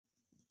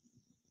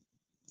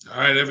All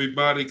right,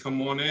 everybody,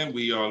 come on in.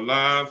 We are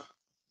live.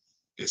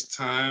 It's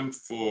time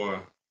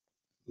for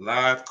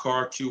live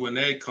car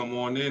Q&A. Come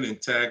on in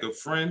and tag a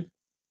friend.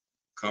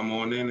 Come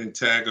on in and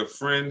tag a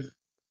friend.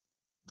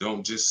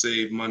 Don't just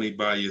save money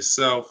by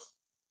yourself,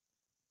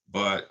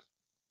 but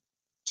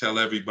tell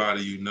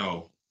everybody you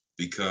know,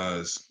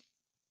 because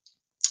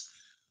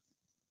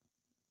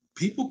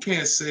people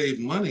can't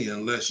save money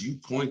unless you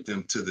point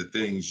them to the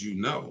things you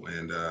know.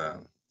 And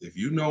if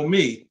you know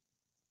me,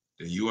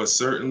 then you are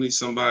certainly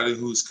somebody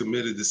who's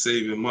committed to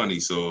saving money.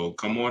 So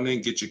come on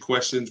in, get your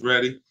questions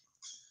ready.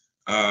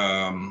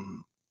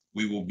 Um,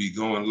 we will be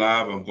going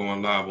live. I'm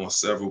going live on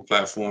several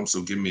platforms.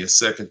 So give me a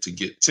second to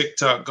get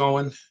TikTok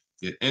going,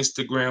 get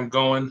Instagram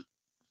going,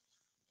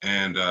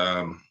 and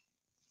to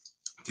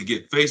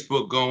get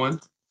Facebook going,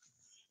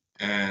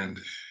 and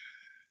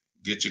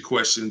get your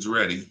questions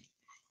ready.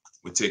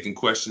 We're taking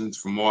questions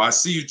from all. I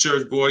see you,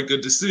 church boy.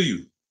 Good to see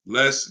you.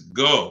 Let's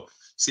go.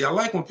 See, I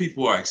like when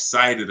people are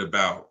excited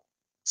about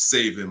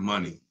saving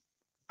money.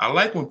 I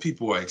like when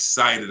people are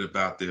excited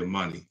about their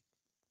money,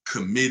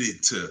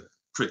 committed to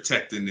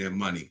protecting their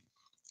money.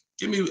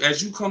 Give me,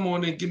 as you come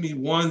on in, give me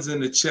ones in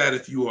the chat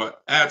if you are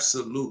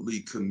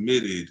absolutely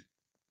committed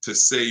to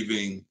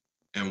saving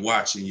and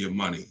watching your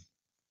money,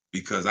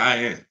 because I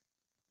am.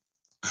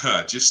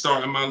 Just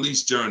starting my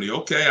lease journey.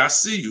 Okay, I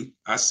see you.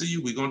 I see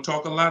you. We're gonna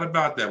talk a lot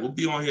about that. We'll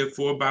be on here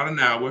for about an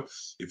hour.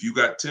 If you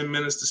got 10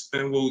 minutes to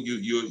spend, well,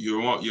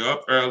 you're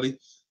up early.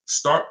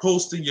 Start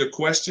posting your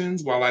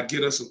questions while I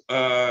get us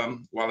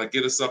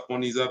up on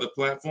these other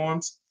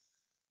platforms,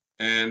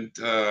 and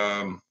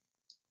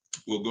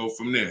we'll go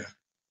from there.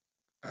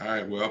 All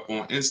right, we're up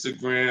on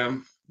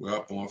Instagram. We're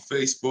up on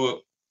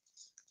Facebook.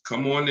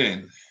 Come on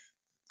in.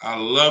 I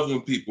love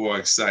when people are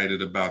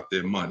excited about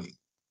their money,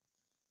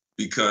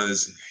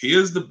 because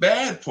here's the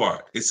bad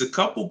part. It's a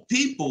couple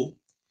people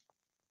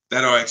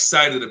that are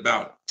excited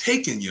about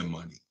taking your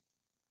money.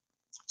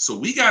 So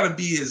we got to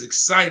be as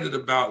excited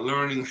about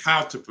learning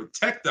how to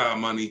protect our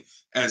money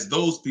as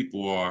those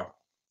people are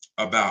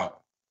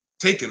about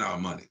taking our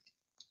money.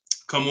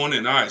 Come on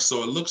in. All right.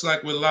 So it looks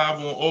like we're live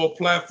on all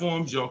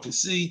platforms. Y'all can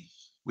see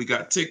we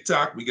got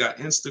TikTok, we got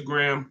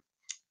Instagram,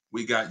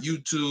 we got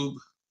YouTube,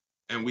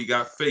 and we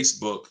got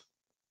Facebook.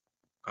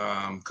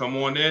 Come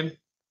on in.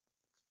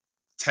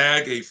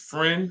 Tag a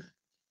friend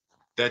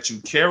that you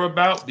care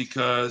about,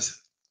 because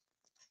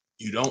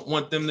you don't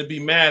want them to be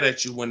mad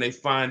at you when they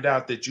find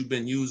out that you've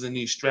been using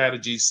these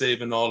strategies,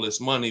 saving all this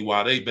money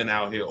while they've been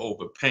out here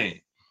overpaying.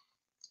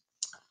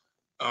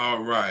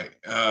 All right.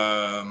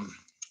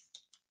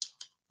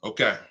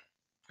 Okay.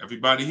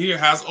 Everybody here,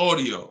 how's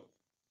audio?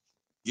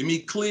 Give me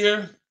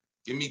clear.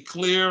 Give me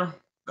clear.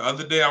 The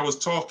other day I was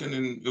talking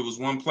and it was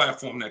one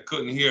platform that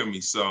couldn't hear me.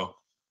 So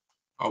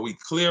are we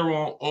clear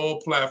on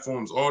all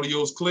platforms?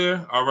 Audio's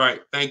clear? All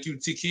right. Thank you,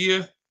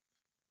 Tikia.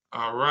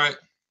 All right.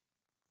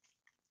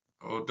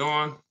 Hold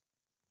on.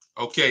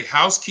 Okay.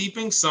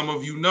 Housekeeping. Some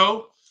of you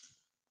know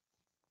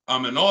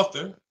I'm an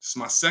author. It's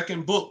my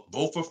second book.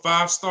 Both are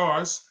 5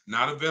 stars.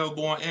 Not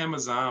available on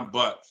Amazon.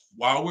 But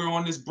while we're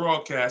on this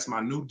broadcast,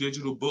 my new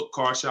digital book,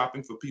 Car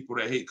Shopping for People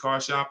That Hate Car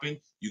Shopping,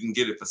 you can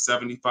get it for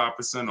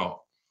 75%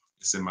 off.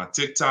 It's in my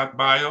TikTok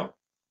bio.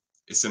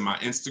 It's in my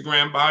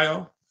Instagram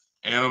bio.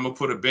 And I'm going to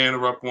put a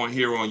banner up on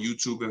here on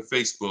YouTube and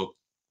Facebook.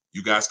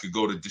 You guys could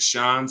go to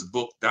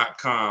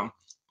deshonsbook.com.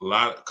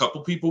 A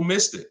couple people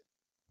missed it.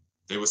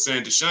 They were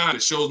saying, Deshone,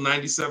 it shows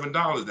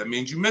 $97. That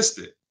means you missed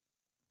it.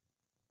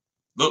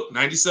 Look,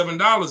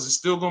 $97 is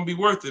still going to be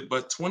worth it,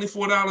 but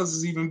 $24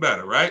 is even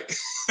better, right?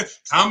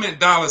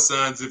 Comment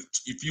 $signs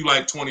if you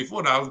like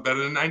 $24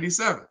 better than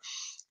 97.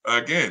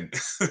 Again,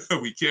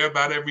 we care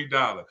about every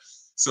dollar.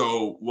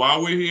 So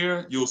while we're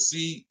here, you'll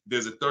see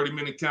there's a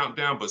 30-minute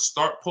countdown, but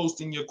start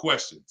posting your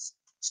questions.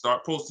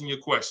 Start posting your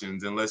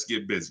questions and let's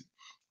get busy.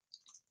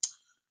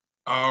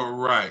 All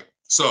right.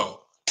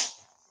 So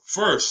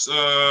first,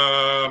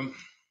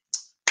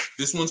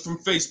 this one's from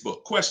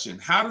Facebook. Question: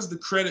 how does the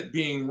credit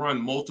being run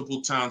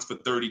multiple times for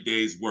 30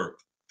 days work?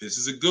 This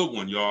is a good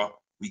one, y'all.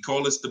 We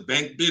call this the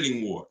bank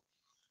bidding war.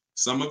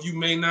 Some of you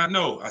may not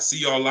know. I see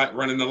y'all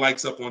running the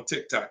likes up on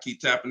TikTok. Keep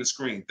tapping the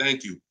screen.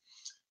 Thank you.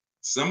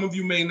 Some of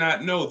you may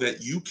not know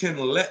that you can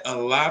let a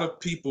lot of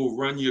people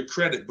run your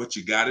credit, but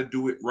you got to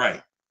do it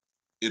right.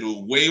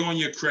 It'll weigh on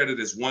your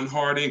credit as one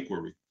hard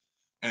inquiry,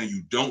 and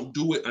you don't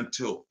do it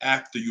until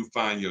after you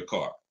find your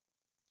car.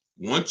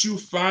 Once you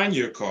find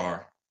your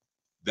car,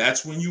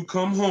 that's when you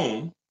come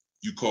home,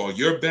 you call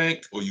your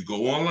bank or you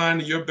go online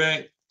to your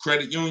bank,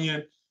 credit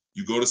union.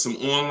 You go to some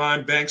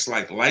online banks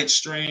like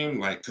Lightstream,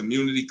 like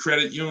Community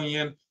Credit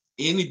Union,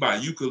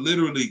 anybody. You could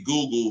literally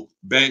Google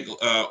bank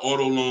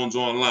auto loans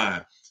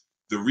online.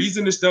 The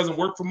reason this doesn't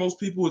work for most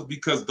people is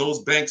because those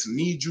banks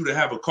need you to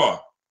have a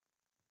car.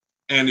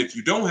 And if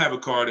you don't have a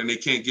car, then they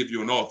can't give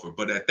you an offer.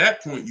 But at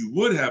that point, you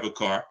would have a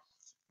car.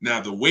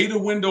 Now, the way the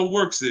window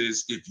works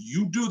is if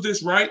you do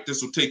this right,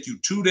 this will take you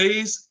 2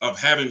 days of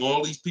having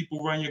all these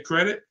people run your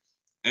credit,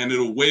 and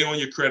it'll weigh on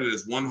your credit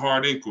as one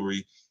hard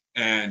inquiry,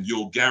 and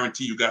you'll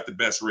guarantee you got the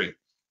best rate.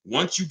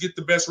 Once you get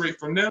the best rate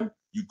from them,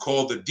 You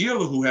call the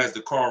dealer who has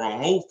the car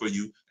on hold for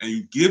you, and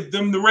you give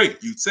them the rate.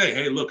 You say,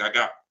 hey, look, I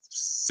got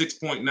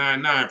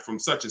 6.99 from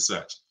such and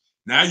such.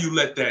 Now you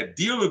let that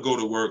dealer go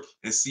to work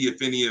and see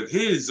if any of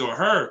his or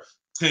her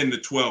 10 to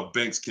 12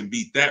 banks can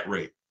beat that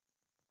rate.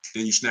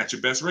 Then you snatch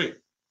your best rate.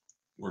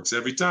 Works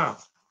every time.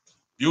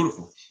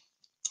 Beautiful.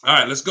 All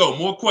right, let's go.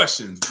 More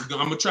questions. I'm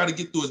going to try to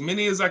get through as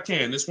many as I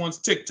can. This one's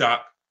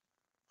TikTok.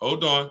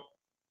 Hold on.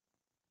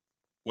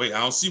 Wait, I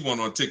don't see one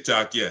on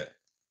TikTok yet.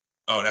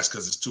 Oh, that's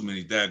because there's too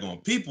many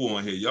daggone people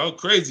on here. Y'all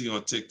crazy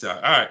on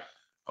TikTok. All right,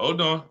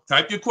 hold on.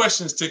 Type your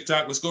questions,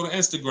 TikTok. Let's go to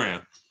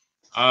Instagram.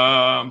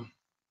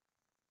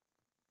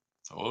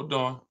 Hold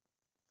on.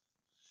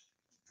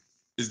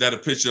 Is that a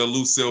picture of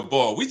Lucille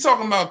Ball? We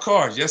talking about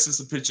cars. Yes, it's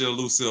a picture of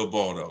Lucille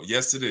Ball, though.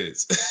 Yes, it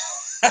is.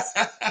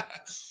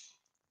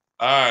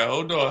 All right,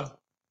 hold on.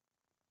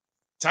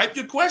 Type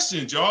your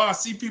questions, y'all. I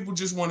see people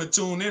just want to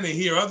tune in and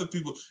hear other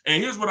people.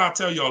 And here's what I'll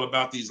tell y'all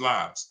about these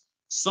lives.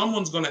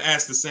 Someone's going to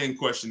ask the same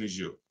question as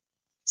you.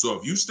 So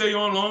if you stay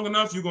on long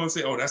enough, you're going to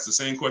say, oh, that's the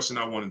same question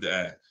I wanted to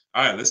ask.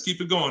 All right, let's keep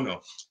it going,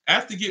 though.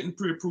 After getting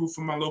pre-approved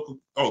from my local,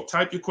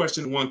 type your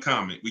question in one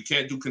comment. We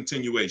can't do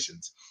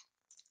continuations.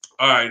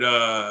 All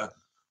right,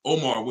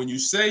 Omar, when you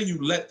say you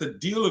let the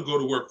dealer go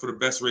to work for the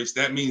best rates,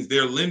 that means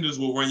their lenders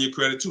will run your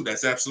credit too.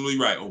 That's absolutely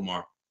right,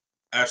 Omar.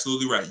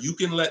 Absolutely right. You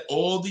can let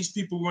all these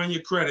people run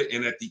your credit,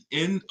 and at the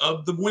end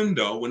of the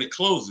window, when it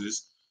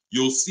closes,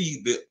 you'll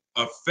see the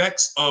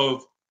effects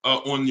of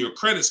on your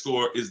credit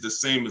score is the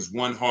same as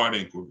one hard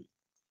inquiry.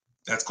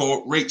 That's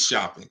called rate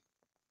shopping.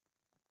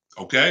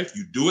 Okay, if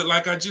you do it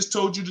like I just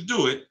told you to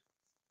do it,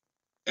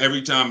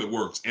 every time it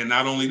works. And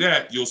not only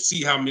that, you'll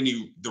see how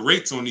many the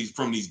rates on these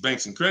from these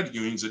banks and credit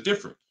unions are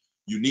different.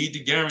 You need to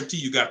guarantee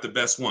you got the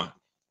best one.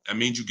 That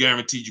means you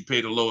guaranteed you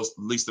pay the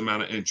least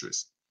amount of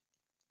interest.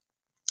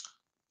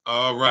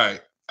 All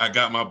right, I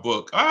got my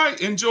book. All right,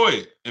 enjoy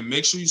it. And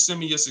make sure you send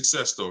me your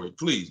success story.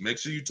 Please make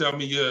sure you tell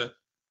me your,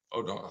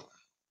 hold on.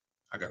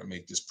 I got to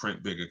make this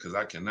print bigger because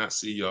I cannot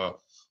see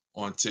y'all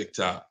on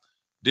TikTok.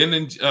 Then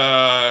in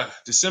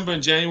December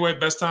and January,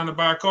 best time to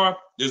buy a car?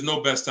 There's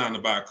no best time to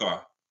buy a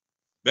car.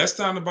 Best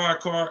time to buy a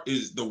car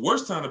is the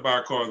worst time to buy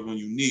a car is when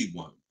you need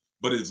one.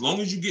 But as long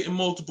as you're getting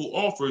multiple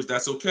offers,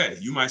 that's okay.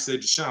 You might say,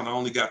 Deshone, I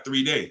only got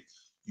 3 days.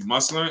 You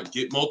must learn,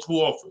 get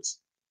multiple offers.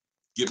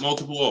 Get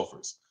multiple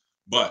offers.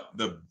 But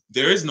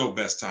there is no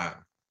best time.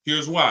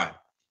 Here's why.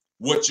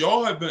 What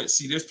y'all have been,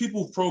 see, there's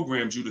people who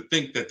programmed you to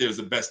think that there's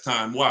a best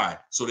time. Why?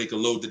 So they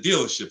can load the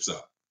dealerships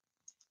up.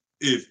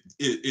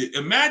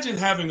 Imagine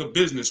having a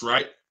business,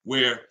 right,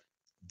 where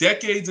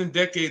decades and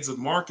decades of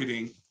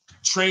marketing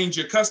trained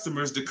your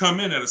customers to come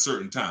in at a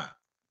certain time.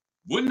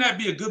 Wouldn't that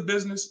be a good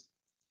business?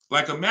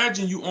 Like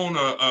imagine you own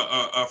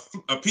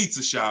a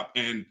pizza shop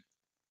and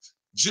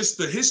just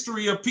the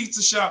history of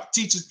pizza shop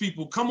teaches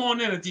people, come on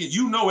in at the end.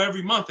 You know,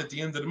 every month at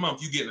the end of the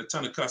month, you're getting a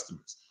ton of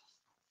customers.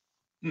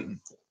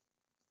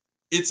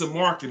 It's a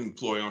marketing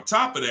ploy. On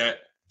top of that,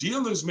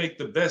 dealers make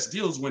the best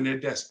deals when they're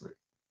desperate.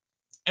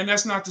 And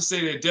that's not to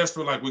say they're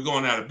desperate like we're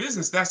going out of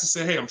business. That's to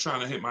say, hey, I'm trying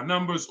to hit my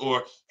numbers,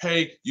 or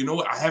hey, you know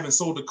what, I haven't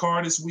sold a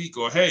car this week,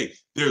 or hey,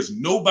 there's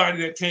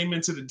nobody that came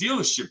into the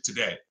dealership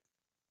today,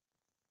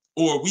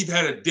 or we've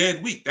had a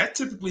dead week. That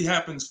typically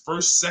happens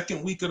first,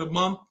 second week of the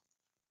month.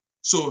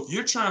 So if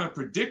you're trying to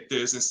predict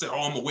this and say,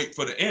 oh, I'm gonna wait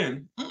for the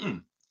end,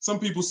 some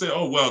people say,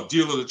 oh, well,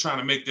 dealers are trying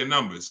to make their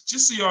numbers.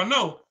 Just so y'all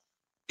know,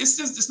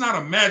 it's not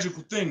a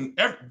magical thing.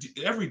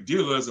 Every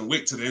dealer doesn't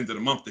wait to the end of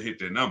the month to hit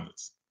their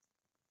numbers.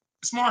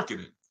 It's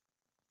marketing.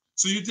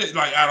 So you take,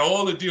 like, out of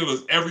all the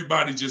dealers,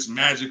 everybody just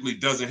magically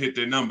doesn't hit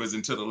their numbers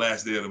until the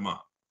last day of the month.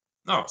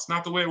 No, it's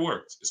not the way it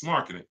works. It's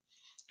marketing.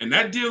 And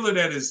that dealer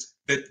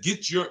that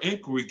gets your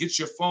inquiry, gets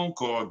your phone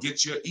call,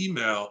 gets your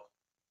email,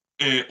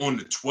 and on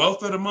the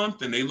 12th of the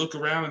month, and they look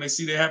around and they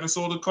see they haven't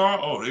sold a car,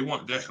 oh, they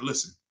want that.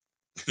 Listen,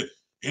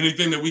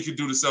 anything that we can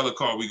do to sell a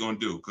car, we're gonna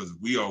do, because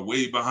we are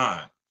way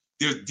behind.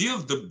 There's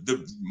deals,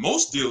 the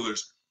most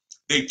dealers,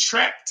 they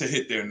track to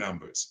hit their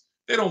numbers.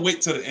 They don't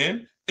wait till the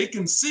end. They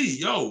can see,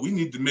 yo, we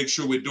need to make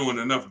sure we're doing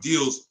enough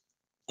deals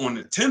on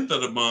the 10th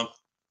of the month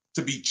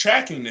to be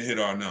tracking to hit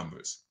our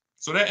numbers.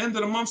 So that end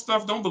of the month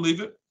stuff, don't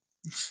believe it.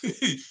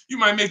 You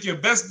might make your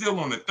best deal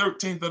on the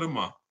 13th of the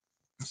month.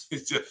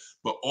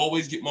 But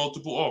always get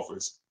multiple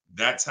offers.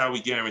 That's how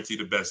we guarantee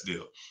the best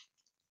deal.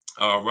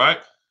 All right.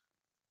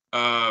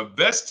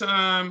 Best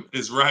time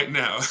is right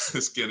now.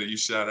 Let's get it. You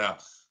shout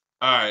out.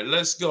 All right,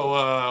 let's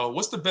go.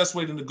 What's the best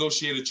way to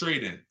negotiate a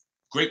trade-in?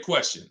 Great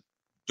question.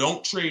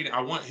 Don't trade.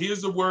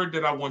 Here's the word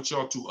that I want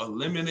y'all to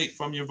eliminate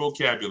from your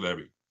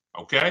vocabulary.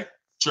 Okay?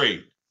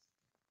 Trade.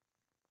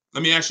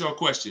 Let me ask y'all a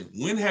question.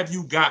 When have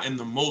you gotten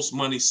the most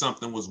money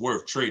something was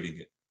worth trading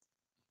it?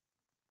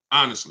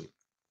 Honestly.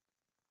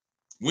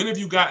 When have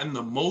you gotten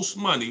the most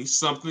money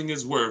something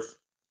is worth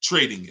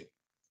trading it?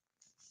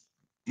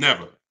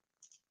 Never.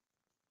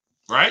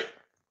 Right?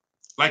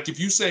 Like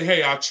if you say,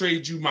 hey, I'll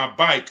trade you my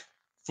bike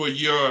for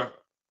your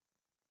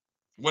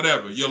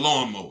whatever, your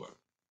lawnmower.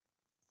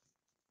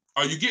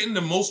 Are you getting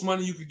the most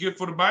money you could get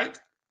for the bike?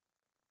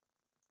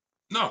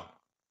 No.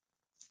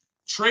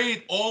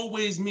 Trade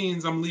always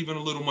means I'm leaving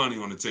a little money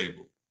on the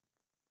table.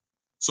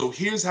 So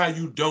here's how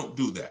you don't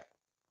do that.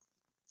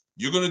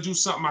 You're going to do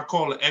something I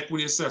call an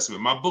equity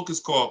assessment. My book is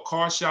called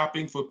Car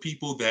Shopping for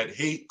People That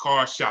Hate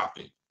Car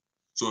Shopping.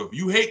 So if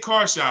you hate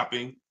car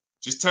shopping,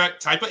 just type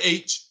a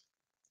H.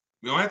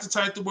 We don't have to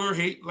type the word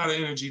hate, a lot of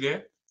energy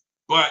there.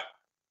 But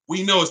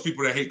we know it's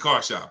people that hate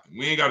car shopping.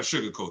 We ain't got to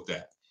sugarcoat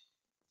that.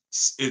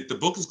 The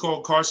book is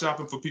called Car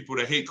Shopping for People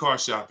That Hate Car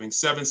Shopping,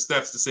 7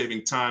 Steps to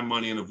Saving Time,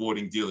 Money, and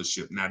Avoiding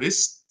Dealership. Now,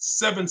 this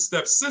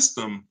 7-step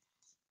system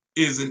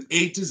is an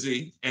A to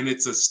Z, and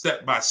it's a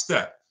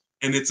step-by-step,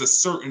 and it's a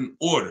certain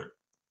order.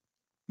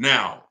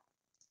 Now,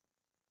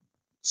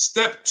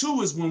 step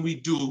 2 is when we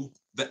do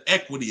the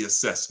equity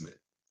assessment.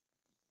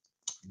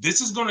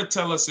 This is going to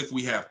tell us if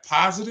we have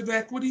positive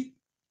equity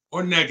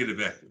or negative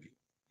equity.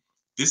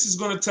 This is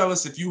going to tell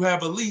us if you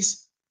have a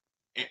lease,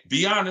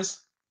 be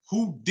honest,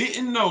 who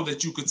didn't know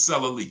that you could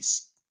sell a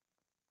lease?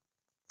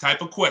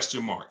 Type a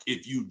question mark.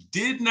 If you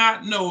did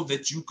not know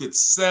that you could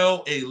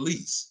sell a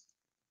lease,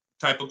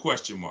 type a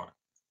question mark.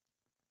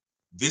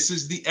 This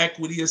is the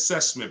equity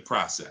assessment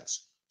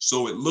process.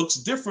 So it looks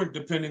different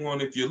depending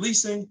on if you're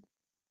leasing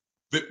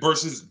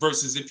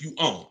versus if you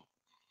own.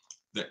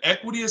 The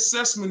equity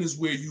assessment is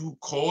where you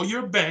call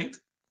your bank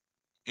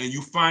and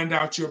you find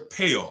out your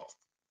payoff.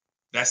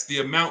 That's the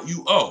amount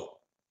you owe.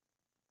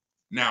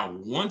 Now,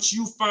 once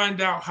you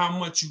find out how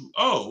much you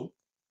owe,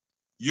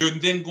 you're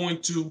then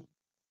going to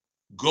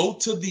go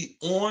to the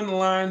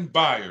online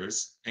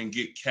buyers and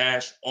get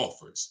cash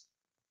offers.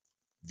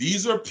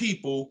 These are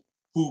people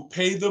who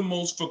pay the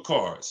most for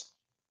cars.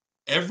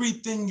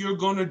 Everything you're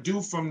going to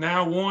do from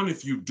now on,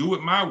 if you do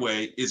it my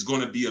way, is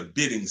going to be a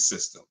bidding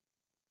system.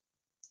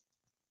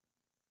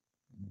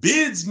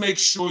 Bids make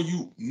sure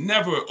you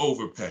never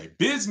overpay.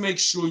 Bids make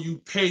sure you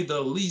pay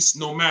the least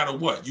no matter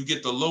what. You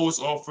get the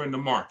lowest offer in the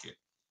market.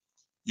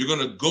 You're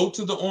going to go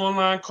to the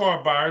online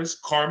car buyers,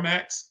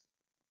 CarMax,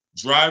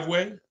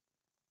 Driveway,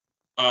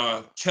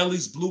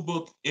 Kelly's Blue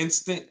Book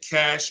Instant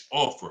Cash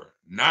Offer,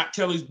 not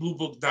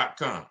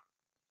kellysbluebook.com,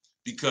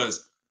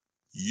 because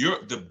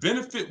the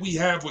benefit we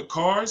have with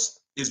cars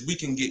is we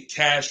can get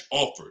cash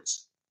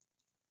offers.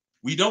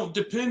 We don't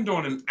depend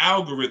on an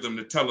algorithm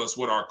to tell us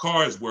what our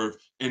car is worth,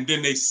 and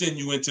then they send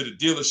you into the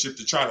dealership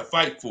to try to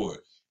fight for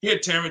it. Here,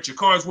 Terrence, your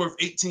car is worth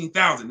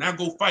 $18,000. Now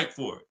go fight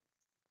for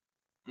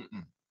it.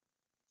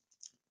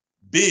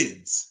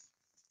 Bids.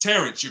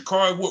 Terrence, your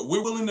car,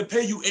 we're willing to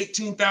pay you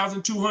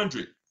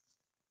 $18,200.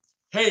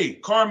 Hey,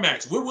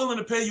 CarMax, we're willing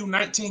to pay you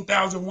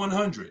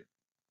 $19,100.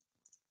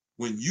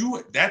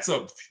 That's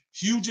a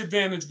huge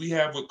advantage we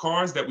have with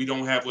cars that we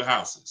don't have with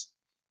houses.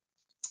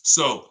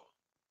 So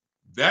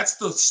that's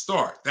the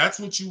start. That's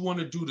what you want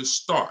to do to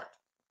start.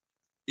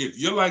 If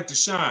you're like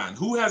Deshone,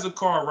 who has a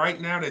car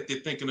right now that they're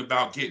thinking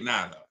about getting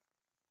out of,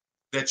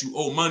 that you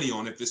owe money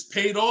on? If it's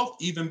paid off,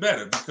 even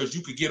better, because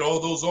you could get all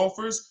those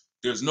offers.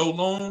 There's no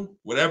loan.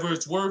 Whatever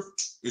it's worth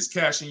is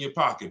cash in your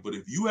pocket. But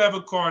if you have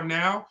a car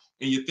now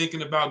and you're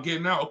thinking about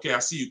getting out, okay, I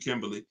see you,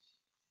 Kimberly.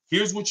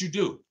 Here's what you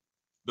do.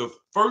 The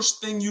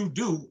first thing you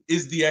do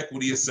is the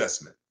equity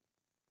assessment,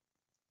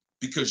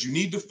 because you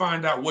need to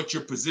find out what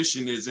your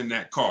position is in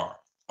that car.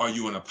 Are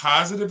you in a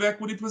positive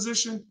equity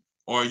position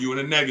or are you in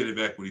a negative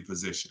equity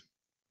position?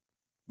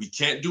 We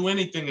can't do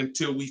anything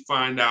until we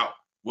find out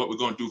what we're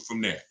going to do from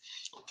there.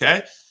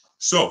 Okay?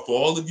 So for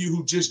all of you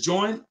who just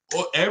joined,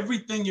 or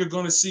everything you're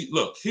going to see,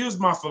 look, here's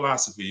my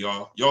philosophy,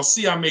 y'all. Y'all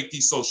see I make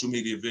these social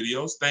media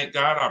videos. Thank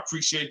God. I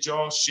appreciate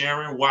y'all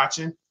sharing,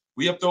 watching.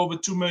 We up to over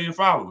 2 million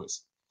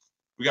followers.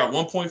 We got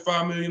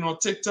 1.5 million on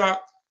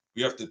TikTok.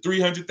 We up to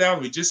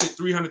 300,000. We just hit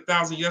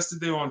 300,000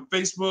 yesterday on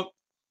Facebook.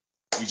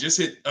 We just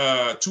hit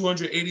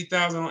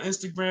 280,000 on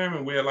Instagram,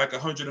 and we're at like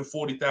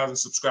 140,000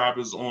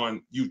 subscribers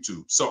on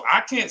YouTube. So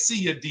I can't see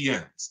your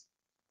DMs.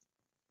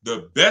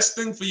 The best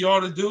thing for y'all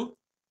to do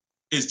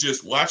is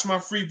just watch my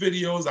free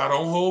videos. I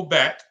don't hold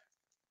back,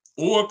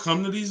 or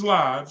come to these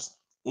lives.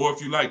 Or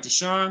if you like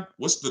Deshone,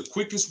 what's the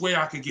quickest way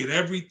I could get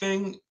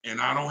everything and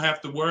I don't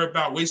have to worry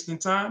about wasting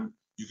time?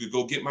 You could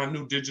go get my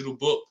new digital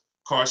book,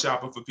 Car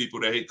Shopping for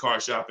People That Hate Car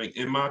Shopping,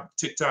 in my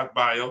TikTok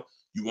bio.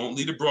 You won't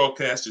need a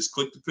broadcast. Just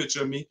click the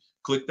picture of me,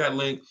 click that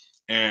link,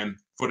 and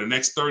for the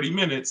next 30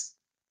 minutes,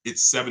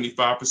 it's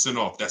 75%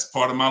 off. That's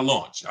part of my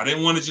launch. I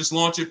didn't want to just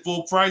launch it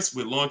full price.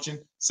 We're launching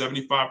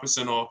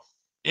 75% off.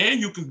 And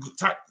you can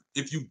type,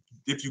 if you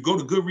go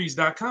to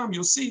goodreads.com,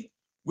 you'll see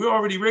we're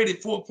already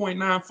rated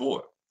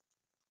 4.94.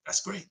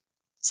 That's great.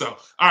 So,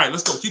 all right,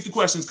 let's go. Keep the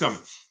questions coming.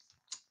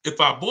 If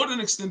I bought an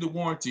extended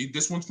warranty,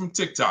 this one's from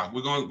TikTok.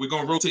 We're going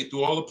to rotate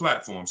through all the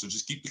platforms, so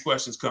just keep the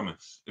questions coming.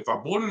 If I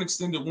bought an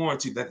extended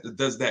warranty,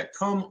 does that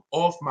come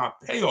off my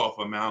payoff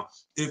amount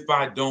if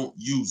I don't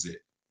use it?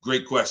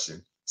 Great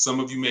question. Some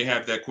of you may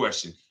have that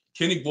question.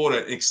 Kenny bought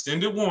an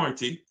extended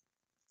warranty.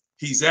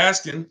 He's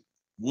asking,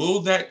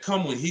 will that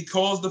come when he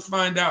calls to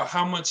find out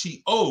how much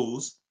he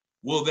owes?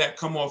 Will that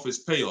come off his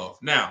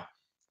payoff? Now,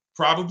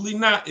 probably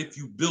not if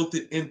you built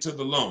it into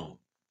the loan.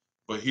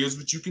 But here's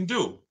what you can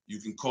do. You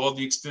can call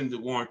the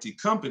extended warranty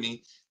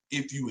company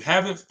if you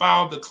haven't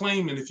filed the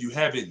claim and if you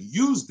haven't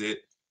used it,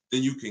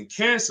 then you can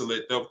cancel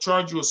it. They'll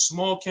charge you a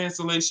small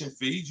cancellation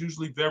fee,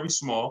 usually very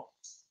small,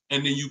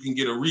 and then you can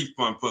get a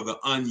refund for the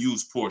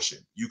unused portion.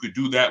 You could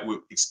do that with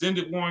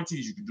extended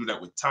warranties. You can do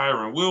that with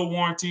tire and wheel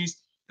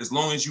warranties, as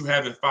long as you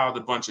haven't filed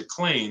a bunch of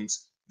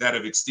claims that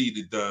have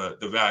exceeded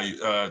the value,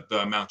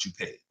 the amount you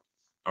paid.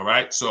 All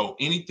right. So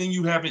anything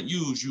you haven't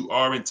used, you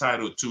are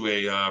entitled to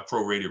a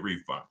prorated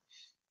refund.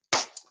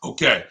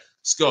 Okay,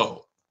 let's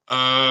go.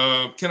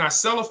 Can I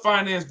sell a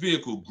finance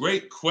vehicle?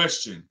 Great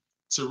question.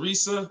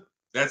 Teresa,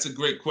 that's a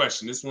great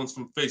question. This one's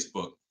from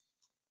Facebook.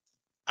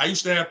 I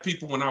used to have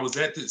people when I was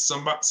at this,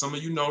 some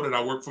of you know that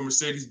I worked for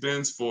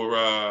Mercedes-Benz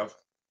for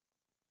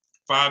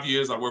 5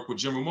 years. I worked with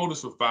General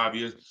Motors for 5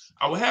 years.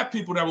 I would have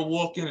people that would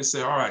walk in and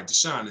say, all right,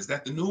 Deshone, is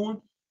that the new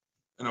one?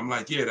 And I'm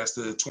like, yeah, that's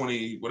the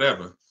 20,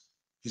 whatever.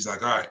 He's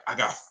like, all right, I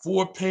got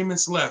 4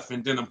 payments left,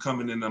 and then I'm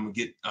coming in, I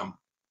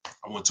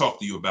want to talk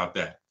to you about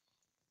that.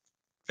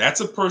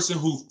 That's a person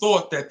who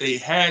thought that they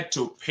had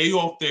to pay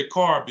off their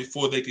car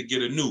before they could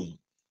get a new one.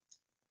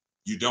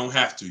 You don't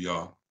have to,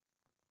 y'all.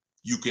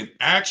 You can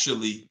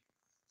actually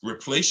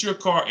replace your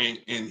car.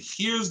 And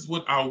here's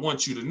what I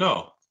want you to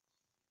know.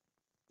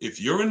 If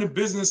you're in the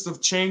business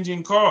of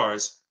changing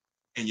cars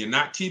and you're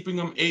not keeping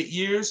them 8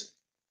 years,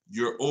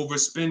 you're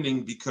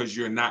overspending because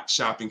you're not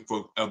shopping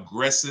for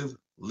aggressive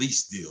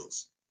lease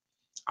deals.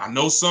 I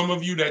know some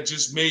of you that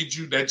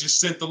just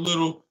sent a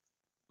little,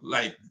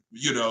 like,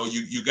 you know,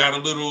 you got a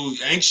little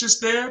anxious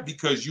there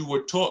because you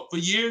were taught for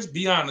years.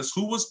 Be honest,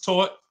 who was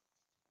taught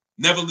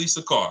never lease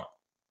a car?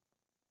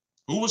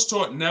 Who was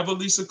taught never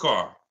lease a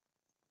car?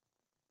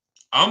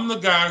 I'm the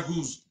guy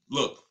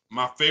look,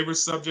 my favorite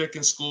subject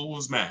in school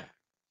was math.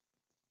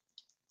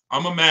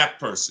 I'm a math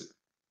person.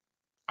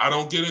 I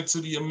don't get into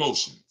the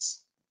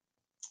emotions.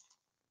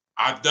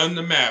 I've done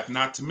the math,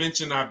 not to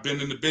mention I've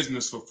been in the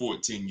business for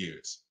 14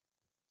 years.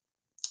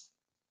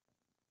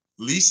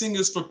 Leasing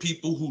is for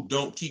people who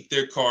don't keep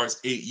their cars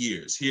 8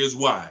 years. Here's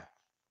why.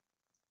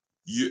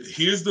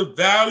 Here's the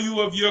value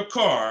of your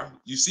car.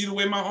 You see the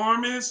way my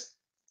arm is?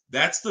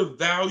 That's the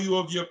value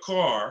of your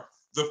car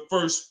the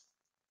first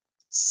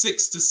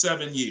 6 to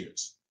 7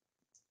 years.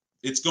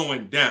 It's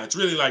going down. It's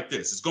really like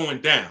this. It's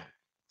going down.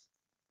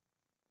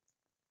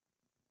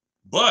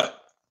 But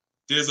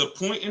there's a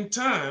point in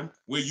time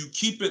where you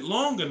keep it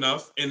long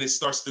enough and it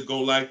starts to go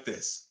like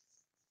this.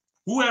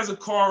 Who has a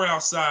car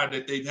outside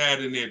that they've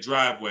had in their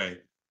driveway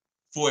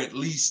for at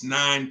least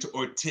 9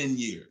 or 10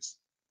 years?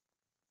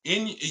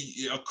 In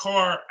a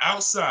car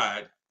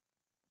outside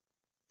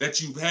that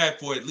you've had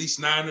for at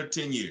least 9 or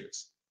 10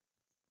 years.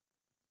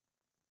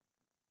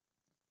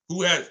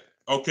 Who has,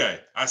 okay,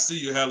 I see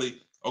you,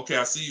 Helly. Okay,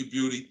 I see you,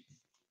 Beauty.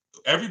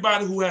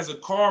 Everybody who has a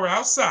car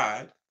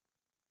outside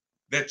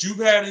that you've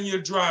had in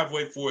your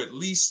driveway for at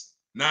least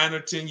 9 or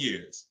 10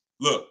 years.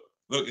 Look,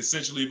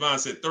 essentially Yvonne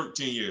said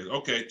 13 years.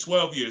 Okay,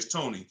 12 years,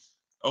 Tony.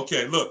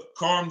 Okay, look,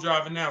 car I'm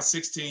driving now,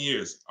 16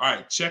 years. All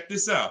right, check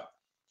this out.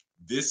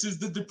 This is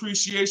the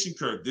depreciation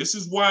curve. This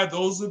is why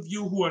those of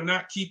you who are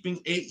not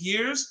keeping 8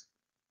 years,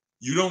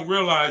 you don't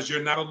realize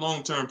you're not a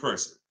long-term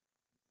person.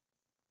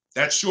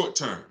 That's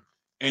short-term.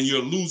 And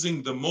you're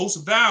losing the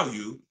most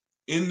value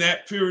in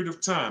that period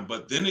of time,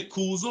 but then it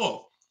cools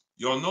off.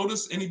 Y'all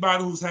notice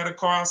anybody who's had a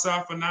car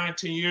outside for 9,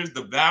 10 years,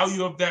 the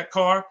value of that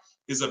car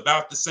is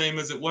about the same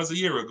as it was a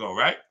year ago,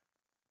 right?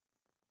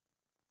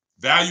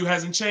 Value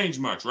hasn't changed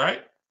much,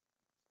 right?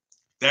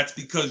 That's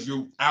because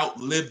you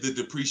outlived the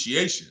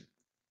depreciation.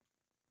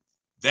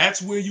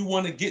 That's where you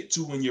want to get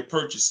to when you're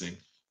purchasing.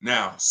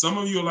 Now, some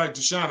of you are like,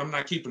 Deshone, I'm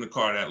not keeping the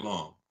car that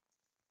long.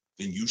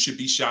 Then you should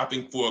be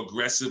shopping for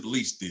aggressive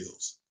lease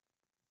deals.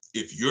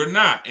 If you're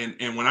not,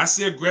 and when I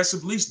say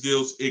aggressive lease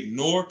deals,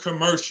 ignore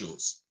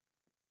commercials.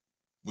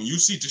 When you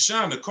see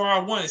Deshone, the car I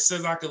want, it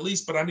says I can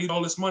lease, but I need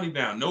all this money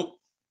down. Nope.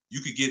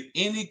 You could get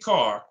any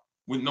car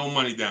with no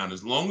money down.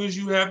 As long as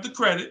you have the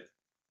credit,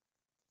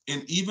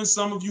 and even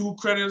some of you who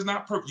credit is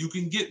not perfect, you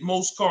can get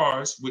most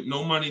cars with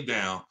no money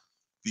down.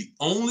 The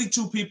only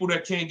 2 people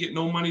that can't get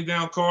no money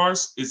down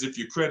cars is if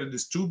your credit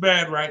is too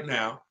bad right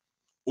now,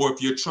 or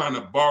if you're trying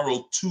to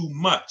borrow too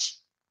much.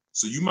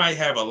 So you might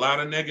have a lot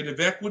of negative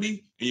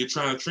equity and you're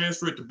trying to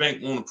transfer it, the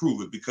bank won't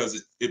approve it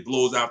because it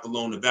blows out the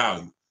loan to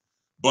value.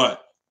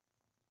 But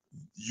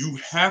you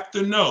have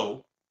to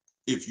know,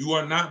 if you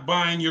are not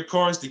buying your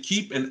cars to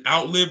keep and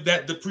outlive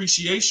that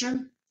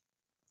depreciation,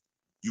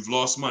 you've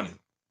lost money.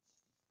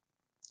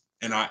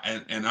 And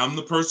I'm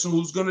the person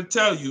who's going to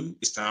tell you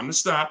it's time to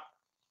stop.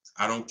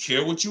 I don't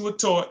care what you were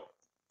taught.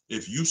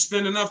 If you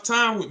spend enough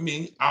time with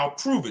me, I'll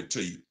prove it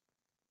to you.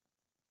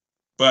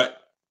 But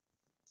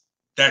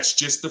that's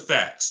just the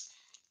facts.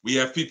 We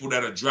have people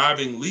that are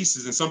driving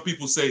leases, and some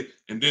people say,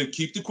 and then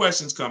keep the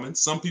questions coming.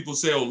 Some people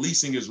say, oh,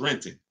 leasing is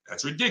renting.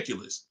 That's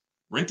ridiculous.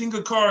 Renting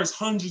a car is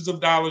hundreds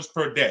of dollars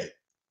per day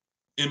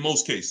in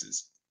most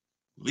cases.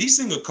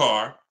 Leasing a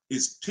car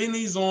is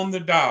pennies on the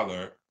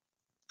dollar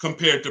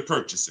compared to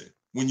purchasing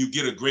when you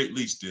get a great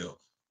lease deal.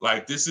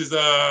 Like this is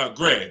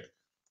Greg.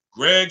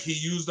 Greg, he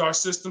used our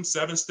system,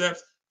 7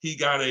 steps. He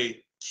got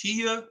a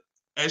Kia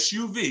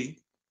SUV,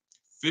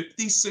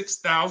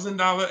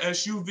 $56,000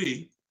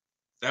 SUV,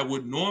 that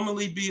would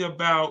normally be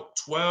about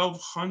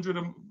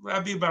 $1,200.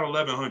 That'd be about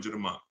 $1,100 a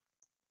month.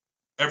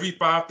 Every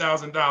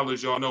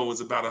 $5,000, y'all know, is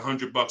about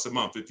 $100 a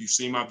month. If you've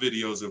seen my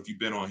videos, or if you've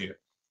been on here,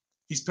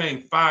 he's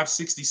paying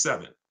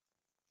 $567.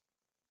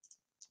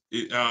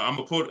 I'm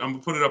gonna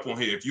put it up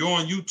on here. If you're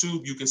on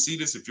YouTube, you can see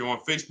this. If you're on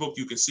Facebook,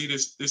 you can see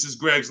this. This is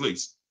Greg's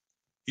lease.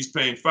 He's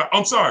paying five.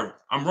 I'm sorry,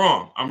 I'm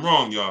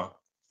wrong, y'all.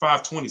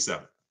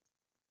 $527.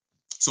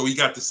 So he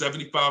got the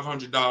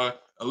 $7,500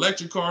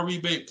 electric car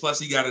rebate, plus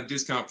he got a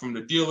discount from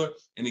the dealer,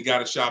 and he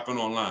got it shopping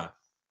online.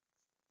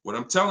 What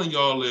I'm telling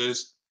y'all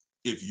is,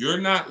 if you're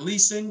not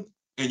leasing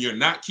and you're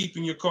not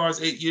keeping your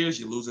cars 8 years,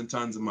 you're losing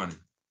tons of money.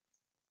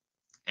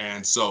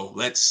 And so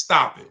let's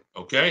stop it,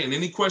 okay? And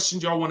any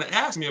questions y'all want to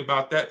ask me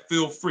about that,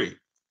 feel free.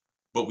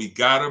 But we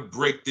got to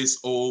break this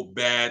old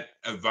bad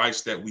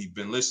advice that we've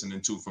been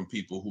listening to from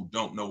people who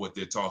don't know what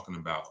they're talking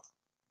about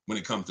when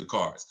it comes to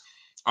cars.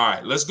 All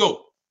right, let's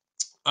go.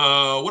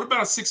 What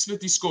about a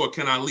 650 score?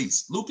 Can I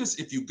lease? Lucas,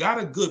 if you got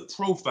a good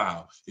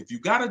profile, if you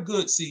got a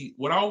good, see,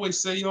 what I always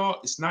say,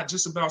 y'all, it's not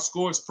just about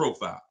score, it's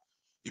profile.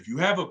 If you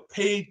have a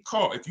paid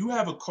car, if you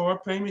have a car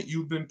payment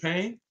you've been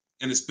paying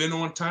and it's been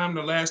on time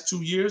the last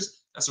 2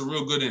 years, that's a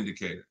real good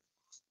indicator.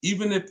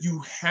 Even if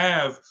you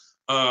have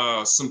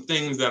some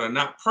things that are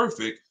not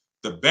perfect,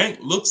 the bank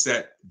looks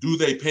at, do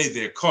they pay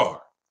their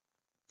car?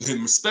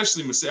 And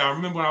especially Mercedes. I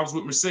remember when I was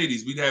with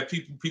Mercedes, we'd have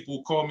people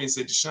would call me and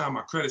say, Deshone,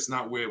 my credit's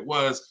not where it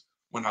was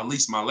when I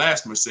leased my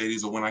last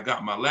Mercedes, or when I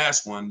got my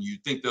last one. You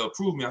think they'll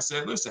approve me? I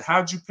said, listen,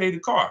 how'd you pay the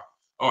car?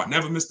 Oh, I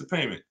never missed a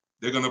payment.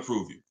 They're going to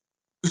approve you.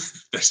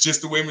 That's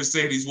just the way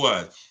Mercedes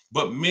was.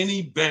 But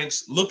many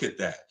banks look at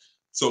that.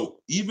 So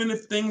even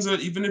if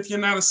you're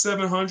not a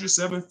 700,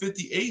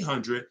 750,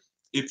 800,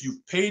 if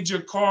you've paid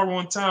your car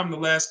on time the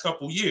last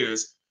couple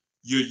years,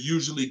 you're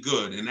usually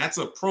good. And that's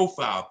a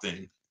profile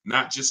thing,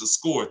 not just a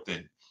score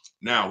thing.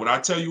 Now, what I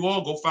tell you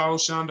all, go follow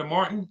Shonda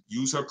Martin,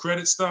 use her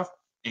credit stuff,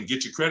 and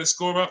get your credit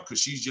score up, because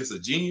she's just a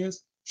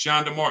genius.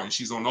 Shonda Martin,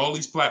 she's on all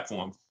these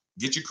platforms.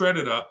 Get your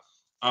credit up.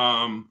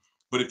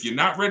 But if you're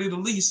not ready to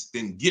lease,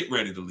 then get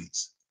ready to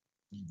lease.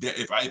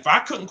 If I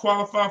couldn't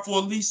qualify for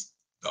a lease,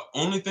 the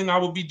only thing I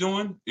would be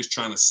doing is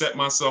trying to set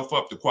myself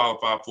up to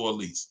qualify for a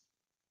lease,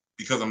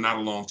 because I'm not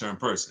a long-term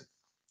person.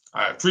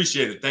 I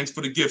appreciate it. Thanks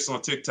for the gifts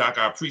on TikTok.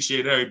 I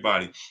appreciate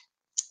everybody.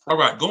 All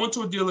right, going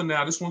to a dealer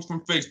now. This one's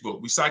from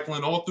Facebook. We're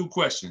cycling all through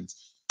questions.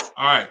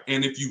 All right,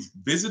 and if you've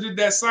visited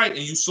that site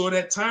and you saw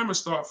that timer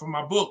start for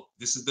my book,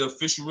 this is the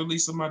official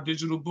release of my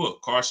digital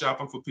book, Car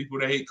Shopping for People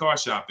That Hate Car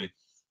Shopping.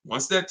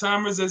 Once that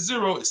timer is at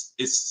 0,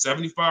 it's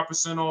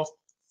 75% off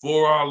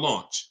for our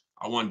launch.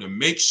 I wanted to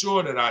make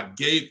sure that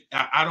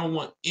I don't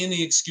want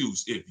any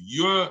excuse. If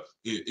you're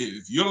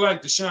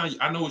like Deshone,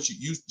 I know what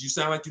you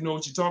sound like you know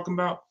what you're talking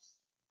about.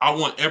 I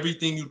want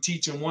everything you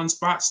teach in one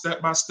spot,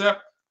 step by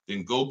step.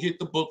 Then go get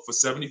the book for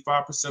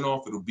 75%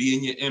 off. It'll be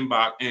in your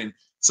inbox. And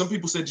some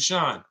people said,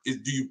 Deshone,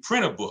 do you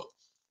print a book?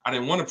 I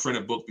didn't want to print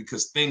a book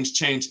because things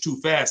change too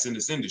fast in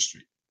this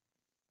industry.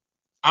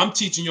 I'm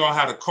teaching y'all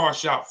how to car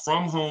shop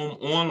from home,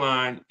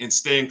 online, and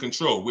stay in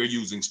control. We're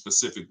using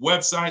specific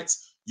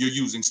websites. You're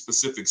using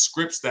specific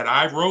scripts that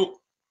I wrote.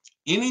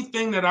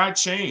 Anything that I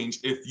change,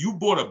 if you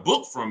bought a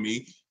book from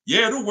me,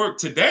 yeah, it'll work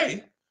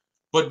today.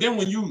 But then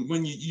when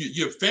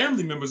your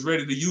family member's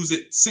ready to use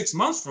it 6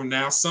 months from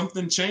now,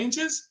 something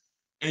changes,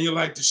 and you're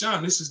like,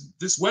 Deshone,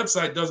 this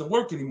website doesn't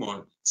work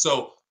anymore.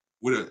 So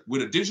with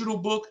a digital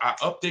book, I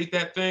update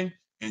that thing,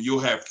 and you'll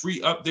have free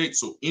updates.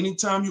 So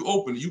anytime you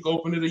open it, you can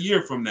open it a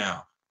year from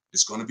now.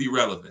 It's going to be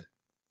relevant.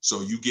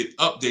 So you get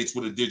updates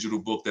with a digital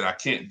book that I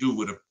can't do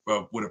with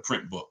a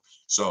print book.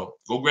 So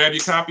go grab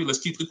your copy.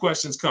 Let's keep the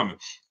questions coming.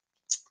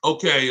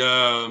 Okay,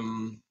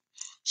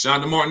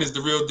 Shonda Martin is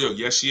the real deal.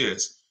 Yes, she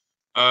is.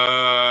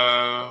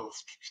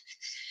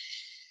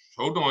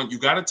 Hold on. You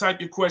got to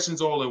type your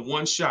questions all in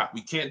one shot.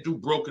 We can't do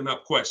broken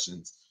up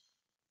questions.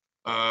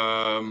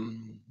 Oh,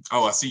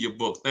 I see your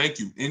book. Thank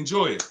you.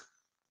 Enjoy it.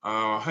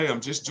 Hey,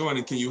 I'm just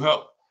joining. Can you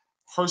help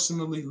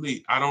personally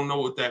lead? I don't know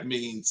what that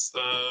means.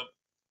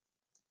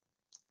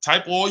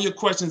 Type all your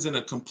questions in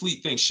a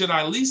complete thing. Should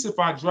I lease if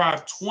I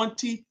drive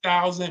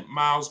 20,000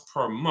 miles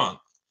per month?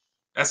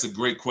 That's a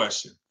great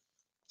question.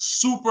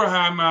 Super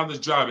high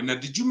mileage driving. Now,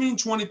 did you mean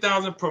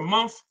 20,000 per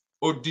month,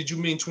 or did you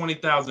mean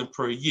 20,000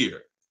 per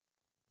year?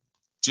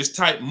 Just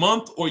type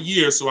month or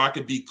year so I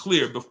could be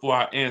clear before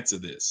I answer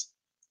this.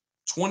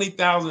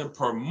 20,000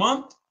 per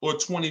month or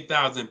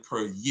 20,000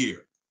 per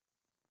year?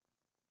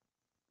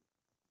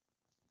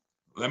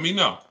 Let me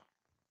know,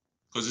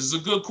 because this is a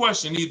good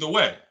question either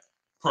way.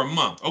 Per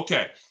month.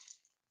 Okay.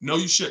 No,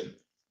 you shouldn't.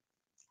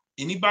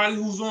 Anybody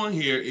who's on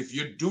here, if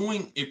you're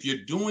doing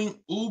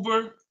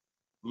Uber,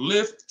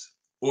 Lyft,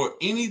 or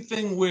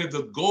anything where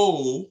the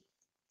goal,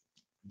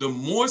 the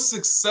more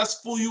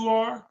successful you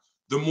are,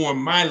 the more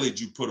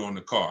mileage you put on the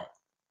car.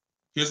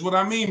 Here's what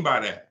I mean by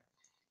that.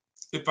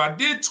 If I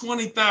did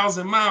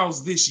 20,000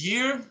 miles this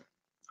year,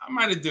 I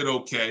might have did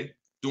okay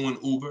doing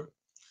Uber.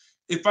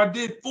 if I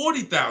did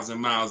 40,000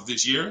 miles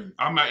this year,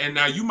 I might, and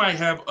now you might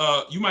have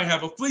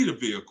a fleet of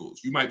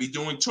vehicles. You might be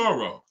doing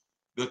Toro.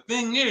 The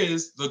thing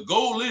is, the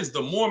goal is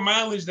the more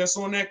mileage that's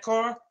on that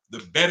car, the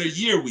better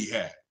year we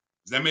have.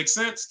 Does that make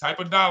sense? Type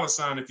a dollar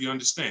sign if you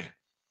understand.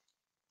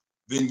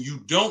 Then you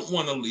don't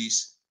want to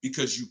lease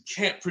because you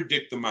can't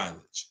predict the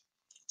mileage.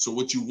 So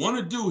what you want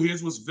to do,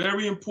 here's what's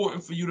very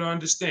important for you to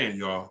understand,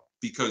 y'all,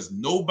 because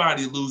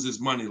nobody loses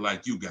money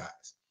like you guys.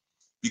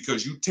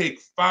 Because you take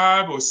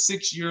 5 or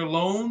 6 year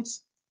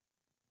loans,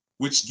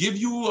 which give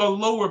you a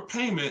lower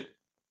payment,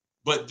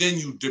 but then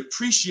you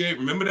depreciate.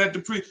 Remember that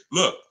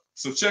look,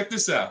 so check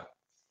this out.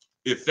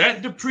 If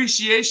that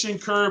depreciation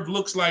curve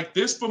looks like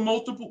this for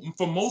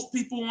most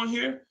people on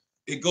here,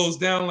 it goes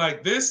down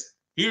like this.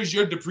 Here's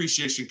your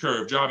depreciation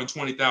curve, driving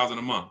 20,000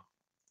 a month,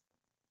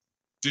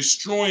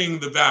 destroying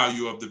the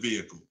value of the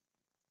vehicle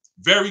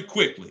very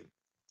quickly.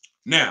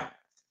 Now,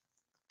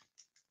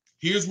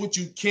 here's what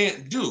you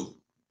can't do.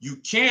 You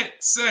can't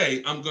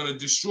say, I'm going to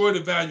destroy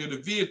the value of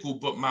the vehicle,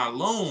 but my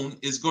loan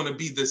is going to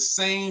be the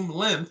same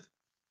length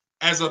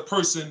as a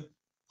person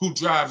who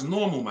drives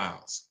normal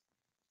miles.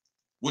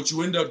 What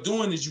you end up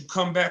doing is you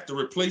come back to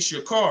replace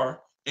your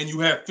car and you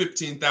have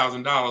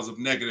 $15,000 of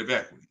negative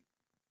equity.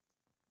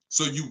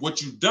 So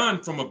what you've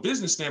done from a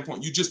business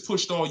standpoint, you just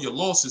pushed all your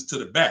losses to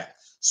the back.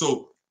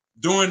 So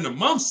during the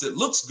months, it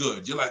looks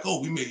good. You're like,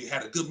 oh,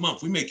 had a good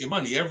month. We're making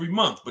money every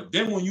month. But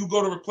then when you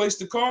go to replace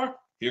the car,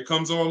 here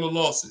comes all the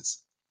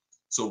losses.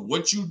 So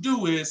what you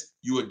do is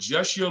you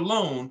adjust your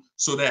loan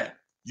so that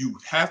you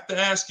have to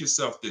ask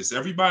yourself this.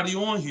 Everybody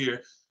on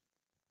here,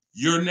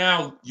 you're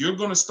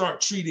going to start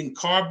treating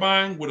car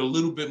buying with a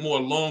little bit more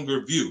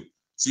longer view.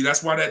 See,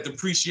 that's why that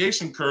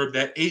depreciation curve,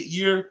 that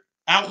 8-year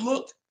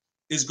outlook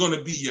is going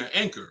to be your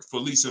anchor for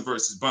leasing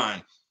versus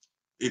buying.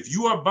 If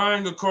you are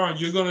buying a car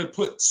and you're going to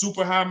put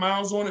super high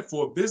miles on it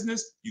for a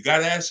business, you got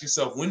to ask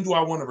yourself, when do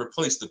I want to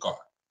replace the car?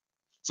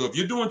 So if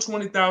you're doing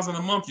 20,000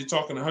 a month, you're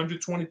talking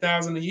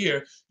 120,000 a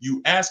year.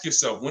 You ask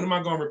yourself, when am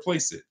I going to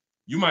replace it?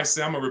 You might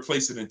say, I'm going to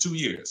replace it in 2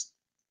 years.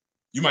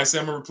 You might say,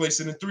 I'm going to replace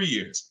it in 3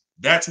 years.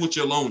 That's what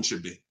your loan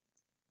should be.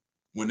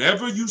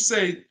 Whenever you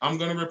say, I'm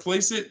going to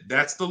replace it,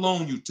 that's the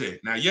loan you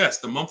take. Now, yes,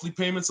 the monthly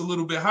payment's a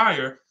little bit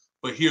higher,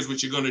 but here's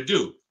what you're going to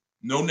do.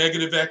 No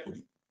negative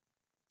equity.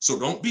 So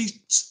don't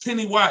be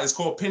penny wise. It's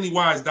called penny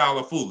wise,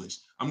 dollar foolish.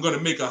 I'm going to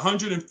make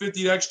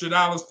 $150 extra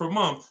per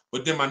month,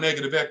 but then my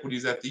negative equity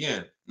is at the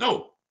end.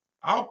 No,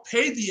 I'll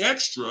pay the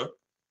extra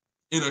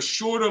in a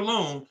shorter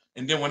loan.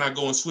 And then when I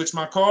go and switch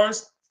my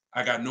cars,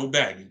 I got no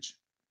baggage.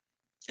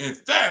 In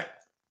fact,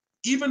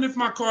 even if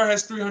my car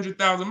has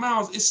 300,000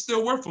 miles, it's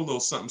still worth a little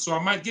something. So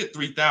I might get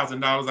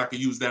 $3,000. I could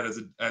use that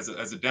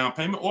as a down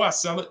payment, or I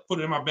sell it, put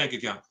it in my bank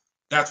account.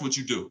 That's what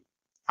you do.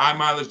 High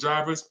mileage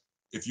drivers,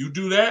 if you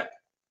do that,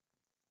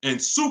 and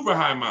super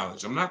high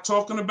mileage, I'm not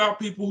talking about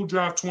people who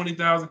drive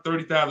 20,000,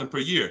 30,000 per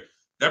year.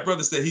 That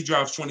brother said he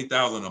drives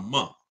 20,000 a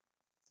month.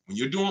 When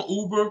you're doing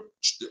Uber,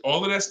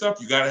 all of that stuff,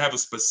 you got to have a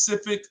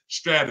specific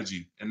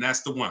strategy, and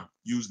that's the one.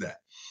 Use that.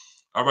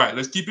 All right,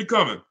 let's keep it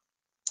coming.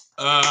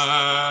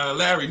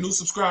 Larry, new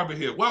subscriber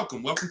here.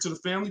 Welcome to the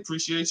family.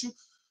 Appreciate you.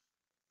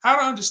 How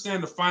to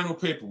understand the final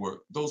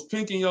paperwork, those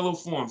pink and yellow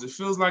forms. It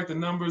feels like the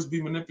numbers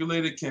be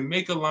manipulated. Can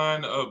make a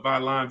line by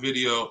line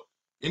video.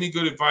 Any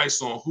good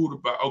advice on who to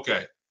buy?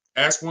 Okay,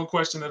 ask one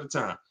question at a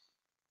time.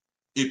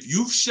 If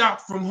you've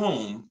shopped from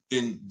home,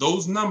 then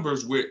those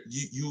numbers where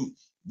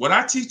what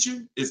I teach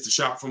you is to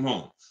shop from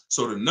home.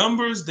 So the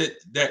numbers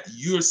that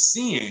you're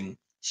seeing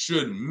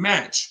should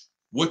match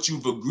what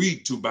you've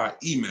agreed to by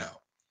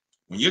email.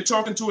 When you're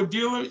talking to a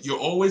dealer, you're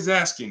always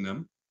asking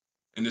them,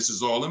 and this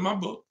is all in my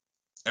book.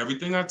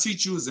 Everything I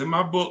teach you is in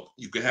my book.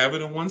 You can have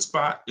it in one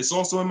spot. It's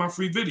also in my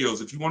free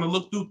videos. If you want to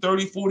look through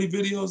 30, 40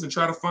 videos and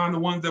try to find the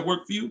ones that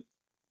work for you,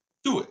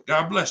 do it.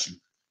 God bless you.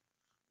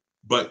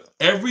 But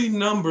every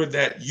number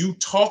that you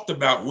talked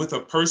about with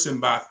a person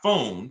by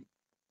phone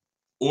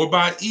or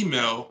by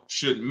email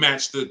should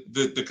match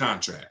the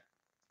contract.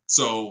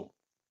 So,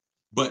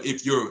 but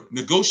if you're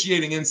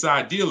negotiating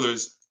inside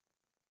dealers,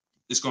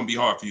 it's going to be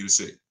hard for you to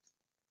see.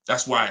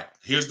 That's why,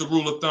 here's the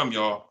rule of thumb,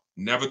 y'all.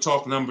 Never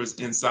talk numbers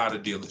inside a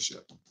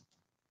dealership.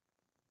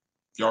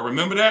 Y'all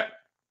remember that?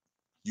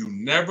 You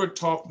never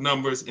talk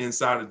numbers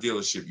inside a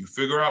dealership. You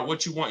figure out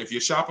what you want. If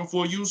you're shopping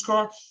for a used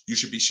car, you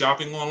should be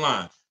shopping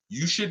online.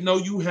 You should know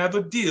you have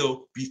a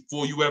deal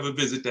before you ever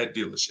visit that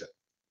dealership.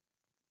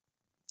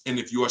 And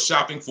if you are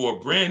shopping for a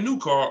brand new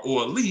car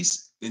or a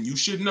lease, then you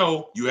should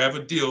know you have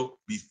a deal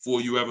before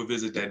you ever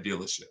visit that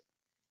dealership.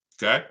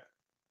 Okay?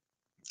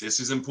 This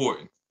is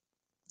important.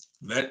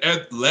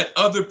 Let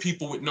other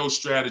people with no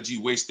strategy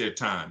waste their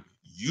time.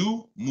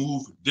 You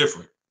move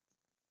different.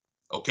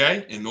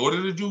 Okay? In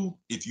order to do,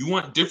 if you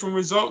want different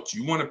results,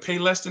 you want to pay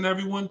less than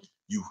everyone,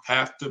 you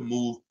have to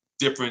move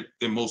different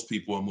than most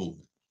people are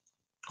moving.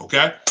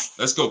 Okay?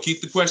 Let's go.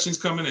 Keep the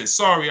questions coming in.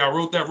 Sorry, I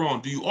wrote that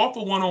wrong. Do you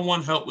offer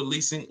one-on-one help with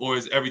leasing, or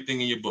is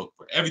everything in your book?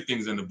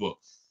 Everything's in the book.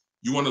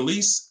 You want to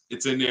lease?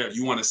 It's in there.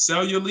 You want to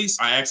sell your lease?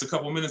 I asked a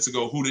couple minutes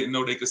ago who didn't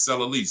know they could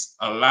sell a lease.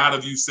 A lot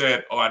of you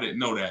said, oh, I didn't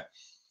know that.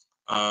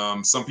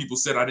 Some people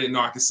said I didn't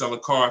know I could sell a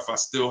car if I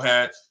still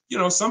had,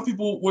 some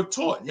people were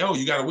taught, yo,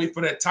 you got to wait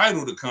for that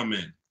title to come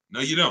in. No,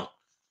 you don't.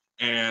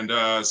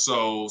 And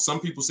so some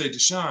people say,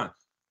 Deshone,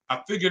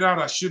 I figured out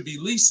I should be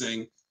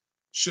leasing.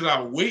 Should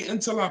I wait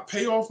until I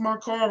pay off my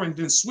car and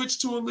then switch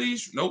to a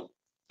lease? Nope,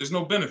 there's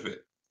no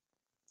benefit.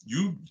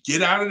 You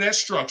get out of that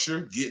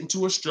structure, get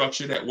into a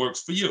structure that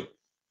works for you.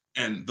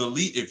 And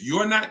if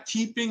you're not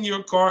keeping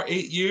your car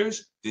 8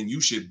 years, then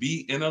you should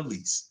be in a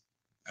lease.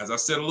 As I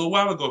said a little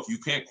while ago, if you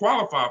can't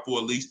qualify for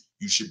a lease,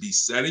 you should be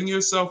setting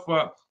yourself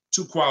up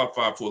to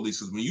qualify for a lease.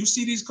 Because when you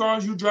see these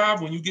cars you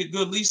drive, when you get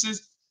good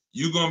leases,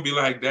 you're going to be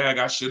like, dag,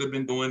 I should have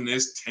been doing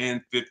this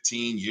 10,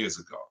 15 years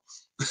ago.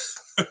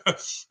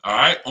 All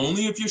right.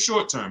 Only if you're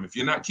short term, if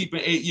you're not keeping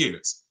 8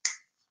 years.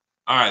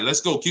 All right,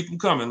 let's go. Keep them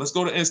coming. Let's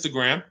go to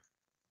Instagram.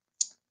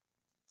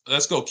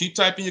 Let's go. Keep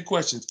typing your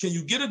questions. Can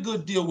you get a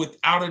good deal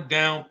without a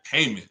down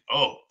payment?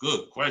 Oh,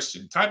 good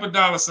question. Type a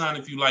 $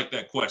 if you like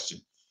that question.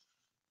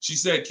 She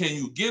said, can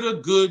you get a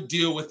good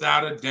deal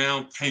without a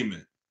down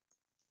payment?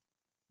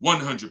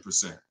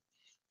 100%.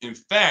 In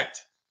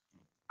fact,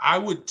 I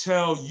would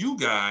tell you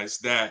guys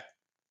that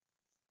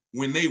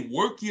when they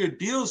work your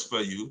deals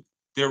for you,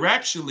 they're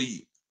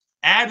actually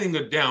adding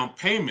a down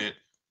payment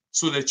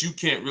so that you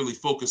can't really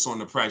focus on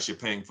the price you're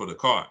paying for the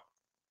car.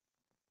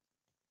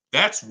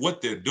 That's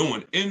what they're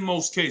doing in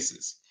most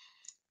cases.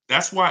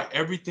 That's why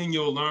everything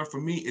you'll learn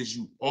from me is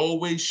you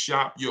always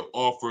shop your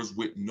offers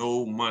with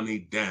no money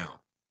down.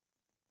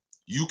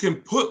 You can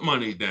put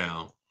money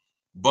down,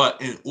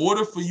 but in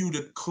order for you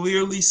to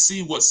clearly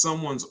see what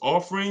someone's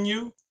offering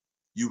you,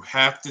 you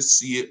have to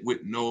see it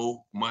with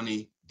no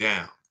money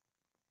down.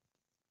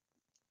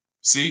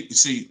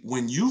 See,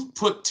 when you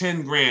put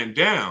 10 grand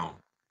down,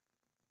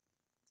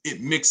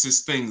 it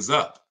mixes things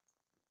up.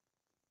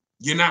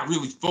 You're not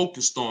really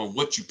focused on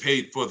what you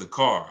paid for the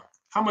car.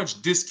 How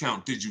much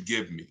discount did you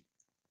give me?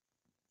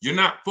 You're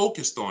not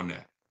focused on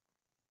that.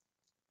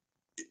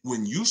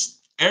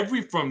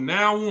 From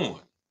now on,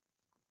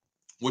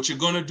 what you're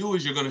going to do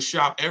is you're going to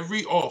shop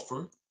every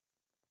offer,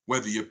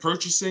 whether you're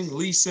purchasing,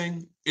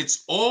 leasing,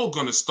 it's all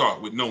going to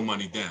start with no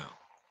money down.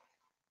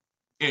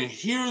 And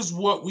here's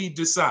what we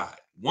decide.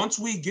 Once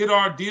we get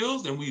our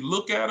deals and we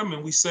look at them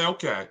and we say,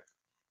 okay,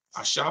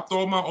 I shopped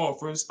all my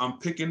offers. I'm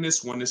picking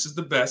this one. This is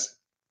the best.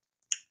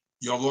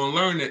 Y'all going to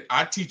learn that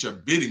I teach a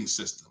bidding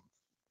system.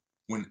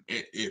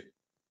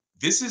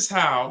 This is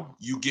how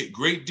you get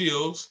great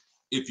deals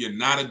if you're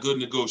not a good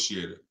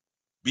negotiator.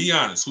 Be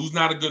honest. Who's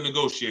not a good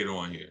negotiator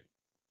on here?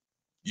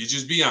 You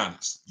just be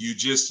honest.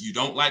 You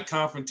don't like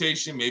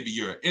confrontation. Maybe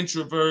you're an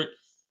introvert.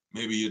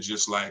 Maybe you're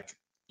just like,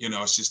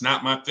 it's just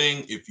not my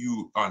thing. If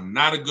you are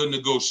not a good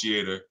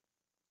negotiator,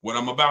 what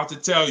I'm about to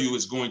tell you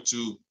is going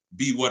to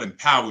be what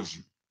empowers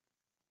you.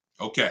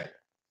 Okay.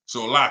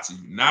 So lots of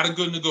you, not a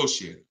good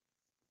negotiator.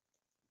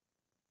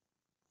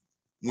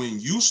 When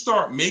you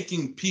start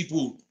making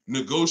people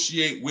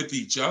negotiate with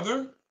each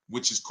other,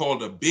 which is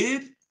called a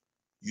bid,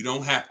 you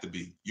don't have to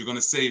be. You're going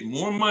to save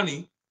more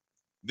money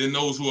than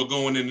those who are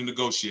going in to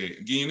negotiate.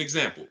 I'll give you an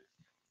example.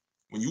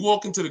 When you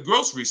walk into the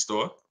grocery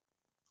store,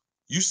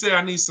 you say,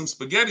 I need some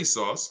spaghetti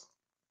sauce.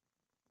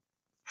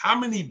 How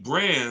many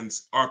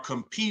brands are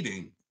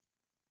competing?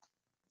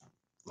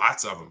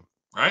 Lots of them,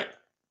 right?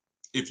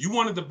 If you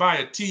wanted to buy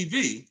a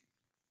TV,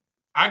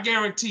 I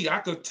guarantee I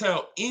could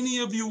tell any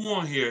of you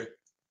on here,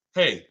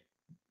 hey,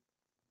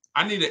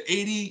 I need an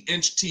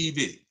 80-inch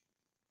TV.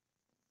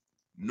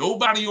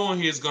 Nobody on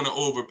here is going to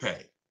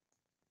overpay.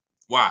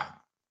 Why?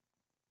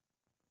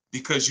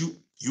 Because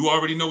you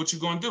already know what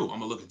you're going to do. I'm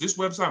going to look at this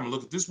website. I'm going to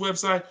look at this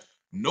website.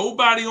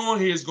 Nobody on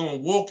here is going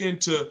to walk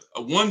into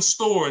one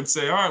store and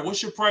say, all right,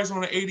 what's your price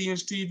on an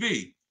 80-inch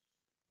TV?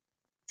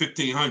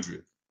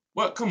 $1,500.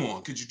 What? Come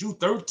on. Could you do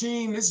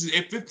 13? This is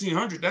at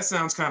 $1,500. That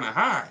sounds kind of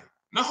high.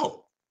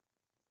 No.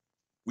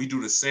 We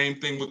do the same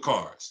thing with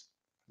cars.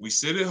 We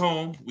sit at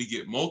home. We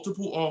get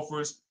multiple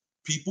offers.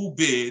 People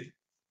bid.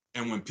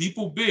 And when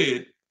people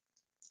bid,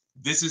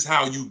 this is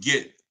how you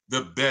get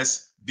the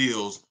best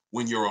deals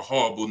when you're a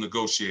horrible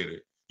negotiator.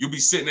 You'll be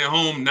sitting at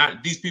home,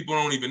 these people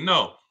don't even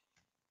know,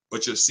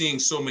 but you're seeing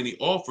so many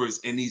offers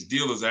and these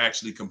dealers are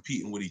actually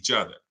competing with each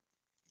other.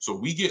 So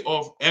we get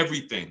off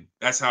everything.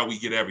 That's how we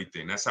get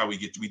everything. That's how we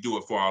do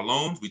it for our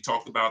loans. We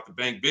talked about the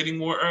bank bidding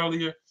war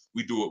earlier.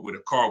 We do it with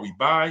a car we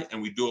buy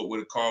and we do it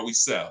with a car we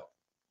sell.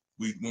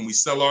 When we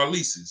sell our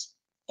leases,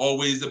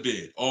 always a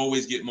bid,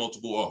 always get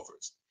multiple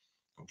offers.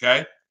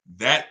 Okay?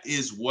 That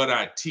is what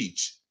I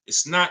teach.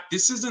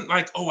 This isn't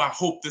like, oh, I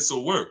hope this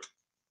will work.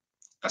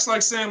 That's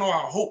like saying, oh,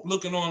 I hope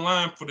looking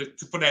online for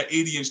that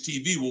 80-inch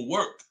TV will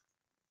work.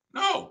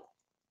 No,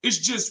 it's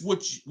just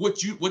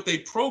what they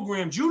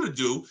programmed you to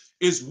do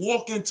is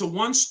walk into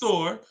one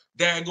store,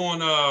 they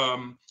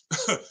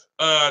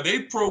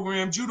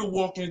programmed you to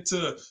walk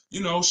into,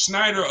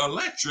 Schneider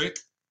Electric,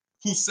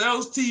 who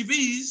sells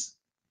TVs,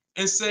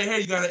 and say,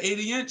 hey, you got an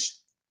 80-inch?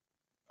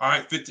 All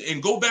right, 50,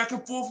 and go back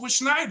and forth with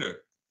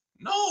Schneider.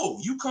 No,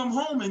 you come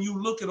home and you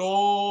look at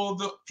all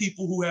the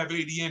people who have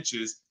 80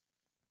 inches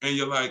and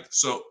you're like,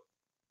 so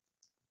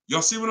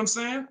y'all see what I'm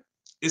saying?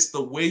 It's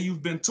the way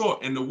you've been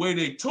taught, and the way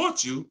they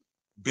taught you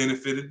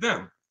benefited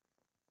them.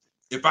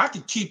 If I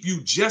could keep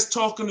you just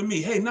talking to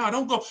me, hey, no,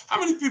 don't go. How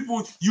many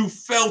people you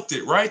felt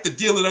it, right? The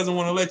dealer doesn't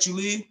want to let you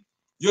leave.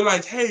 You're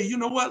like, hey, you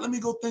know what? Let me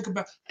go think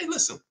about, hey,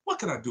 listen, what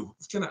can I do?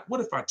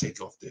 What if I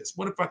take off this?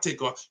 What if I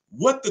take off?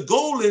 What the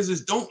goal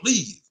is don't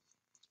leave.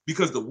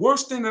 Because the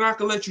worst thing that I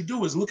could let you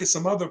do is look at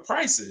some other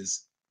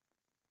prices.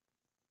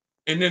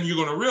 And then you're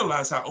going to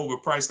realize how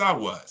overpriced I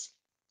was.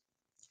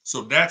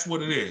 So that's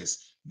what it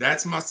is.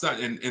 That's my side.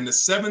 And the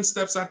 7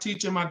 steps I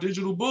teach in my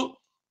digital book,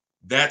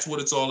 that's what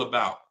it's all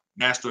about.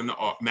 Mastering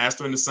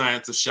the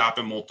science of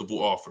shopping multiple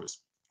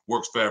offers.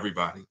 Works for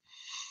everybody.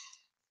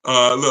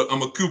 Look,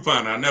 I'm a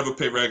couponer. I never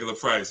pay regular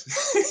price.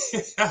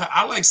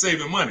 I like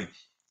saving money.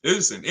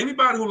 Listen,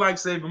 anybody who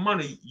likes saving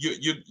money,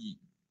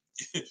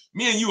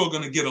 me and you are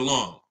going to get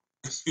along.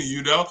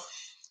 You know?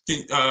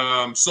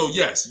 So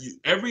yes,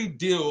 every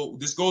deal,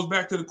 this goes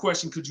back to the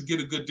question, could you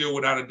get a good deal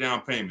without a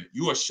down payment?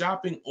 You are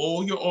shopping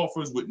all your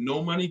offers with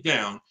no money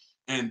down.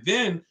 And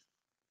then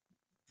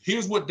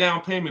here's what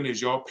down payment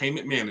is, y'all.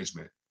 Payment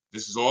management.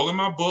 This is all in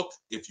my book.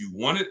 If you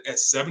want it at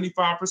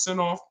 75%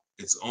 off,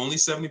 it's only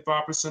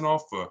 75%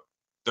 off for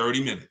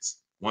 30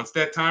 minutes. Once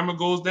that timer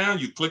goes down,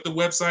 you click the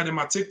website in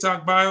my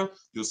TikTok bio,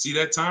 you'll see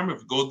that timer.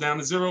 If it goes down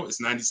to 0,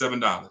 it's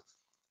 $97.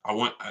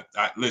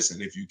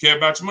 Listen, if you care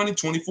about your money,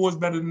 24 is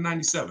better than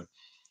 97.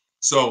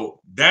 So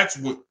that's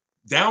what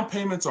down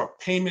payments are.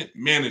 Payment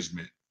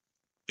management.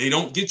 They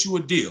don't get you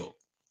a deal.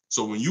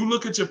 So when you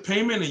look at your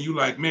payment and you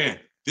like, man,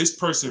 this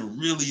person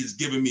really is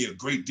giving me a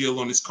great deal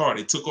on this car.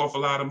 They took off a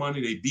lot of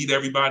money. They beat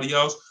everybody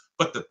else,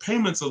 but the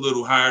payment's a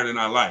little higher than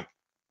I like.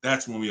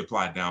 That's when we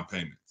apply down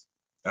payments.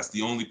 That's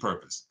the only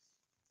purpose.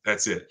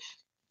 That's it.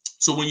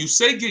 So when you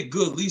say get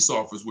good lease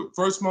offers with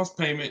first month's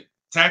payment,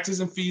 taxes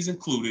and fees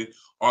included,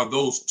 are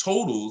those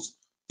totals,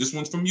 this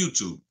one's from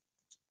YouTube,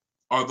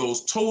 are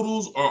those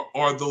totals or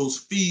are those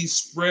fees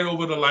spread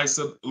over the life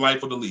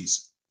of the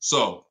lease?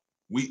 So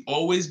we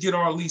always get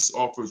our lease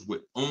offers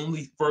with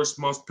only first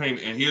month's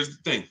payment. And here's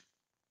the thing.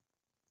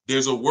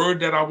 There's a word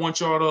that I want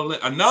y'all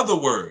to, another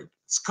word.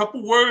 It's a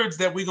couple words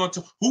that we're going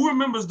to, who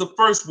remembers the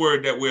first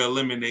word that we're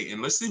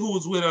eliminating? Let's see who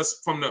was with us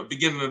from the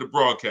beginning of the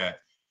broadcast.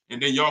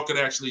 And then y'all could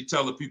actually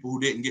tell the people who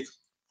didn't get,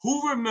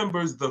 who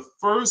remembers the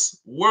first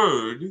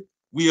word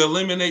we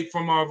eliminate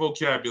from our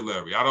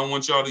vocabulary? I don't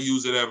want y'all to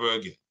use it ever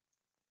again.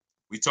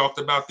 We talked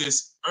about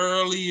this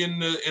early in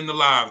the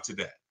live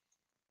today.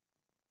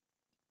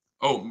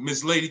 Oh,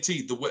 Miss Lady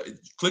T,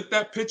 click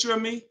that picture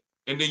of me,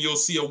 and then you'll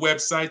see a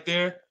website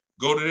there.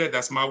 Go to that.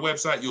 That's my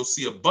website. You'll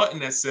see a button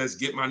that says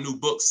get my new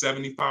book,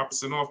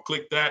 75% off.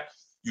 Click that.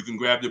 You can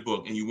grab the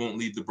book, and you won't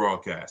leave the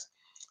broadcast.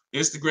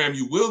 Instagram,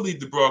 you will leave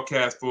the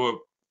broadcast for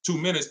 2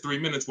 minutes, 3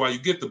 minutes while you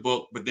get the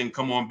book, but then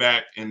come on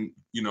back and,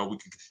 you know, we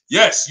can.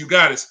 Yes, you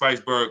got it,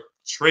 Spiceberg.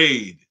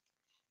 Trade.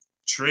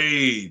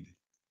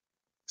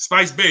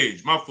 Spice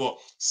Beige, my fault.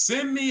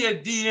 Send me a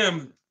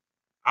DM.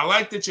 I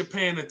like that you're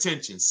paying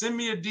attention. Send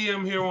me a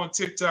DM here on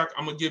TikTok.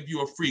 I'm going to give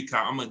you a free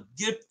copy. I'm going to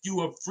give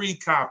you a free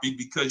copy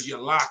because you're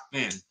locked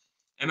in.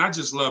 And I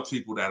just love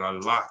people that are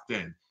locked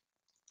in.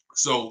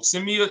 So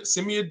send me a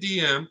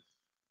DM.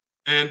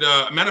 And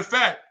matter of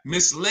fact,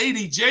 Miss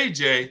Lady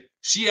JJ,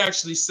 she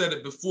actually said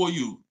it before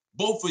you.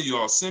 Both of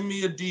y'all, send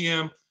me a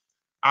DM.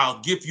 I'll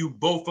give you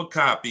both a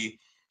copy.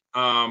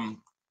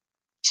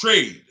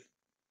 Trade,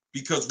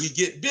 because we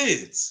get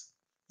bids.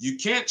 You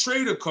can't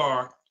trade a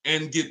car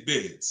and get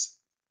bids.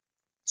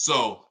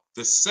 So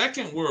the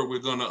second word we're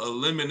going to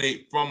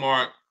eliminate from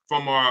our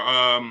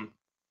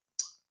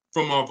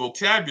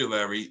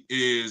vocabulary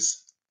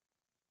is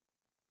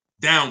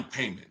down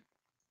payment,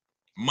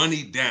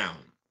 money down.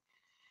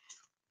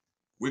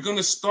 We're going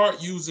to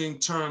start using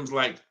terms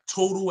like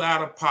total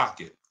out of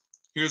pocket.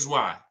 Here's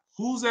why.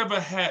 Who's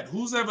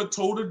ever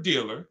told a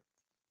dealer,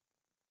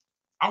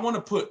 I want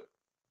to put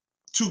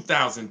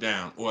 $2,000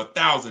 down or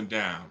 $1,000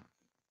 down.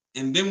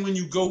 And then when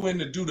you go in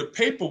to do the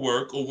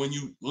paperwork, or when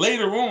you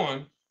later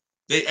on,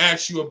 they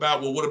ask you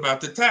about, well, what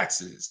about the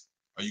taxes?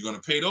 Are you going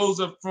to pay those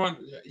up front?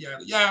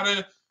 Yada,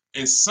 yada.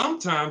 And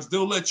sometimes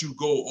they'll let you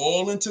go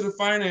all into the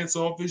finance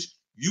office.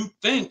 You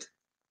think,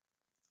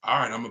 all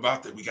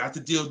right, we got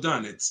the deal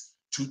done. It's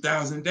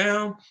 $2,000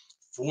 down,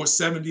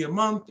 $470 a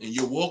month. And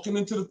you're walking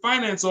into the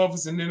finance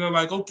office and then they're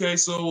like, okay,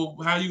 so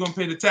how are you going to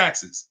pay the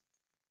taxes?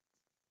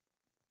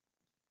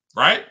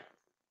 Right?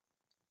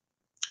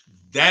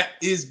 That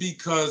is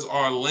because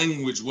our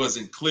language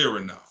wasn't clear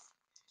enough.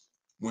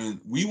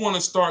 When we want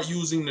to start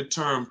using the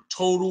term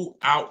total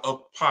out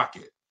of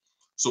pocket.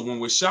 So when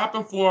we're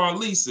shopping for our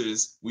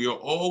leases, we are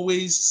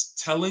always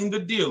telling the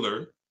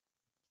dealer,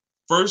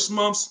 first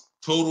month's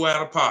total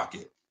out of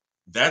pocket.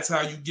 That's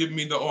how you give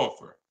me the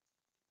offer.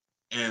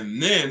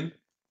 And then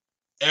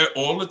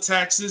all the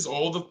taxes,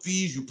 all the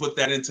fees, you put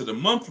that into the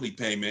monthly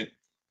payment.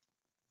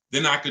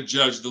 Then I could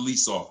judge the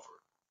lease offer.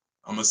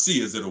 I'm going to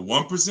see, is it a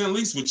 1%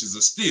 lease, which is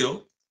a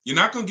steal? You're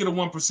not going to get a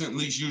 1%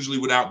 lease usually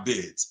without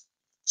bids.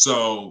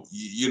 So,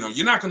 you know,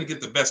 you're not going to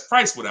get the best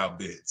price without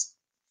bids.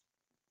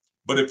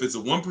 But if it's a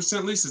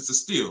 1% lease, it's a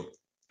steal.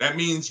 That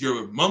means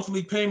your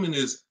monthly payment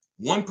is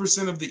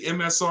 1% of the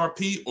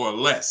MSRP or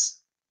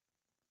less.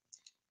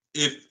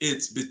 If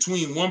it's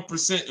between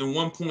 1% and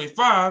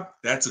 1.5,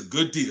 that's a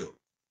good deal.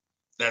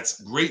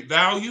 That's great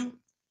value.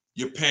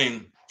 You're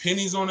paying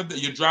pennies on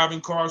it. You're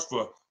driving cars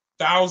for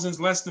thousands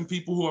less than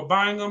people who are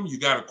buying them. You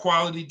got a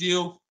quality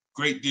deal.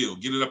 Great deal.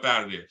 Get it up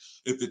out of there.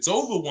 If it's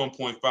over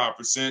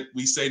 1.5%,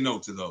 we say no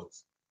to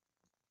those.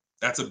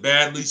 That's a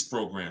bad lease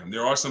program.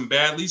 There are some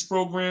bad lease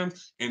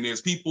programs, and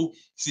there's people.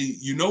 See,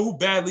 you know who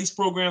bad lease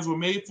programs were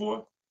made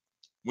for?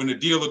 When the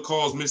dealer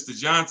calls Mr.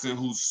 Johnson,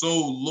 who's so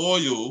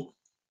loyal,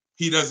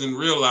 he doesn't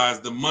realize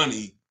the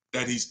money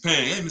that he's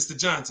paying. Hey, Mr.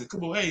 Johnson,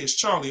 come on. Hey, it's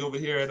Charlie over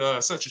here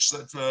at such and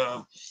such,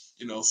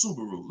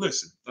 Subaru.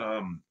 Listen,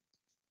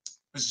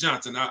 Mr.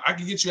 Johnson, I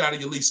can get you out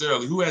of your lease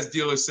early. Who has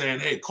dealers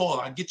saying, hey,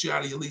 call, I'll get you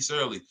out of your lease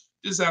early?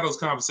 This is how those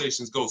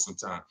conversations go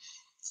sometimes.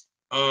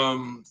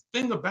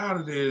 Thing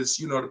about it is,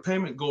 the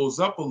payment goes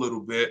up a little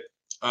bit,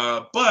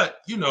 but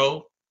they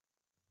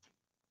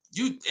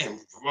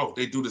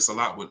do this a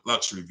lot with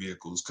luxury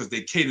vehicles because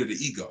they cater to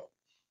ego.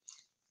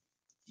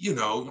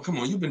 Come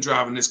on, you've been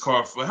driving this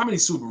car for how many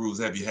Subarus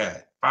have you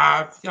had?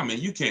 5? I mean,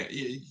 you can't,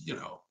 you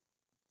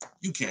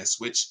can't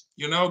switch.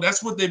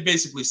 That's what they're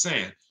basically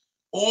saying.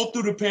 All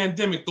through the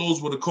pandemic,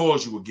 those were the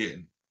calls you were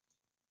getting.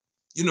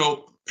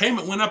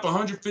 Payment went up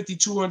 $150,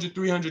 $200,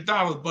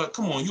 $300, but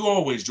come on, you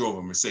always drove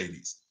a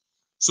Mercedes.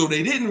 So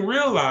they didn't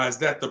realize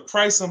that the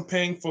price I'm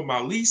paying for my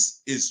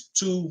lease is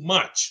too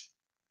much.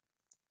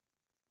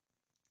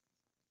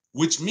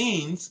 Which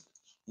means,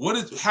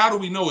 how do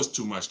we know it's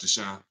too much,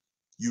 Deshone?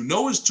 You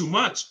know it's too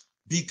much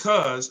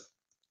because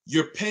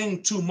you're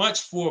paying too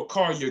much for a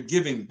car you're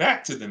giving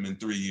back to them in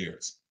 3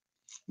 years.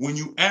 When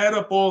you add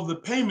up all the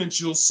payments,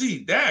 you'll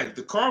see, Dad,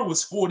 the car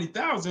was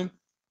 $40,000.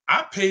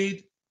 I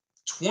paid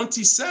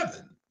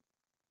 $27,000.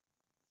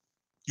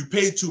 You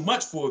paid too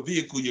much for a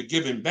vehicle you're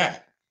giving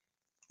back,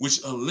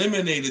 which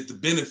eliminated the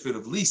benefit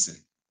of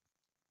leasing.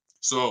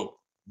 So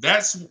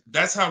that's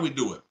how we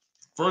do it.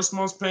 First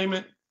month's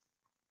payment,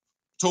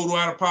 total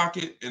out of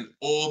pocket, and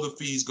all the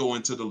fees go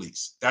into the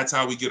lease. That's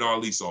how we get our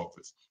lease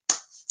offers.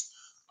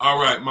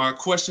 All right, my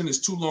question is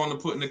too long to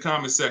put in the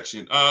comment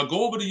section.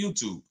 Go over to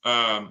YouTube.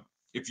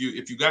 If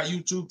you got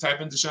YouTube,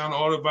 type in Deshone the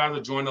Auto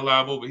Advisor, join the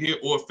live over here,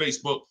 or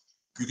Facebook.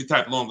 You can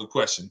type longer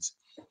questions.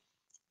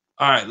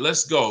 All right,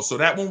 let's go. So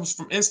that one was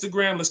from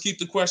Instagram. Let's keep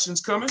the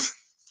questions coming.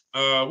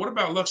 What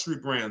about luxury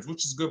brands?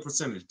 Which is a good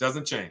percentage?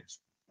 Doesn't change.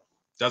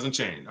 Doesn't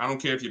change. I don't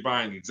care if you're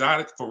buying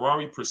exotic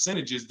Ferrari,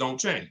 percentages don't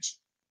change.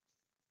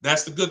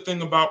 That's the good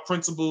thing about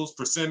principles,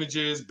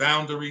 percentages,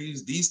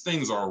 boundaries. These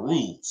things are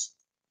rules.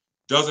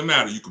 Doesn't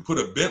matter. You can put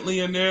a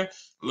Bentley in there.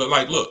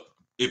 Look,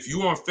 if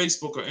you're on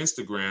Facebook or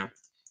Instagram,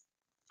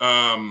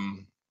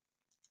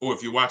 or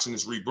if you're watching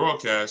this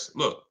rebroadcast,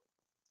 look, I'll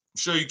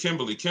show you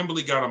Kimberly.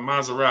 Kimberly got a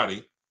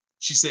Maserati.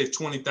 She saved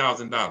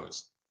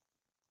 $20,000.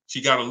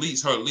 She got her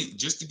lease,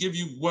 just to give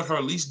you what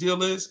her lease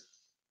deal is,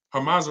 her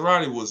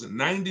Maserati was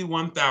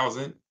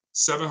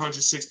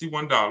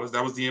 $91,761.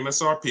 That was the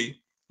MSRP.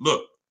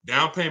 Look,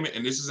 down payment,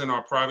 and this is in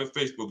our private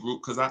Facebook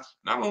group, because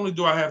not only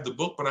do I have the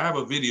book, but I have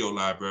a video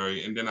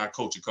library, and then I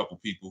coach a couple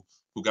people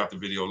who got the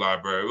video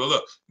library. Well,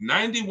 look,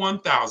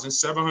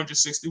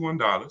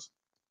 $91,761.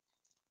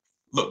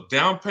 Look,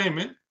 down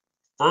payment,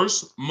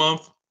 first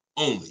month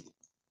only,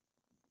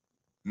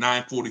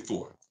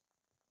 $944.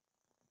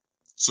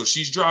 So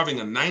she's driving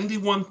a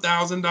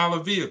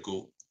 $91,000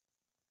 vehicle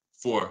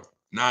for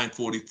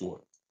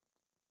 $944.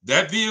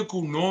 That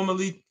vehicle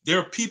normally, there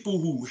are people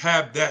who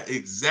have that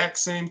exact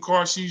same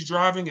car she's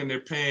driving, and they're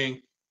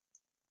paying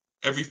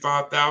every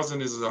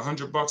 $5,000 is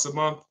 $100 a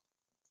month.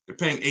 They're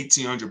paying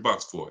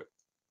 $1,800 for it.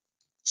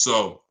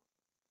 So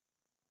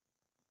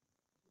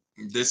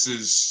this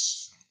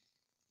is,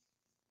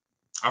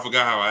 I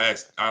forgot how I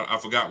asked. I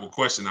forgot what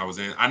question I was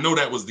in. I know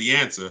that was the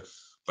answer,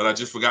 but I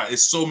just forgot.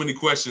 It's so many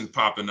questions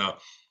popping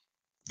up.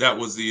 That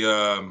was the,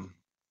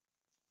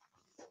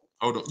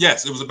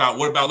 yes, it was about,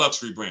 what about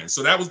luxury brands?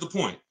 So that was the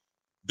point.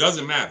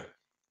 Doesn't matter.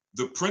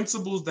 The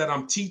principles that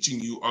I'm teaching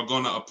you are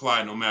going to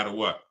apply no matter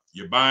what.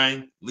 You're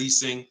buying,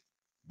 leasing,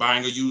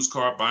 buying a used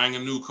car, buying a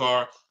new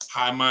car,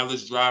 high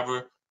mileage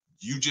driver.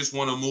 You just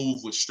want to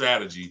move with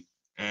strategy,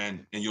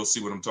 and you'll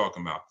see what I'm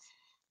talking about.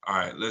 All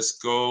right, let's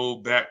go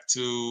back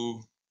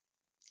to,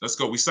 let's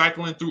go. We're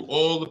cycling through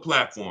all the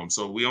platforms.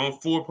 So we're on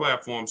 4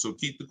 platforms. So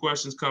keep the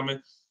questions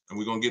coming, and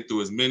we're going to get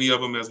through as many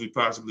of them as we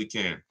possibly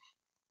can.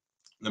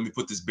 Let me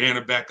put this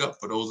banner back up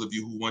for those of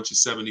you who want your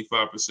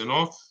 75%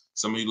 off.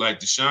 Some of you like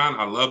Deshone,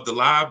 I love the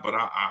live, but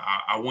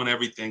I want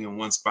everything in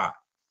one spot.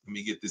 Let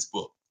me get this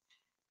book.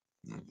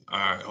 All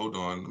right, hold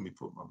on. Let me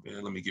put my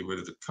banner. Let me get rid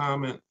of the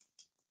comment.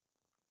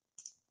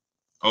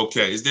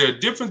 Okay, is there a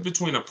difference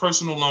between a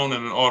personal loan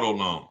and an auto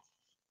loan?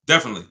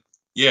 Definitely.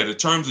 Yeah, the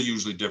terms are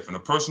usually different.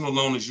 A personal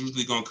loan is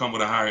usually going to come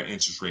with a higher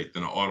interest rate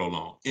than an auto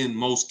loan in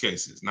most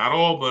cases. Not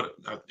all, but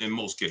in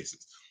most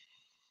cases.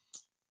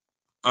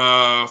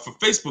 For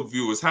Facebook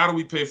viewers, how do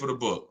we pay for the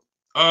book?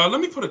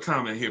 Let me put a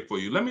comment here for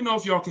you. Let me know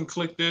if y'all can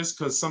click this,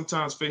 because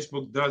sometimes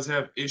Facebook does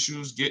have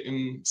issues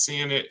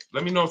seeing it.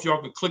 Let me know if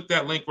y'all can click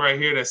that link right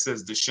here that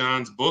says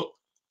Deshone's book.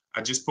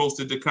 I just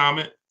posted the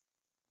comment.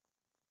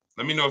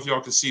 Let me know if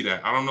y'all can see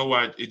that. I don't know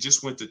why it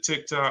just went to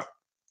TikTok.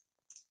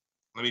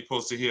 Let me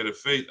post it here to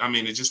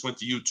it just went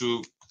to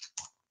YouTube.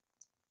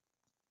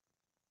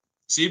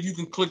 See if you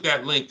can click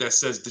that link that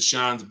says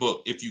Deshone's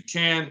book. If you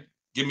can,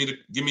 give me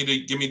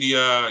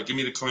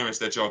the clearance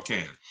that y'all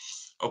can.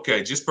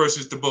 Okay, just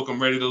purchased the book.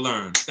 I'm ready to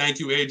learn. Thank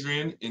you,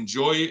 Adrian.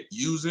 Enjoy it,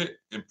 use it,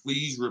 and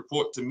please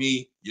report to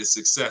me your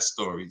success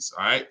stories.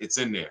 All right, it's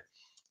in there.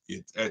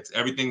 It's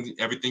everything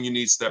you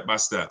need step by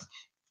step.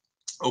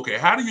 Okay,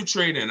 how do you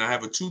trade in? I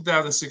have a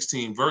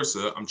 2016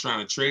 Versa. I'm trying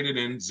to trade it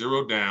in,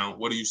 zero down.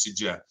 What do you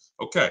suggest?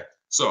 Okay,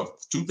 so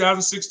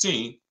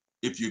 2016,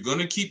 if you're going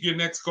to keep your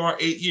next car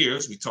 8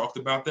 years, we talked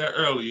about that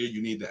earlier,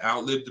 you need to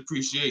outlive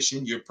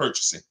depreciation you're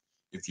purchasing.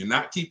 If you're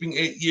not keeping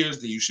 8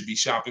 years, then you should be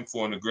shopping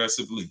for an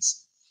aggressive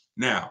lease.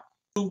 Now,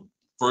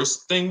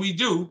 first thing we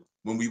do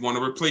when we want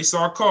to replace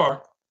our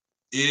car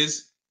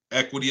is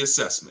equity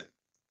assessment.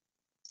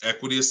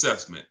 Equity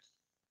assessment.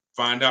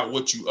 Find out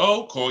what you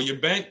owe, call your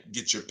bank,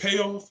 get your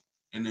payoff,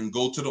 and then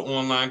go to the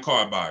online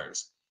car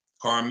buyers.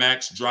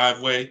 CarMax,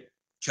 Driveway,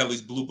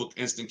 Kelly's Blue Book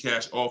Instant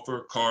Cash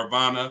Offer,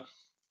 Carvana,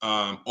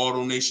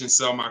 AutoNation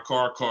Sell My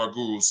Car, Car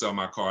Guru Sell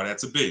My Car.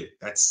 That's a bid.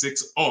 That's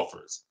 6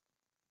 offers.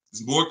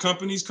 As more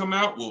companies come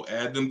out, we'll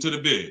add them to the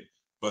bid.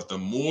 But the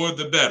more,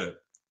 the better.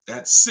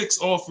 That's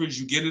 6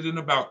 offers. You get it in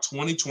about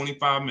 20,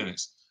 25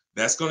 minutes.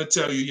 That's going to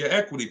tell you your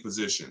equity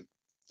position.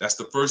 That's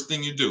the first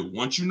thing you do.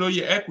 Once you know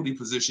your equity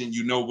position,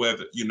 you know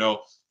whether,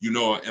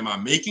 am I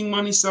making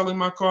money selling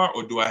my car,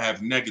 or do I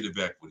have negative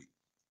equity?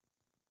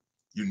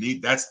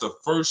 That's the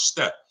first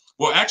step.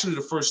 Well, actually,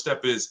 the first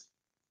step is,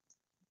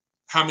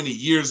 how many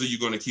years are you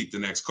going to keep the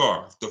next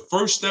car? The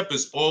first step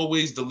is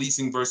always the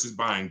leasing versus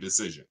buying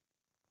decision,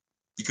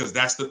 because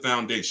that's the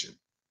foundation.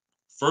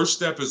 First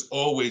step is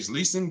always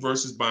leasing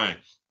versus buying.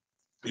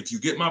 If you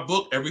get my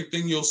book,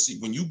 everything you'll see,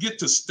 when you get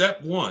to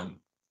step 1,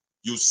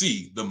 you'll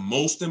see the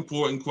most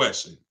important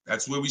question.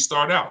 That's where we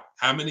start out.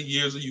 How many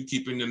years are you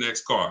keeping the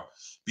next car?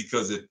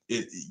 Because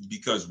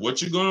because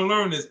what you're going to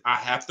learn is, I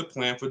have to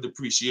plan for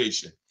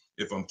depreciation.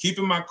 If I'm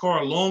keeping my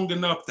car long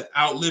enough to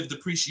outlive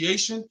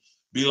depreciation,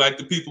 be like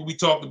the people we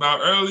talked about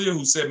earlier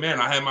who said,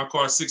 man, I had my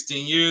car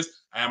 16 years,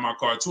 I had my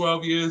car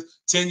 12 years,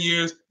 10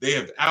 years, they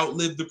have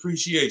outlived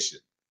depreciation.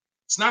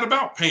 It's not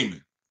about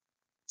payment.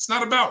 It's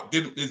not about,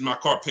 is my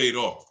car paid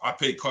off? I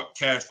paid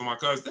cash for my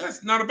cars.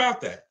 That's not about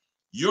that.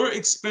 Your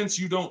expense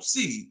you don't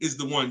see is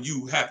the one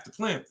you have to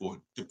plan for,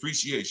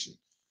 depreciation.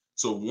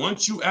 So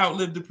once you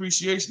outlive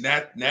depreciation,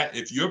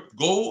 if your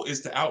goal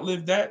is to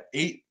outlive that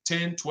 8,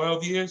 10,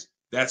 12 years,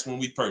 that's when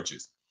we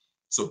purchase.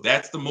 So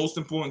that's the most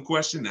important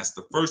question. That's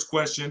the first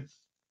question.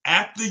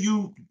 After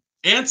you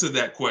answer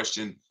that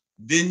question,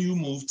 then you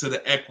move to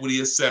the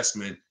equity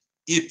assessment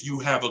if you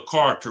have a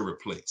car to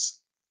replace.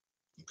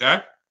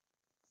 Okay?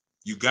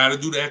 You got to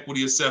do the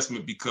equity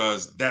assessment,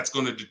 because that's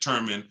going to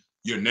determine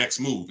your next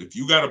move. If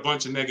you got a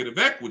bunch of negative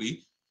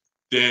equity,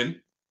 then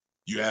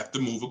you have to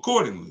move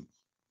accordingly.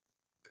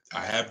 I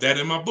have that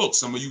in my book.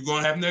 Some of you are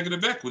going to have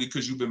negative equity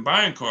because you've been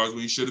buying cars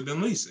when you should have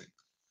been leasing.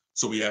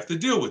 So we have to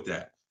deal with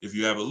that. If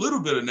you have a little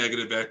bit of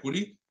negative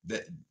equity,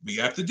 that we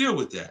have to deal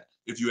with that.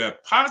 If you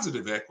have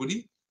positive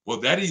equity, well,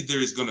 that either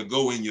is going to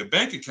go in your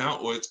bank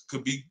account, or it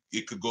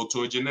could go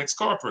towards your next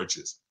car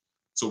purchase.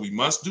 So we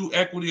must do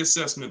equity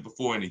assessment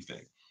before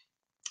anything.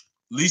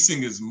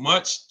 Leasing is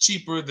much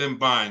cheaper than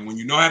buying. When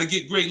you know how to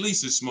get great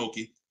leases,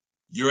 Smokey,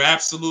 you're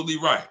absolutely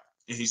right.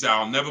 And he said,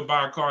 I'll never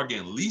buy a car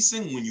again.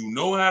 Leasing, when you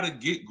know how to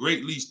get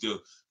great lease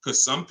deals,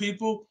 because some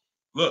people,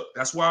 look,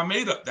 that's why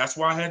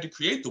I had to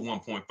create the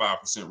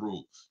 1.5%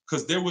 rule,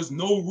 because there was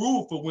no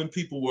rule for when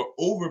people were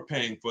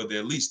overpaying for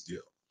their lease deal,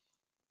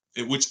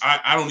 in which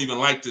I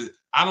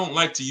don't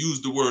like to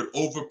use the word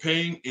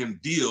overpaying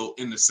and deal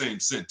in the same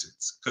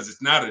sentence, because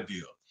it's not a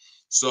deal.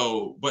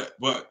 So, but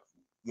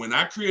when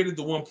I created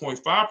the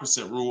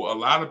 1.5% rule, a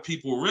lot of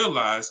people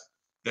realized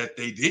that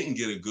they didn't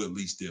get a good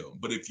lease deal.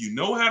 But if you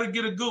know how to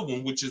get a good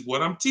one, which is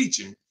what I'm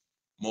teaching,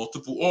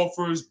 multiple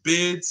offers,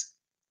 bids,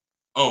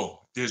 when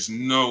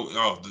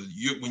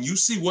you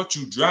see what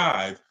you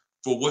drive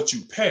for what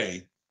you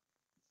pay,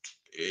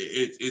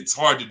 it's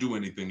hard to do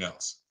anything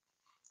else.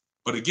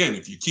 But again,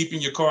 if you're keeping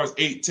your cars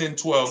 8, 10,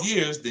 12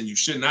 years, then you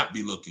should not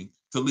be looking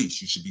to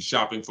lease. You should be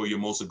shopping for your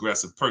most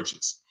aggressive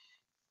purchase.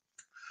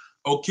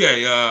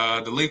 Okay,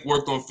 the link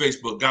worked on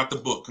Facebook. Got the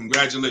book.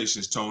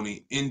 Congratulations,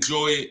 Tony.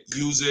 Enjoy it,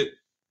 use it,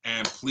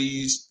 and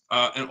please.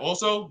 And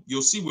also,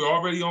 you'll see we're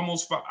already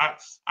almost 5.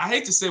 I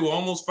hate to say we're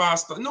almost 5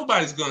 stars.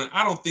 Nobody's gonna.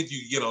 I don't think you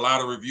can get a lot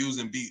of reviews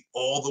and be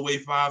all the way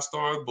 5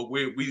 stars. But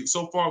we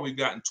so far we've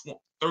gotten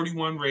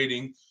 31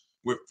 rating.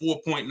 We're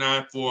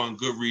 4.94 on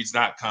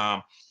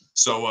Goodreads.com.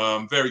 So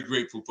I'm very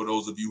grateful for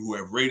those of you who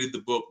have rated the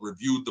book,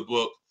 reviewed the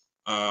book.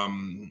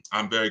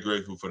 I'm very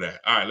grateful for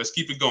that. All right, let's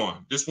keep it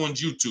going. This one's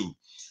YouTube.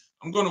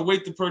 I'm going to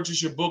wait to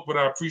purchase your book, but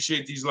I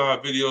appreciate these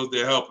live videos.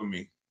 They're helping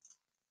me.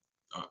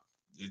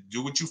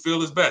 Do what you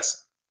feel is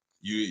best.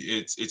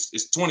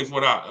 It's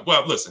 $24.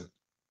 Well, listen,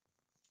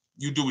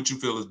 you do what you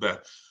feel is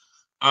best.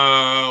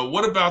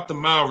 What about the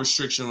mile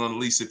restriction on the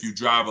lease if you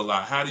drive a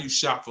lot? How do you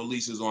shop for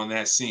leases on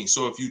that scene?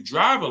 So if you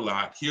drive a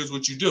lot, here's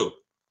what you do.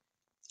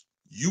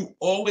 You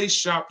always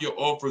shop your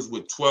offers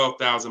with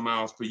 12,000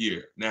 miles per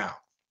year. Now,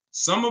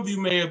 some of you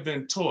may have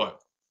been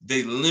taught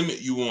they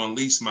limit you on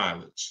lease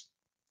mileage.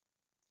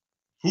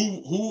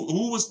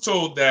 Who was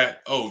told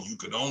that, oh, you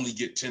could only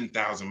get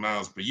 10,000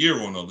 miles per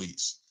year on a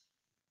lease?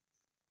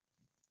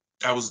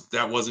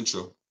 That wasn't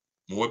true.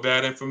 More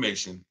bad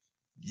information.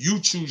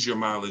 You choose your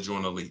mileage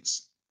on a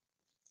lease.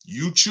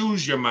 You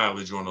choose your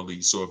mileage on a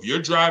lease. So if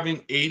you're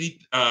driving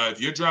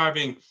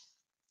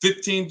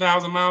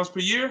 15,000 miles per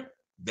year,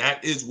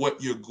 that is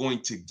what you're going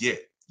to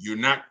get. You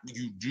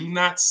do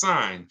not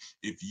sign.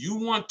 If you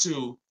want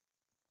to,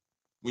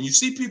 when you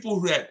see people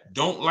that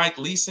don't like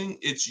leasing,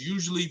 it's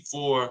usually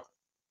for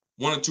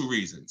one or two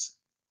reasons.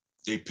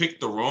 They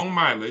picked the wrong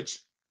mileage,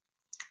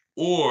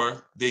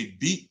 or they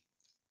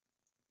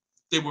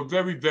were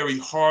very, very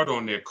hard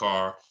on their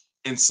car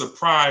and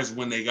surprised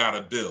when they got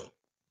a bill.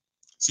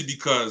 See,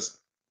 because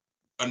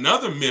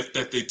another myth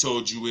that they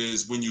told you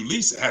is when you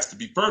lease, it has to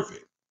be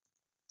perfect.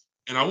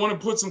 And I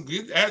want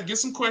to get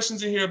some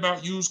questions in here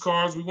about used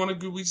cars. We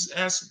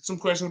ask some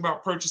questions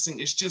about purchasing.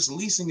 It's just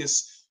leasing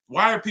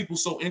why are people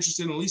so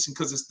interested in leasing?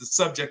 Because it's the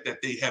subject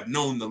that they have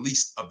known the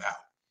least about.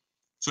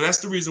 So that's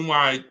the reason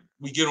why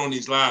we get on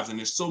these lives and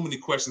there's so many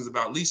questions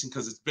about leasing,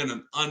 because it's been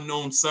an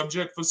unknown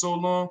subject for so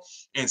long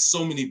and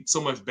so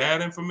much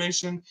bad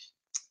information.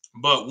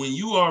 But when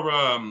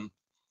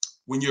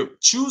when you're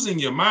choosing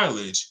your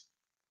mileage,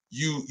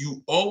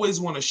 you always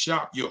want to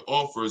shop your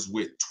offers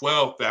with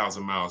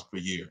 12,000 miles per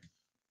year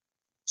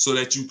so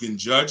that you can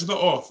judge the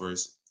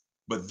offers.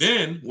 But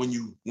then when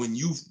you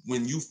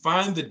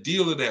find the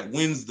dealer that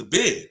wins the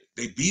bid,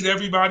 they beat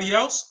everybody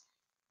else,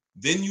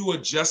 then you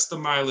adjust the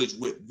mileage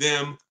with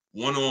them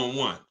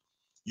one-on-one.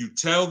 You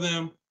tell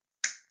them,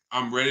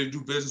 I'm ready to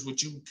do business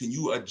with you. Can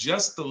you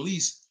adjust the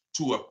lease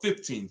to a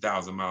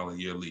 15,000 mile a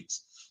year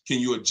lease? Can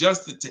you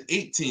adjust it to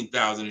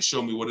 18,000 and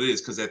show me what it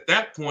is? Because at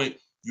that point,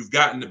 you've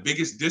gotten the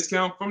biggest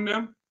discount from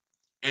them,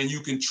 and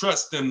you can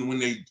trust them when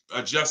they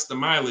adjust the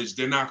mileage.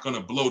 They're not going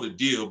to blow the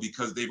deal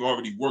because they've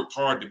already worked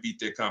hard to beat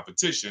their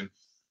competition.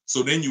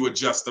 So then you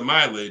adjust the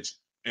mileage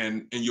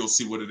and you'll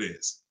see what it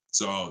is.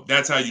 So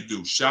that's how you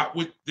do. Shop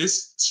with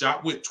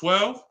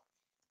 12,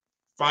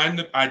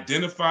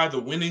 identify the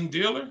winning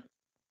dealer,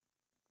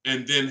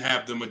 and then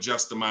have them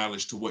adjust the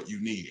mileage to what you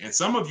need. And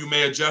some of you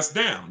may adjust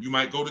down. You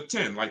might go to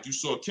 10, like you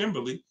saw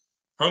Kimberly.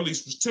 Her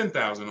lease was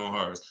 10,000 on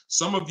hers.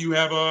 Some of you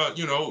have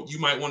you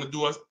might want to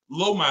do a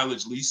low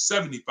mileage lease,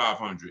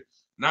 7,500.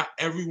 Not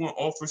everyone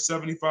offers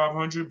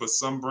 7,500, but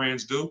some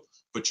brands do.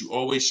 But you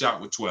always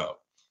shop with 12.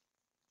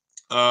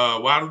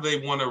 Why do they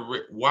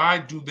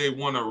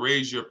want to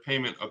raise your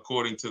payment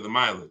according to the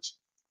mileage?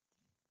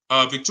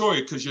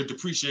 Victoria, because you're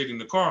depreciating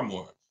the car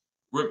more.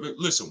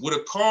 Listen, with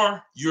a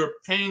car, you're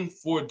paying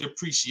for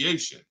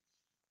depreciation.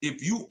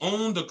 If you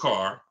own the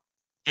car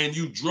and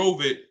you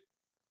drove it,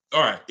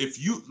 all right,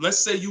 let's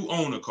say you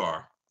own a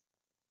car,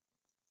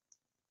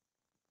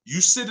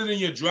 you sit it in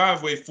your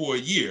driveway for a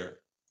year.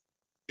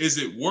 Is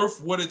it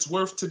worth what it's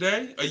worth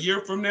today, a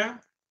year from now?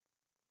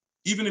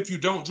 Even if you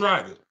don't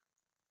drive it.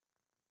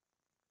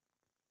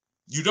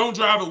 You don't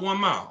drive it 1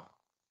 mile.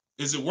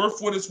 Is it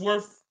worth what it's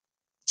worth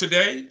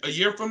today, a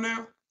year from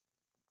now?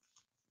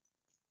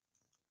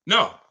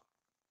 No.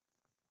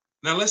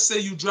 Now, let's say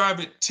you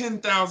drive it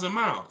 10,000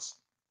 miles.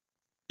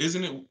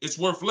 It's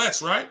worth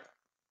less, right?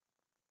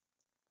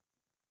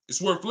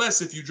 It's worth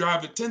less if you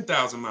drive it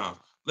 10,000 miles.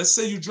 Let's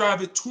say you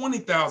drive it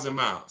 20,000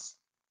 miles.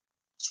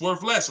 It's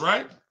worth less,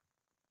 right?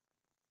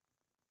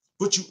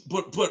 But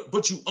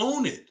you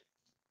own it.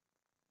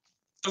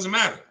 Doesn't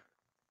matter.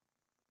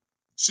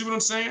 See what I'm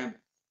saying?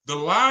 The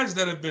lies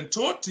that have been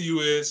taught to you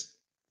is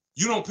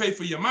you don't pay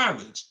for your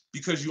mileage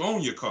because you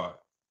own your car.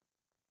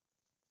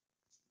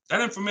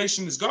 That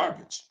information is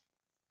garbage.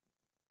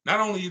 Not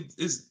only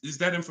is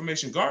that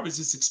information garbage,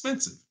 it's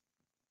expensive.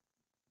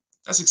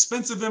 That's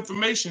expensive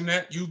information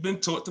that you've been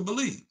taught to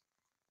believe.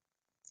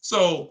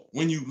 So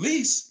when you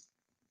lease,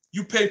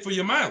 you pay for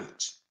your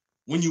mileage.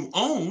 When you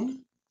own,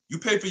 you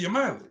pay for your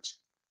mileage.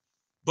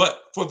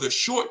 But for the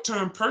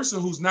short-term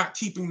person who's not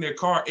keeping their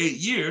car 8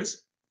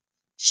 years,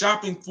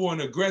 shopping for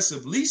an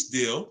aggressive lease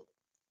deal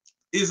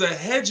is a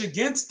hedge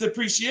against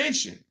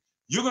depreciation.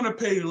 You're going to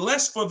pay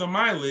less for the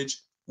mileage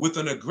with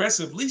an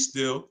aggressive lease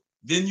deal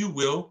than you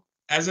will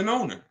as an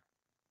owner.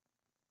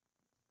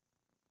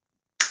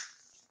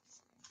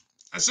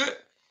 That's it.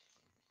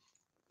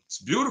 It's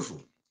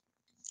beautiful.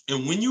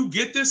 And when you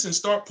get this and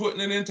start putting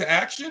it into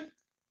action,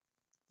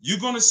 you're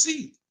going to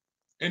see.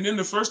 And then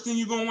the first thing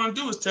you're going to want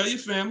to do is tell your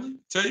family,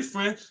 tell your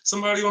friend.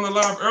 Somebody on the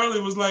live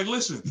earlier was like,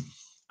 listen,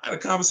 I had a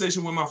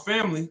conversation with my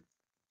family.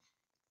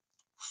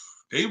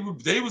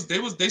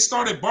 They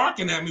started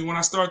barking at me when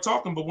I started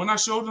talking, but when I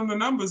showed them the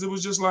numbers, it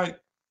was just like,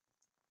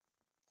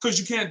 because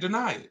you can't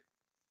deny it.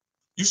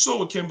 You saw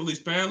what Kimberly's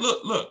paying.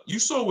 Look. You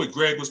saw what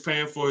Greg was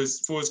paying for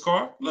his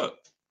car. Look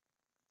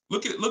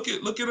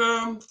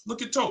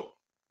at Tope.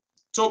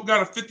 Tope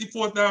got a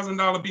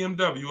 $54,000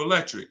 BMW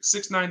electric,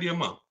 $690 a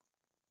month.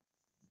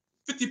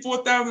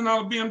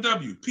 $54,000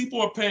 BMW.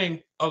 People are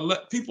paying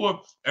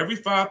every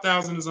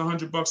 5,000 is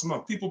 $100 a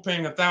month. People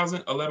paying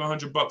 1,000,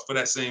 $1,100 for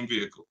that same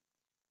vehicle.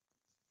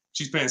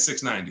 She's paying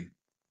 $690.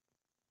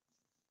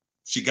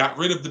 She got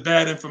rid of the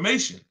bad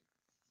information.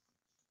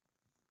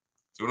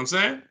 See what I'm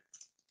saying?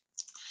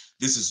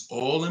 This is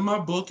all in my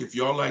book. If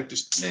y'all like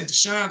this, man,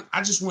 Deshone,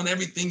 I just want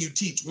everything you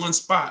teach one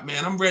spot,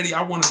 man. I'm ready.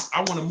 I want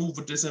to move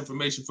with this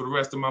information for the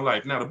rest of my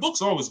life. Now the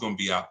book's always going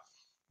to be out,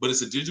 but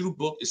it's a digital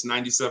book. It's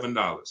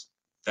 $97.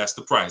 That's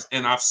the price.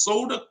 And I've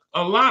sold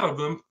a lot of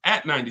them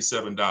at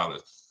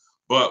 $97.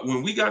 But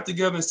when we got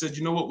together and said,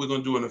 you know what, we're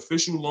going to do an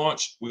official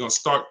launch. We're going to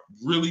start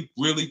really,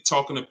 really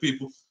talking to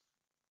people.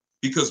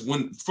 Because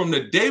from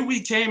the day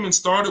we came and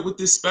started with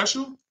this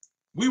special,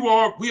 we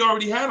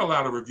already had a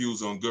lot of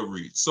reviews on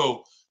Goodreads.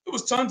 So there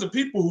was tons of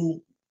people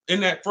who in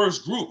that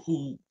first group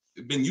who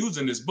have been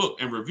using this book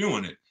and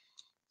reviewing it.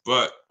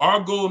 But our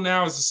goal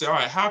now is to say, all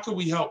right, how can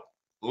we help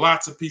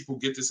lots of people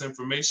get this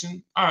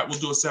information? All right, we'll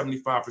do a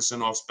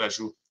 75% off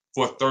special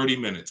for 30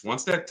 minutes.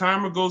 Once that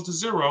timer goes to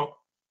 0,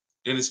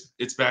 and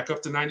it's back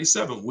up to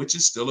 97, which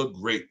is still a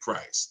great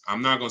price.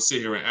 I'm not going to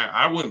sit here and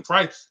I wouldn't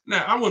price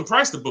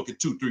the book at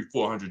 $200,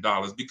 $300,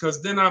 $400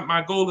 because then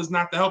my goal is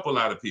not to help a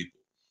lot of people.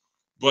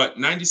 But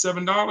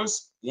 $97,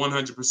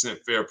 100%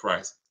 fair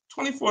price.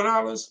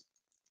 $24,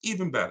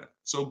 even better.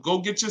 So go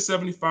get your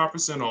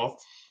 75%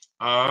 off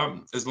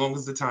as long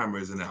as the timer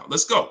isn't out.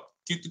 Let's go.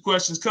 Keep the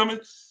questions coming.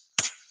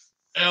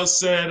 Elle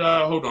said,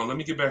 hold on, let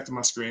me get back to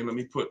my screen. Let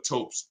me put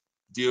Tope's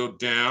deal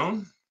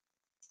down.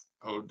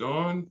 Hold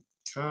on.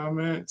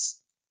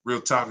 Comments.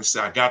 Real Topic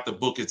said, I got the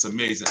book. It's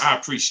amazing. I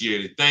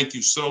appreciate it. Thank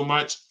you so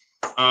much.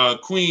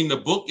 Queen, the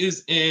book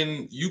is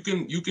in. You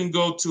can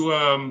go to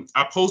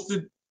I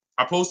posted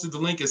the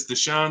link. It's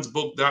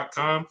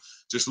deshonesbook.com.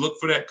 Just look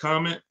for that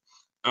comment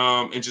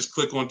and just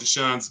click on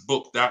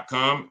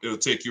deshonesbook.com. It'll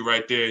take you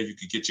right there. You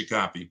can get your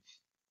copy.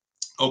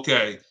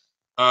 Okay.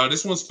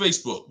 This one's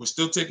Facebook. We're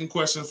still taking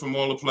questions from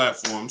all the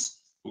platforms.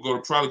 We'll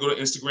probably go to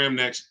Instagram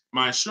next.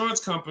 My insurance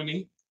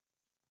company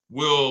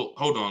will,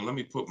 hold on, let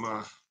me put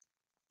my,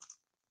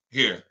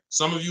 here.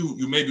 Some of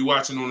you may be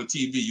watching on the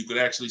TV. You could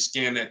actually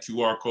scan that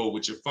QR code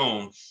with your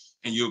phone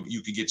and you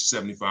could get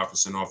your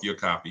 75% off your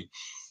copy.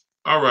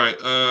 All right,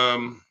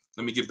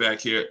 let me get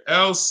back here.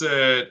 Elle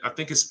said, I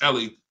think it's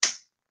Ellie.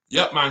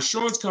 Yep, my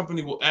insurance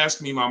company will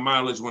ask me my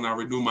mileage when I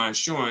renew my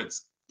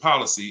insurance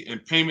policy,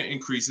 and payment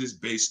increases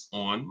based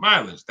on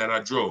mileage that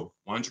I drove,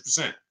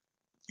 100%.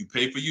 You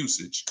pay for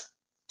usage,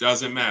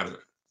 doesn't matter.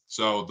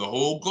 So the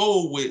whole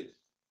goal with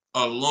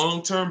a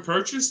long-term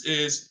purchase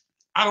is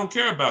I don't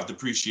care about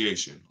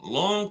depreciation.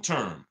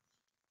 Long-term.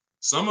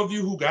 Some of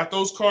you who got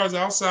those cars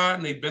outside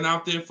and they've been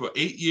out there for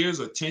 8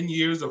 years or 10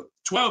 years or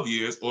 12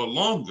 years or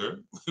longer,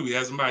 we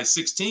have somebody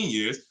 16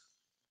 years,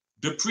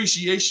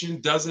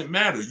 depreciation doesn't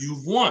matter.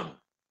 You've won.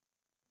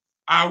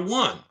 I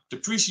won.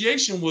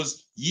 Depreciation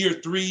was year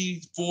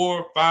 3,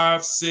 4,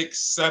 5,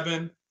 6,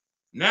 7.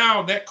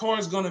 Now that car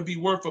is going to be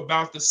worth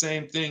about the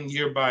same thing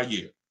year by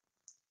year.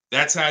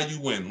 That's how you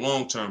win,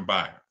 long-term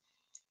buyer.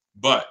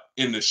 But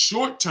in the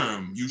short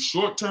term, you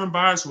short-term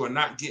buyers who are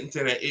not getting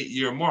to that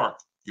 8-year mark,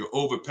 you're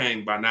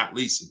overpaying by not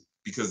leasing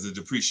because the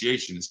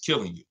depreciation is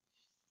killing you.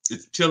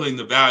 It's killing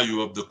the value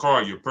of the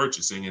car you're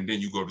purchasing, and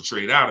then you go to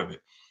trade out of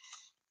it.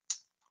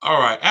 All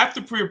right, after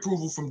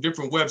pre-approval from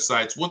different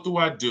websites, what do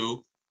I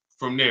do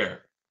from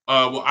there?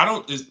 Well,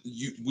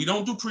 we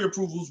don't do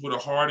pre-approvals with a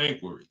hard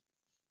inquiry.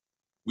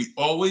 We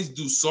always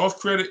do soft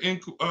credit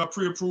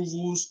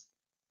pre-approvals.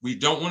 We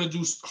don't want to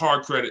do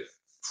hard credit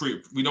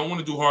we don't want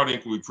to do hard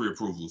inquiry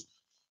pre-approvals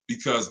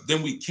because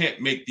then we can't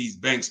make these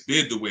banks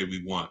bid the way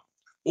we want.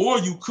 Or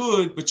you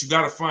could, but you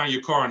got to find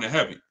your car in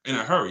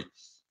a hurry.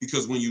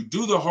 Because when you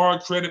do the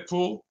hard credit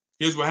pull,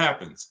 here's what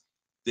happens.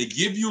 They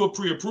give you a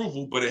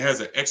pre-approval, but it has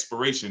an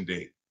expiration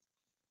date.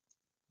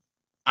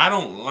 I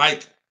don't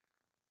like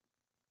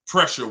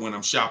pressure when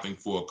I'm shopping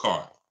for a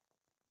car.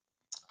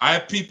 I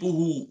have people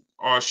who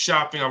are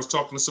shopping. I was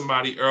talking to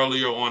somebody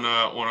earlier on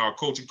our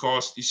coaching call.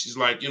 She's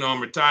like,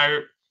 I'm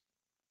retired.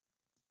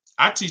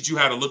 I teach you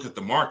how to look at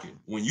the market.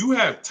 When you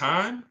have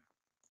time,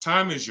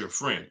 time is your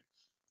friend.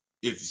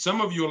 If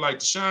some of you are like,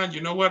 Deshone, you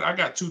know what? I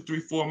got 2,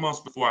 3, 4 months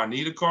before I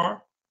need a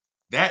car.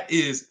 That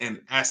is an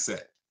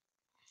asset.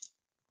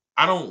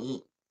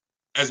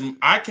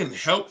 I can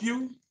help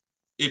you.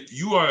 If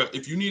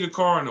you need a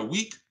car in a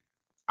week,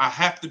 I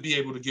have to be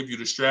able to give you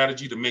the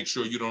strategy to make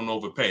sure you don't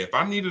overpay. If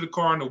I needed a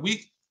car in a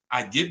week,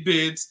 I get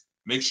bids,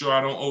 make sure I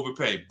don't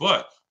overpay.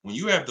 But when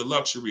you have the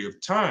luxury of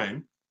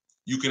time,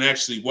 you can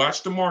actually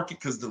watch the market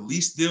because the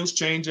lease deals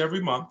change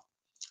every month.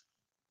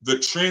 The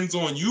trends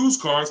on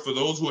used cars, for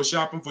those who are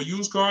shopping for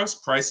used cars,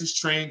 prices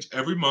change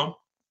every month.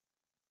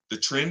 The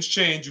trends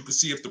change. You can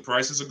see if the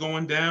prices are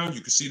going down. You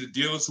can see the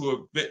dealers who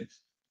have been.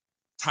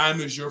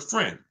 Time is your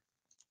friend.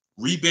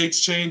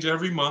 Rebates change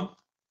every month.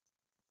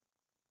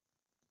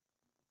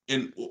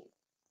 And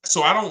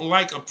so I don't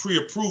like a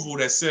pre-approval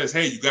that says,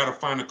 hey, you got to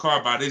find a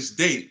car by this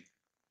date.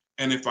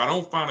 And if I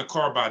don't find a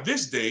car by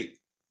this date,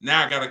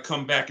 now I got to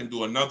come back and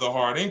do another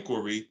hard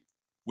inquiry,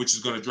 which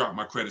is going to drop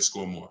my credit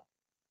score more.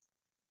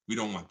 We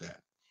don't want that.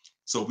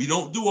 So we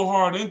don't do a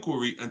hard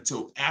inquiry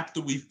until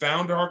after we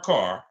found our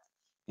car.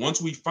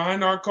 Once we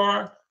find our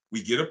car,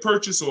 we get a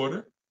purchase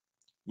order.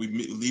 We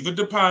leave a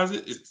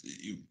deposit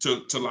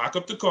to lock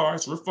up the car.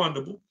 It's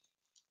refundable.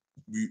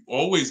 We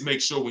always make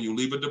sure when you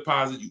leave a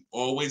deposit, you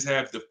always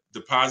have the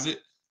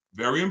deposit,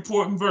 very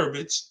important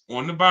verbiage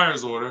on the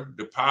buyer's order,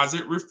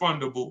 deposit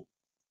refundable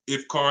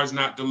if car is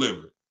not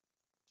delivered.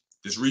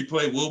 This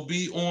replay will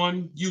be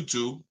on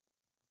YouTube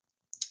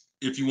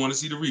if you want to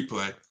see the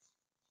replay.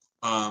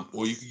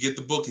 Or you can get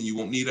the book and you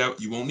won't need a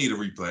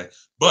replay.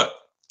 But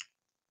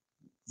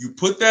you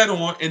put that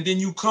on and then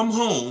you come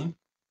home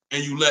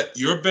and you let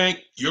your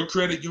bank, your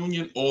credit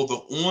union, all the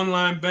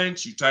online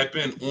banks, you type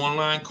in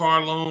online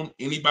car loan,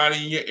 anybody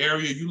in your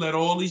area, you let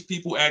all these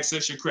people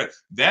access your credit.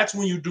 That's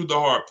when you do the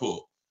hard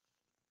pull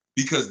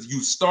because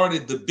you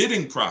started the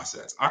bidding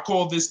process. I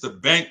call this the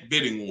bank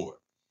bidding war.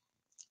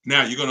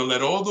 Now you're going to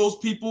let all those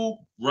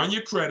people run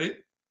your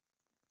credit.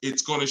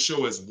 It's going to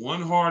show as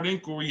one hard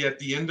inquiry at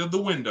the end of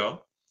the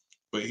window.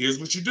 But here's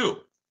what you do.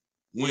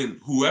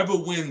 When whoever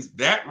wins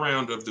that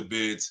round of the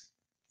bids,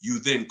 you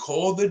then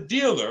call the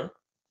dealer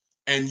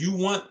and you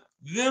want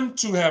them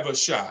to have a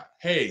shot.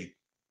 Hey,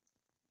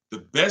 the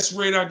best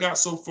rate I got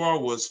so far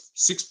was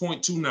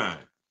 6.29.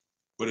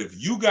 But if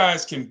you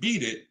guys can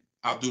beat it,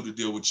 I'll do the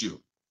deal with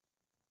you.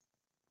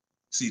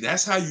 See,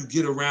 that's how you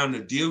get around the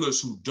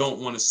dealers who don't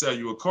want to sell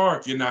you a car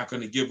if you're not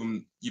going to give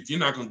them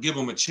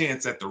a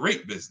chance at the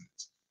rate business.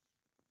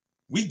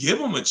 We give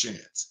them a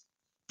chance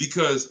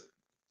because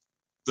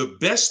the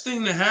best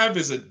thing to have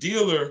is a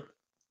dealer,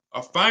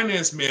 a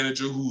finance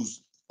manager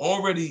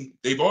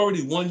they've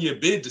already won your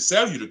bid to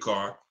sell you the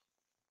car,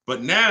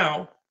 but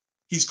now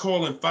he's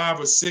calling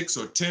 5 or 6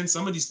 or 10.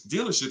 Some of these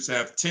dealerships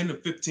have 10 to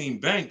 15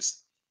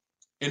 banks,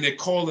 and they're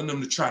calling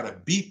them to try to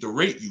beat the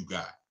rate you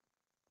got.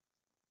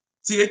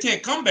 See, they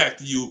can't come back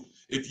to you.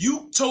 If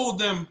you told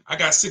them I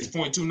got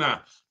 6.29,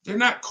 they're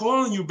not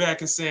calling you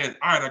back and saying,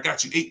 all right, I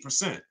got you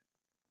 8%.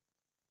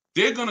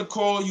 They're going to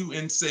call you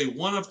and say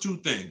one of two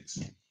things.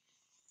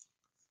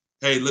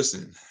 Hey,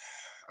 listen,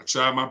 I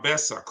tried my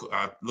best.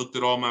 I looked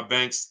at all my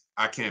banks.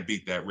 I can't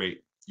beat that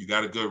rate. You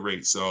got a good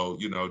rate. So,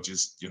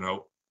 just,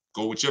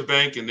 go with your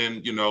bank and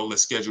then,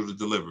 let's schedule the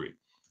delivery.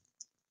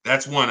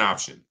 That's one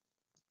option,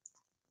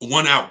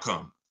 one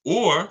outcome.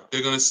 Or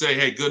they're going to say,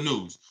 hey, good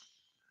news.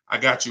 I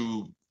got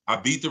you. I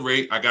beat the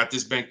rate. I got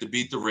this bank to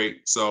beat the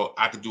rate. So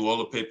I could do all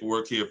the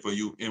paperwork here for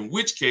you, in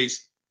which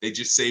case they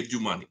just saved you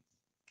money.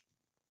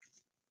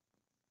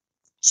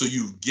 So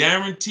you've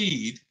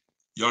guaranteed.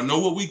 Y'all know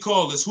what we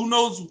call this. Who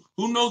knows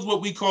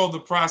what we call the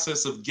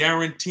process of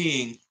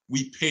guaranteeing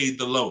we paid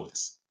the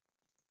lowest?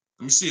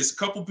 Let me see. It's a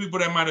couple people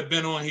that might have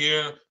been on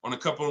here on a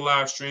couple of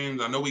live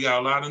streams. I know we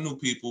got a lot of new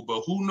people,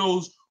 but who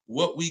knows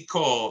what we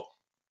call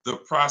the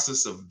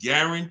process of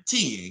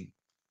guaranteeing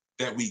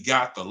that we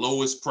got the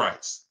lowest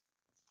price?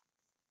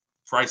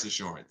 Price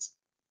assurance.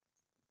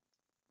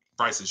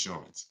 Price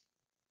assurance.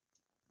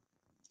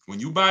 When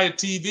you buy a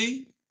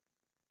TV,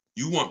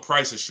 you want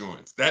price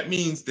assurance. That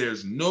means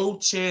there's no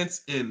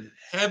chance in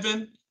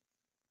heaven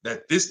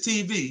that this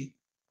TV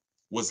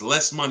was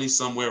less money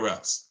somewhere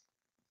else.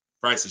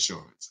 Price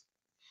assurance.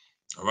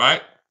 All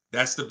right?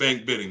 That's the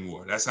bank bidding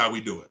war. That's how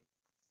we do it.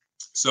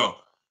 So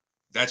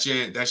that's your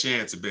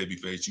answer,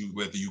 babyface.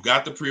 Whether you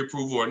got the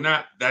pre-approval or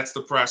not, that's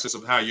the process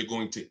of how you're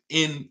going to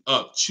end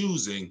up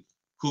choosing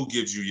who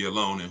gives you your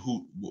loan and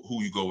who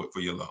you go with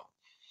for your loan.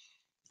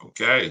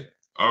 Okay?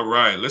 All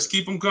right. Let's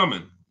keep them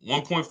coming.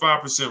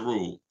 1.5%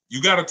 rule.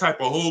 You got to type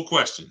a whole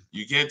question.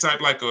 You can't type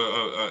like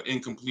a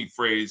incomplete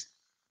phrase.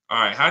 All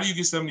right, how do you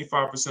get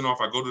 75% off?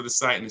 I go to the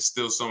site and it's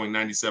still showing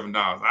 $97.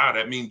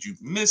 That means you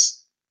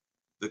missed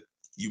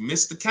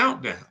the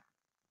countdown.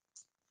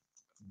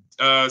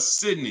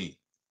 Sydney.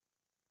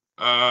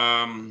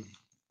 All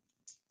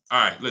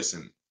right,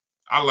 listen.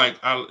 I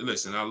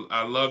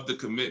love the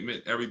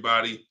commitment,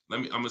 everybody.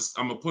 I'm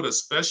gonna put a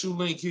special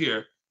link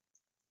here.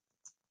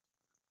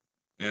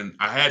 And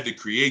I had to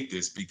create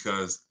this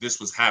because this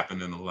was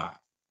happening a lot.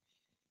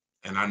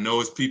 And I know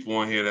it's people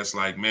on here that's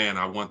like, man,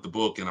 I want the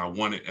book and I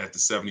want it at the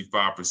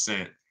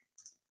 75%.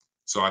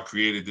 So I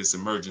created this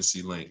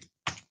emergency link.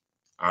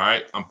 All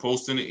right, I'm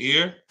posting it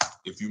here.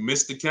 If you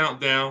missed the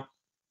countdown,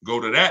 go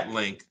to that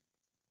link.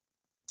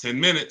 10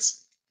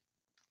 minutes.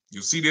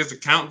 You'll see there's a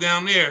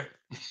countdown there.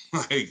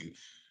 Like,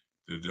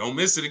 don't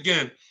miss it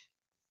again.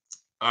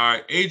 All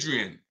right,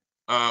 Adrian,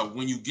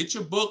 when you get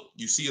your book,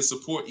 you see a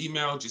support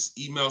email, just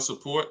email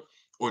support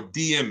or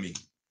DM me.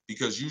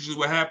 Because usually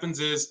what happens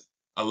is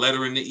a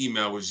letter in the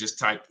email was just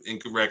typed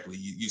incorrectly.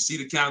 You see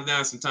the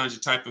countdown, sometimes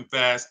you're typing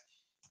fast.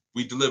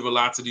 We deliver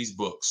lots of these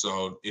books.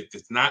 So if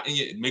it's not in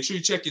your, make sure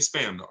you check your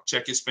spam though.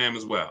 Check your spam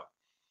as well.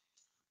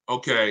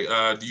 Okay,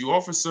 do you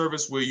offer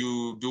service where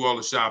you do all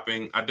the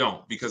shopping? I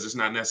don't, because it's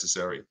not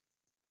necessary.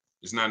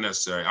 It's not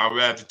necessary. I'd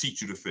rather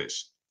teach you to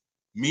fish.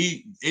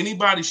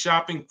 Anybody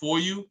shopping for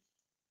you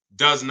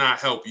does not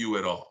help you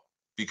at all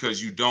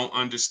because you don't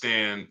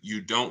understand.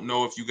 You don't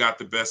know if you got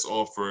the best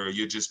offer.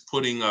 You're just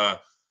putting a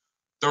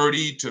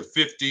 30 to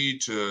 50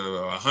 to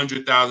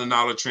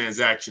 $100,000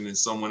 transaction in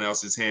someone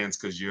else's hands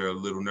because you're a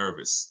little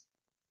nervous.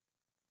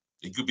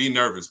 You could be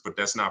nervous, but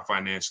that's not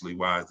financially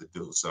wise to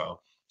do. So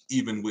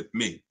even with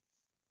me.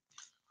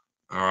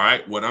 All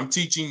right. What I'm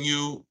teaching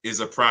you is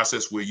a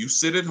process where you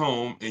sit at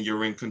home and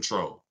you're in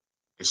control.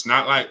 It's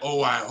not like,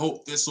 oh, I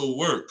hope this will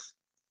work.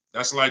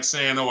 That's like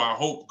saying, oh, I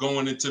hope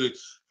going into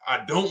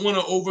I don't want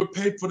to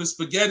overpay for the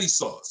spaghetti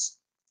sauce.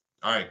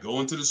 All right, go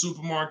into the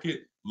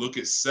supermarket, look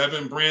at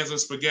 7 brands of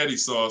spaghetti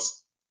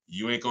sauce.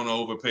 You ain't gonna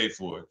overpay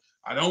for it.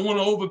 I don't want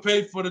to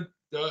overpay for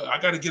I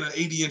got to get an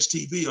 80-inch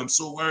TV. I'm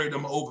so worried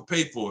I'm gonna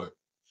overpay for it.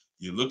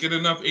 You look at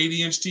enough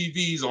 80-inch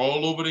TVs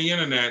all over the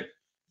internet,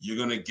 you're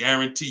gonna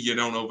guarantee you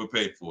don't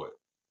overpay for it.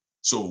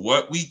 So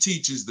what we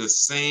teach is the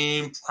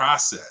same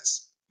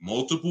process.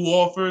 Multiple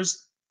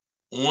offers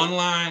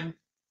online,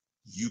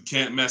 you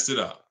can't mess it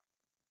up.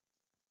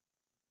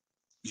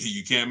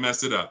 You can't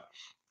mess it up.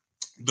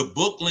 The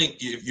book link,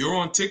 if you're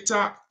on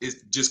TikTok,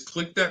 is just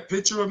click that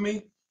picture of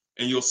me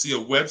and you'll see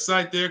a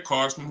website there,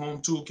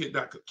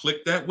 carsfromhometoolkit.com.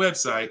 Click that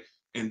website.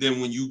 And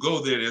then when you go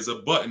there, there's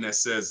a button that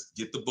says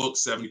get the book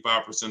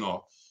 75%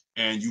 off.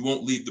 And you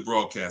won't leave the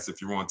broadcast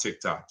if you're on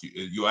TikTok.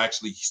 You'll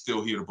actually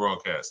still hear the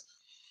broadcast.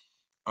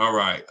 All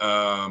right.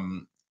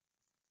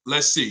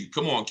 Let's see.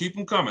 Come on, keep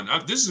them coming.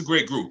 This is a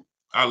great group.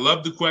 I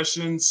love the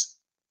questions.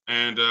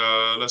 And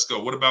let's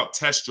go. What about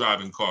test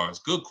driving cars?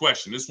 Good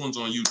question. This one's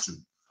on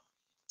YouTube.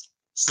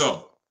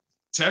 So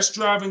test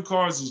driving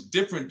cars is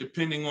different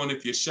depending on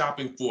if you're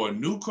shopping for a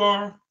new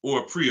car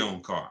or a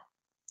pre-owned car.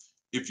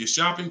 If you're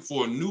shopping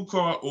for a new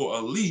car or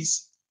a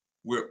lease,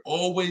 we're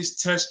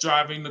always test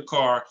driving the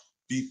car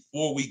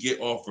before we get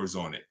offers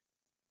on it.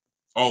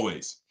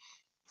 Always.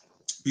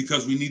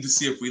 Because we need to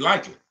see if we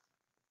like it.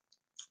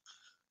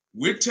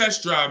 We're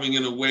test driving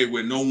in a way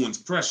where no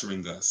one's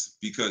pressuring us,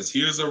 because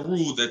here's a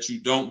rule that you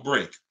don't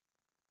break.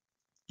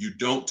 You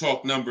don't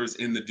talk numbers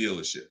in the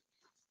dealership.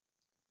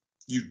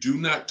 You do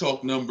not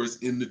talk numbers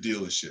in the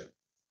dealership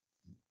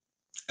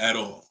at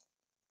all.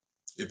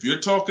 If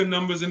you're talking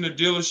numbers in the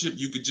dealership,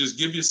 you could just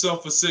give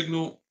yourself a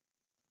signal.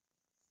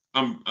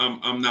 I'm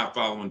not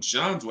following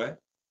John's way.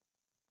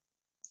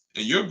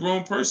 And you're a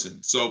grown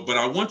person. So, but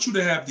I want you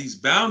to have these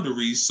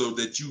boundaries so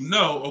that you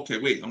know, okay,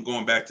 wait, I'm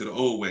going back to the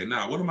old way.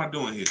 Now, what am I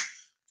doing here?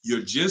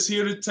 You're just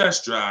here to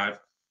test drive.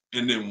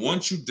 And then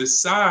once you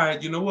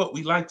decide, you know what,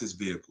 we like this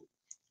vehicle.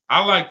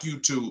 I like you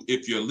to,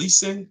 if you're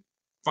leasing,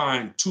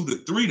 find 2 to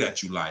 3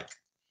 that you like,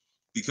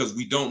 because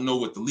we don't know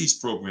what the lease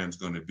program is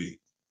going to be.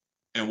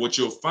 And what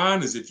you'll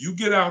find is if you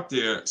get out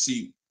there,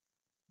 see,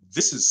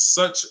 this is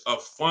such a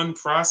fun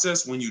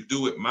process when you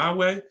do it my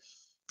way,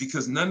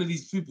 because none of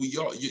these people,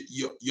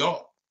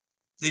 y'all,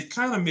 they've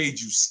kind of made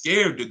you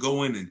scared to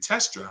go in and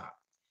test drive.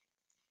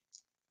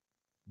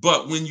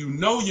 But when you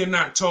know you're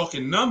not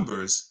talking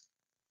numbers,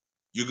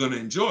 you're going to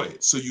enjoy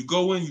it. So you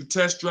go in, you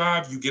test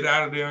drive, you get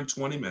out of there in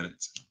 20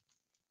 minutes.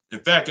 In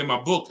fact, in my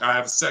book, I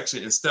have a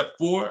section in step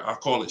 4. I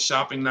call it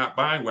shopping, not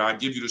buying, where I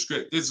give you the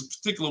script. There's a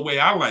particular way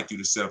I like you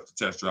to set up the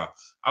test drive.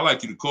 I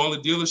like you to call a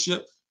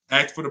dealership,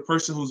 ask for the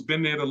person who's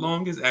been there the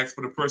longest, ask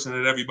for the person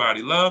that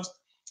everybody loves,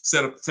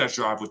 set up the test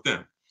drive with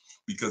them.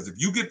 Because if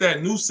you get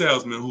that new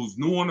salesman who's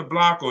new on the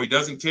block or he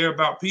doesn't care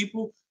about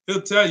people,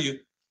 he'll tell you,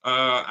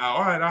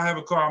 all right, I'll have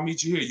a car, I'll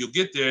meet you here. You'll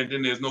get there and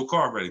then there's no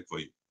car ready for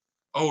you.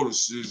 Oh,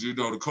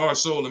 the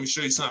car's sold. Let me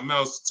show you something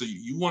else. So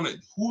you want to,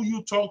 who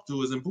you talk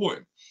to is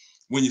important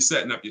when you're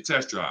setting up your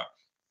test drive.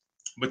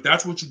 But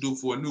that's what you do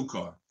for a new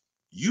car.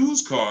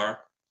 Used car,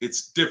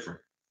 it's different.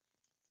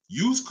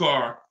 Used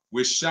car,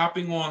 we're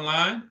shopping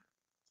online,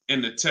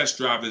 and the test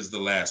drive is the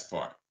last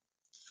part.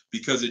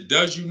 Because it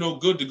does you no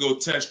good to go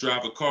test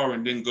drive a car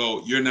and then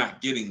go, you're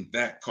not getting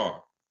that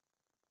car.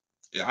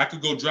 Yeah, I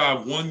could go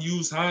drive one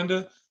used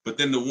Honda, but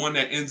then the one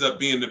that ends up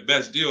being the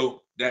best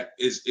deal,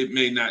 it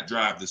may not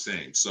drive the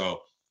same.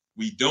 So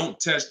we don't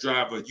test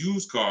drive a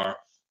used car.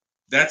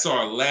 That's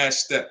our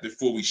last step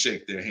before we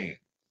shake their hand.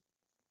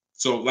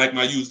 So like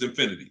my used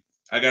Infiniti.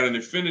 I got an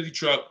Infiniti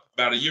truck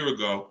about a year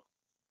ago,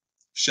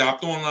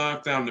 shopped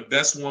online, found the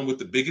best one with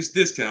the biggest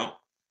discount,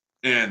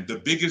 and the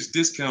biggest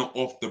discount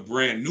off the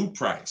brand new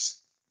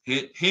price.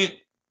 Hint, hint,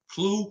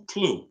 clue,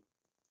 clue.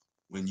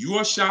 When you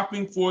are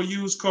shopping for a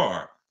used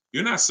car,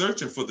 you're not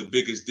searching for the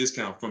biggest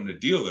discount from the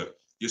dealer.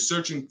 You're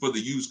searching for the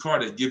used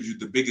car that gives you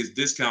the biggest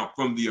discount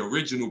from the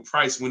original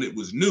price when it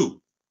was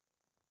new.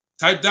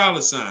 Type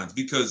 $,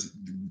 because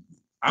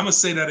I'm going to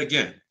say that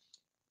again.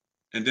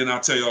 And then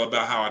I'll tell you all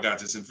about how I got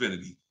this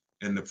Infiniti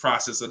and the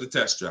process of the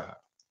test drive.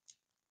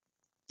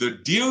 The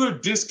dealer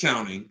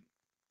discounting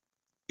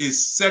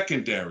is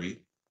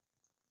secondary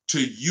to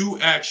you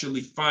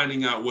actually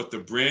finding out what the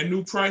brand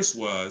new price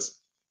was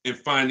and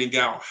finding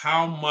out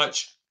how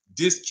much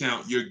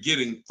discount you're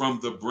getting from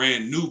the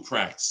brand new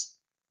price.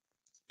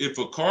 If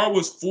a car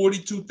was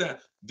 $42,000,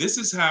 this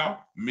is how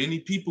many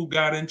people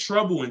got in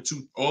trouble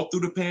all through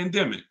the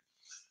pandemic,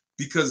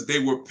 because they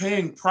were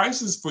paying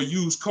prices for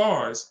used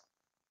cars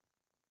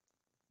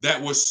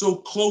that were so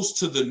close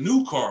to the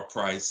new car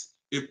price.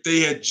 If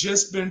they had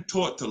just been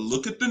taught to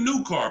look at the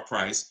new car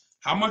price,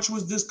 how much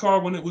was this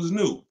car when it was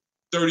new?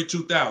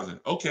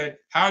 $32,000. Okay,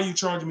 how are you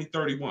charging me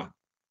 31?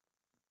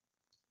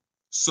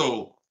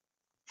 So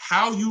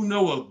how you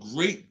know a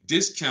great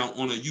discount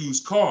on a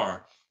used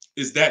car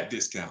is that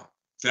discount.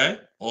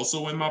 Okay.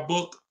 Also in my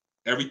book,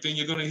 everything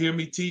you're going to hear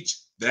me teach,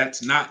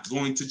 that's not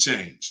going to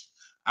change.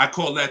 I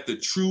call that the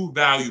true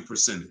value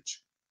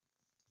percentage.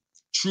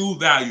 True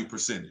value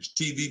percentage,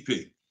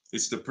 TVP.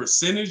 It's the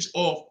percentage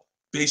off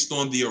based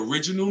on the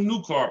original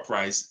new car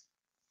price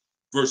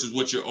versus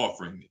what you're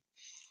offering me.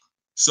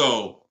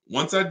 So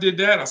once I did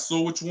that, I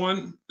saw which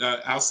one,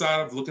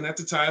 outside of looking at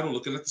the title,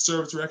 looking at the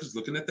service records,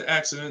 looking at the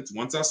accidents.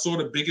 Once I saw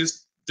the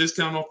biggest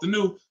discount off the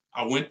new,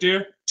 I went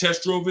there,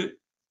 test drove it,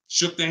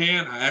 shook the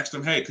hand. I asked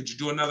him, hey, could you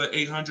do another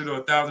 $800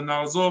 or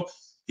 $1,000 off?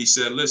 He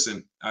said,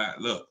 listen,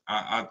 look,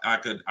 I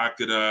could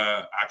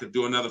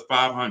do another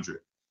 500.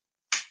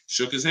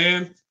 Shook his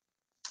hand,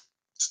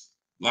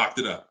 locked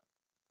it up.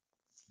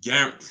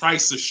 Guaranteed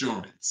price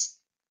assurance.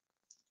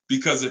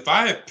 Because if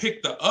I had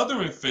picked the other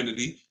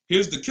Infiniti,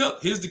 here's the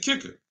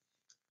kicker.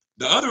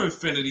 The other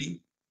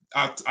Infiniti,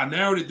 I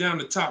narrowed it down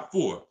to top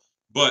 4,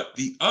 but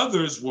the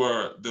others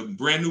were, the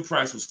brand new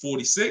price was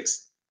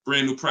 46,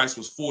 brand new price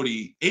was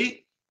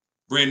 48,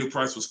 brand new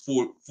price was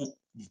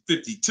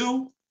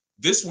 52.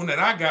 This one that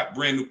I got,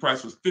 brand new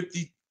price was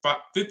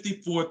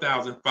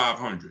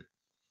 54,500.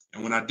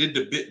 And when I did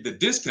the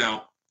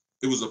discount,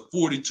 it was a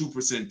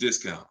 42%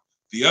 discount.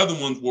 The other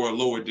ones were a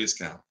lower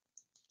discount.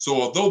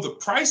 So although the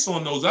price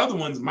on those other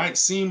ones might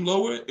seem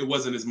lower, it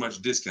wasn't as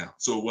much discount.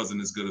 So it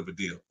wasn't as good of a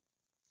deal.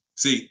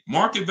 See,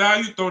 market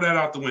value, throw that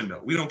out the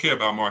window. We don't care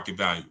about market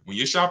value. When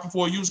you're shopping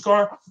for a used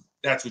car,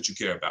 that's what you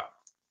care about.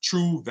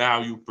 True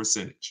value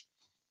percentage.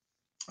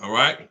 All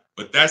right.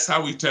 But that's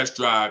how we test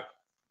drive,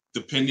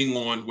 depending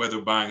on whether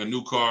buying a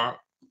new car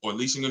or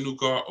leasing a new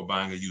car or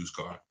buying a used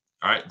car.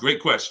 All right. Great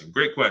question.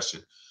 Great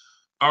question.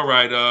 All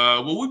right.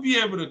 Will we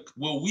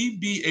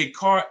be a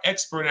car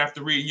expert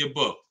after reading your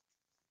book?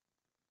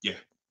 Yeah.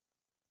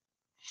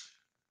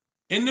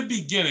 In the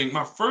beginning,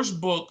 my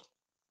first book,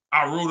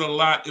 I wrote a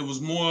lot. It was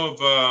more of,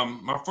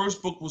 my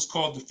first book was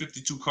called The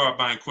 52 Car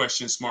Buying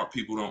Questions Smart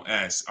People Don't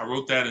Ask. I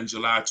wrote that in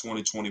July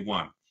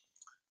 2021.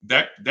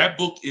 That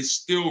book is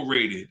still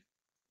rated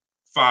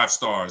 5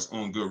 stars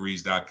on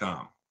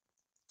Goodreads.com.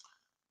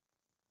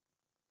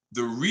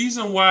 The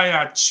reason why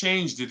I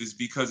changed it is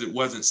because it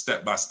wasn't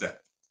step by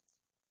step.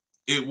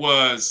 It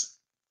was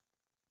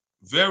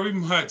very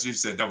much, you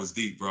said that was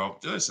deep, bro.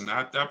 Listen,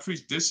 I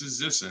preach, this is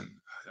this, and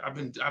I've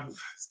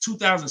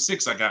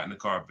 2006, I got in the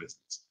car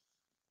business.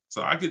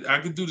 So I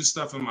could do this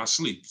stuff in my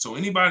sleep. So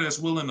anybody that's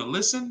willing to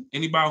listen,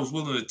 anybody who's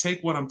willing to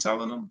take what I'm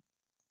telling them,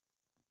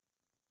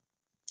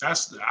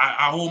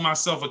 I hold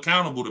myself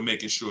accountable to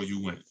making sure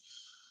you win.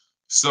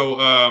 So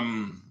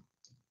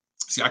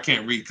see, I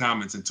can't read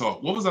comments and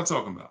talk. What was I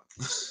talking about?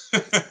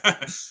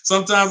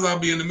 Sometimes I'll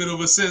be in the middle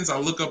of a sentence,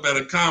 I'll look up at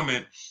a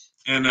comment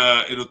and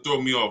it'll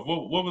throw me off.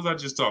 What was I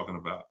just talking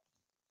about?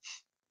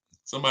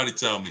 Somebody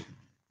tell me.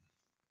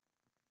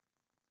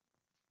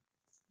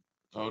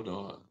 Hold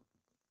on.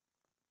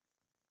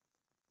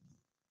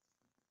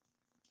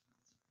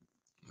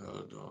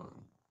 Hold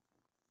on.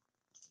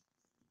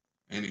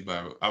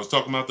 Anybody? I was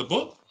talking about the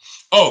book.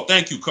 Oh,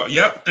 thank you.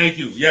 Yep, thank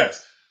you.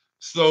 Yes.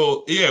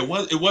 So yeah,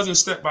 it wasn't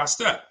step by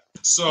step.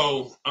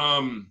 So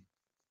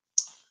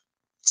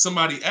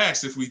somebody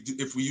asked if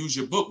we use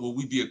your book, will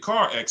we be a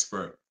car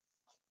expert?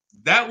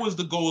 That was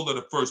the goal of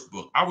the first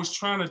book. I was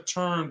trying to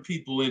turn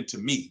people into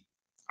me.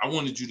 I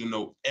wanted you to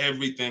know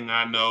everything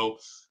I know.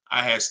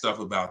 I had stuff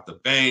about the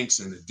banks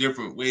and the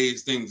different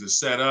ways things are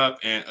set up.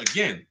 And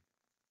again,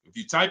 if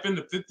you type in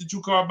the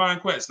 52 Car Buying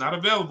Questions, it's not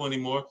available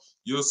anymore,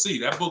 you'll see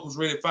that book was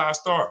rated 5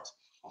 stars.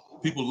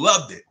 People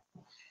loved it.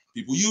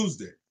 People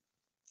used it.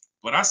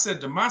 But I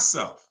said to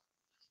myself,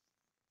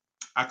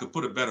 I could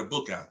put a better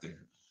book out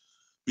there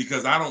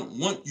because I don't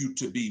want you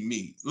to be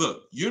me.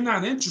 Look, you're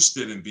not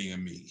interested in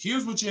being me.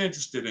 Here's what you're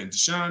interested in.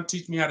 Deshone,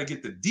 teach me how to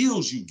get the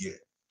deals you get.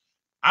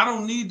 I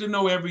don't need to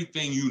know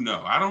everything you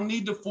know. I don't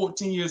need the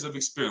 14 years of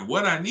experience.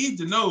 What I need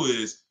to know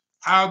is,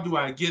 how do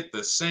I get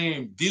the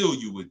same deal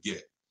you would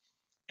get?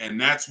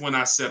 And that's when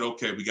I said,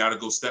 okay, we got to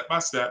go step by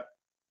step.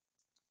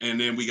 And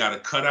then we got to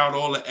cut out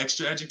all the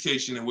extra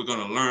education and we're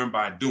going to learn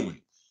by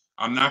doing.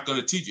 I'm not going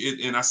to teach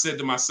you. And I said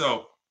to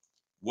myself,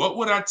 what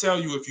would I tell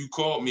you if you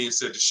called me and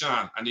said,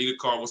 Deshone, I need a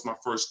car. What's my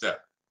first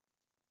step?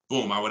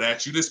 Boom, I would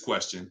ask you this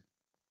question.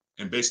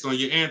 And based on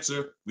your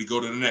answer, we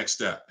go to the next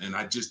step. And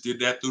I just did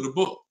that through the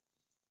book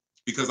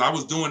because I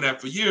was doing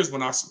that for years.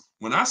 When I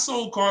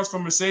sold cars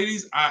from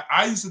Mercedes,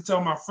 I used to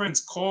tell my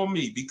friends, call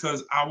me,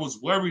 because I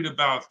was worried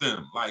about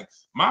them. Like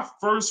my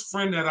first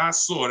friend that I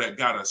saw that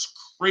got a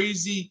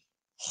crazy,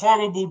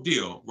 horrible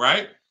deal,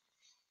 right?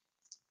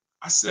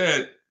 I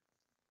said,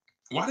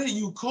 why didn't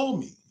you call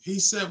me? He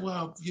said,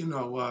 well,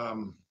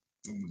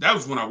 that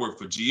was when I worked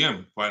for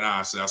GM, quite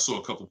honestly. I saw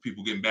a couple of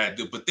people getting bad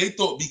deals, but they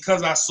thought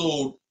because I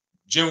sold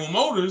General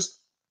Motors,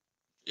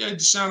 yeah,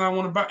 Deshone, I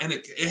want to buy. And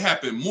it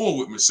happened more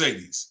with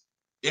Mercedes.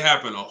 It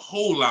happened a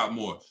whole lot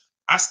more.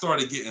 I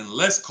started getting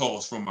less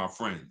calls from my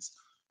friends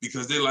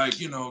because they're like,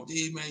 D,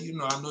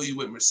 man, I know you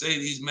with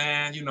Mercedes,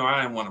 man. I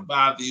didn't want to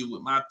bother you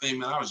with my thing,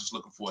 man. I was just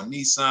looking for a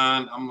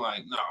Nissan. I'm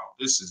like, no,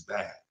 this is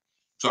bad.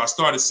 So I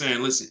started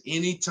saying, listen,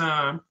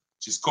 anytime,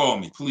 just call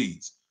me,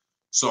 please.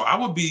 So I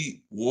would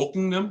be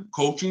walking them,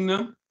 coaching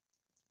them,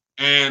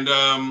 and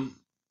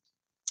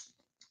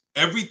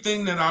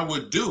everything that I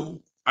would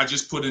do, I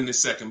just put in the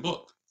second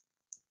book.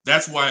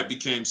 That's why it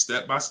became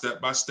step by step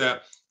by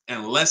step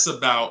and less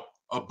about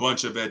a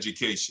bunch of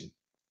education.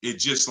 It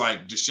just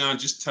like, Deshone,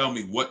 just tell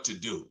me what to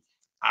do.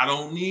 I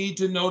don't need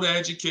to know the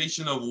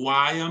education of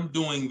why I'm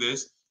doing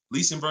this.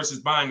 Leasing versus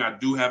buying, I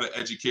do have an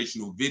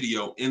educational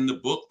video in the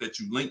book that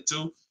you link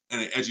to,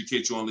 and it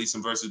educates you on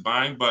leasing versus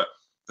buying. But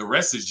the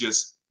rest is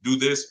just do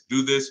this,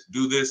 do this,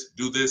 do this,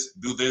 do this,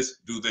 do this,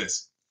 do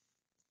this.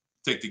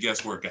 Take the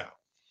guesswork out.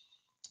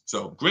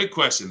 So great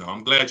question, though.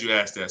 I'm glad you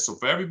asked that. So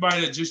for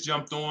everybody that just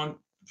jumped on,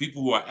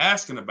 people who are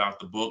asking about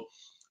the book,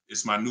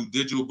 it's my new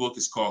digital book.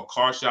 It's called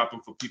Car Shopping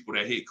for People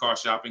That Hate Car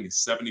Shopping.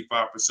 It's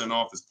 75%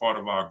 off as part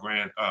of our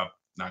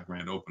not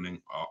grand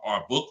opening,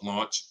 our book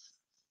launch,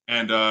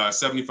 and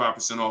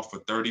 75% off for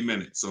 30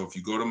 minutes. So if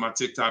you go to my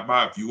TikTok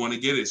bio, if you want to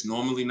get it, it's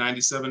normally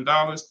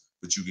 $97,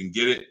 but you can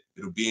get it.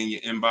 It'll be in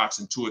your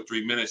inbox in 2 or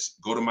 3 minutes.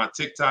 Go to my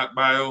TikTok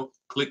bio,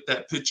 click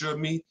that picture of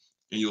me,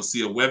 and you'll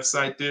see a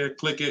website there.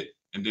 Click it,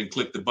 and then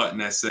click the button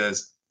that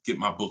says get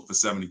my book for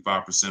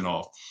 75%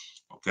 off.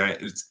 Okay,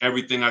 it's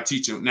everything I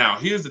teach you. Now,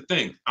 here's the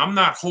thing. I'm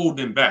not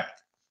holding back.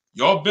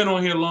 Y'all been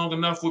on here long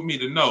enough with me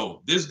to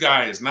know this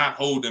guy is not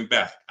holding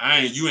back.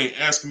 You ain't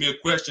asking me a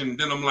question, and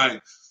then I'm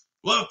like,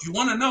 well, if you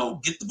want to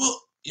know, get the book.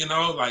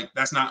 Like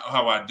that's not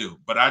how I do.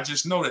 But I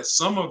just know that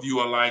some of you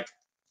are like,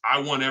 I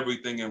want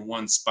everything in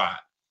one spot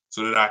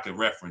so that I can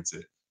reference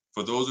it.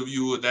 For those of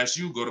you that's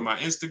you, go to my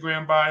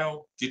Instagram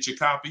bio, get your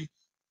copy,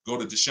 go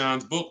to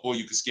Deshone's book, or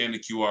you can scan the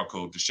QR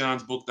code,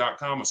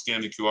 deshonsbook.com, or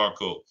scan the QR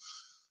code.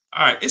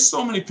 All right, it's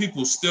so many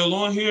people still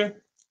on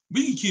here.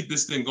 We can keep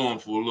this thing going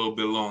for a little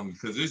bit longer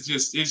because it's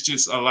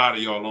just a lot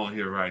of y'all on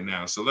here right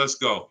now. So let's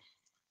go.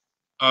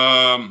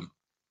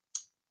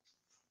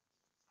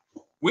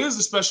 Where's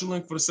the special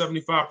link for the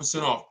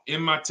 75% off?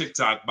 In my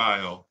TikTok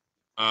bio.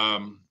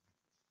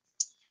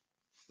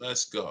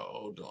 Let's go.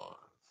 Hold on.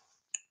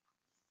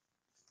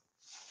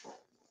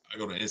 I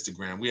go to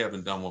Instagram. We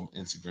haven't done one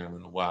on Instagram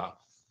in a while.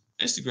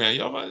 Instagram,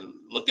 y'all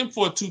looking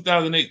for a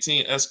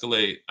 2018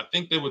 Escalade. I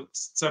think they were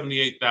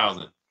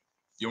 78,000.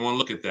 You want to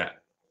look at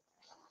that.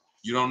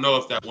 You don't know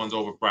if that one's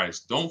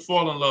overpriced. Don't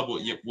fall in love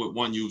with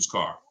one used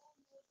car.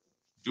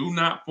 Do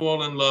not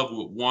fall in love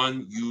with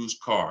one used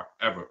car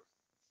ever.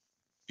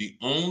 The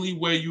only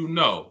way you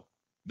know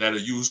that a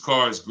used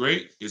car is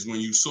great is when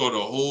you saw the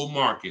whole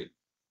market.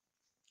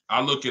 I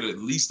look at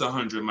least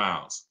 100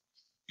 miles,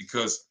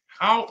 because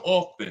how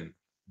often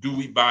do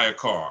we buy a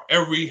car?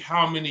 Every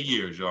how many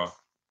years, y'all?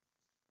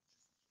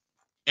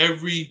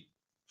 Every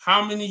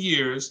how many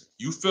years,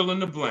 you fill in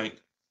the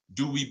blank,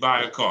 do we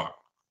buy a car?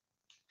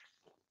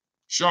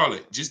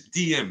 Charlotte, just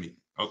DM me,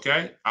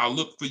 okay? I'll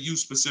look for you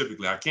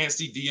specifically. I can't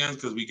see DMs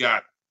because we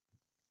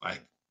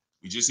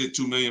just hit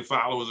 2 million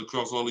followers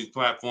across all these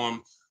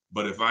platforms.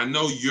 But if I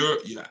know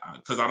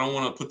because I don't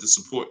want to put the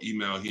support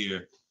email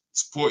here.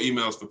 Support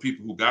emails for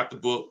people who got the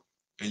book,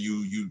 and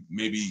you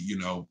maybe,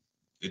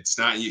 it's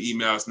not in your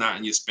email, it's not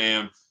in your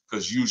spam,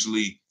 because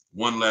usually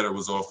one letter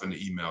was off in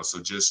the email.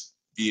 So just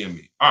DM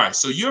me. All right,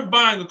 so you're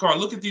buying a car.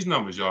 Look at these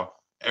numbers, y'all.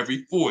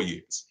 Every 4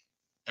 years,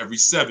 every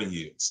 7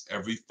 years,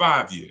 every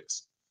 5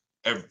 years,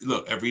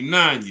 every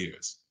 9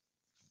 years.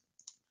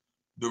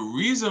 The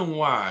reason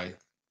why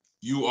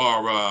you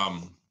are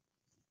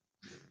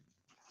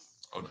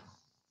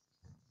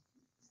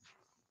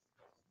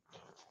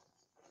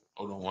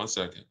hold on 1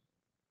 second.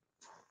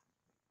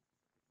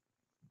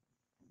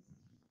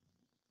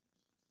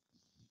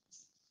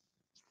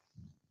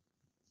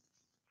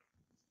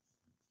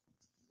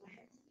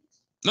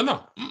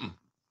 No.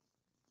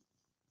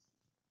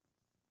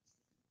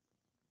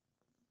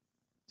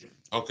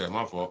 Okay,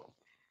 my fault.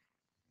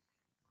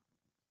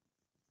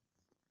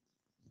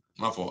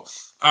 All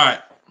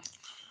right.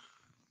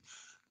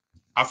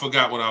 I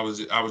forgot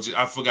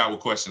what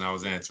question I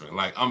was answering.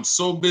 Like, I'm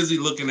so busy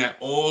looking at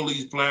all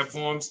these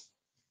platforms.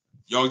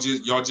 Y'all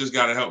just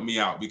got to help me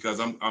out, because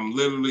I'm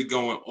literally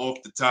going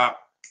off the top,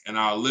 and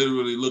I'll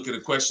literally look at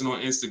a question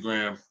on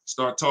Instagram,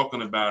 start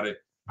talking about it.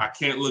 I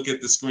can't look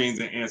at the screens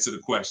and answer the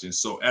question.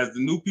 So as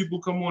the new people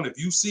come on, if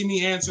you see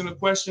me answering a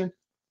question,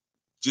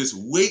 just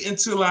wait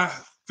until I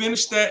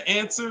finish that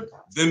answer,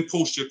 then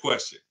post your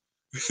question.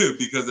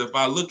 Because if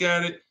I look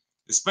at it,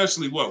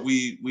 especially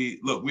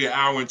we're an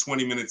hour and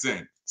 20 minutes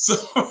in. So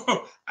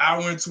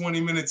hour and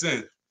 20 minutes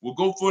in. We'll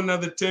go for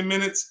another 10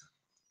 minutes,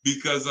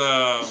 because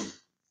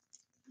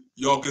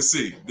y'all can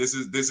see this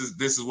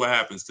is what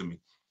happens to me.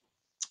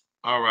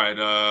 All right,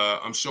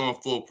 I'm showing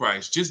full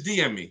price. Just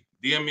DM me.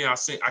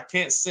 I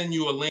can't send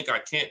you a link. I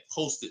can't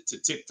post it to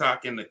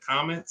TikTok in the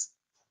comments.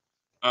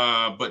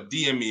 But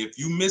DM me. If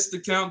you missed the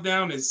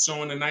countdown, it's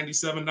showing a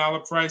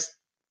 $97 price.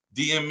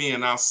 DM me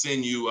and I'll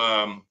send you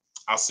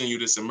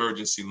this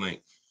emergency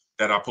link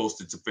that I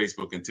posted to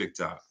Facebook and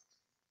TikTok.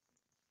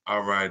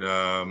 All right,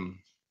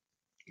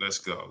 let's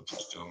go.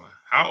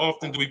 How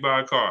often do we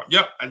buy a car?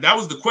 Yep, that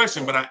was the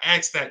question, but I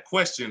asked that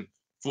question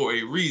for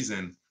a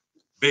reason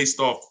based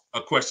off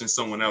a question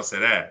someone else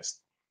had asked.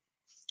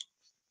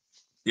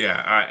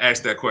 Yeah, I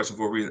asked that question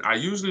for a reason. I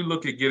usually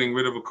look at getting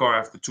rid of a car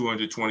after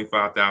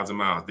 225,000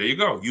 miles. There you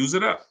go. Use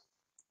it up.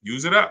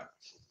 Use it up.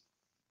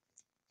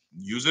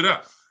 Use it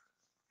up.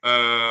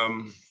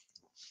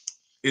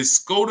 Is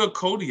Skoda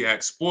Kodiaq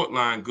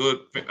Sportline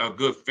a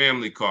good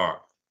family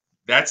car?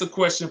 That's a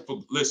question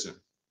for, listen,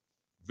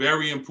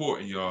 very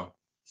important, y'all.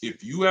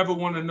 If you ever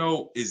want to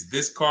know, is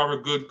this car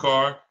a good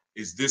car?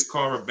 Is this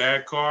car a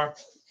bad car?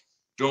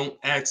 Don't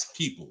ask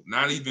people,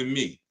 not even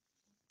me,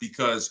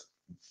 because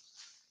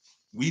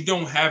we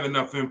don't have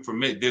enough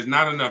information. There's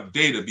not enough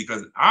data,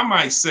 because I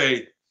might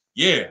say,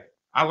 yeah,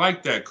 I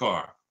like that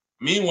car.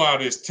 Meanwhile,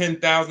 there's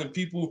 10,000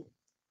 people.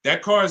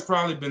 That car has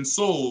probably been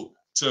sold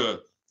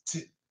to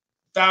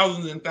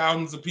thousands and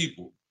thousands of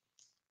people.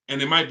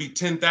 And there might be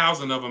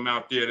 10,000 of them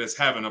out there that's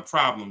having a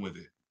problem with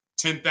it.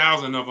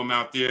 10,000 of them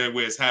out there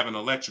where it's having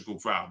electrical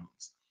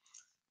problems.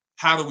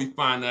 How do we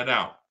find that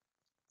out?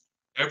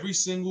 Every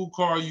single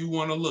car you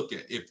want to look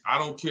at, if I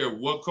don't care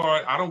what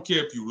car, I don't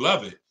care if you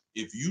love it.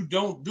 If you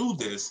don't do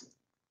this,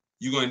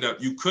 you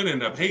could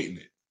end up hating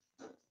it.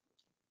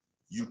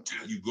 You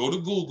go to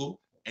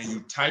Google and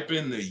you type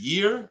in the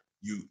year.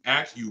 You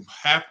have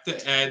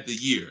to add the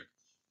year,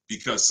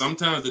 because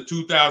sometimes the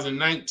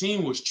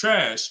 2019 was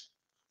trash,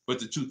 but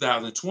the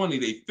 2020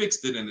 they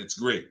fixed it and it's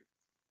great.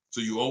 So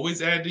you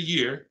always add the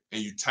year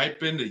and you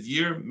type in the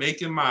year,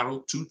 make and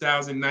model,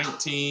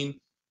 2019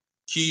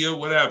 Kia,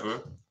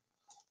 whatever,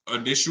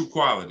 initial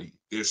quality.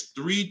 There's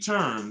 3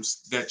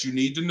 terms that you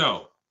need to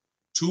know.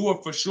 2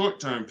 are for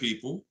short-term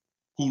people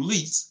who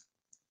lease,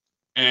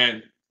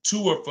 and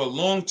 2 are for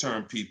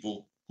long-term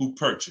people who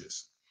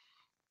purchase.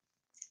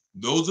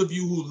 Those of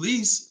you who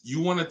lease,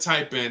 you want to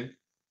type in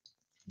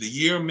the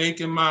year, make,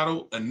 and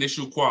model,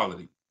 initial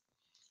quality.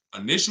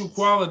 Initial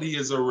quality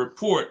is a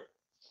report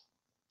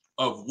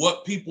of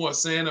what people are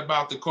saying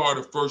about the car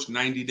the first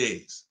 90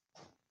 days.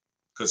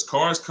 Because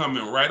cars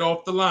coming right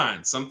off the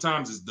line.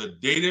 Sometimes it's the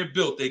day they're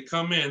built. They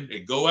come in, they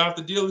go out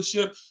the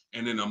dealership,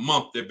 and in a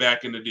month they're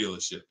back in the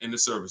dealership, in the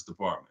service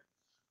department.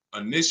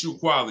 Initial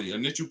quality.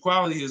 Initial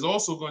quality is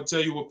also going to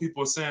tell you what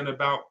people are saying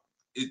about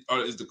it.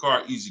 Is the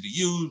car easy to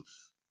use?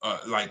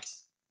 Like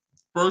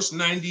first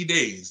 90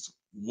 days,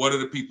 what are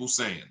the people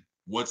saying?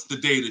 What's the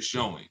data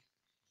showing?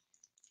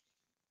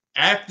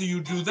 After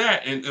you do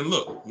that, and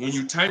look, when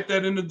you type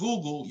that into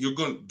Google, you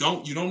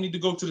don't need to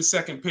go to the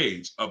second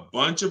page. A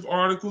bunch of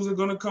articles are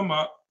going to come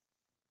up.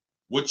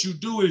 What you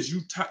do is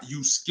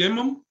you skim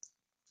them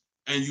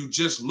and you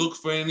just look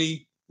for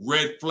any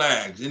red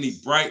flags, any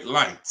bright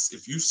lights.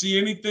 If you see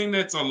anything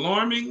that's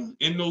alarming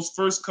in those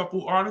first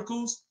couple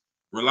articles,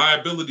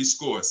 reliability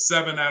score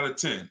 7 out of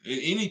 10.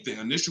 Anything,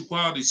 initial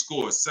quality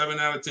score 7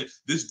 out of 10.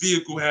 This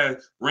vehicle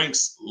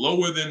ranks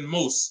lower than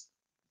most.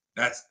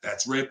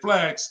 That's red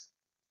flags.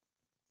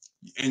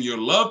 And your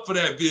love for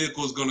that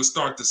vehicle is going to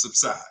start to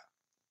subside.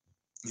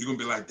 You're going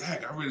to be like,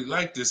 dang, I really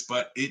like this,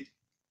 but it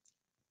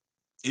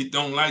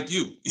don't like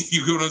you.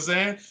 You know what I'm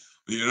saying?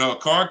 You know, a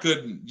car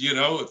could,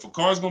 if a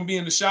car's going to be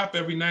in the shop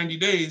every 90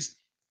 days,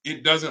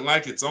 it doesn't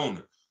like its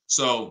owner.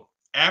 So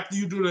after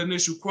you do the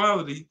initial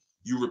quality,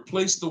 you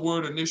replace the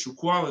word initial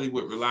quality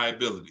with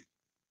reliability.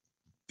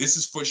 This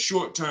is for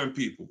short-term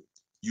people.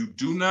 You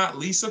do not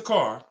lease a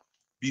car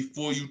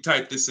before you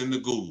type this into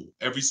Google.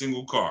 Every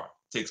single car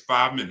takes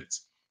 5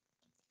 minutes.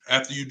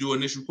 After you do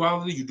initial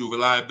quality, you do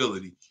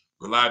reliability.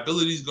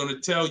 Reliability is going to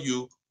tell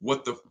you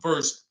what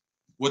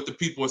the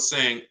people are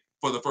saying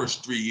for the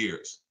first 3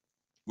 years,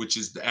 which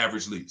is the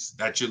average lease.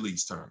 That's your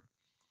lease term.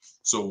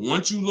 So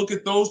once you look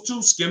at those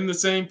 2, skim the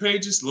same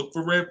pages, look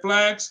for red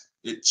flags,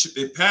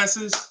 it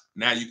passes,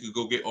 now you can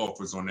go get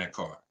offers on that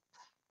car.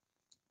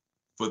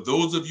 For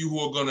those of you who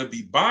are going to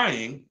be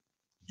buying,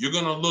 you're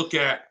going to look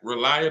at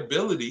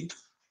reliability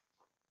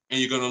and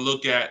you're going to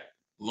look at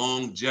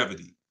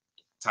longevity.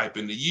 Type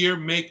in the year,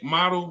 make,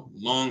 model,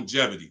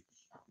 longevity.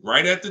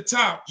 Right at the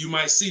top, you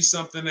might see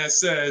something that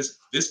says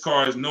this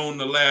car is known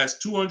to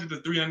last 200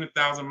 to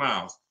 300,000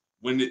 miles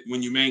when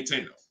you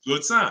maintain it.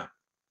 Good sign.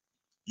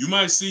 You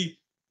might see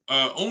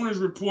owners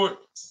report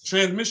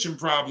transmission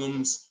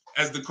problems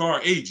as the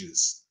car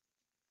ages.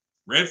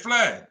 Red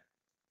flag.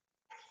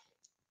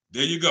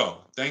 There you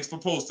go. Thanks for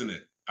posting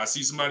it. I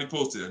see somebody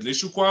posted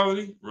initial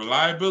quality,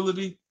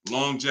 reliability,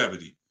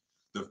 longevity.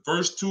 The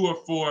first 2 are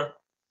for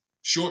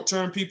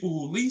short-term people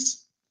who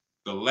lease.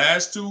 The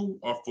last 2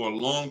 are for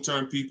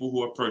long-term people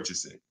who are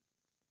purchasing.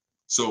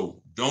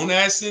 So don't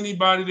ask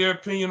anybody their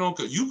opinion on,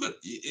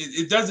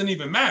 it doesn't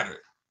even matter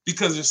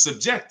because it's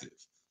subjective.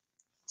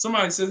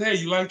 Somebody says, hey,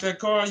 you like that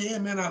car? Yeah,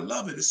 man, I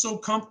love it. It's so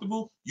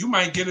comfortable. You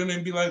might get in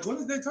and be like, what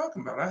are they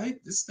talking about? I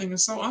hate this thing.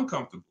 It's so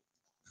uncomfortable.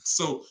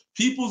 So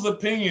people's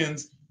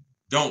opinions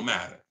don't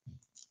matter.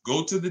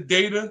 Go to the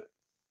data.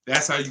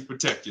 That's how you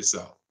protect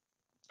yourself.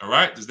 All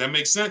right. Does that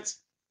make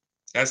sense?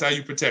 That's how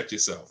you protect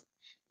yourself.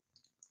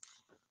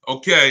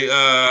 Okay.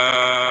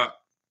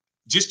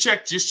 Just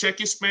check your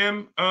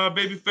spam,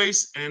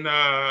 babyface.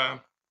 And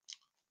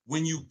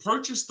when you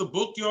purchase the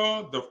book,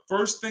 y'all, the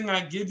first thing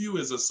I give you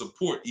is a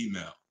support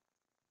email.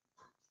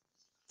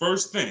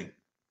 First thing.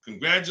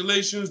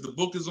 Congratulations, the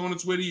book is on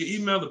its way to your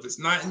email. If it's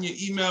not in your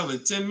email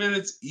in 10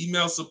 minutes,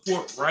 email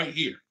support right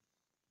here.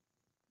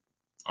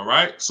 All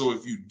right. So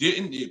if you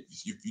didn't,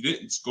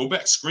 go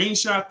back,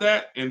 screenshot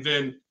that, and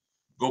then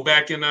go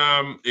back and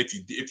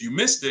if you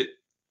missed it,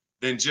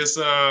 then just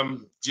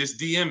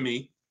DM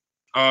me.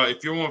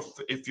 If you're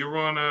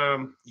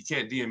on you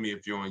can't DM me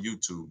if you're on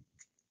YouTube.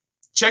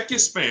 Check your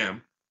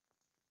spam.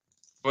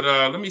 But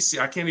let me see.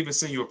 I can't even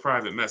send you a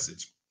private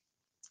message.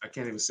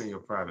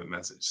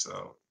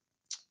 So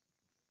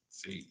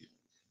see.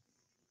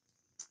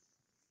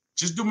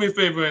 Just do me a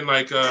favor and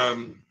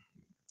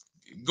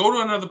go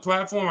to another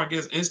platform, I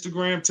guess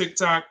Instagram,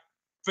 TikTok,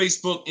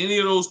 Facebook, any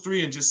of those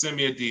three, and just send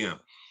me a DM.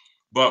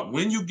 But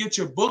when you get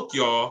your book,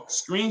 y'all,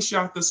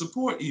 screenshot the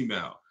support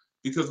email,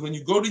 because when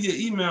you go to your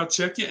email,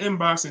 check your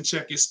inbox and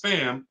check your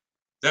spam.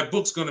 That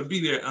book's going to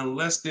be there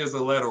unless there's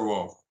a letter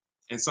off.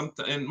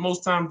 And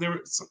most times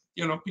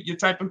you're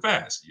typing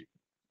fast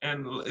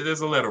and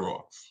there's a letter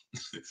off.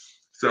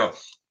 So,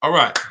 all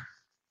right.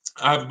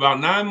 I have about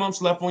 9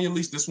 months left on your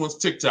lease. This one's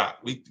TikTok.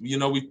 We've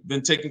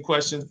been taking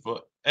questions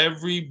for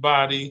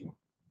everybody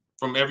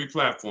from every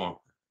platform.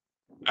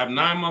 I have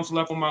 9 months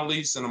left on my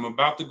lease and I'm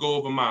about to go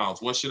over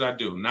miles. What should I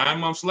do? 9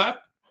 months left?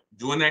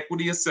 Do an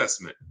equity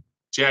assessment.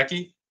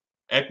 Jackie,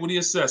 equity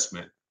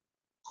assessment.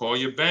 Call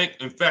your bank.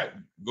 In fact,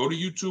 go to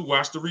YouTube,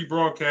 watch the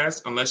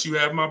rebroadcast, unless you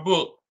have my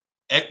book.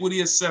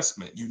 Equity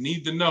assessment. You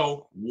need to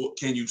know,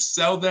 can you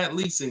sell that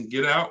lease and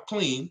get out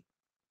clean?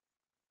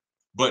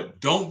 But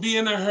don't be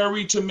in a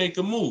hurry to make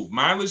a move.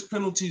 Mileage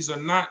penalties are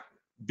not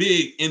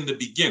big in the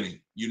beginning.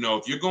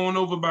 If you're going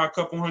over by a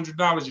couple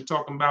 $100, you're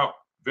talking about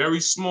very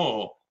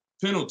small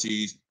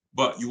penalties,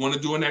 but you want to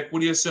do an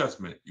equity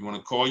assessment. You want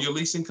to call your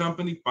leasing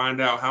company,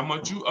 find out how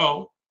much you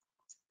owe.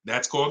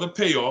 That's called a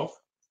payoff.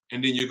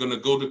 And then you're going to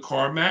go to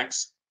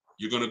CarMax.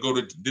 You're going to go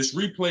to, this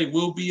replay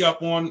will be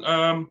up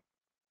on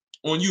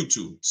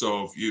YouTube.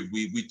 So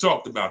we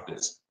talked about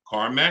this.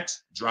 CarMax,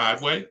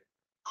 Driveway,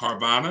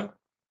 Carvana,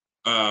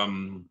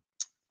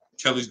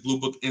 Kelly's Blue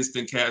Book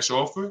Instant Cash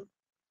Offer,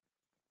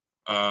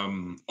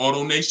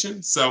 Auto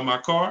Nation, Sell My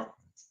Car,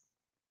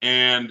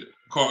 and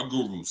Car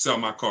Guru, Sell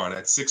My Car.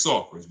 That's 6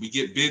 offers. We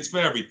get bids for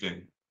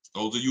everything.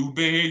 Those of you who've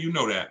been here, you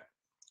know that.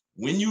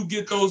 When you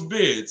get those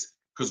bids,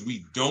 because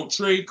we don't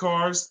trade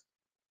cars,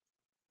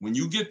 when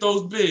you get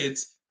those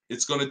bids,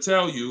 it's going to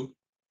tell you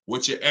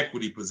what your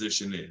equity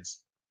position is.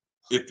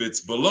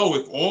 If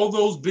all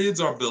those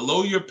bids are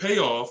below your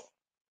payoff,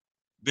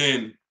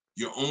 then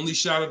your only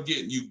shot of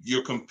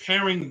you're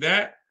comparing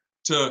that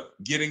to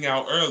getting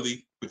out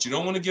early, but you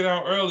don't want to get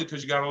out early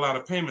because you got a lot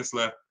of payments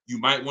left. You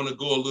might want to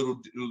go a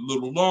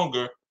little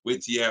longer,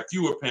 wait till you have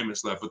fewer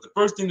payments left. But the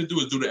first thing to do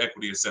is do the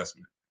equity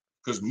assessment,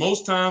 because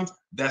most times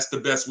that's the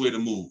best way to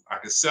move. I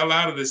can sell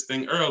out of this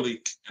thing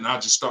early and I'll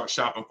just start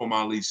shopping for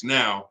my lease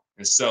now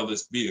and sell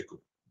this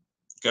vehicle.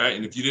 Okay.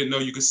 And if you didn't know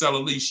you could sell a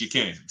lease, you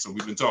can. So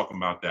we've been talking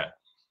about that.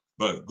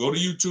 But go to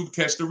YouTube,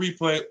 catch the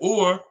replay,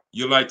 or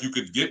you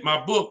could get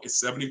my book.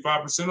 It's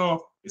 75%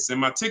 off. It's in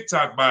my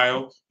TikTok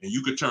bio, and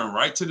you could turn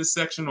right to the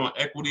section on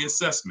equity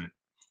assessment.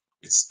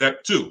 It's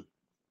step 2.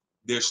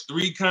 There's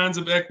 3 kinds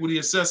of equity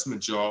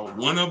assessment, y'all.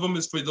 One of them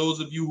is for those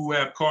of you who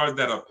have cars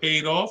that are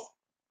paid off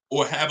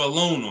or have a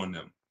loan on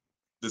them.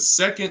 The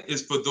second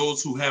is for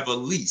those who have a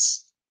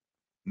lease.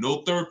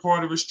 No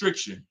third-party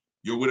restriction.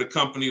 You're with a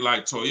company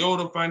like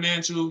Toyota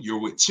Financial, you're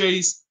with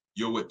Chase,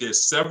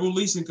 there's several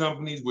leasing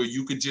companies where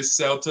you could just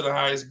sell to the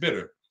highest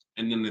bidder.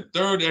 And then the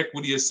third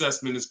equity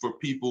assessment is for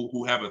people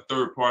who have a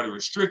third-party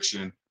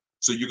restriction.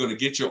 So you're going to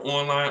get your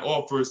online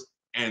offers,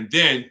 and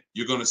then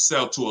you're going to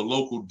sell to a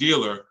local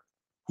dealer,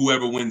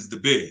 whoever wins the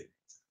bid.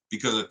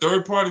 Because a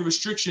third-party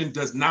restriction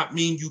does not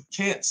mean you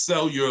can't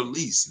sell your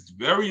lease. It's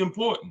very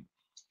important.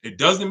 It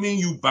doesn't mean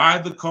you buy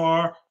the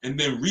car and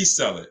then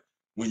resell it.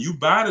 When you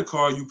buy the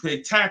car, you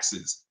pay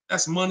taxes.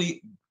 That's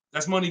money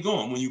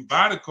going. When you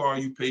buy the car,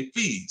 you pay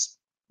fees.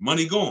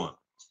 Money going.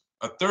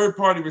 A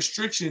third-party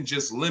restriction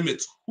just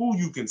limits who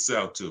you can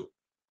sell to.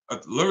 A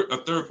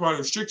third-party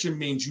restriction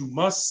means you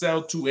must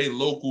sell to a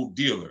local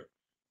dealer.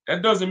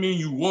 That doesn't mean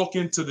you walk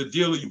into the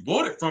dealer you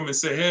bought it from and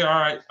say, hey, all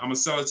right, I'm going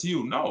to sell it to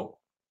you. No.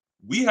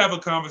 We have a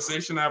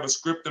conversation. I have a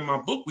script in my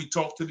book. We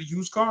talk to the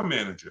used car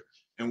manager.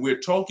 And we're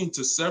talking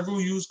to several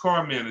used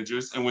car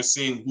managers, and we're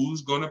seeing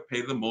who's going to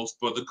pay the most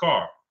for the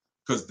car.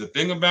 Because the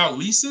thing about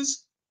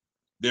leases,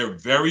 they're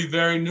very,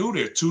 very new.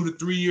 They're 2 to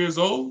 3 years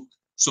old.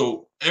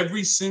 So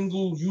every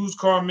single used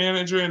car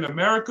manager in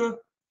America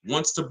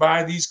wants to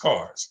buy these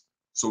cars.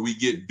 So we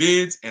get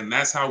bids, and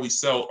that's how we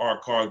sell our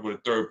cars with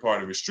a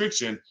third-party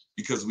restriction,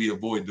 because we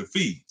avoid the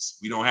fees.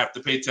 We don't have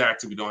to pay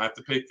taxes. We don't have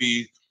to pay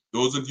fees.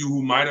 Those of you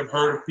who might have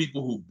heard of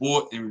people who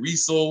bought and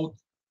resold,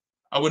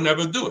 I would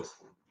never do it.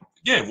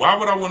 Again, why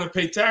would I want to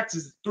pay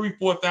taxes,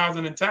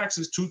 $3,000-4,000 in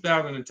taxes,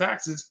 $2,000 in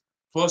taxes,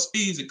 plus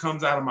fees? It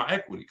comes out of my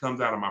equity,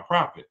 comes out of my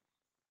profit.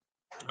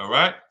 All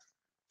right.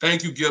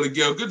 Thank you, Gilly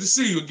Gill. Good to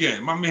see you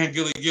again. My man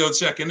Gilly Gill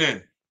checking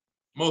in.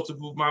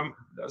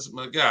 That's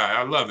my guy.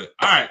 I love it.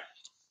 All right.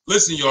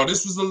 Listen, y'all,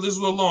 this was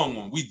a long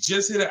one. We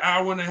just hit an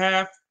hour and a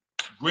half.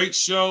 Great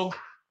show.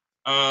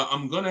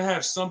 I'm gonna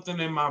have something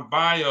in my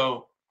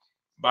bio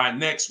by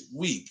next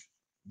week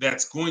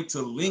that's going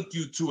to link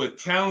you to a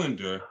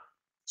calendar,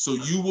 so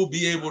you will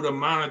be able to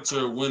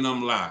monitor when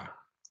I'm live.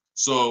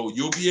 So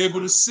you'll be able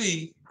to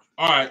see,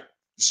 all right,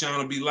 Deshone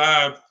will be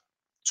live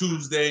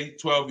Tuesday,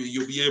 12.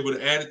 You'll be able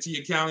to add it to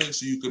your calendar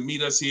so you can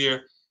meet us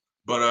here.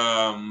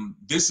 But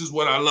this is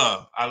what I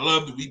love. I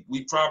love that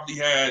we probably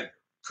had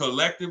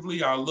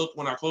collectively, I look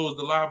when I closed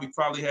the live, we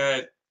probably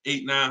had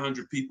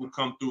 800-900 people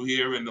come through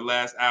here in the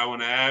last hour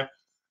and a half.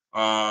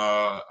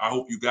 I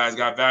hope you guys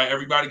got value.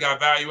 Everybody got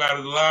value out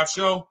of the live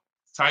show.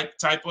 Type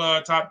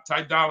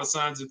dollar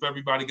signs if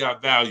everybody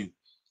got value.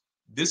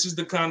 This is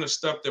the kind of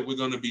stuff that we're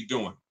going to be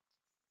doing.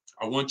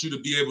 I want you to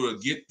be able to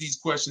get these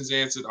questions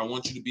answered. I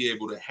want you to be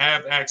able to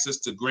have access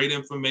to great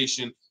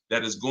information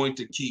that is going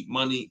to keep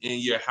money in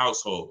your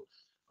household.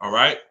 All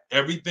right.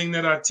 Everything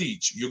that I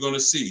teach, you're going to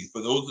see.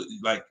 For those,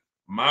 like,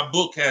 my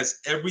book has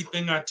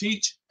everything I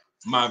teach.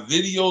 My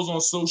videos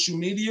on social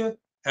media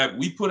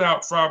we put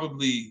out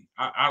probably,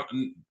 I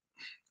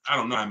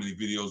don't know how many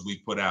videos we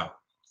put out.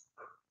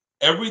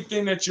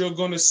 Everything that you're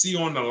going to see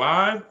on the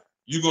live,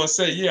 you're going to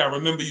say, yeah, I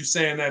remember you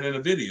saying that in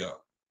a video.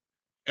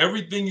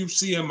 Everything you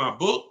see in my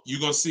book, you're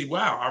going to see,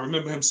 wow, I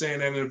remember him saying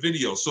that in a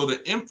video. So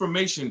the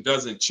information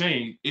doesn't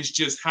change. It's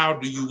just, how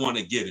do you want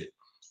to get it?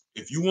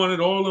 If you want it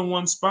all in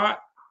one spot,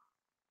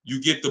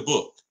 you get the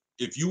book.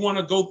 If you want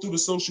to go through the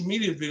social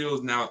media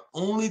videos, now,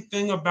 only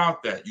thing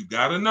about that you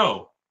got to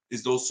know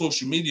is those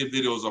social media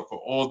videos are for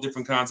all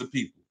different kinds of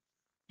people.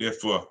 They're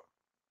for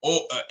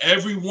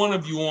every one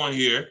of you on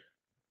here.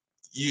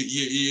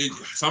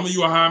 Some of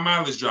you are high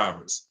mileage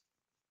drivers.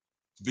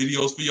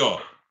 Videos for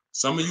y'all.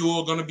 Some of you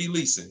are going to be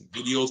leasing.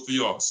 Videos for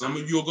y'all. Some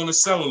of you are going to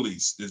sell a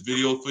lease. There's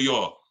videos for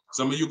y'all.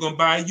 Some of you are going to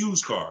buy a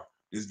used car.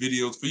 There's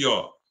videos for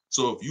y'all.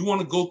 So if you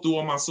want to go through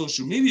all my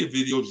social media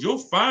videos, you'll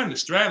find the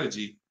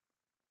strategy,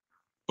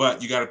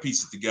 but you got to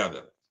piece it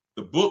together.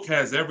 The book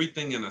has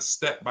everything in a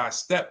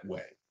step-by-step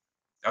way.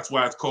 That's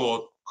why it's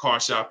called Car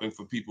Shopping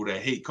for People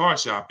That Hate Car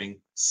Shopping,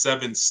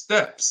 7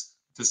 Steps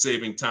to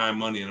Saving Time,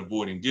 Money, and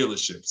Avoiding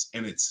Dealerships.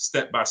 And it's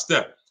step by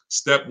step.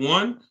 Step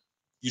 1,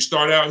 you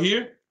start out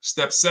here.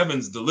 Step 7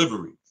 is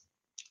delivery,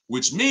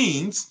 which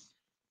means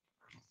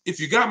if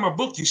you got my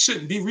book, you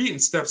shouldn't be reading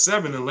step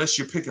 7 unless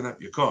you're picking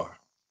up your car.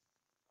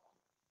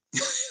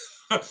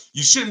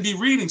 You shouldn't be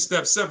reading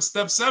step 7.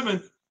 Step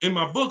 7 in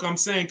my book, I'm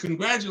saying,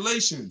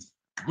 congratulations,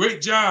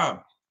 great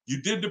job.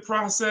 You did the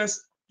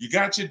process. You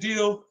got your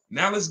deal.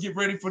 Now let's get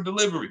ready for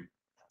delivery.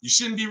 You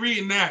shouldn't be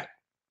reading that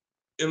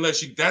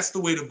unless that's the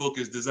way the book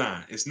is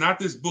designed. It's not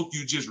this book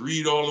you just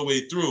read all the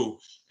way through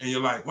and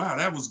you're like, wow,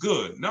 that was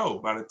good. No,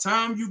 by the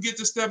time you get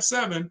to step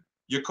 7,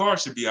 your car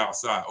should be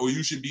outside, or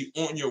you should be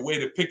on your way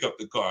to pick up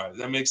the car. Does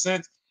that make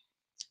sense?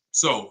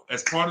 So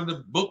as part of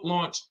the book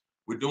launch,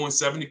 we're doing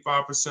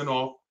 75%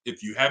 off.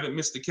 If you haven't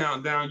missed the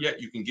countdown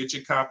yet, you can get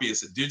your copy.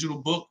 It's a digital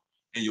book,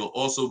 and you'll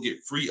also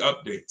get free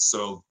updates.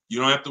 So you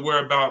don't have to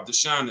worry about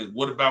Deshone.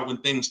 What about when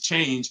things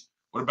change?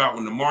 What about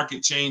when the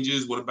market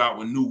changes? What about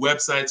when new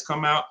websites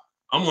come out?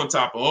 I'm on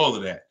top of all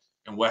of that.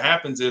 And what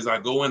happens is I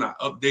go in, I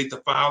update the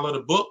file of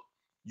the book.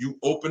 You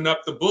open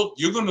up the book.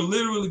 You're going to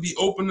literally be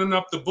opening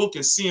up the book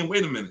and seeing,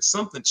 wait a minute,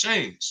 something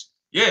changed.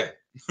 Yeah.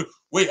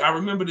 Wait, I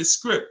remember this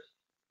script.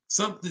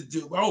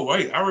 Oh,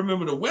 wait, I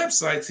remember the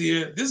websites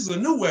here. This is a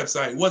new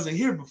website. It wasn't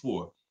here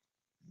before.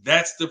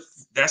 That's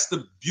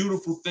the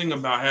beautiful thing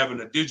about having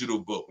a digital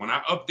book. When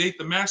I update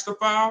the master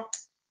file,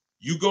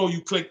 you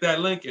click that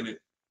link and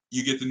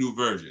you get the new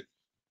version.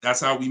 That's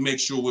how we make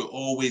sure we're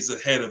always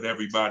ahead of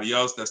everybody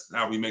else. That's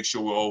how we make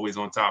sure we're always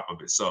on top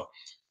of it. So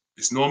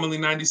it's normally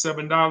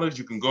 $97.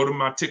 You can go to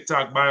my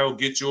TikTok bio,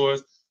 get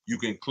yours. You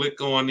can click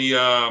on the,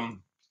 you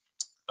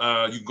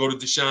can go to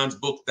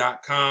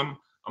deshonesbook.com.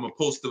 I'm going to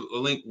post a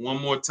link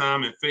one more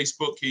time in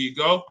Facebook. Here you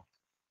go.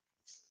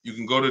 You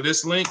can go to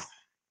this link.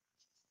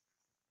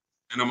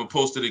 And I'm going to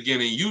post it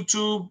again in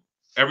YouTube.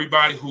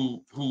 Everybody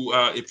who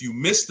if you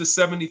missed the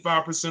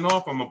 75%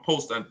 off, I'm going to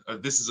post,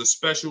 this is a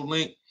special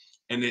link.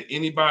 And then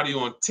anybody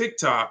on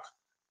TikTok,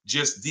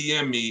 just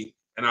DM me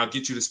and I'll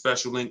get you the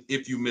special link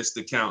if you missed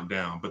the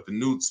countdown. But the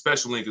new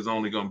special link is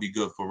only going to be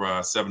good for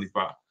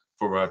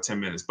 10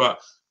 minutes. But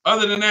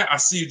other than that, I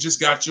see you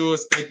just got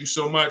yours. Thank you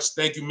so much.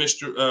 Thank you,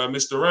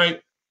 Mr. Wright.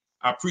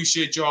 I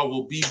appreciate y'all.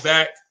 We'll be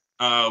back.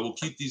 We'll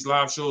keep these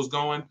live shows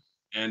going.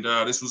 And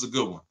this was a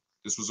good one.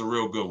 This was a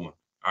real good one.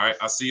 All right.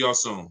 I'll see y'all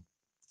soon.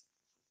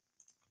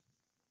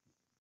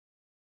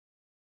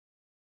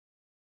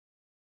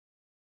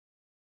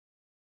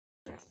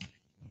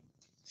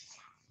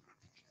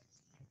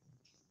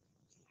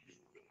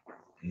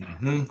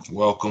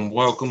 Welcome,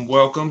 welcome,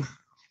 welcome.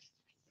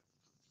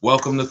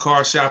 Welcome to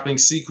Car Shopping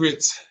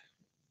Secrets.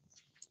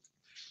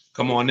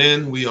 Come on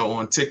in. We are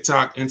on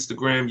TikTok,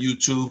 Instagram,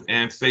 YouTube,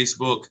 and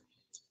Facebook.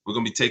 We're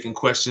going to be taking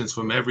questions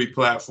from every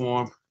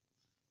platform.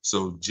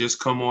 So just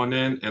come on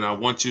in, and I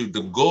want you,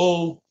 the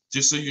goal,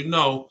 just so you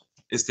know,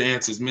 is to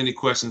answer as many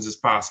questions as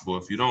possible.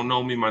 If you don't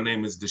know me, my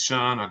name is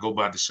Deshone. I go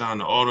by Deshone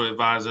the Auto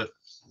Advisor.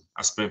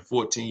 I spent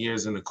 14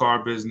 years in the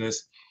car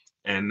business,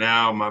 and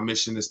now my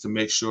mission is to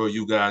make sure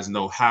you guys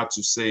know how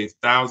to save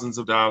thousands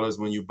of dollars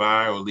when you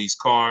buy or lease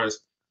cars,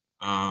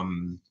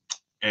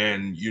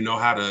 and you know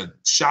how to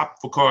shop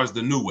for cars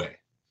the new way,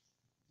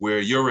 where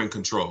you're in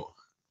control.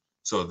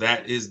 So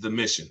that is the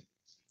mission.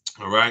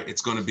 All right.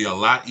 It's going to be a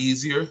lot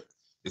easier.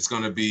 It's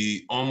going to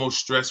be almost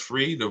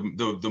stress-free.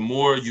 The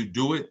more you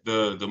do it,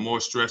 the more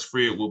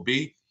stress-free it will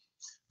be.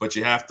 But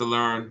you have to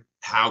learn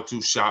how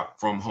to shop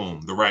from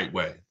home the right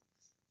way.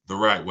 The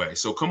right way.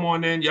 So come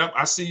on in. Yep,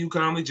 I see you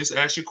kindly. Just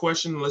ask your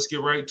question and let's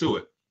get right to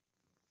it.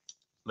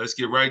 Let's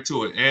get right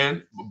to it.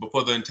 And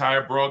before the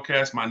entire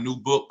broadcast, my new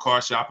book,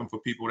 Car Shopping for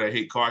People That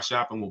Hate Car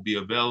Shopping, will be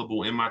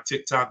available in my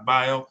TikTok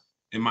bio,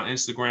 in my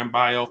Instagram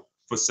bio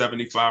for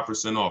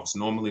 75% off. It's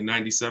normally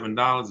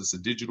 $97. It's a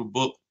digital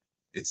book.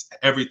 It's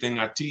everything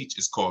I teach.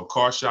 It's called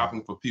Car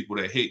Shopping for People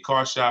That Hate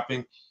Car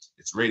Shopping.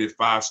 It's rated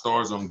 5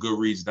 stars on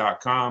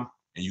Goodreads.com,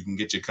 and you can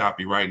get your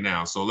copy right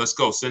now. So let's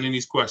go. Send in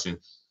these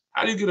questions.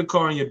 How do you get a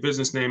car in your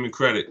business name and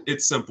credit?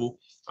 It's simple.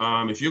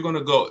 If you're going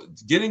to go,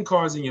 getting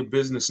cars in your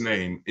business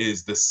name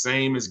is the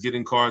same as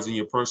getting cars in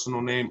your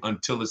personal name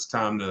until it's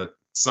time to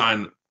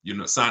sign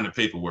the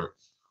paperwork.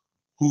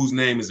 Whose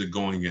name is it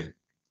going in?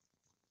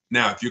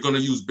 Now, if you're going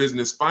to use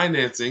business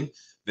financing,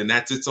 then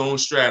that's its own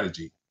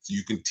strategy. So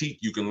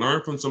you can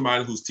learn from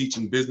somebody who's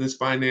teaching business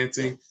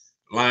financing,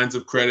 lines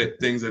of credit,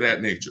 things of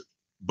that nature.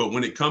 But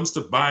when it comes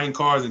to buying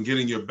cars and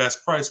getting your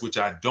best price, which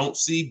I don't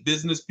see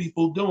business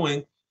people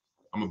doing,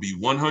 I'm gonna be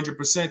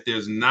 100%.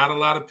 There's not a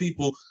lot of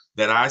people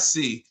that I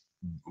see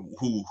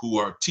who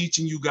are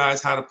teaching you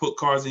guys how to put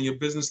cars in your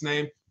business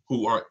name,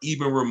 who are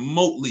even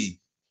remotely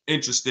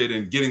interested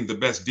in getting the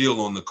best deal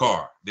on the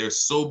car. They're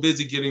so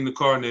busy getting the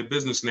car in their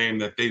business name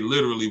that they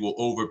literally will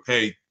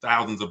overpay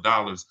thousands of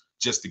dollars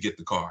just to get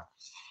the car.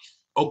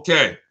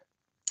 Okay.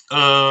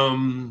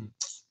 Omar,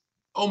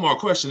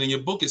 question. In your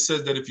book, it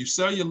says that if you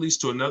sell your lease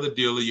to another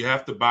dealer, you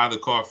have to buy the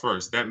car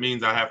first. That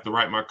means I have to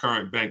write my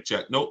current bank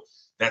check. Nope.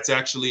 That's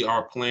actually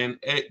our plan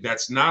A.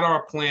 That's not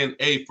our plan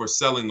A for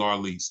selling our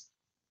lease.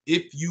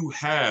 If you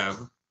have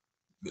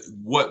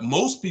what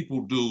most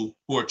people do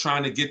who are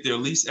trying to get their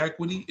lease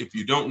equity, if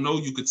you don't know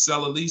you could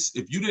sell a lease,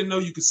 if you didn't know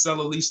you could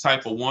sell a lease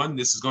type of one,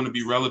 this is going to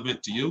be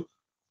relevant to you.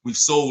 We've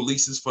sold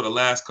leases for the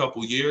last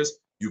couple of years.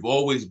 You've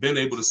always been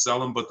able to sell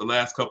them, but the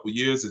last couple of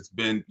years, it's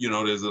been,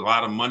 there's a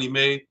lot of money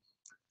made.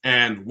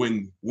 And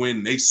when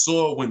banks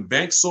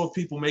saw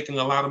people making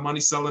a lot of money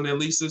selling their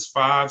leases,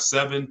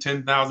 $5,000,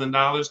 $7,000,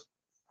 $10,000,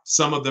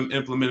 some of them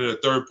implemented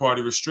a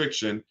third-party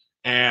restriction,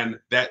 and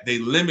that they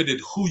limited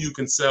who you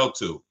can sell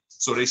to.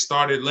 So they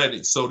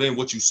started so then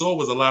what you saw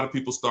was a lot of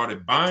people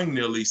started buying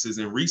their leases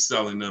and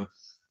reselling them.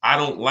 I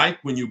don't like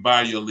when you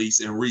buy your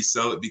lease and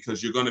resell it,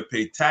 because you're going to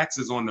pay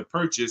taxes on the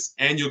purchase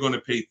and you're going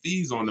to pay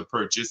fees on the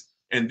purchase,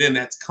 and then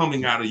that's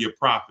coming out of your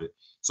profit.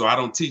 So I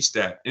don't teach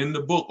that. In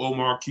the book,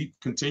 Omar,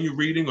 continue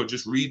reading or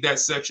just read that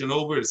section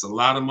over. It's a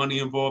lot of money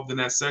involved in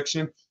that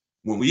section.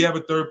 When we have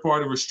a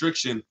third-party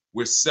restriction,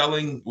 we're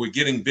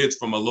getting bids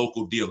from a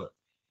local dealer.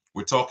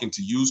 We're talking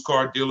to used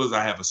car dealers.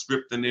 I have a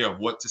script in there of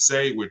what to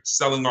say. We're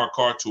selling our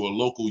car to a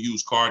local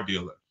used car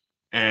dealer.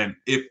 And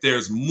if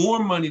there's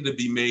more money to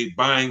be made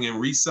buying and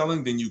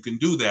reselling, then you can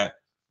do that.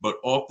 But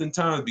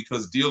oftentimes,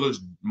 because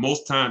dealers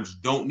most times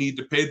don't need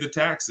to pay the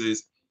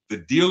taxes, the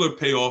dealer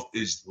payoff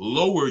is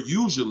lower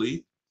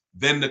usually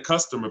than the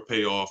customer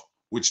payoff,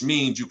 which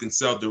means you can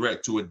sell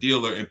direct to a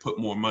dealer and put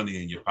more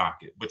money in your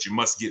pocket, but you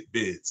must get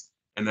bids.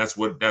 And that's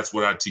what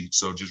I teach.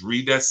 So just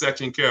read that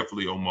section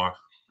carefully, Omar.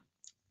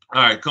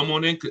 All right, come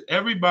on in. Could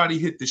everybody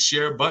hit the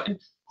share button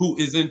who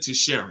is into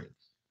sharing?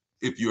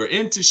 If you're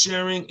into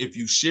sharing, if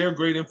you share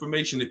great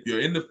information, if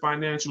you're into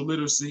financial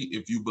literacy,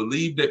 if you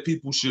believe that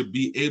people should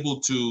be able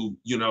to,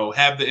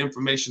 have the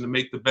information to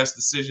make the best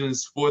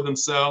decisions for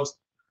themselves,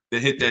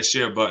 then hit that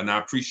share button. I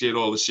appreciate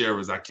all the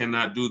sharers. I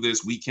cannot do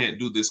this. We can't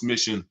do this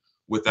mission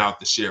without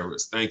the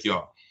sharers. Thank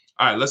y'all.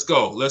 All right, let's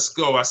go. Let's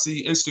go. I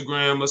see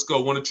Instagram. Let's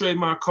go. Want to trade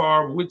my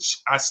car,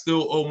 which I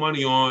still owe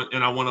money on,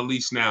 and I want to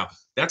lease now.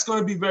 That's going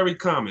to be very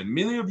common.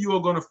 Many of you are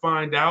going to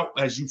find out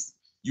as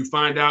you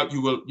find out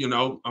you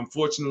will,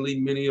 unfortunately,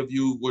 many of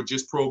you were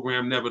just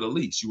programmed never to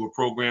lease. You were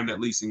programmed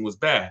that leasing was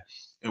bad.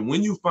 And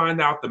when you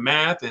find out the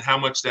math and how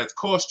much that's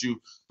cost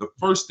you, the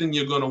first thing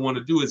you're going to want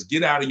to do is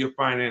get out of your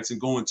finance and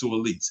go into a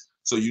lease.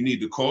 So you need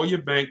to call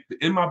your bank.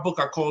 In my book,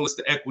 I call this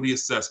the equity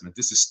assessment.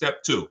 This is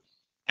step 2.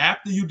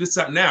 After you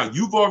decide, now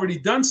you've already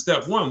done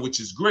step 1,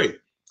 which is great.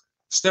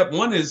 Step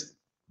 1 is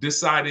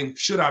deciding,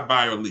 should I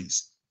buy or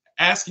lease?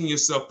 Asking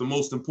yourself the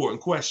most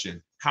important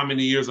question: how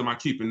many years am I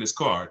keeping this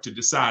car? To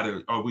decide,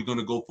 are we going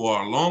to go for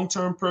our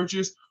long-term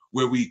purchase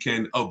where we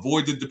can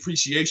avoid the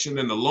depreciation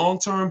in the long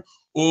term,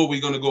 or are we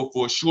going to go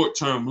for a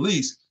short-term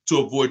lease to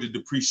avoid the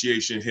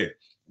depreciation hit?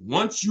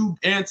 Once you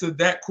answer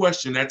that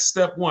question, that's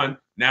step one.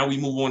 Now we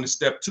move on to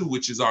step two,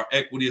 which is our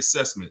equity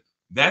assessment.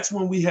 That's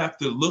when we have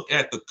to look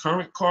at the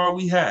current car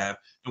we have,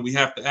 and we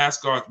have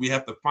to we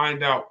have to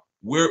find out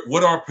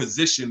what our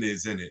position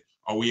is in it.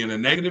 Are we in a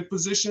negative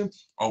position?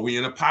 Are we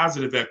in a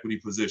positive equity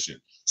position?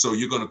 So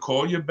you're going to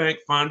call your bank,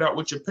 find out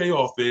what your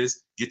payoff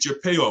is, get your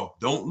payoff.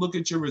 Don't look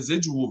at your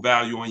residual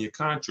value on your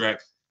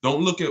contract.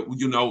 Don't look at,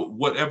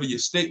 whatever your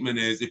statement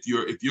is. If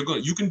you're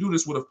going, you can do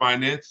this with a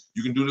finance,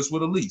 you can do this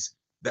with a lease.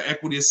 The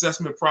equity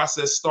assessment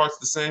process starts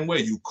the same way.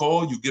 You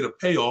call, you get a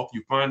payoff,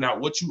 you find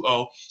out what you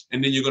owe,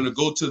 and then you're going to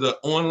go to the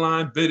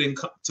online bidding,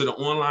 to the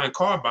online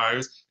car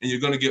buyers, and you're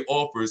going to get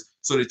offers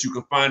so that you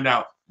can find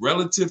out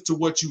relative to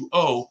what you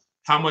owe,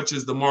 how much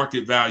is the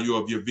market value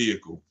of your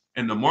vehicle.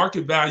 And the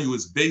market value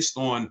is based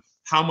on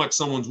how much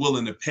someone's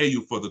willing to pay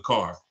you for the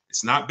car.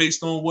 It's not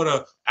based on what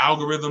a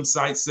algorithm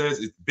site says.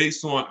 It's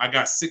based on, I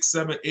got 6,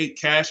 7, 8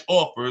 cash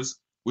offers,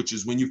 which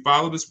is when you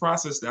follow this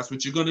process, that's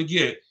what you're going to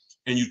get.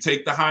 And you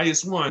take the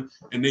highest one,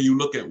 and then you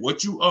look at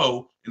what you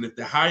owe. And if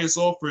the highest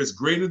offer is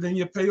greater than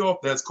your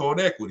payoff, that's called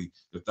equity.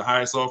 If the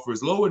highest offer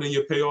is lower than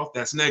your payoff,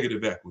 that's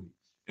negative equity.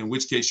 In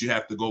which case you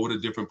have to go with a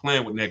different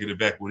plan with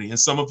negative equity. And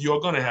some of you are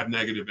going to have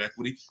negative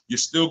equity. You're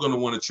still going to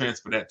want to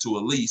transfer that to a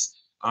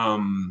lease.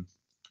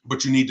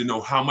 But you need to know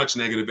how much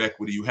negative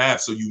equity you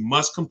have. So you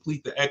must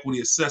complete the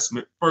equity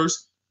assessment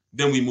first,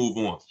 then we move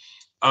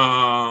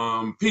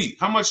on. Pete,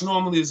 how much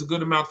normally is a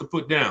good amount to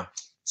put down?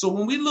 So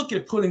when we look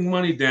at putting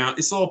money down,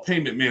 it's all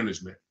payment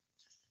management.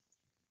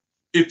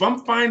 If I'm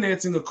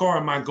financing a car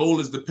and my goal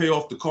is to pay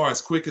off the car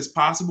as quick as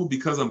possible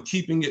because I'm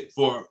keeping it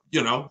for,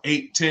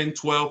 8, 10,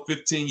 12,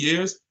 15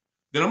 years,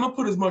 then I'm going to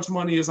put as much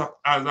money as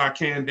I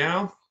can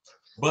down.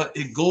 But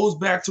it goes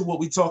back to what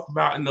we talked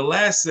about in the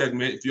last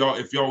segment. If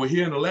y'all were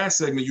here in the last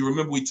segment, you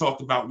remember we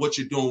talked about what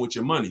you're doing with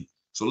your money.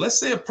 So let's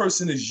say a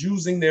person is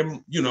using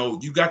them,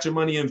 you got your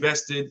money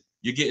invested,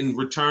 you're getting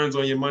returns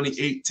on your money,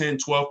 8, 10,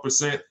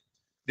 12%.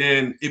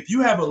 Then if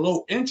you have a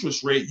low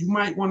interest rate, you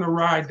might want to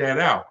ride that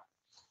out.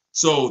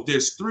 So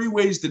there's 3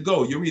 ways to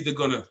go. You're either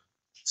going to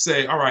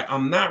say, all right,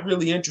 I'm not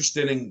really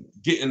interested in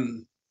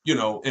getting,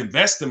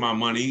 investing my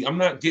money. I'm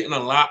not getting a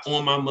lot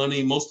on my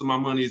money. Most of my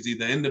money is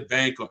either in the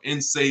bank or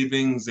in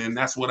savings, and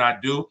that's what I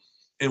do.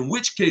 In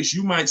which case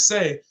you might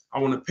say, I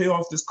want to pay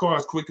off this car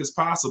as quick as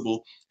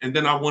possible, and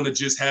then I want to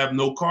just have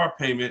no car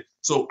payment.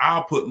 So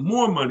I'll put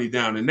more money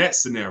down in that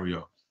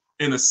scenario.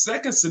 In a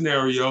second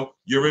scenario,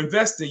 you're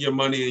investing your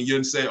money and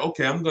you're say,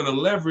 okay, I'm going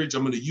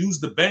to use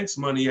the bank's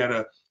money at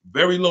a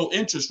very low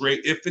interest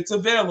rate if it's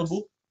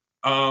available,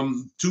 2,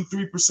 3%,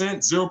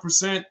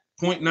 0%,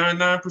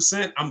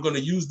 0.99%. I'm going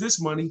to use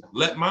this money,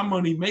 let my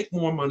money make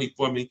more money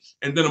for me,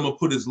 and then I'm going to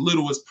put as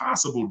little as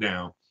possible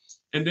down.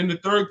 And then the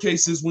third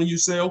case is when you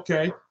say,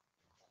 okay,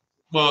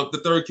 well, the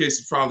third case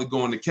is probably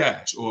going to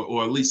cash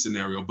or a lease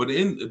scenario,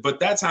 but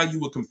that's how you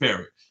would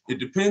compare it. It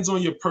depends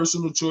on your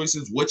personal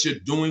choices, what you're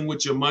doing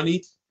with your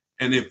money,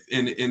 and if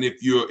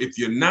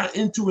you're not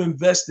into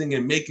investing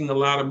and making a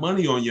lot of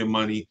money on your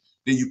money,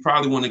 then you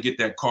probably want to get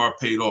that car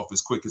paid off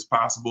as quick as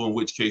possible. In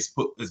which case,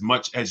 put as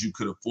much as you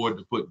could afford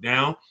to put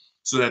down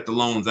so that the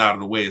loan's out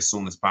of the way as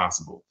soon as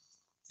possible.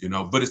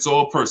 But it's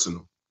all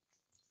personal.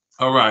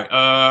 All right.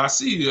 I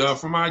see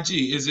from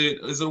IG. Is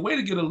it a way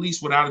to get a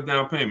lease without a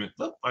down payment?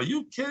 Look, are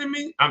you kidding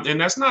me? And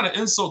that's not an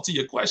insult to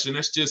your question.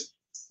 That's just,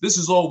 this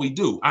is all we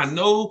do. I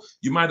know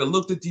you might have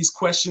looked at these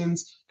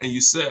questions and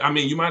you said,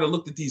 you might have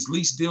looked at these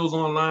lease deals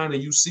online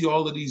and you see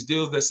all of these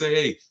deals that say,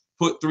 hey,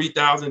 put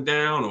 $3,000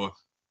 down or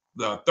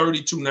the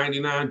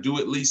 $32.99 do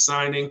it lease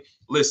signing.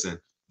 Listen,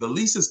 the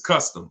lease is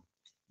custom.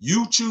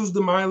 You choose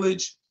the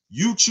mileage.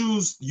 You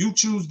choose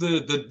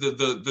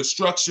the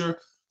structure.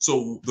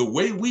 So the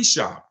way we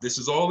shop, this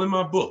is all in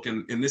my book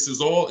and this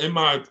is all in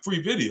my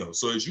free videos.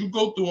 So as you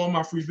go through all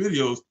my free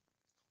videos,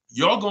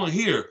 y'all gonna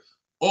hear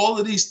all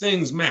of these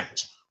things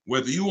match.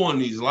 Whether you on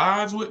these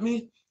lives with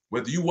me,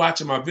 whether you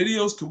watching my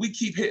videos, could we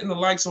keep hitting the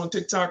likes on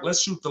TikTok?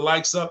 Let's shoot the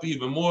likes up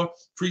even more.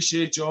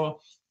 Appreciate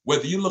y'all.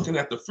 Whether you're looking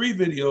at the free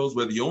videos,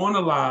 whether you're on a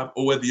live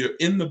or whether you're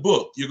in the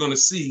book, you're gonna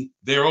see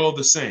they're all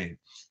the same.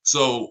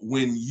 So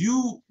when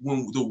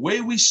the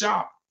way we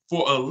shop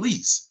for a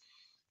lease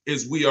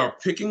is we are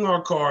picking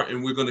our car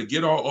and we're going to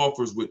get our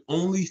offers with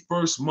only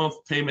first month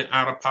payment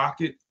out of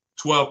pocket,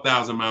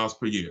 12,000 miles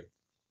per year.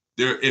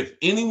 If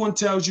anyone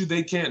tells you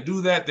they can't do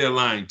that, they're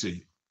lying to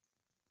you.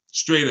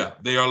 Straight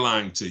up, they are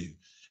lying to you.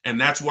 And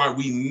that's why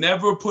we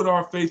never put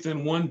our faith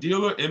in one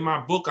dealer. In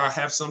my book, I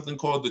have something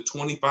called the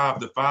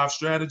 25-to-5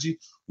 strategy,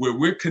 where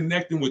we're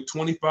connecting with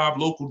 25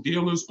 local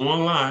dealers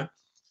online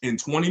in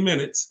 20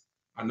 minutes.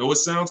 I know it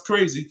sounds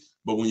crazy,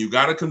 but when you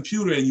got a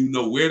computer and you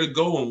know where to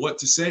go and what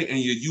to say, and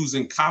you're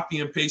using copy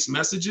and paste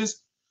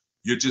messages,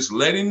 you're just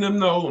letting them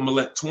know. I'm gonna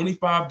let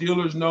 25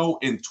 dealers know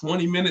in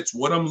 20 minutes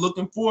what I'm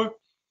looking for,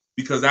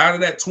 because out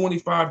of that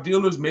 25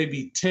 dealers,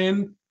 maybe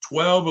 10,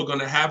 12 are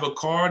gonna have a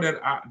car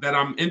that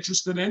I'm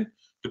interested in,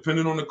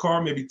 depending on the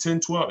car, maybe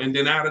 10, 12. And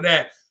then out of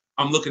that,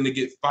 I'm looking to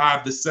get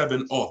 5 to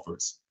 7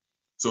 offers.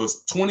 So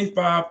it's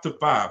 25 to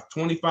 5,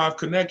 25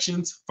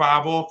 connections,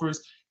 5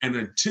 offers. And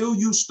until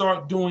you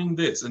start doing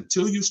this,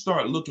 until you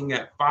start looking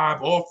at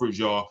 5 offers,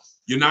 y'all,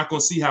 you're not going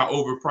to see how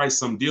overpriced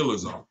some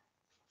dealers are.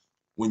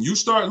 When you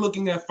start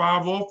looking at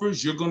 5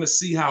 offers, you're going to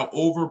see how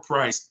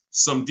overpriced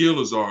some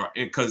dealers are.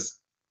 And because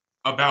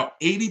about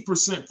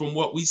 80% from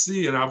what we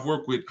see, and I've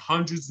worked with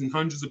hundreds and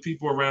hundreds of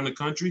people around the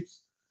country,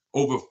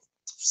 over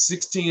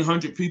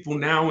 1,600 people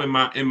now in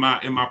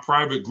my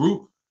private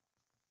group,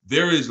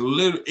 there is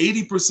literally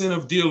 80%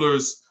 of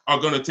dealers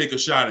are going to take a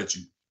shot at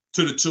you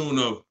to the tune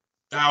of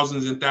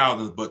thousands and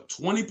thousands, but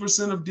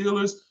 20% of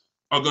dealers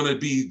are going to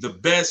be the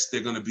best.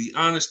 They're going to be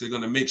honest. They're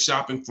going to make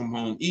shopping from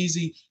home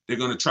easy. They're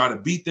going to try to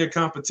beat their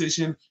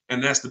competition,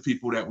 and that's the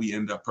people that we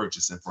end up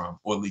purchasing from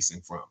or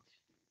leasing from.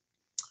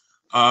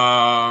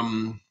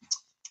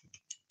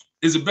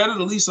 Is it better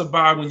to lease or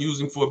buy when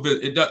using for a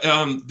business?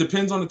 It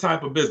depends on the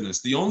type of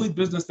business. The only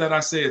business that I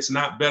say it's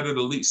not better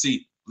to lease.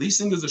 See,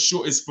 leasing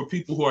is for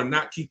people who are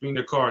not keeping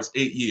their cars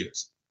 8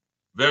 years.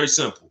 Very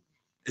simple.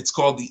 It's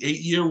called the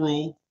 8-year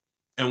rule.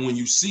 And when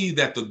you see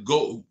that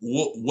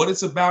what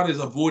it's about is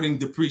avoiding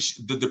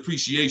the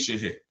depreciation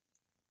hit.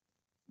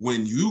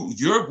 When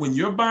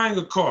you're buying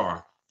a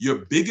car,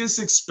 your biggest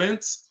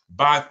expense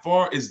by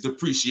far is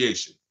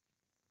depreciation.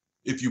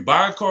 If you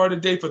buy a car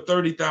today for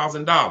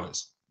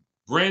 $30,000,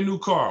 brand new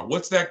car,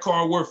 what's that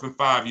car worth in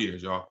 5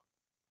 years, y'all?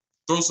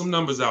 Throw some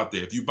numbers out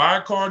there. If you buy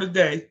a car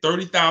today,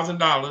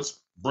 $30,000,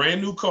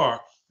 brand new car,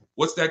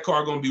 what's that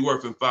car going to be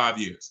worth in 5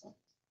 years?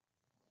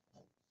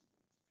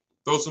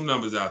 Throw some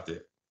numbers out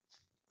there.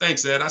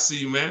 Thanks, Ed. I see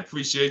you, man.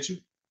 Appreciate you.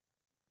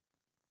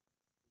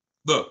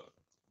 Look,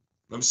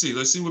 let me see.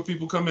 Let's see what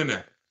people come in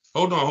at.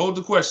 Hold on. Hold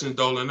the question,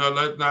 Dolan. Now,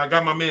 I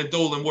got my man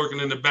Dolan working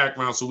in the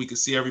background so we can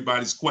see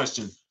everybody's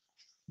question.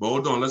 But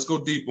hold on. Let's go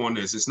deep on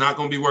this. It's not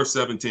going to be worth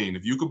 17.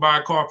 If you could buy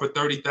a car for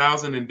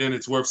 30,000 and then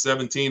it's worth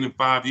 17 in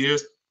 5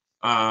 years,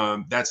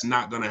 that's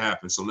not going to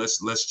happen. So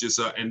let's just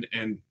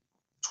and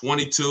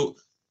 22.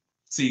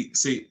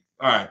 See.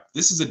 All right.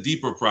 This is a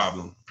deeper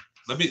problem.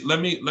 Let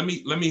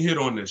me hit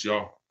on this,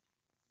 y'all.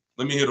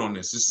 Let me hit on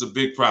this. This is a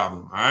big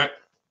problem. All right.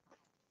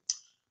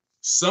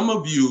 Some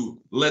of you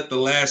let the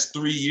last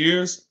 3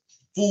 years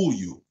fool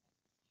you.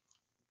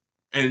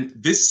 And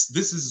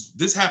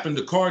this happened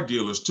to car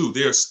dealers too.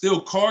 There are still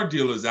car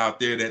dealers out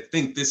there that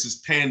think this is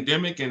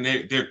pandemic and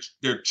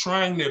they're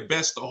trying their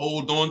best to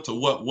hold on to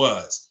what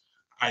was.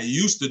 I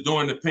used to,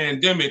 during the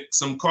pandemic,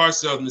 some car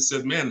salesman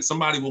said, man,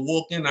 somebody will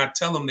walk in, I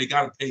tell them they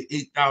got to pay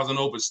 $8,000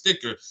 over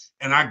sticker,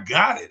 and I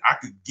got it. I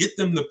could get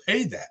them to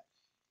pay that.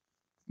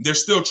 They're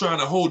still trying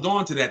to hold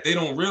on to that. They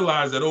don't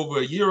realize that over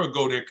a year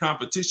ago, their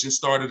competition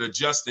started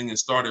adjusting and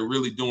started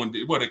really doing,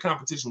 well, their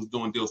competition was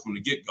doing deals from the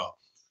get-go.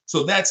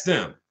 So that's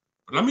them.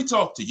 But let me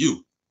talk to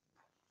you.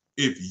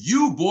 If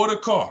you bought a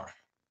car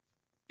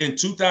in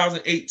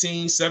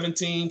 2018,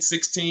 17,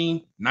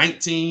 16,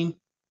 19,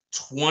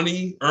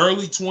 20,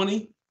 early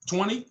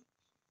 2020,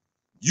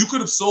 you could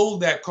have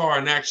sold that car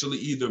and actually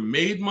either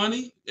made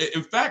money.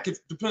 In fact,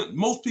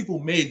 most people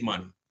made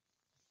money.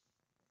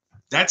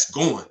 That's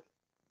gone.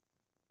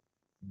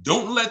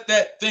 Don't let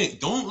that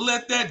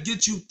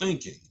get you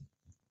thinking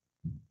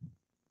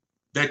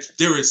that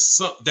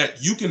that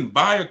you can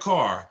buy a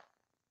car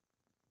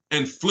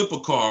and flip a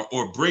car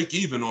or break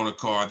even on a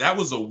car. That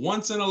was a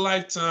once in a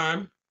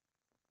lifetime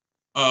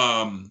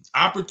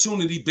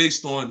opportunity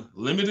based on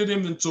limited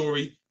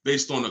inventory,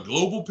 based on a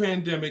global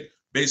pandemic,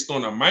 based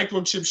on a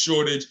microchip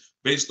shortage,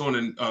 based on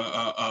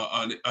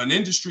an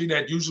industry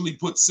that usually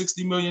puts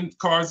 60 million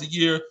cars a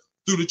year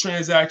through the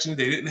transaction.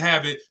 They didn't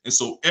have it. And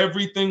so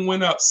everything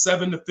went up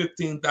 $7,000 to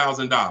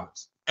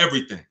 $15,000.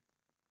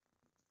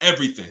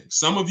 Everything.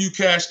 Some of you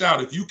cashed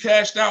out. If you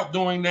cashed out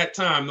during that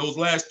time, those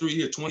last 3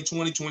 years,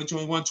 2020,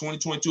 2021,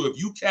 2022, if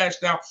you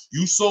cashed out,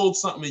 you sold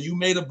something and you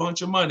made a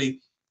bunch of money,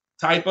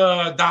 type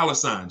a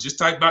 $sign. Just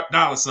type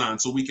 $sign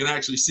so we can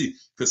actually see.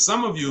 Because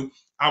some of you,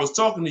 I was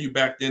talking to you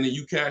back then and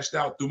you cashed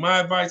out through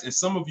my advice, and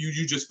some of you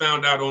just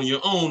found out on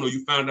your own or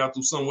you found out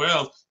through somewhere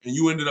else and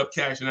you ended up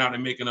cashing out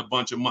and making a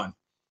bunch of money.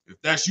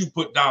 If that's you,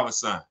 put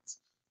 $signs.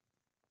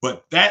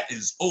 But that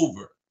is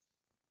over.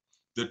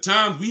 The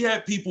times we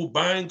had people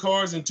buying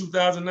cars in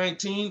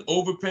 2019,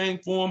 overpaying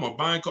for them or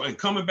buying cars and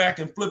coming back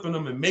and flipping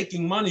them and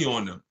making money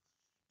on them.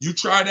 You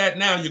try that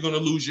now, you're going to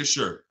lose your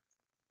shirt.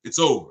 It's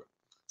over.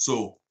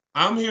 So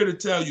I'm here to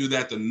tell you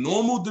that the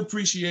normal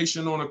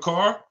depreciation on a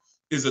car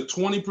is a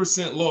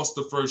 20% loss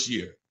the first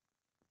year.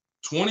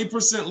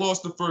 20%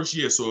 loss the first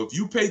year. So if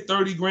you pay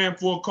 30 grand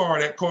for a car,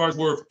 that car is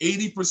worth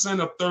 80%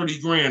 of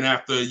 30 grand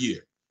after a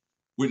year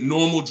with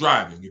normal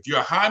driving. If you're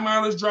a high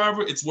mileage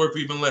driver, it's worth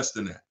even less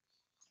than that.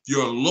 If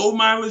you're a low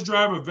mileage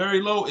driver,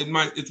 very low,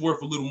 it's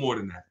worth a little more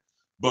than that.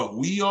 But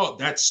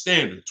that's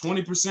standard,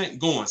 20%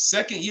 going.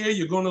 Second year,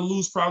 you're going to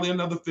lose probably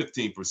another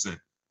 15%.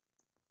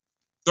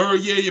 Third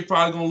year, you're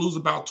probably going to lose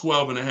about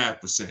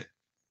 12.5%.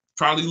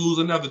 Probably lose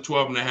another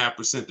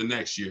 12.5% the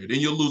next year. Then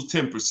you'll lose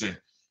 10%.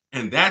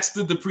 And that's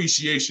the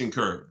depreciation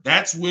curve.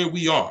 That's where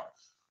we are.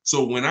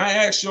 So when I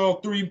asked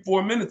y'all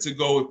 3-4 minutes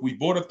ago, if we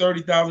bought a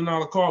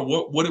 $30,000 car,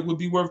 what it would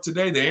be worth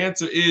today, the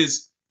answer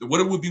is what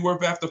it would be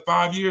worth after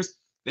 5 years.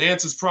 The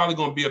answer is probably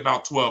going to be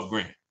about 12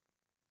 grand.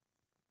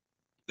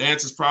 The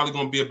answer is probably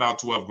going to be about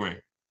 12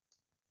 grand.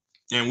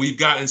 And we've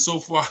gotten so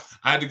far,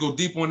 I had to go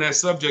deep on that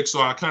subject,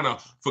 so I kind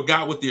of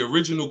forgot what the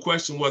original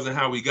question was and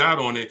how we got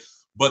on it.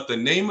 But the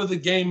name of the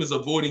game is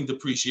avoiding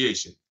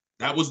depreciation.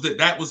 That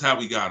was how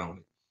we got on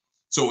it.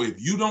 So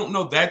if you don't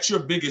know, that's your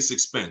biggest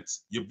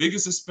expense. Your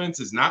biggest expense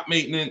is not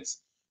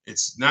maintenance.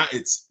 It's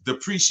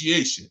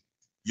depreciation.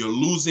 You're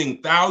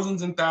losing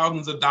thousands and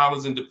thousands of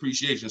dollars in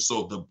depreciation.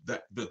 So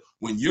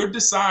when you're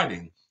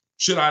deciding,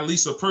 should I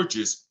lease or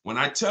purchase? When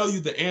I tell you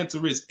the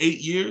answer is 8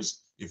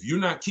 years, if you're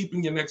not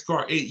keeping your next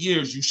car 8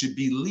 years, you should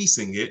be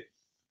leasing it,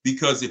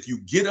 because if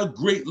you get a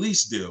great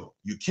lease deal,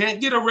 you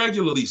can't get a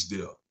regular lease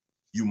deal.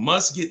 You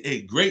must get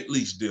a great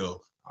lease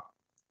deal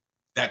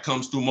that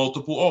comes through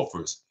multiple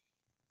offers.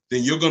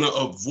 Then you're going to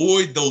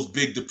avoid those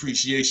big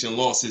depreciation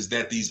losses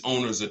that these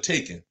owners are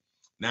taking.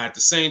 Now, at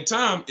the same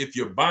time, if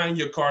you're buying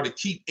your car to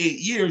keep 8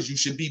 years, you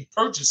should be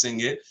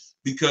purchasing it,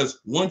 because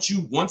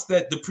once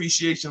that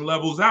depreciation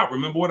levels out,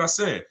 remember what I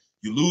said,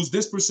 you lose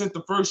this percent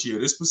the first year,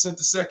 this percent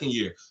the second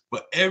year,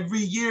 but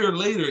every year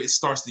later, it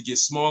starts to get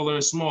smaller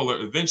and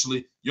smaller.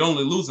 Eventually, you're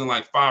only losing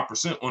like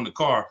 5% on the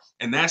car,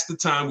 and that's the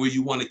time where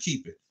you want to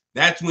keep it.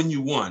 That's when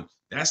you won.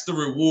 That's the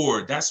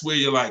reward. That's where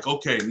you're like,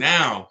 okay,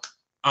 now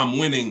I'm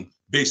winning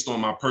based on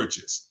my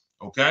purchase.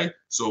 Okay.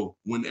 So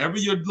whenever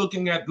you're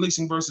looking at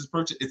leasing versus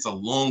purchase, it's a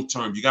long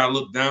term. You got to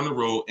look down the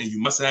road, and you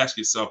must ask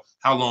yourself,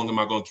 how long am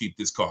I going to keep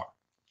this car?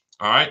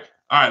 All right.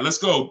 All right. Let's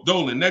go.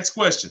 Dolan, next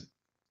question.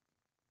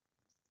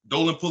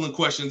 Dolan pulling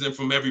questions in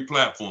from every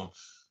platform.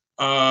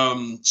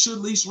 Should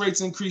lease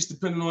rates increase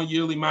depending on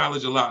yearly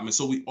mileage allotment?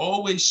 So we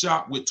always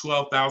shop with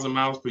 12,000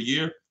 miles per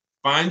year.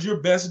 Find your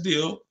best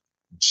deal.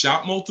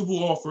 Shop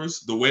multiple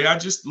offers. The way I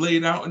just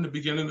laid out in the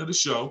beginning of the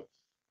show,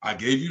 I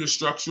gave you the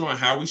structure on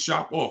how we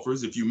shop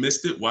offers. If you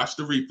missed it, watch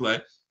the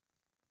replay.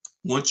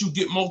 Once you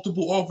get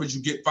multiple offers,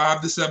 you get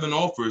 5 to 7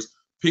 offers,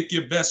 pick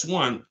your best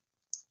one,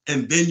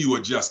 and then you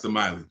adjust the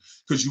mileage.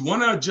 Because you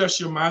want to adjust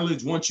your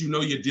mileage once you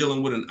know you're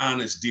dealing with an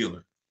honest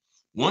dealer.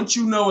 Once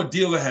you know a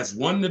dealer has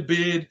won the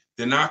bid,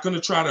 they're not going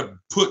to try to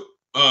put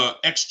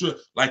extra,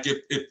 like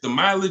if the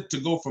mileage to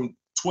go from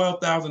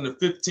 12,000 to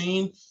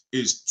 15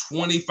 is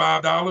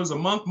 $25 a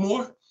month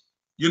more,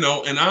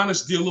 an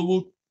honest dealer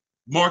will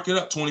mark it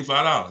up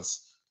 $25.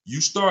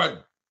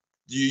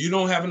 You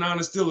don't have an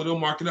honest dealer, they'll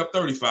mark it up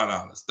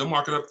 $35. They'll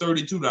mark it up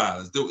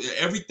 $32.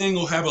 Everything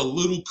will have a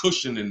little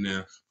cushion in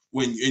there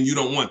and you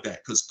don't want that,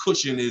 because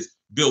cushion is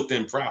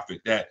built-in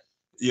profit that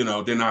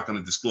they're not going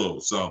to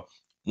disclose. So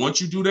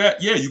once you do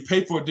that, yeah, you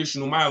pay for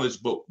additional mileage,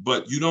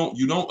 but you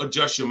don't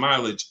adjust your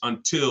mileage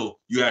until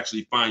you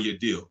actually find your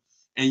deal.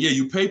 And yeah,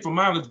 you pay for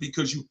mileage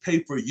because you pay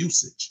for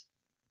usage.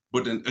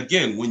 But then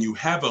again, when you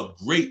have a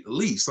great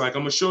lease, like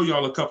I'm gonna show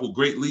y'all a couple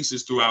great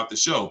leases throughout the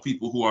show,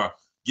 people who are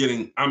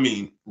getting,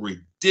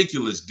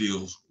 ridiculous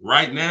deals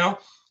right now,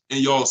 and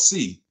y'all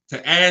see,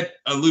 to add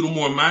a little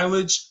more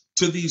mileage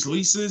to these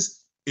leases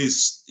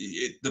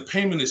the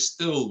payment is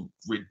still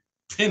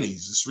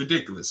pennies. It's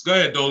ridiculous. Go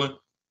ahead, Dolan.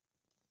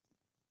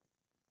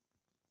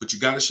 But you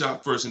got to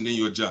shop first and then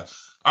you adjust.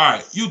 All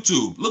right,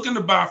 YouTube, looking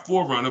to buy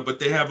 4Runner, but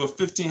they have a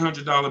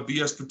 $1,500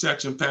 BS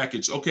protection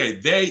package. Okay,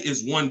 they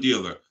is one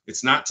dealer.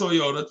 It's not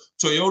Toyota.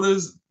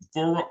 Toyota's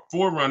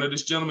 4Runner.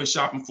 This gentleman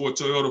shopping for a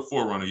Toyota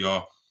 4Runner,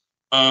 y'all.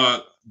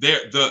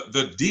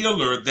 The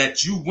dealer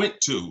that you went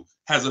to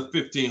has a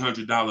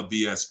 $1,500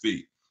 BS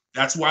fee.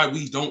 That's why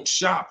we don't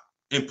shop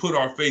and put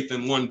our faith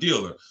in one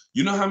dealer.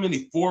 You know how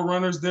many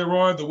 4Runners there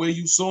are the way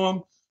you saw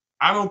them?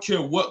 I don't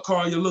care what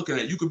car you're looking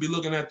at. You could be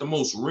looking at the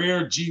most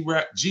rare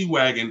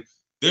G-Wagon.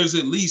 There's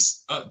at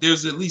least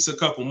a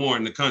couple more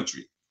in the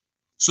country.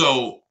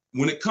 So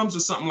when it comes to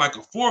something like a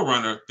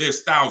 4Runner,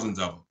 there's thousands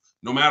of them.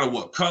 No matter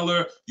what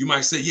color, you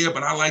might say, yeah,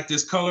 but I like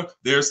this color.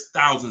 There's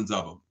thousands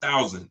of them,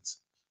 thousands.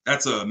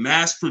 That's a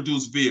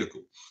mass-produced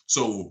vehicle.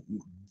 So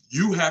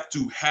you have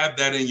to have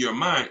that in your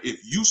mind. If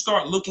you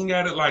start looking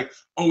at it like,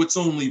 oh, it's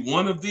only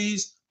one of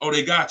these, oh,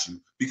 they got you,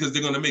 because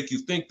they're going to make you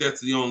think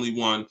that's the only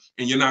one,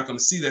 and you're not going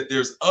to see that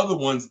there's other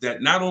ones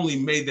that not only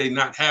may they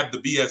not have the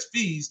BS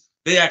fees,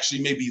 they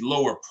actually may be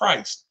lower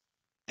priced.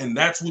 And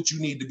that's what you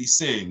need to be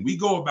seeing. We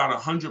go about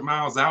 100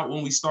 miles out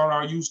when we start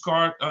our used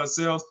car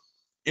sales.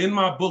 In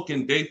my book,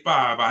 in day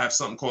 5, I have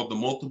something called the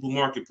multiple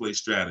marketplace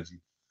strategy.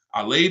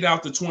 I laid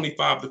out the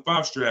 25 to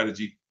 5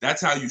 strategy.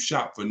 That's how you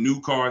shop for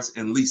new cars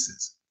and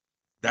leases.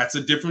 That's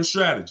a different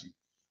strategy.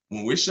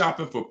 When we're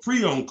shopping for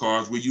pre-owned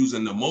cars, we're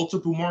using the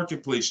multiple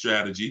marketplace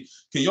strategy.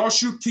 Can y'all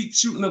keep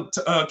shooting?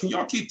 Can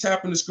y'all keep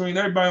tapping the screen?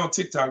 Everybody on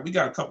TikTok, we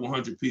got a couple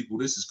hundred people.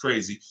 This is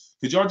crazy.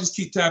 Could y'all just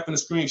keep tapping the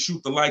screen,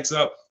 shoot the likes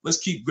up? Let's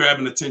keep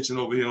grabbing attention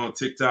over here on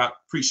TikTok.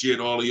 Appreciate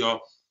all of y'all.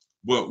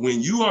 But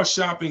when you're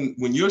shopping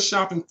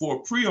for a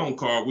pre-owned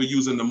car, we're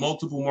using the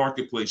multiple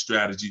marketplace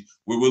strategy,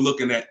 where we're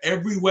looking at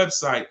every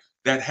website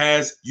that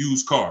has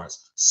used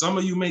cars. Some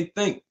of you may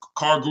think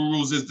Car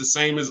Gurus is the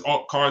same as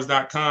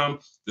cars.com,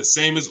 the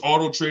same as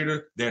Auto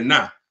Trader. They're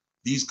not.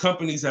 These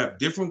companies have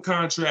different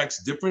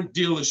contracts, different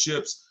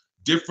dealerships,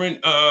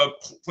 different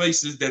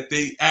places that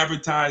they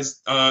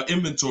advertise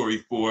inventory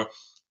for.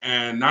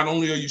 And not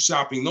only are you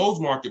shopping those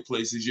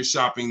marketplaces, you're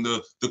shopping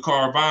the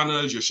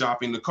Carvanas, you're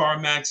shopping the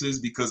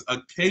CarMaxes, because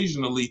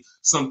occasionally,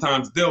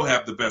 sometimes they'll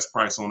have the best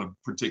price on a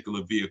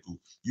particular vehicle.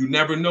 You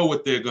never know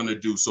what they're going to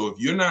do. So if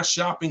you're not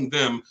shopping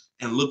them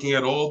and looking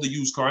at all the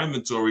used car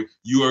inventory,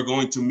 you are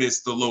going to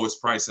miss the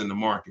lowest price in the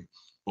market.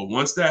 But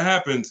once that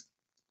happens,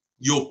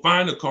 you'll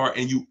find a car,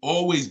 and you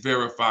always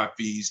verify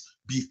fees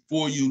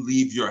before you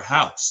leave your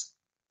house.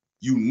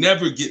 You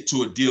never get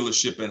to a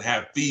dealership and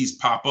have fees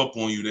pop up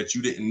on you that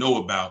you didn't know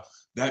about.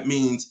 That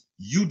means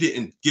you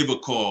didn't give a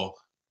call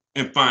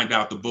and find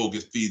out the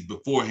bogus fees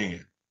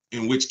beforehand,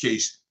 in which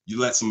case you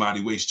let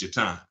somebody waste your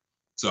time.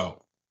 So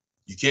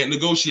you can't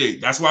negotiate.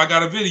 That's why I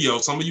got a video.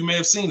 Some of you may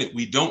have seen it.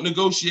 We don't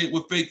negotiate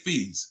with fake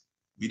fees.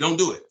 We don't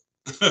do it.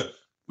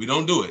 We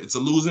don't do it. It's a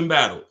losing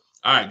battle.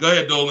 All right, go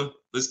ahead, Dolan.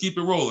 Let's keep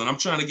it rolling. I'm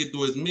trying to get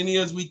through as many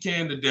as we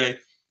can today.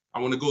 I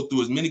want to go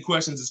through as many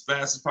questions as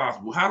fast as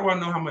possible. How do I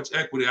know how much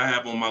equity I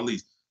have on my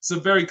lease? It's a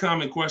very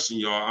common question,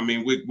 y'all. I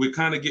mean, we're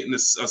kind of getting a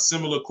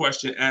similar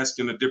question asked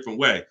in a different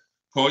way.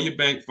 Call your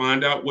bank,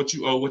 find out what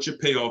you owe, what your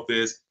payoff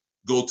is.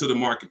 Go to the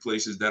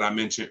marketplaces that I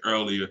mentioned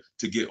earlier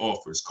to get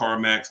offers.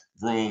 CarMax,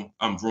 Vroom,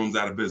 Vroom's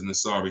out of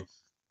business, sorry.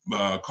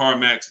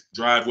 CarMax,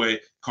 Driveway,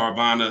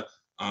 Carvana,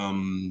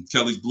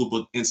 Kelly's Blue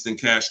Book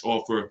Instant Cash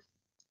Offer,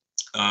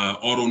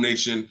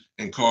 AutoNation,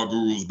 and Car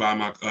Gurus,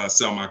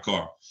 Sell My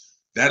Car.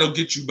 That'll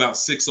get you about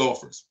 6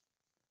 offers.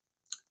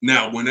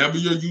 Now, whenever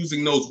you're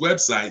using those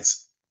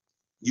websites,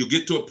 you'll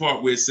get to a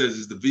part where it says,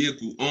 is the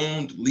vehicle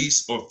owned,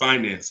 leased, or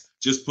financed?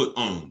 Just put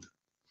owned,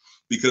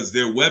 because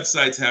their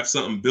websites have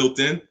something built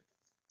in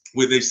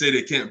where they say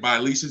they can't buy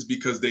leases,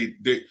 because they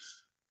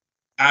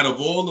out of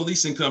all the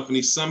leasing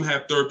companies, some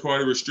have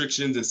third-party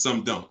restrictions and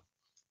some don't.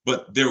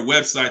 But their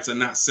websites are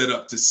not set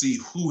up to see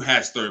who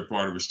has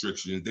third-party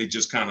restrictions. They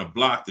just kind of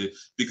blocked it,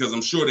 because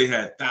I'm sure they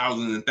had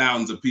thousands and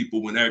thousands of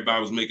people, when everybody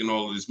was making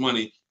all of this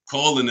money,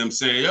 calling them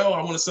saying, "Yo,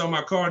 I want to sell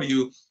my car to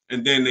you."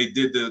 And then they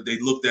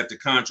looked at the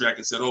contract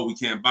and said, "Oh, we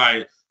can't buy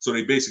it." So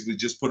they basically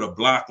just put a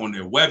block on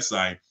their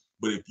website.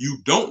 But if you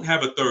don't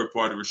have a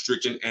third-party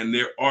restriction, and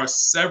there are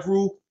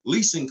several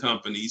leasing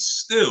companies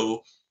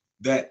still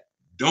that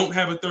don't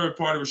have a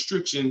third-party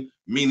restriction,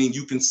 meaning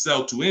you can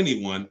sell to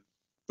anyone.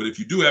 But if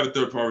you do have a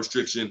third-party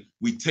restriction,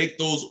 we take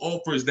those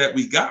offers that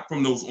we got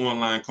from those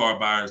online car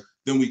buyers,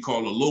 then we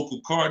call a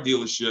local car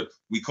dealership,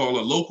 we call a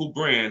local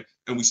brand,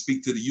 and we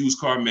speak to the used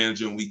car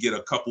manager, and we get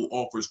a couple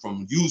offers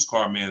from used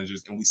car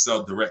managers, and we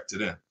sell direct to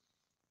them.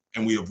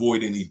 And we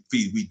avoid any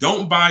fees. We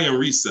don't buy and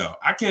resell.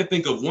 I can't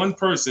think of one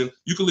person.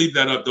 You can leave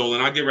that up, Dolan.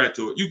 I'll get right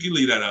to it. You can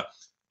leave that up.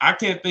 I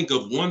can't think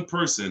of one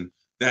person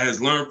that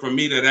has learned from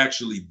me that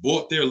actually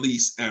bought their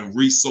lease and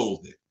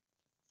resold it.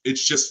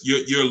 It's just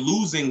you're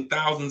losing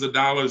thousands of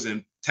dollars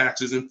in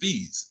taxes and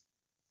fees.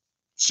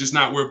 It's just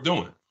not worth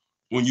doing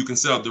when you can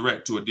sell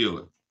direct to a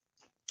dealer.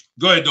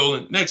 Go ahead,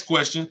 Dolan. Next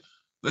question.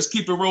 Let's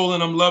keep it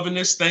rolling. I'm loving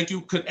this. Thank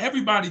you. Could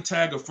everybody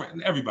tag a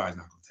friend? Everybody's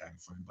not going to tag a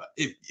friend, but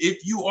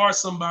if you are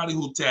somebody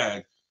who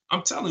tagged,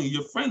 I'm telling you,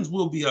 your friends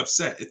will be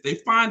upset if they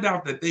find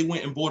out that they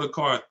went and bought a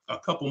car a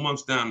couple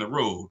months down the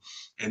road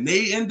and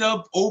they end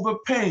up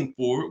overpaying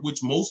for it,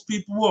 which most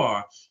people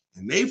are.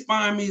 And they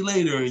find me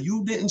later and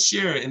you didn't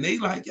share it. And they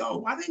like, "Yo,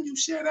 why didn't you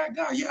share that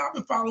guy? Yeah, I've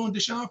been following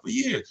Deshone for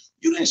years.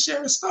 You didn't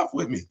share his stuff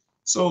with me."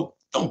 So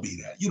don't be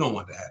that. You don't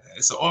want to have that.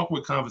 It's an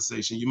awkward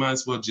conversation. You might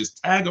as well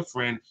just tag a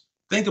friend,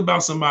 think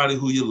about somebody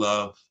who you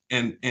love,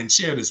 and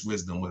share this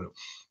wisdom with them.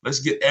 Let's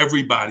get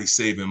everybody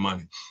saving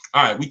money.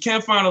 All right, we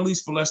can't find a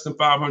lease for less than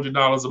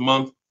 $500 a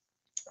month.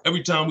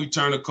 Every time we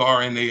turn a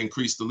car in, they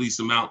increase the lease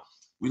amount.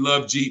 We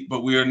love Jeep,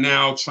 but we are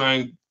now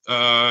trying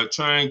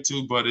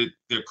to, but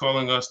they're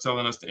calling us,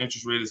 telling us the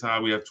interest rate is high.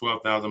 We have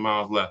 12,000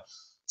 miles left.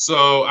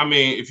 So, I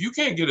mean, if you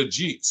can't get a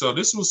Jeep, so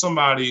this was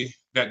somebody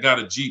that got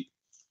a Jeep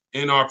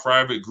in our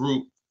private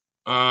group.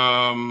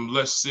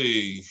 Let's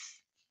see.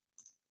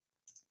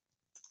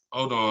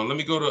 Hold on. Let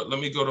me go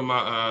to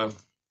my,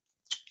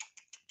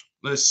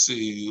 let's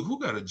see, who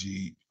got a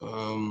Jeep?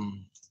 I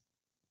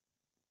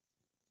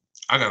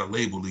got to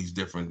label these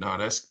different. No, I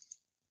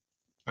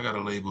got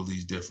to label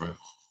these different.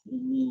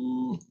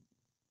 Ooh.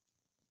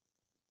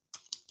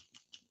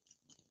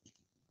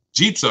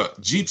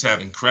 Jeeps have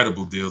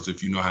incredible deals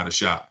if you know how to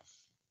shop.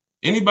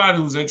 Anybody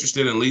who's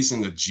interested in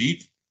leasing a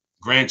Jeep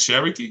Grand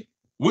Cherokee,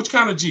 which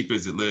kind of Jeep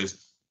is it,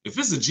 Liz? If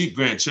it's a Jeep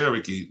Grand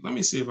Cherokee, let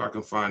me see if I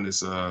can find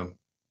this.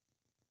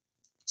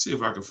 See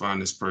if I can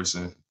find this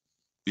person,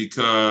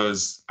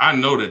 because I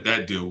know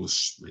that deal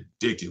was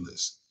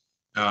ridiculous.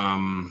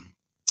 Hold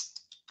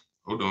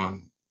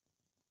on.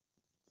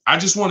 I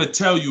just want to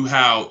tell you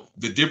how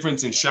the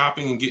difference in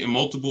shopping and getting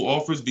multiple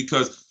offers,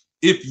 because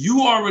if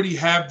you already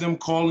have them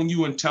calling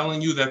you and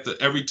telling you that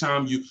every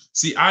time you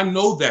see, I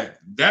know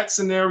that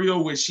scenario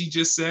where she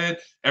just said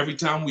every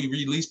time we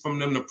release from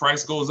them, the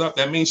price goes up.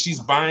 That means she's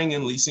buying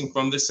and leasing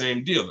from the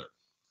same dealer.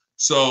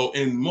 So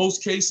in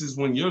most cases,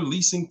 when you're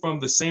leasing from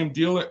the same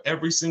dealer,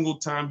 every single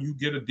time you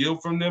get a deal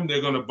from them,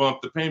 they're going to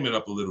bump the payment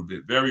up a little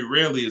bit. Very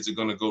rarely is it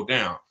going to go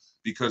down.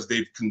 because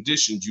they've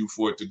conditioned you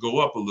for it to go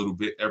up a little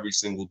bit every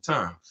single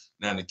time.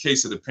 Now, in the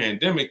case of the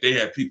pandemic, they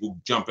had people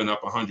jumping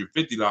up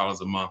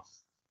 $150 a month.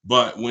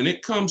 But when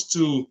it comes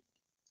to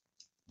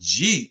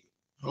Jeep,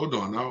 hold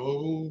on.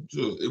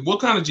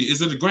 What kind of Jeep?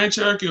 Is it a Grand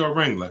Cherokee or a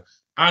Wrangler?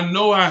 I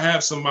know I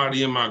have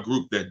somebody in my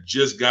group that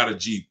just got a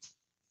Jeep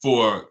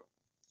for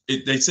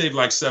it. They saved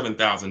like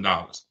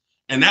 $7,000.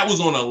 And that was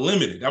on a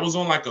limited. That was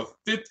on like a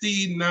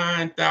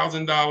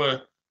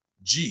 $59,000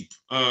 Jeep.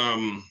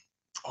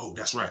 Oh,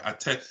 that's right. I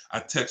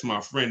text my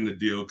friend the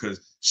deal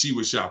because she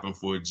was shopping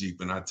for a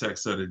Jeep, and I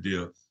text her the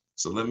deal.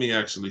 So let me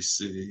actually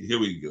see. Here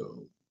we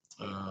go.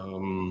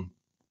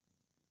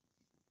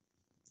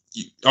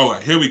 All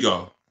right, here we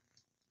go.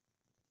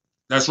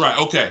 That's right.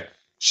 Okay.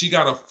 She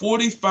got a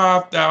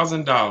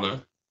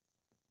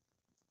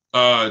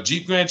 $45,000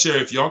 Jeep Grand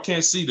Cherokee. If y'all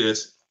can't see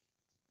this,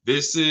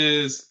 this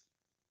is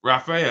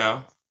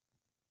Raphael.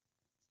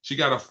 She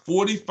got a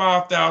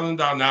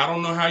 $45,000. Now, I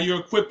don't know how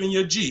you're equipping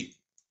your Jeep,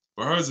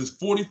 but hers is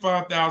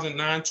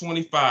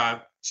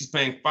 $45,925. She's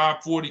paying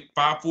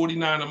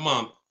 $549 a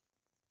month,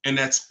 and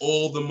that's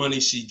all the money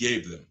she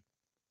gave them.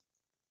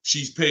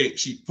 She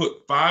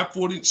put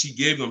 $540, she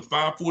gave them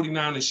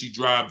 $549, and she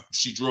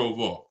drove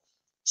off.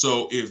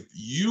 So if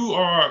you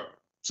are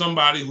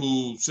somebody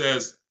who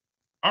says,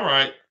 all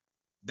right,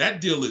 that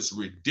deal is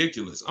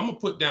ridiculous, I'm gonna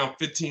put down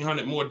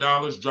 $1,500 more,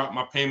 drop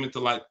my payment to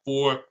like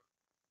probably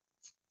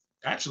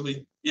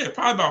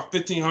about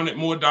 $1,500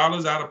 more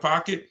out of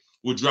pocket,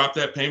 will drop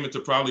that payment to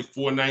probably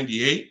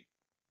 $498.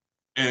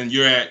 And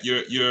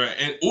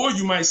or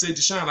you might say,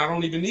 Deshone, I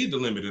don't even need the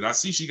limited. I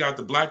see she got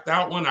the blacked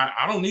out one.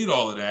 I don't need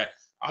all of that.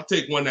 I'll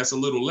take one that's a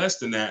little less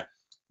than that.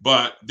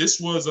 But this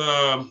was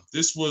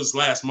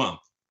last month.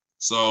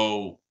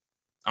 So,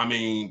 I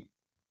mean,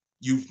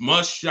 you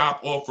must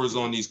shop offers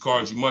on these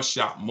cars. You must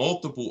shop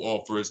multiple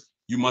offers.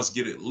 You must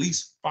get at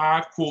least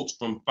 5 quotes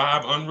from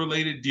 5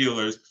 unrelated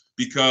dealers,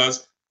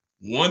 because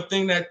one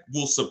thing that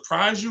will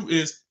surprise you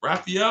is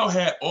Raphael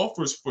had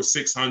offers for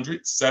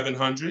 $600,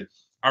 $700.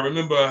 I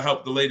remember I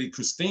helped the lady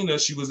Christina.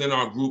 She was in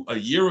our group a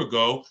year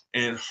ago,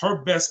 and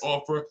her best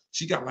offer,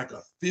 she got like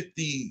a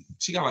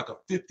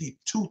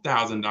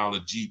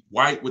 $52,000 Jeep,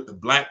 white with the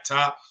black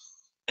top,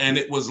 and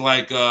it was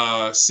like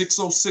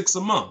 $606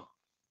 a month.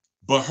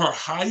 But her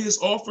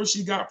highest offer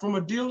she got from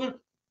a dealer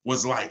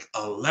was like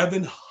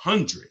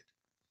 $1,100.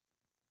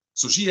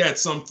 So she had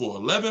some for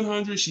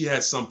 $1,100. She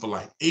had some for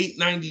like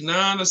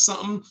 $899 or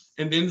something,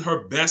 and then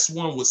her best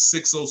one was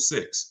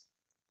 $606.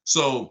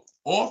 So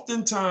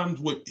oftentimes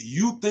what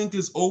you think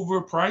is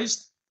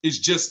overpriced is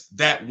just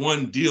that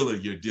one dealer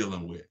you're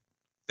dealing with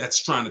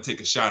that's trying to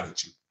take a shot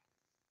at you.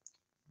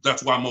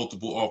 That's why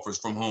multiple offers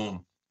from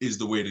home is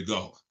the way to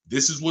go.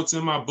 This is what's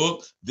in my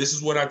book. This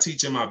is what I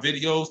teach in my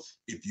videos.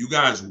 If you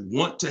guys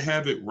want to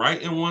have it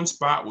right in one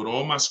spot with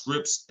all my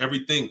scripts,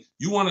 everything,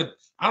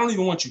 I don't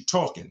even want you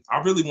talking.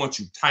 I really want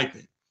you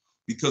typing,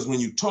 because when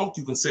you talk,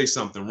 you can say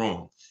something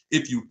wrong.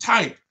 If you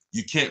type,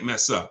 you can't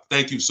mess up.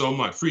 Thank you so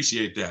much.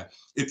 Appreciate that.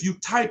 If you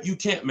type, you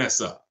can't mess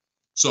up.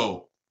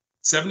 So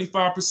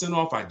 75%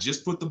 off. I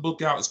just put the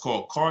book out. It's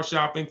called Car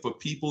Shopping for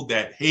People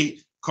That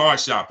Hate Car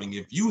Shopping.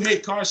 If you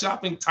hate car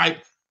shopping,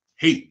 type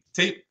hate.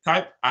 Type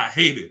I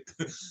hate it.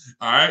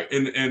 All right.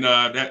 And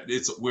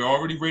we're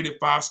already rated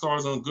 5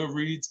 stars on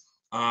Goodreads.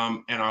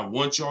 And I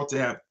want y'all to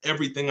have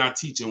everything I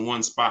teach in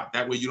one spot.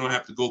 That way you don't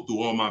have to go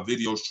through all my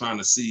videos trying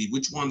to see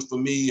which one's for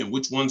me and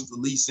which one's for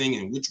leasing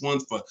and which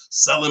one's for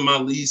selling my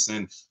lease.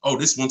 And, oh,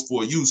 this one's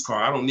for a used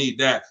car. I don't need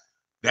that.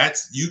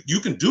 You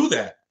can do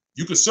that.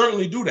 You can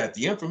certainly do that.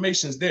 The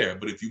information's there.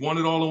 But if you want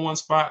it all in one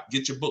spot,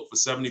 get your book for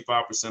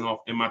 75% off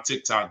in my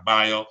TikTok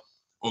bio,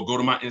 or go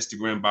to my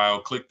Instagram bio,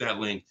 click that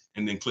link,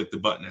 and then click the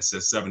button that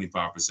says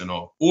 75%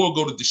 off, or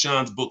go to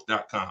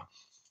deshonsbook.com.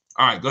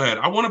 All right, go ahead.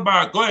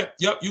 Go ahead.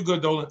 Yep, you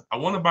good, Dolan. I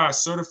want to buy a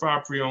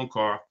certified pre-owned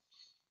car.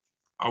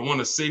 I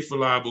want a safe,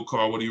 reliable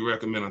car. What do you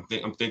recommend? I'm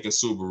thinking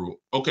Subaru.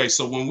 Okay,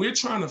 so when we're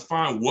trying to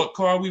find what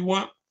car we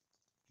want,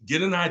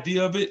 get an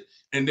idea of it,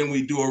 and then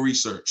we do a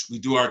research. We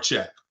do our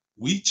check.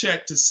 We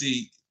check to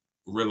see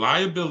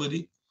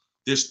reliability.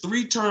 There's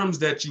 3 terms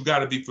that you got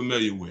to be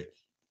familiar with.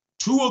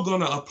 2 are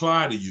going to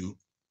apply to you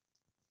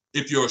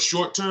if you're a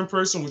short-term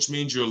person, which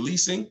means you're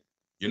leasing,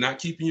 you're not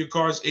keeping your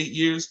cars 8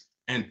 years,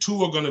 and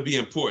 2 are going to be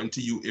important to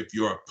you if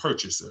you're a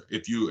purchaser,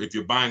 if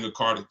you're buying a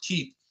car to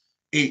keep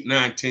 8,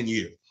 9, 10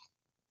 years.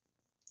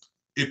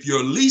 If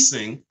you're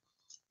leasing,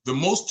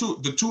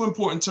 the 2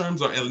 important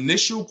terms are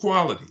initial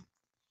quality.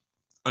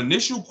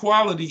 Initial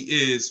quality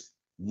is,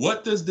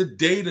 what does the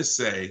data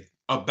say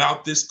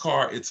about this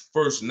car its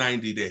first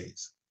 90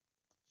 days?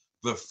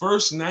 The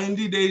first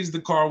 90 days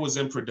the car was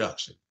in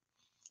production.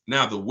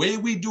 Now, the way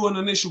we do an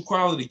initial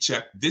quality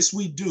check, this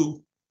we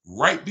do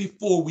right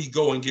before we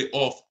go and get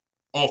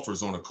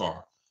offers on a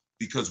car,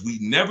 because we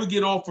never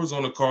get offers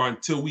on a car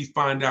until we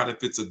find out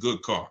if it's a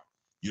good car.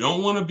 You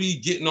don't want to be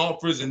getting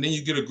offers and then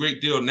you get a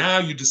great deal. Now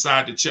you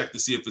decide to check to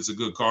see if it's a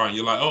good car and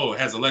you're like, oh, it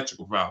has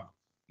electrical problem.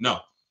 No.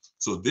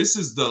 So this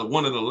is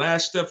one of the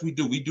last steps we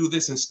do. We do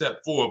this in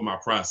step 4 of my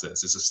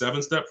process. It's a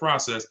 7-step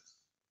process.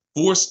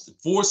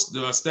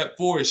 Step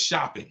 4 is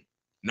shopping,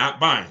 not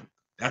buying.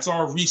 That's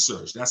our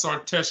research. That's our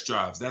test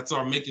drives. That's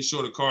our making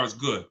sure the car is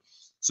good.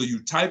 So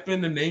you type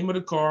in the name of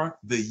the car,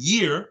 the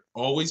year,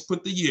 always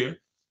put the year,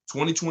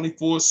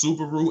 2024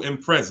 Subaru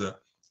Impreza,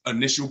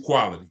 initial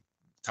quality.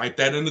 Type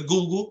that into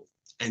Google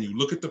and you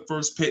look at the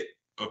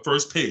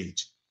first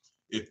page.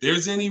 If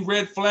there's any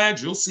red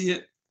flags, you'll see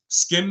it.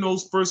 Skim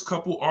those first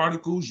couple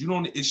articles.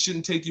 It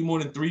shouldn't take you more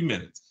than 3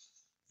 minutes.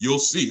 You'll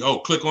see, oh,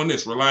 click on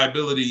this.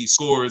 Reliability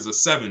score is a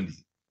 70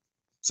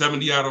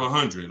 out of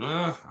 100.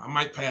 I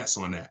might pass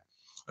on that.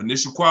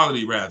 Initial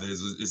quality, rather,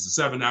 is a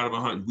 7 out of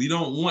 100. We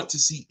don't want to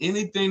see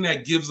anything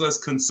that gives us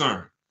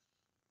concern.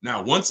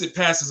 Now, once it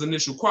passes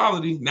initial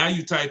quality, now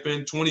you type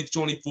in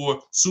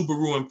 2024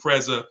 Subaru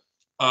Impreza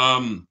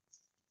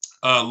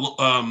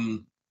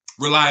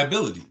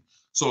reliability.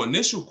 So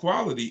initial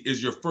quality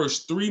is your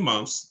first 3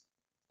 months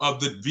of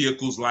the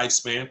vehicle's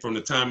lifespan from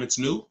the time it's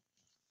new.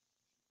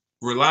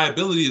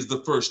 Reliability is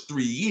the first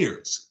 3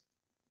 years.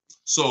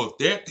 So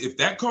if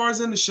that car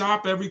is in the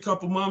shop every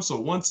couple months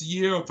or once a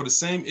year, or for the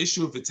same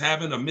issue, if it's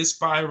having a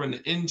misfire in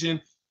the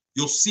engine,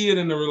 you'll see it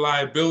in the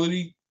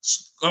reliability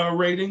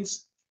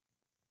ratings.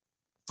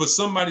 For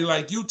somebody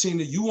like you,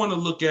 Tina, you want to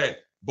look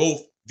at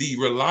both the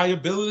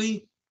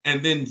reliability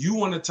and then you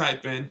want to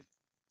type in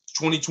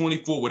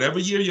 2024, whatever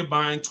year you're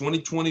buying,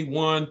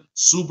 2021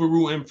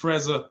 Subaru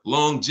Impreza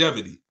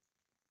longevity.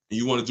 And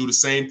you want to do the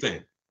same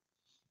thing.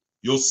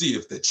 You'll see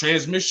if the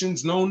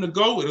transmission's known to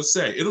go,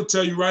 it'll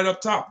tell you right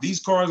up top. These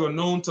cars are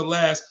known to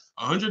last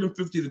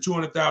 150 to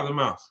 200,000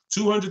 miles,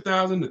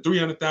 200,000 to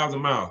 300,000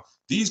 miles.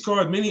 These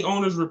cars, many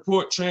owners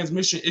report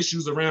transmission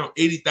issues around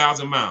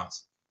 80,000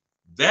 miles.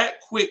 That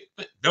quick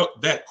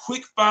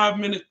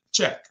 5-minute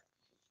check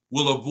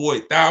will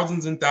avoid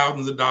thousands and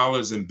thousands of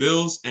dollars in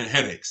bills and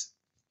headaches.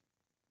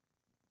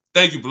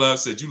 Thank you, Blood.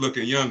 Said you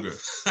looking younger.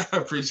 I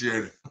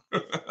appreciate it.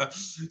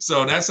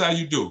 So that's how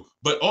you do.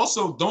 But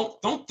also,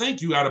 don't think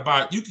you got to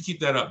buy it. You can keep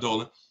that up,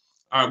 Dolan.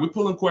 All right, we're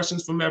pulling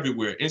questions from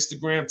everywhere.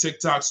 Instagram,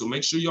 TikTok. So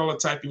make sure y'all are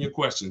typing your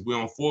questions.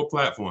 We're on 4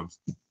 platforms.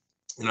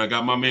 And I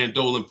got my man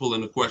Dolan pulling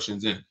the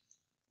questions in.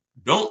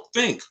 Don't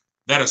think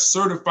that a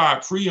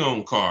certified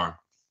pre-owned car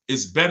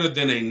is better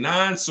than a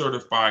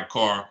non-certified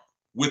car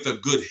with a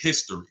good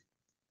history.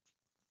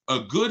 A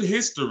good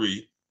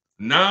history,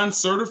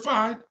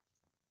 non-certified,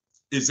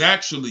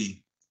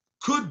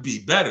 could be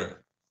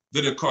better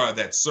than a car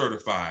that's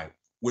certified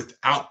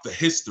without the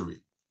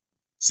history.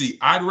 See,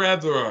 I'd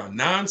rather a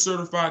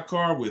non-certified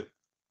car with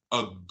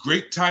a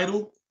great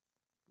title,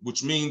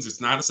 which means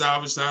it's not a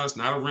salvage title, it's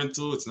not a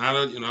rental, it's not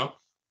a,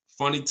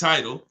 funny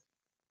title.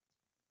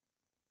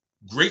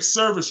 Great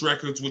service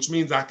records, which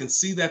means I can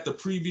see that the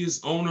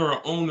previous owner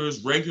or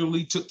owners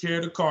regularly took care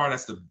of the car.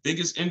 That's the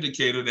biggest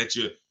indicator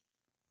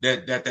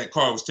that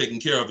car was taken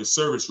care of, is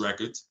service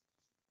records.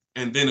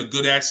 And then a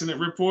good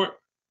accident report.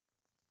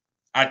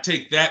 I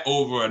take that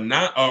over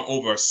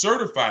a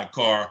certified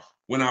car.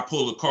 When I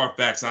pull the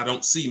Carfax, I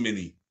don't see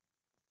many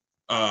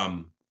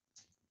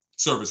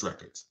service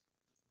records.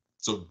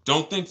 So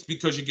don't think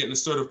because you're getting a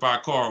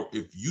certified car,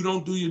 if you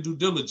don't do your due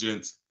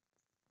diligence,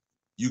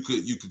 you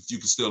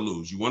could still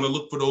lose. You want to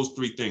look for those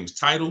 3 things: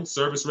 title,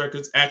 service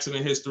records,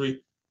 accident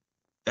history.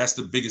 That's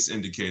the biggest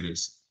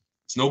indicators.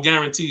 It's no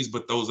guarantees,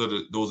 but those are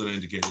the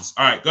indicators.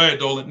 All right, go ahead,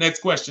 Dolan. Next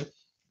question.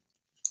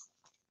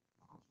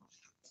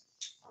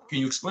 Can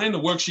you explain the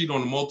worksheet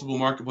on the multiple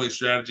marketplace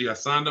strategy? I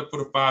signed up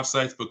for the 5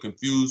 sites, but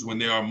confused when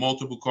there are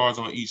multiple cars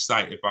on each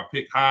site. If I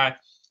pick high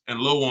and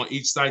low on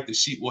each site, the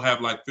sheet will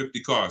have like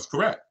 50 cars.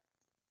 Correct.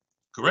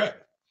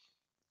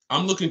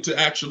 I'm looking to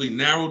actually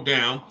narrow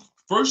down.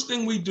 First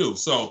thing we do.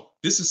 So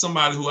this is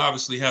somebody who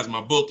obviously has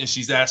my book and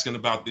she's asking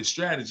about this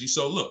strategy.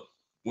 So look,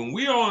 when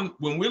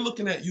we're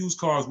looking at used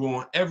cars, we're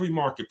on every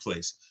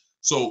marketplace.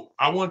 So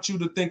I want you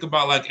to think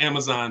about like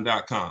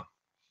Amazon.com,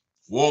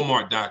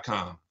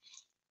 Walmart.com.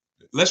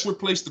 Let's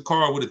replace the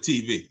car with a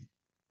TV.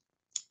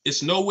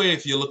 It's no way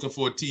if you're looking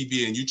for a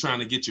TV and you're trying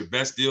to get your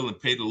best deal and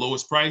pay the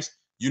lowest price,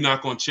 you're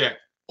not going to check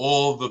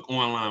all the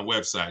online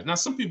websites. Now,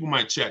 some people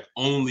might check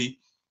only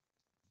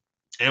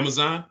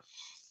Amazon.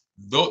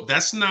 Though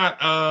that's not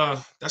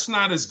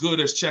as good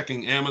as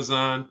checking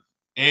Amazon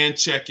and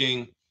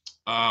checking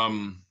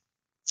Walmart.com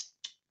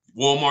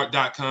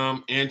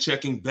and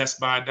checking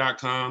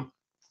BestBuy.com.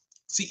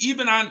 See,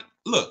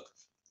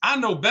 I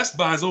know Best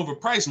Buy is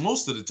overpriced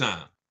most of the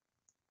time.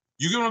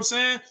 You get what I'm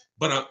saying?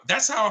 But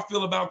that's how I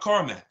feel about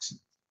CarMax.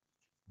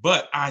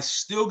 But I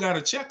still got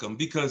to check them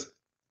because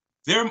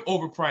they're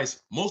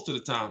overpriced most of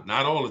the time,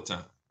 not all the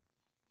time.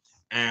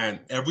 And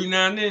every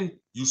now and then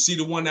you see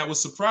the one that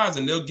was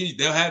surprising, they'll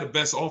have the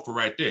best offer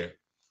right there.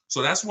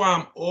 So that's why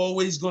I'm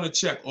always going to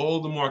check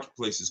all the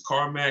marketplaces: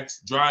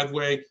 CarMax,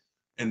 Driveway,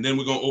 and then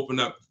we're going to open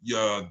up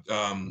your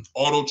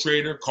Auto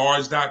Trader,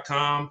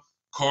 Cars.com,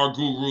 Car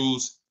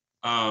Gurus,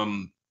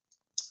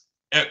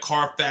 at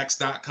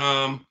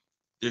Carfax.com.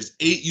 There's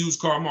 8 used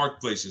car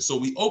marketplaces. So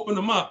we open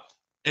them up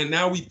and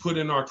now we put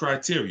in our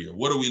criteria.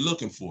 What are we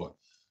looking for?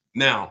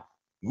 Now,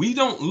 we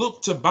don't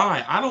look to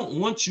buy. I don't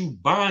want you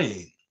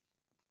buying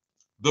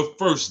the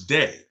first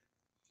day.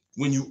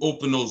 when you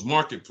open those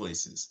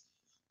marketplaces.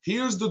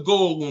 Here's the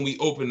goal when we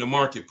open the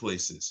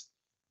marketplaces.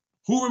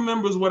 Who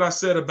remembers what I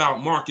said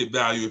about market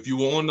value? If you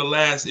were on the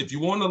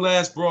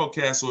last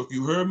broadcast, or if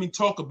you heard me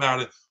talk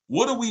about it,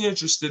 what are we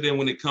interested in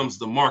when it comes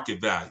to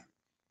market value?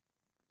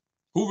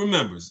 Who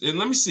remembers? And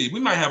let me see, we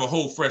might have a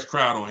whole fresh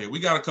crowd on here. We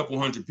got a couple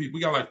hundred people.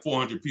 We got like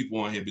 400 people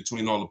on here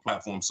between all the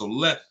platforms. So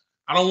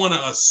I don't want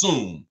to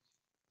assume,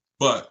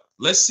 but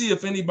let's see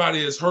if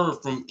anybody has heard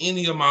from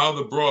any of my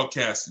other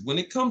broadcasts. When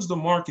it comes to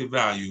market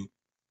value,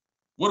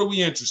 what are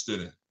we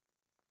interested in?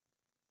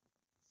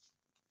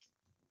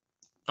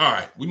 All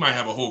right, we might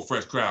have a whole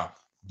fresh crowd.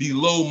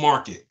 Below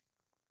market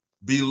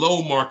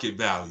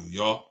value,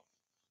 y'all.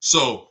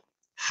 So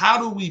how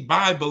do we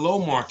buy below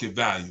market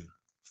value?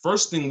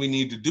 First thing we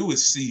need to do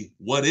is see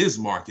what is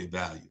market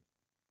value.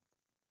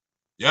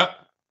 Yep,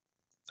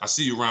 I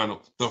see you,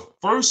 Ronald. The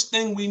first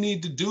thing we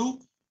need to do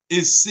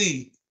is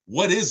see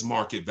what is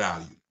market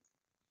value.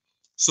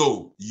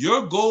 So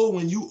your goal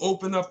when you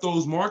open up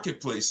those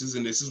marketplaces,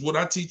 and this is what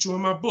I teach you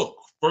in my book.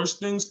 First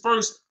things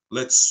first,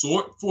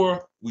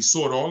 we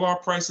sort all our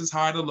prices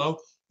high to low.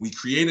 We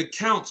create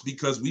accounts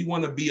because we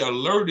want to be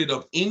alerted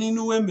of any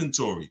new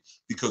inventory.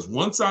 Because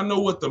once I know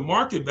what the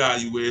market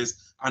value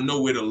is, I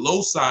know where the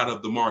low side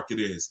of the market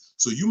is.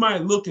 So you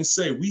might look and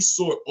say, we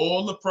sort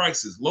all the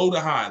prices, low to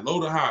high, low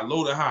to high,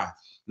 low to high.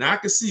 Now I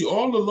can see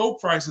all the low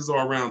prices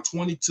are around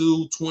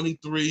 22,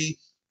 23,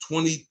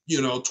 20,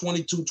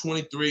 22,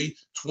 23,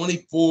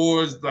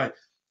 24 is like,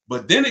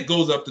 but then it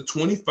goes up to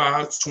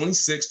 25,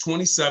 26,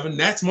 27.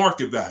 That's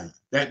market value,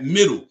 that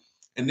middle.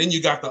 And then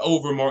you got the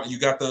overmarket,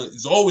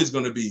 it's always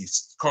going to be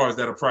cars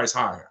that are priced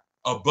higher,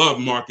 above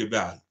market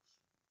value.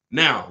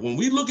 Now, when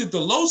we look at the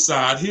low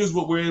side, here's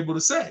what we're able to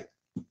say.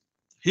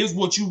 Here's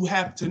what you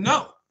have to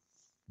know.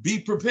 Be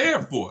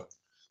prepared for it.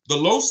 The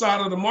low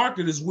side of the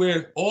market is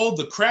where all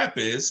the crap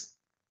is.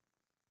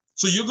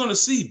 So you're going to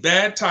see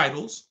bad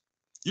titles.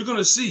 You're going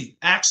to see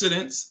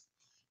accidents.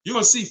 You're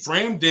going to see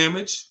frame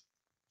damage.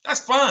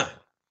 That's fine,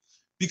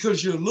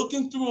 because you're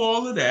looking through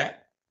all of that.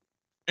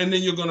 And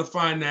then you're going to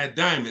find that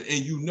diamond,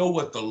 and you know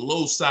what the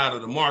low side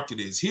of the market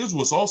is. Here's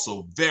what's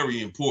also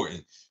very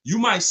important. You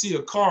might see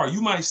a car.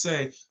 You might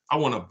say, I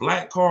want a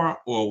black car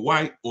or a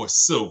white or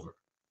silver.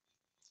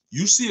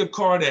 You see a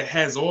car that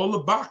has all the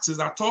boxes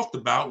I talked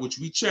about, which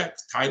we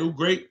checked. Title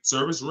great,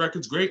 service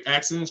records great,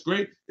 accidents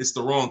great. It's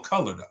the wrong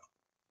color though.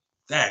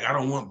 Dang, I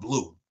don't want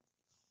blue.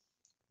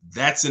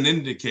 That's an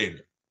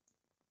indicator.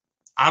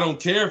 I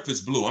don't care if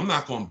it's blue. I'm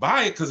not going to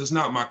buy it because it's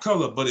not my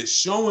color, but it's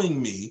showing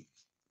me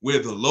where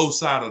the low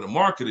side of the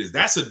market is.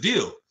 That's a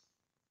deal.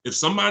 If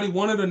somebody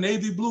wanted a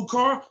navy blue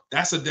car,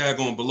 that's a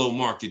daggone below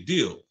market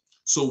deal.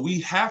 So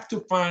we have to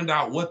find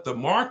out what the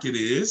market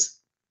is.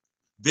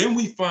 Then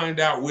we find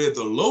out where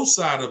the low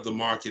side of the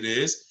market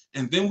is.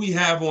 And then we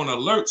have on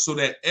alert so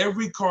that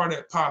every car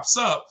that pops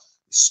up,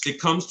 it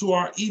comes to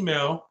our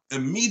email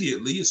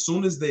immediately. As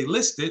soon as they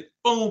list it,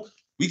 boom,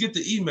 we get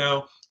the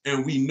email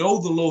and we know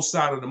the low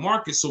side of the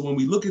market. So when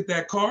we look at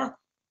that car,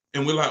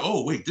 and we're like,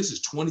 oh, wait, this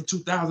is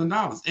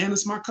 $22,000 and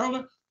it's my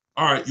color.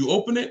 All right, you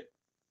open it.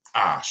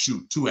 Ah,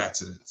 shoot, 2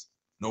 accidents.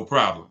 No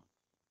problem.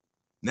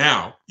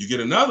 Now you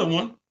get another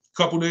one a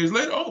couple days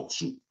later. Oh,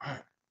 shoot, all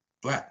right,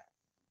 black.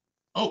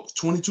 Oh,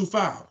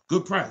 $22,500,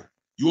 good price.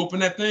 You open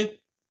that thing.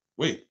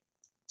 Wait,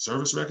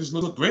 service records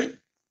look great.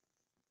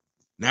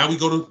 Now we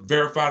go to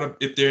verify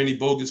if there are any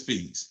bogus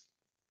fees.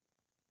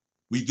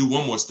 We do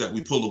one more step.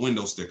 We pull the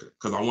window sticker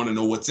because I want to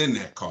know what's in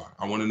that car.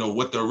 I want to know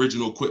what the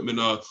original equipment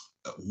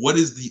what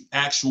is the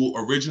actual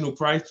original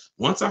price.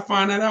 Once I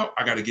find that out,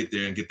 I got to get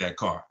there and get that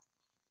car.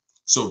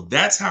 So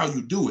that's how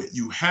you do it.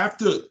 You have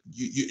to,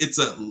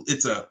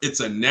 it's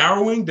a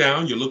narrowing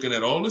down. You're looking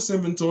at all this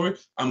inventory.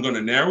 I'm going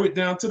to narrow it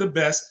down to the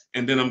best,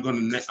 and then I'm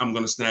going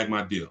to snag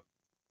my deal.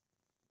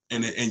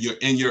 And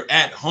you're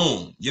at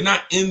home. You're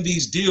not in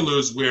these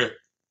dealers where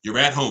you're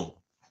at home.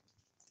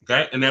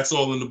 Okay. And that's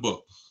all in the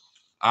book.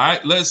 All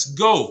right, let's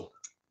go.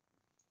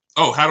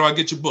 Oh, how do I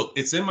get your book?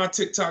 It's in my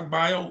TikTok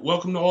bio.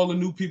 Welcome to all the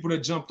new people that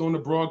jumped on the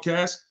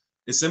broadcast.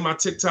 It's in my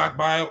TikTok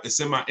bio. It's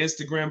in my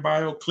Instagram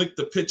bio. Click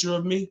the picture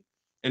of me,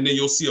 and then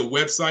you'll see a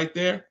website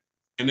there.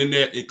 And then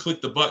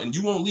click the button.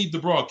 You won't leave the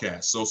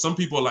broadcast. So some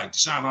people are like,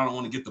 Deshone, I don't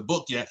want to get the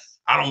book yet.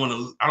 I don't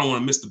want to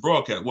miss the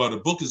broadcast. Well, the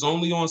book is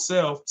only on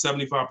sale,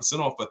 75%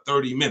 off for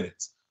 30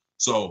 minutes.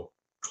 So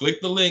click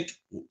the link.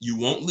 You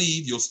won't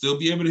leave. You'll still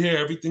be able to hear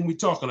everything we're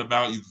talking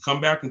about. You can come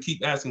back and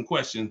keep asking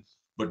questions,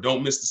 but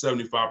don't miss the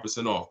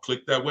 75% off.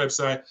 Click that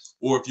website,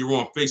 or if you're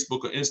on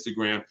Facebook or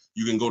Instagram,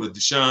 you can go to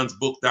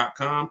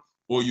deshonesbook.com,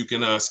 or you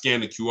can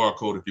scan the QR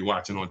code if you're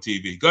watching on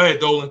TV. Go ahead,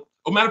 Dolan.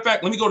 Oh, matter of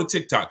fact, let me go to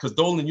TikTok, because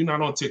Dolan, you're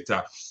not on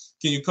TikTok.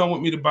 Can you come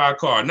with me to buy a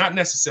car? Not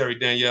necessary,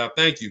 Danielle.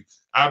 Thank you.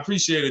 I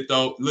appreciate it,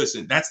 though.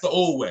 Listen, that's the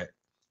old way.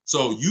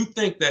 So you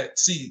think that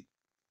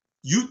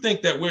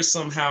we're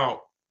somehow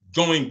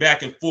going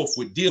back and forth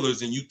with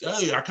dealers, and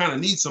hey, I kind of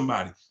need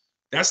somebody.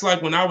 That's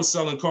like when I was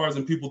selling cars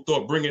and people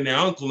thought bringing their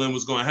uncle in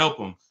was going to help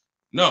them.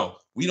 No,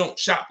 we don't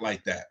shop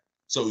like that.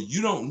 So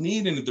you don't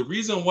need any. The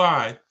reason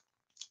why,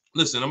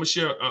 listen, I'm going to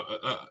share.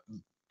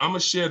 I'm gonna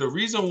share the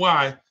reason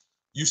why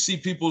you see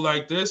people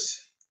like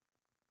this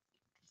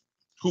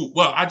who,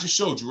 well, I just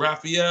showed you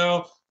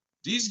Raphael.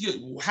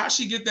 How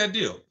she get that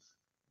deal?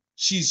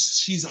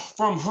 She's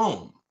from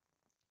home.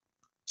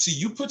 See,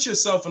 you put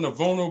yourself in a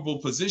vulnerable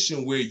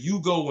position where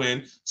you go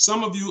in.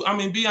 Some of you, I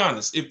mean, be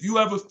honest. If you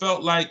ever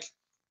felt like,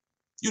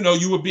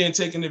 you were being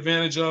taken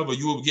advantage of, or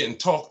you were getting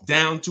talked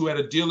down to at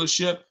a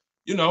dealership,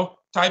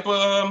 type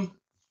of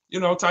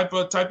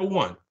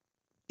one.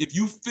 If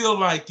you feel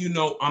like,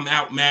 I'm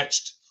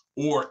outmatched,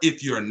 or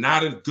if you're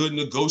not a good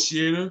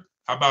negotiator,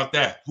 how about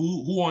that?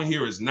 Who on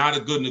here is not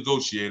a good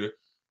negotiator?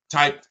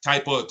 Type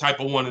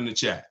of one in the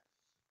chat.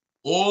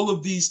 All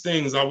of these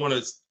things I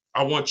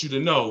want you to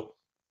know.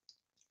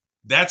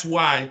 That's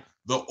why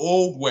the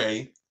old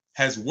way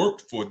has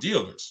worked for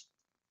dealers.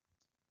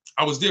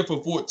 I was there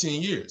for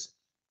 14 years.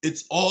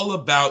 It's all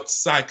about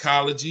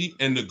psychology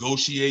and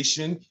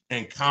negotiation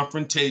and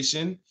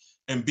confrontation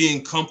and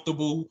being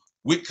comfortable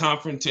with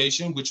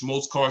confrontation, which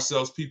most car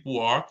salespeople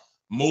are.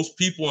 Most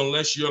people,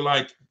 unless you're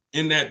like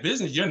in that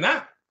business, you're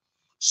not.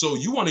 So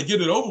you want to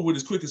get it over with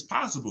as quick as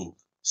possible.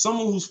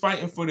 Someone who's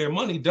fighting for their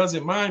money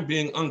doesn't mind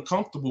being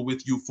uncomfortable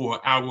with you for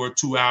an hour,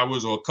 2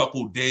 hours, or a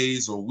couple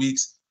days or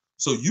weeks.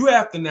 So you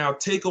have to now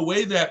take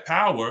away that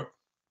power,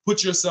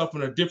 put yourself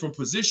in a different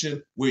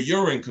position where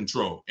you're in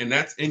control, and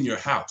that's in your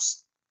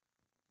house.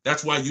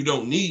 That's why you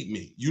don't need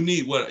me. You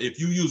need if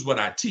you use what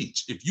I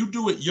teach. If you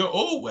do it your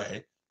old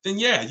way, then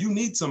yeah, you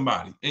need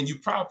somebody, and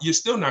you're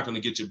still not going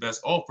to get your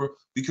best offer,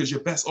 because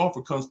your best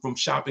offer comes from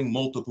shopping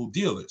multiple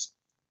dealers.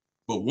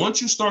 But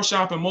once you start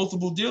shopping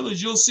multiple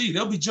dealers, you'll see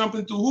they'll be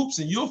jumping through hoops,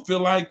 and you'll feel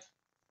like,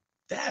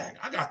 dang,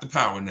 I got the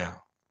power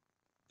now.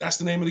 That's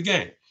the name of the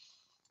game.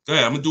 Go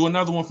ahead. I'm going to do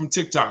another one from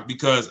TikTok,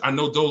 because I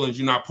know, Dolan,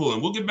 you're not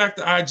pulling. We'll get back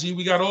to IG.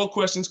 We got all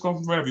questions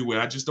coming from everywhere.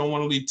 I just don't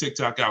want to leave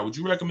TikTok out. Would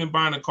you recommend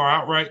buying a car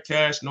outright,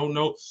 cash, no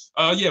note?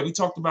 Yeah, we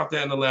talked about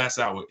that in the last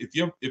hour. If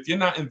you're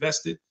not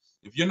invested,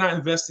 if you're not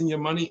investing your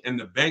money, and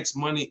the bank's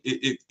money,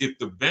 if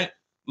the bank,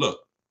 look,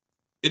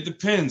 it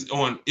depends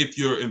on if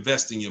you're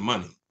investing your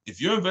money.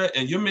 If you're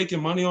and you're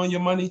making money on your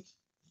money,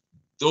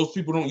 those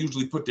people don't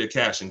usually put their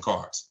cash in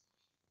cars.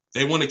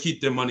 They want to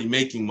keep their money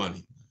making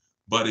money.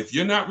 But if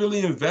you're not really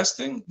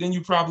investing, then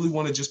you probably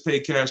want to just pay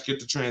cash, get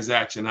the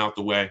transaction out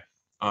the way.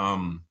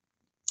 And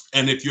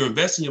if you're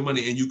investing your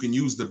money and you can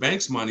use the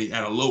bank's money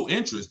at a low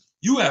interest,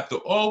 you have to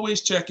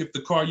always check if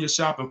the car you're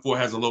shopping for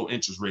has a low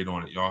interest rate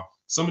on it, y'all.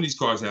 Some of these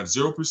cars have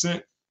 0%,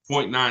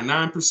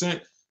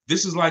 0.99%.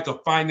 This is like a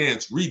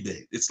finance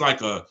rebate. It's like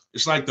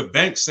the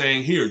bank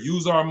saying, here,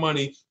 use our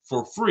money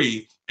for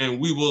free, and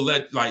we will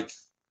let, like,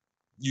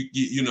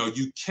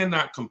 you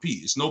cannot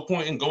compete. It's no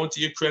point in going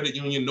to your credit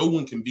union. No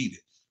one can beat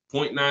it.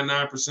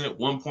 0.99%,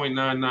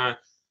 1.99.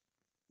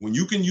 When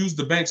you can use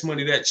the bank's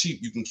money that cheap,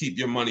 you can keep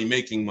your money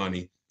making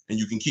money, and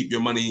you can keep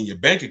your money in your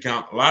bank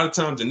account. A lot of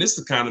times in this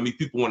economy,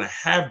 people want to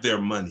have their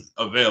money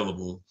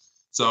available.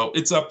 So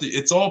it's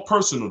all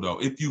personal, though.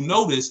 If you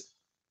notice,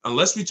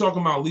 unless we're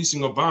talking about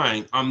leasing or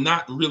buying, I'm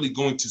not really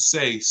going to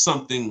say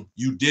something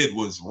you did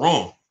was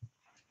wrong,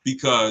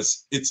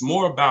 because it's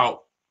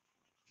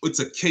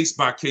a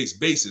case-by-case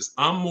basis.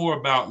 I'm more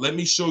about, let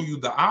me show you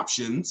the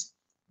options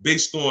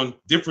based on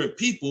different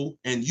people,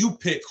 and you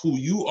pick who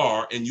you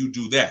are and you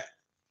do that.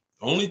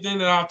 The only thing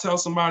that I'll tell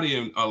somebody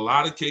in a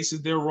lot of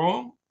cases they're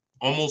wrong,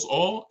 almost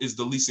all, is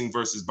the leasing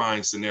versus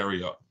buying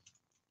scenario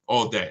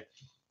all day.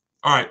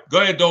 All right,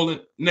 go ahead, Dolan.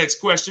 Next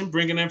question.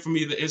 Bring it in from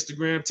either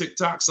Instagram,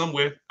 TikTok,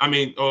 somewhere. All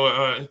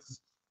right,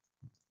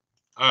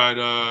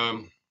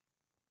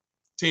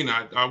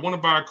 Tina, I want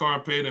to buy a car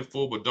and pay it in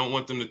full, but don't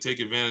want them to take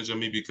advantage of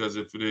me, because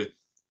if it is,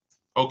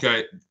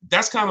 okay,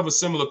 that's kind of a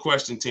similar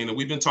question, Tina.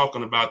 We've been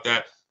talking about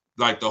that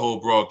like the whole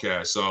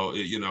broadcast. So,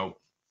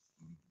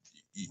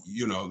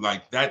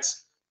 like,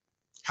 that's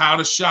how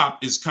to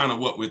shop is kind of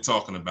what we're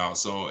talking about.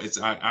 So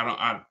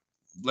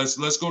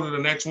let's go to the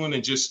next one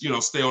and just,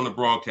 stay on the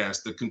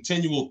broadcast. The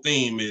continual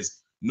theme is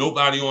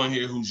nobody on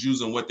here who's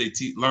using what they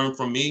learn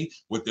from me,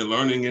 what they're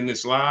learning in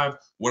this live,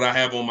 what I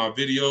have on my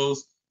videos,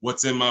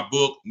 what's in my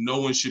book.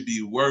 No one should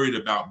be worried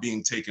about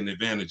being taken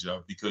advantage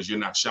of, because you're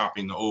not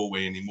shopping the old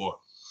way anymore.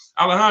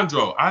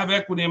 Alejandro, I have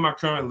equity in my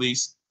current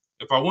lease.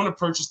 If I want to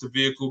purchase the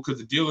vehicle, could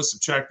the dealer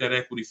subtract that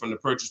equity from the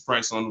purchase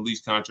price on the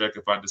lease contract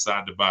if I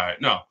decide to buy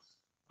it? No.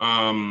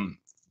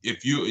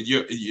 If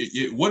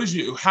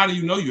how do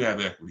you know you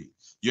have equity?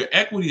 Your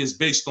equity is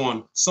based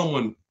on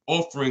someone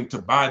offering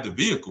to buy the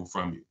vehicle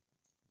from you.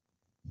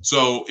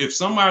 So if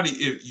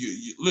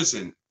you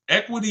listen,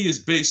 equity is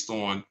based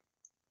on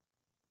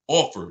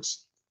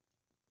offers,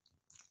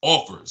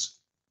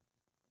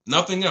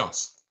 nothing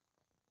else.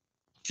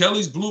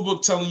 Kelly's Blue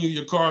Book telling you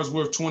your car is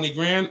worth 20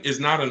 grand is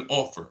not an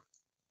offer.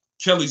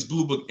 Kelly's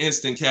Blue Book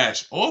instant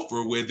cash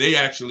offer, where they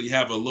actually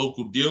have a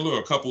local dealer or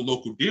a couple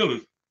local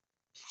dealers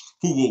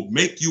who will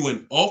make you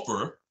an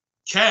offer,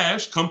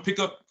 cash, come pick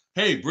up,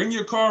 hey, bring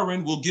your car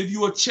in, we'll give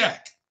you a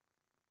check.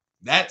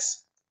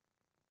 That's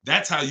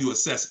how you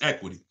assess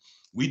equity.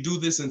 We do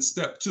this in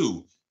step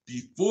 2.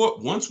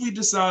 Once we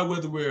decide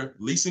whether we're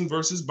leasing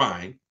versus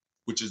buying,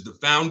 which is the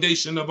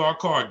foundation of our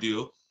car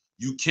deal,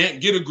 You can't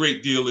get a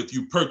great deal if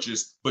you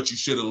purchased, but you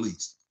should have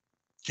leased.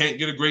 Can't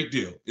get a great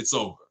deal. It's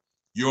over.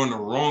 You're on the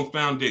wrong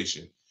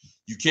foundation.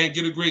 You can't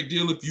get a great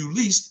deal if you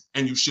leased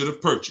and you should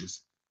have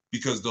purchased,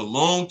 because the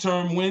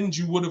long-term wins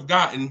you would have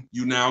gotten,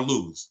 you now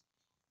lose.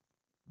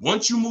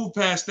 Once you move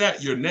past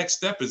that, your next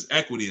step is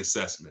equity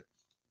assessment.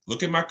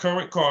 Look at my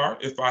current car.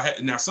 If I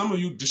had, now some of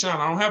you, Deshone,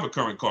 I don't have a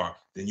current car,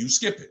 then you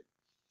skip it.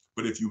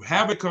 But if you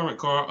have a current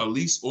car, a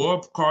lease, or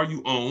a car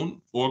you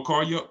own, or a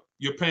car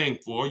you're paying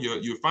for,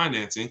 you're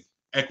financing,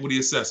 equity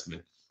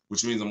assessment,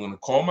 which means I'm going to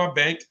call my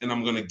bank and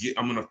I'm going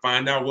to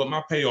find out what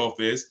my payoff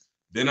is.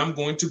 Then I'm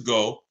going to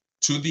go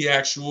to the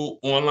actual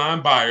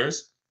online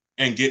buyers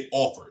and get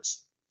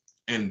offers.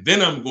 And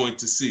then I'm going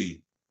to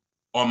see,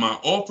 are my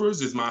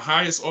offers, is my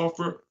highest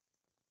offer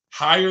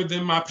higher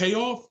than my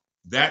payoff?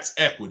 That's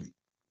equity.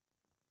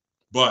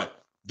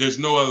 But there's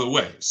no other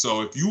way.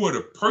 So if you were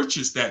to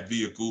purchase that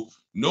vehicle,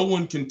 no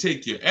one can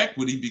take your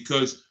equity,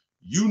 because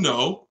you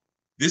know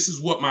this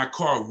is what my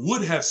car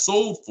would have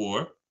sold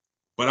for,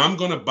 but I'm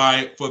going to buy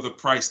it for the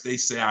price they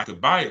say I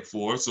could buy it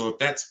for. So if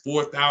that's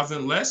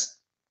 $4,000 less,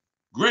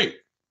 great.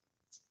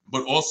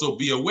 But also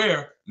be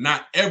aware,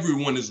 not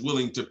everyone is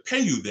willing to pay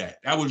you that.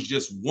 That was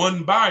just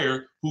one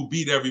buyer who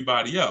beat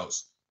everybody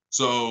else.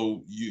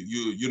 So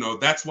you know,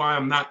 that's why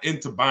I'm not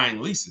into buying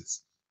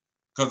leases,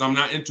 because I'm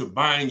not into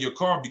buying your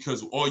car,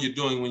 because all you're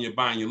doing when you're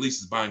buying your lease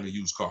is buying a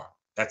used car.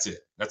 That's it.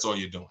 That's all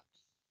you're doing.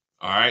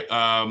 All right.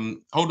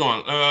 Hold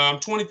on. I'm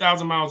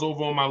 20,000 miles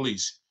over on my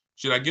lease.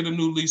 Should I get a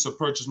new lease or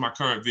purchase my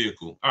current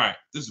vehicle? All right.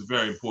 This is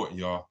very important,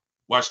 y'all.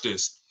 Watch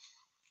this.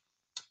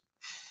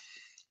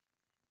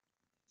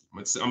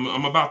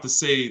 I'm about to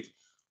save.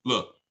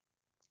 Look,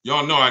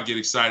 y'all know I get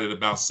excited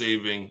about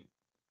saving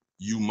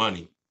you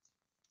money.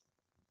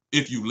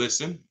 If you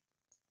listen,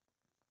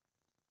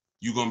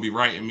 you're going to be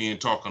writing me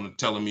and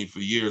telling me for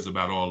years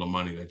about all the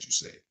money that you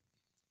save.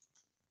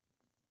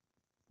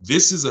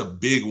 This is a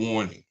big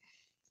warning.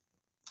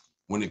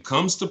 When it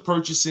comes to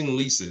purchasing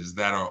leases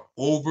that are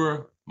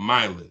over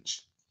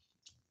mileage,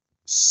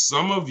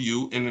 some of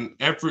you, in an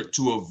effort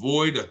to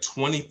avoid a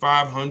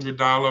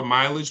 $2,500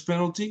 mileage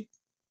penalty,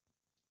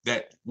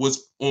 that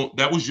was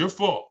your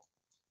fault.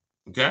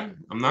 Okay?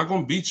 I'm not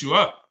going to beat you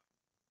up,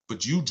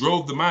 but you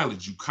drove the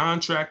mileage. You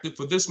contracted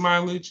for this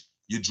mileage,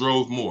 you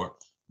drove more.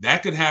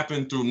 That could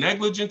happen through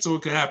negligence, or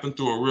it could happen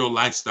through a real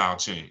lifestyle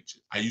change.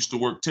 I used to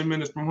work 10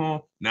 minutes from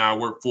home. Now I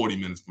work 40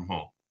 minutes from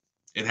home.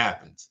 It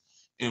happens.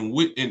 And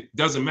it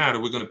doesn't matter.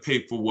 We're going to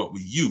pay for what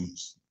we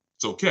use.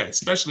 It's okay,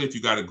 especially if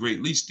you got a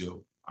great lease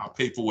deal. I'll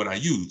pay for what I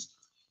use.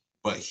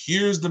 But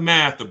here's the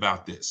math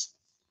about this.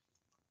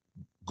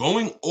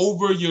 Going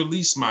over your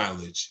lease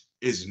mileage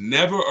is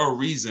never a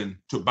reason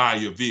to buy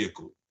your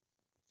vehicle.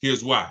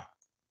 Here's why.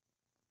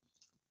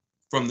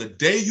 From the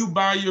day you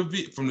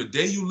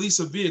lease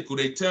a vehicle,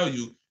 they tell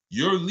you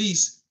your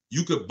lease,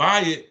 you could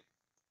buy it.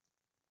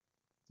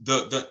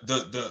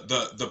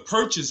 The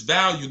purchase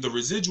value, the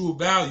residual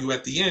value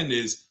at the end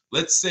is,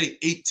 let's say,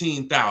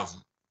 $18,000.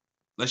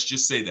 Let's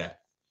just say that.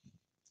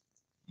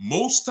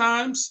 Most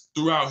times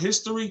throughout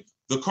history,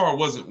 the car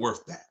wasn't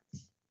worth that.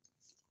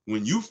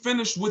 When you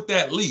finished with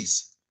that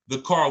lease, the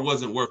car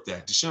wasn't worth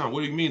that. Deshone,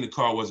 what do you mean the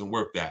car wasn't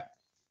worth that?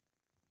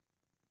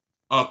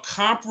 A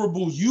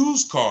comparable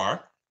used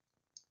car,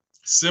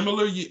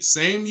 similar,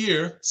 same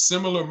year,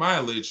 similar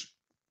mileage,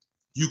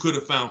 you could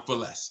have found for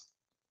less.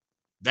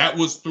 That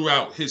was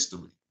throughout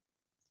history.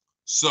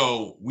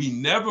 So we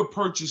never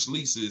purchase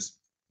leases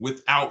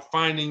without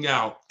finding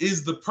out,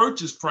 is the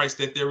purchase price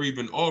that they're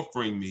even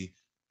offering me,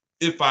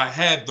 if I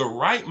had the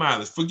right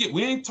mileage? Forget,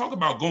 we ain't talking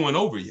about going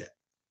over yet.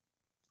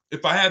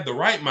 If I had the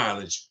right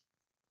mileage,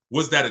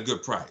 was that a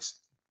good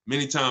price?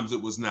 Many times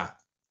it was not.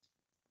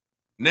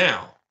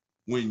 Now,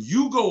 when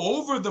you go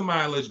over the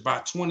mileage by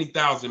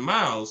 20,000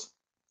 miles,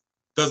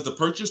 does the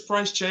purchase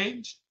price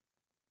change?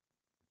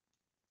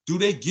 Do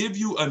they give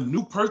you a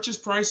new purchase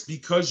price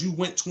because you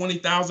went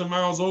 20,000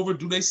 miles over?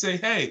 Do they say,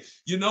 hey,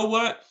 you know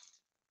what?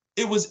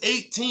 It was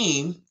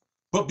 18,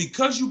 but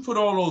because you put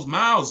all those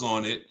miles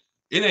on it,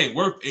 it ain't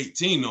worth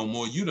 18 no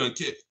more. You don't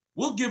care.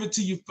 We'll give it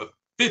to you for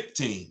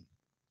 15.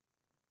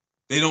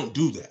 They don't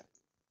do that,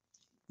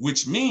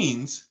 which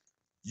means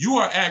you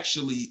are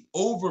actually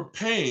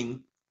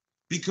overpaying,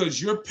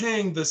 because you're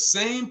paying the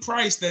same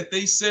price that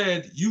they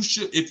said you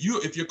should. If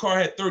your car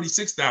had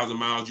 36,000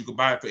 miles, you could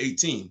buy it for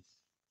 18.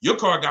 Your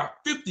car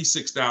got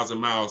 56,000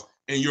 miles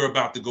and you're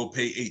about to go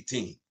pay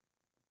 18.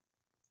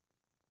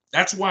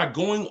 That's why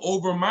going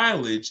over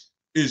mileage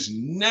is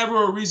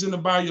never a reason to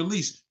buy your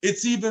lease.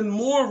 It's even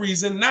more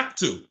reason not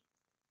to.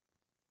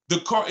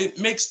 It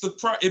makes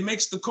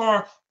the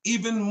car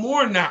even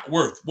more not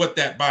worth what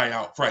that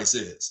buyout price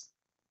is.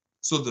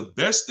 So the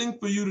best thing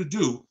for you to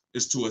do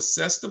is to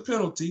assess the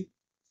penalty.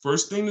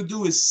 First thing to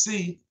do is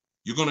see,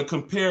 you're going to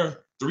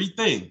compare three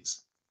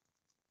things.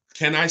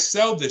 Can I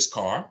sell this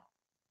car?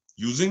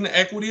 Using the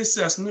equity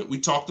assessment, we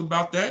talked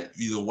about that.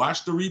 Either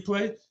watch the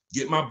replay,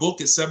 get my book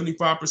at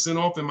 75%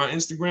 off in my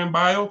Instagram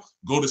bio,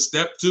 go to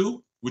step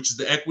 2, which is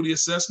the equity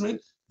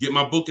assessment, get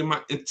my book in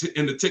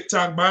the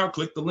TikTok bio,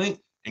 click the link,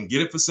 and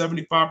get it for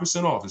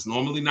 75% off. It's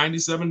normally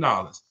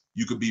 $97.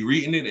 You could be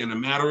reading it in a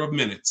matter of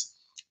minutes.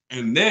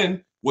 And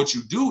then what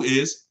you do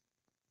is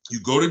you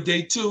go to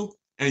day 2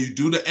 and you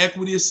do the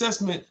equity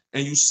assessment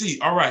and you see,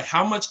 all right,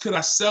 how much could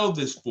I sell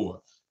this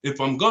for? If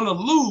I'm going to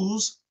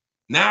lose,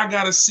 now I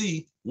got to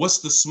see what's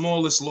the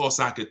smallest loss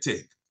I could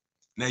take.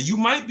 Now, you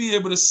might be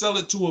able to sell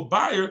it to a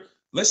buyer.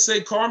 Let's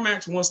say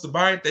CarMax wants to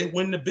buy it, they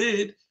win the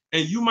bid,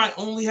 and you might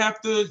only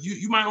have to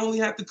you might only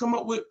have to come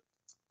up with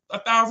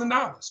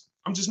 $1,000.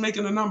 I'm just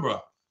making a number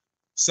up.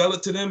 Sell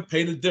it to them,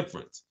 pay the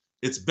difference.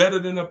 It's better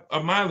than a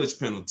mileage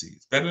penalty.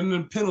 It's better than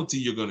the penalty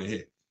you're going to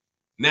hit.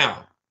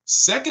 Now,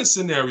 second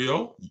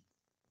scenario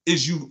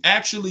is you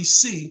actually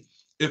see,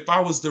 if I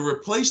was to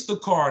replace the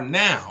car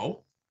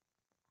now,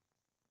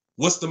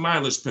 what's the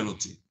mileage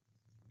penalty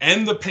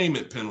and the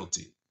payment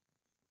penalty?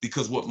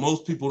 Because what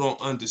most people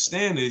don't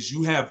understand is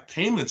you have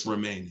payments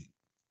remaining.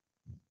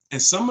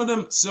 And some of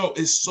them, so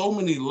it's so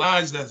many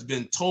lies that's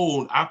been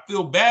told. I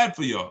feel bad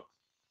for y'all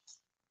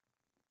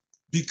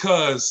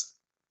because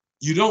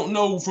you don't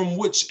know from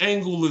which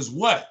angle is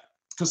what.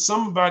 Because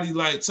somebody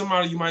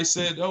you might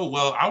say, oh,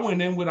 well, I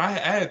went in with, I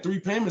had 3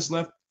 payments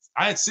left.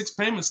 I had 6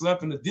 payments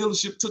left and the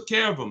dealership took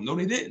care of them. No,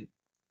 they didn't.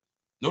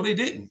 No, they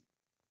didn't.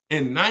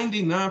 In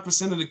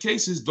 99% of the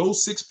cases,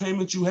 those 6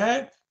 payments you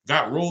had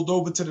got rolled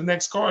over to the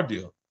next car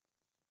deal.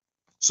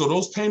 So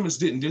those payments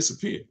didn't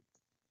disappear.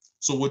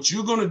 So what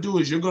you're going to do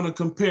is you're going to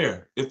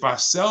compare. If I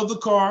sell the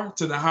car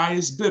to the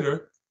highest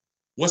bidder,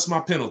 what's my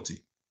penalty?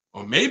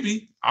 Or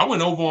maybe I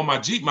went over on my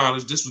Jeep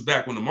mileage. This was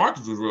back when the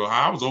market was real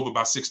high. I was over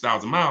about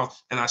 6,000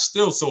 miles and I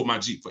still sold my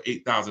Jeep for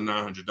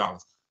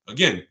 $8,900.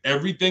 Again,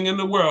 everything in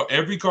the world,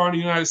 every car in the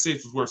United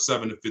States was worth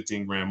 7 to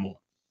 15 grand more.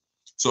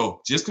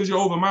 So just because you're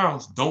over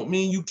miles don't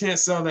mean you can't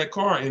sell that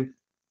car and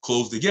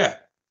close the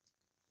gap.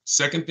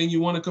 Second thing you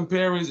want to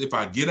compare is if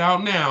I get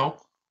out now,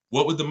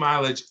 what would the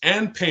mileage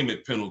and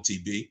payment penalty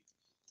be?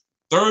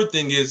 Third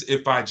thing is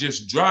if I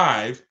just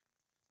drive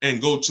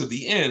and go to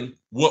the end,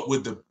 what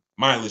would the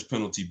mileage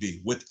penalty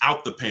be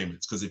without the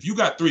payments? Because if you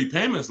got 3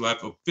 payments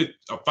left of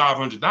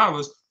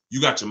 $500,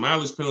 you got your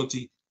mileage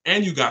penalty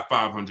and you got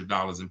 $500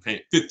 in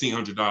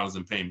 $1,500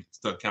 in payments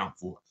to account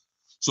for.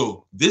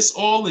 So this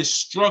all is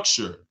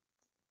structured.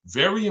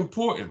 Very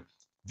important.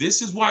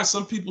 This is why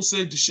some people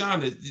say,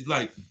 Deshone,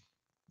 like,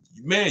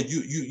 man,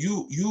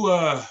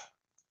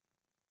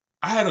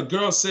 I had a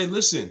girl say,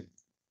 listen,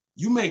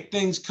 you make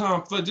things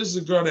complex. This is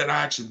a girl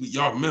that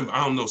y'all remember,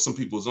 I don't know, some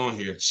people's on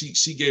here.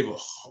 She gave a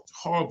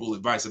horrible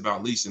advice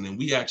about leasing, and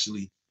we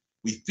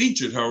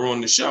featured her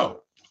on the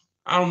show.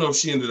 I don't know if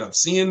she ended up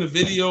seeing the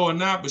video or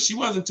not, but she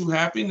wasn't too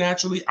happy.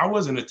 Naturally, I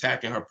wasn't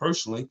attacking her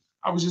personally.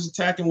 I was just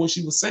attacking what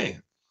she was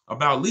saying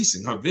about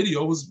leasing. Her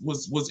video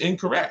was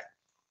incorrect.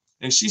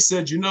 And she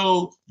said, you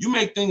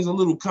make things a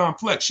little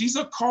complex. She's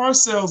a car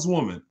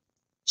saleswoman.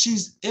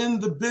 She's in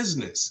the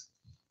business.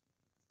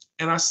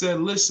 And I said,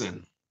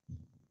 listen,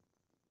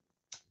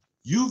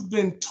 you've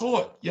been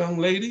taught, young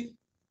lady,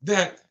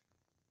 that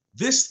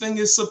this thing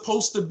is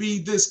supposed to be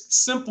this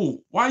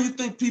simple. Why do you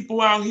think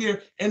people out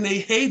here and they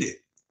hate it?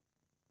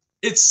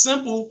 It's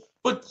simple,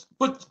 but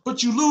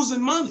you're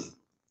losing money.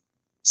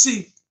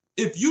 See,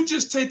 if you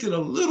just take it a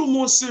little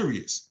more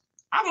serious,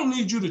 I don't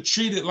need you to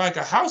treat it like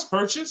a house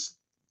purchase,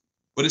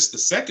 but it's the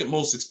second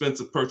most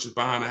expensive purchase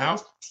behind a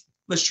house.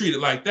 Let's treat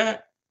it like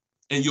that,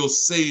 and you'll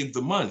save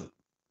the money.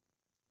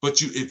 But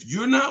if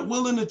you're not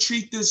willing to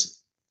treat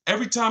this,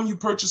 every time you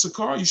purchase a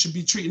car, you should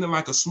be treating it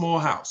like a small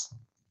house.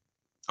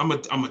 I'm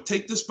gonna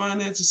take this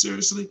finances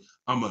seriously.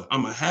 I'm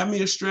gonna have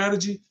me a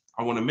strategy.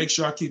 I want to make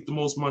sure I keep the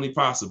most money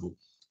possible.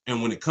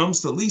 And when it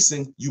comes to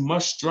leasing, you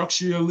must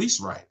structure your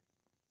lease right,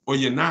 or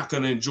you're not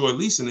going to enjoy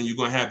leasing, and you're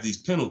going to have these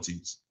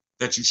penalties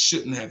that you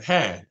shouldn't have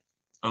had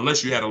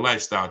unless you had a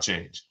lifestyle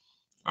change.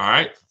 All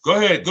right, go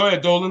ahead,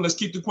 Dolan. Let's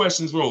keep the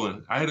questions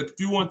rolling. I had a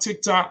few on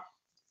TikTok,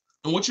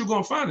 and what you're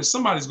going to find is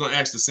somebody's going to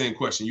ask the same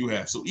question you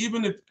have. So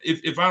even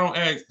if I don't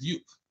ask you,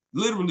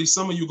 literally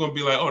some of you are going to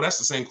be like, oh, that's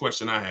the same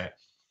question I had.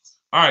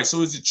 All right, so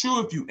is it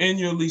true if you end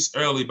your lease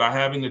early by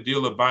having the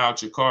dealer buy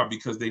out your car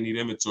because they need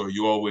inventory,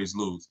 you always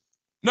lose?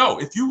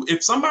 No,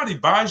 if somebody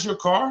buys your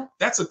car,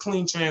 that's a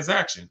clean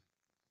transaction.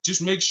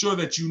 Just make sure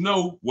that you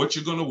know what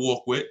you're going to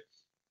walk with.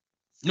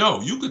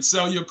 No, you could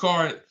sell your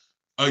car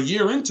a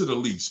year into the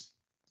lease.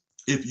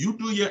 If you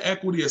do your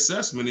equity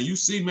assessment and you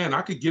see, man,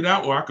 I could get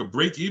out or I could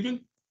break even,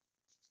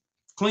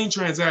 clean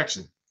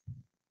transaction.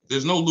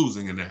 There's no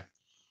losing in that.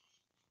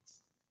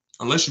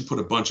 Unless you put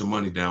a bunch of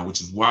money down,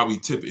 which is why we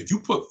tip. If you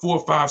put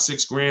 4, 5,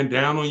 6 grand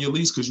down on your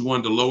lease because you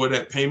wanted to lower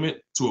that payment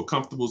to a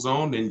comfortable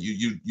zone, then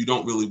you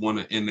don't really want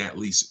to end that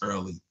lease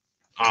early.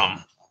 All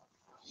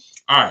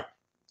right.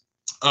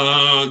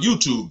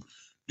 YouTube.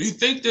 Do you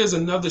think there's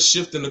another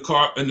shift in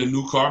the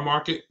new car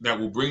market that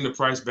will bring the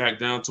price back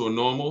down to a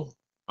normal?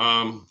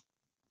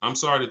 I'm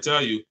sorry to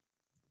tell you,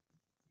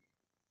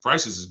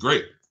 prices is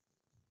great.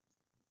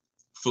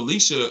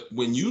 Felicia,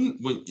 when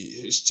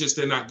it's just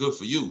they're not good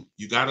for you.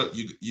 You gotta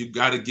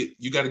get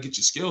your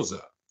skills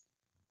up.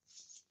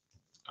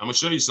 I'm gonna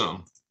show you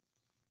something.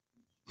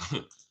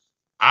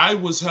 I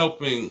was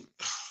helping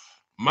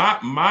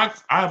I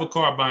have a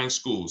car buying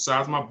school.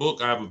 Besides my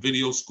book, I have a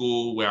video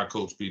school where I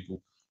coach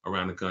people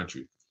around the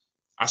country.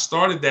 I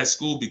started that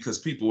school because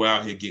people were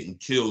out here getting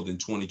killed in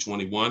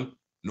 2021.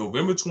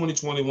 November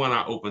 2021,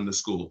 I opened the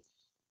school,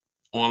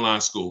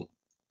 online school.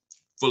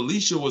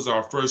 Felicia was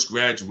our first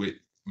graduate,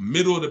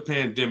 middle of the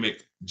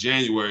pandemic,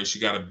 January. She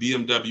got a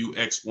BMW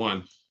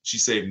X1. She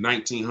saved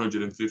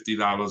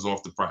 $1,950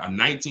 off the price, a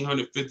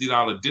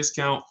 $1,950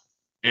 discount.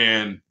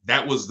 And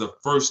that was the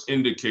first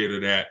indicator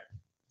that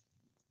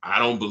I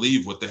don't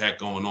believe what the heck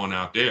going on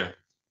out there.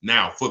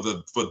 Now, for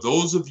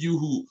those of you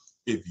who,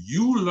 if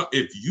you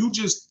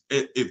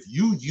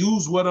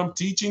use what I'm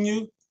teaching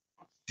you,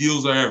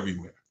 deals are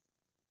everywhere.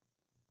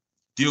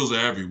 Deals are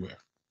everywhere.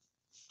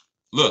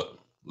 Look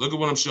at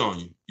what I'm showing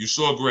you. You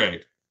saw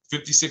Greg,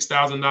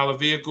 $56,000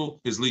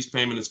 vehicle. His lease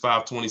payment is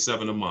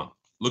 $527 a month.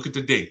 Look at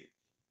the date.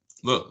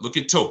 Look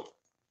at Tope,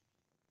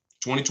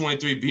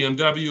 2023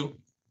 BMW,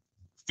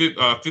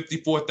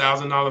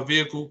 $54,000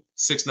 vehicle,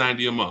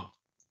 $690 a month.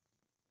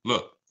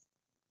 Look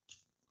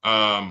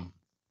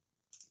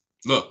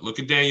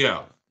at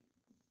Danielle.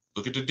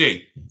 Look at the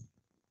date.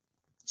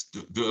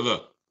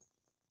 Look,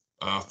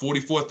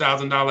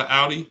 $44,000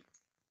 Audi,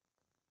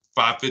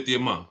 $550 a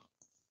month.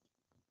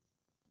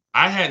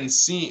 I hadn't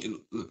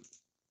seen.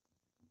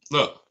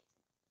 Look,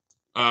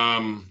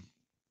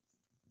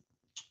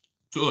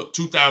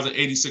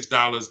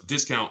 $2,086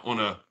 discount on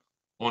a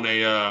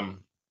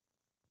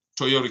Toyota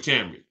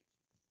Camry.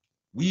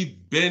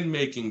 We've been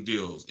making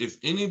deals. If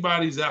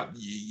anybody's out,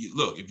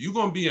 look, if you're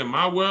gonna be in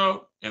my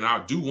world, and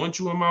I do want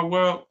you in my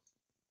world,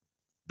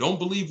 don't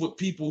believe what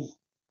people.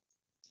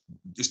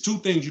 There's two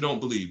things you don't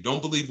believe.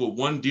 Don't believe what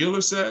one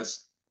dealer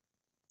says,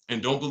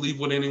 and don't believe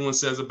what anyone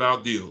says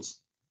about deals.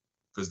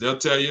 Because they'll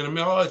tell you in a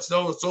minute, oh, it's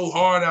so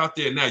hard out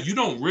there. Now, you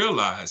don't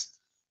realize,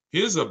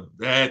 here's a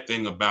bad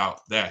thing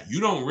about that. You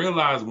don't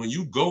realize when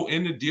you go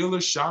into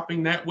dealers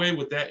shopping that way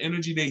with that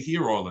energy, they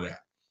hear all of that.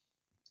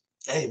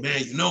 Hey,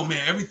 man,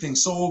 man,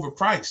 everything's so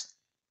overpriced.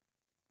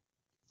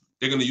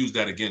 They're going to use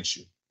that against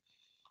you.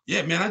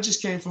 Yeah, man, I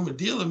just came from a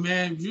dealer,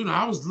 man.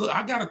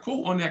 I got a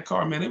quote on that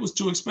car, man. It was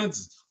too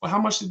expensive. Well, how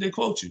much did they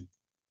quote you?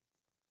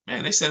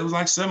 Man, they said it was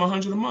like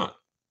 $700 a month.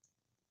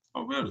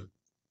 Oh, really?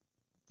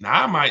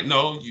 Now, I might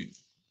know you.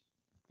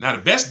 Now,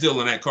 the best deal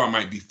on that car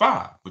might be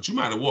 $5, but you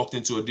might have walked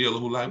into a dealer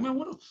who like, man,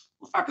 what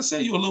if I could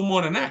sell you a little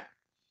more than that?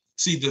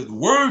 See, the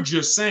words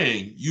you're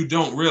saying, you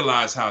don't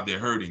realize how they're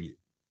hurting you.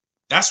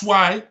 That's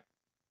why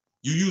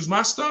you use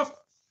my stuff,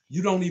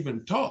 you don't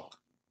even talk.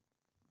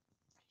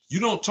 You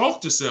don't talk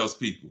to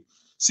salespeople.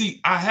 See,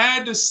 I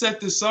had to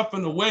set this up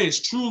in a way it's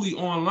truly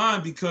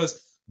online,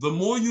 because the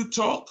more you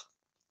talk,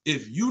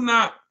 if you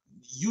like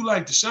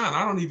Deshone,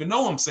 I don't even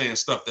know I'm saying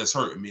stuff that's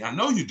hurting me. I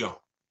know you don't.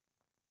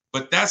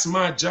 But that's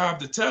my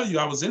job to tell you.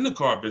 I was in the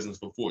car business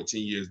for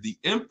 14 years. The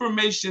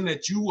information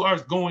that you are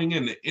going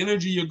in, the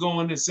energy you're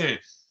going in saying,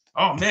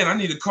 oh man, I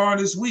need a car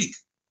this week,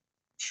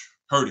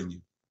 hurting you.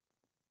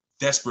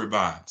 Desperate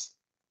vibes.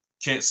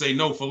 Can't say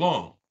no for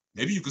long.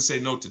 Maybe you could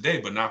say no today,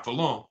 but not for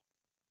long.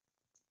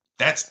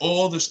 That's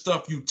all the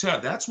stuff you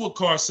tell. That's what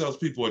car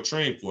salespeople are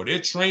trained for.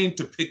 They're trained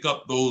to pick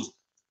up those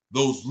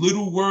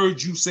little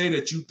words you say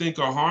that you think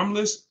are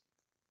harmless.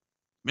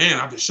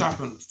 Man, I've been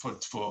shopping for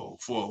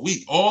a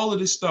week. All of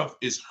this stuff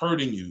is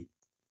hurting you.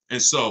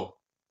 And so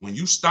when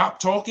you stop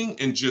talking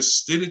and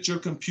just sit at your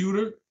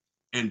computer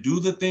and do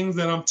the things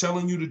that I'm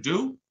telling you to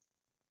do,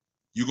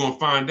 you're going to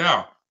find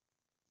out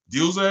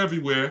deals are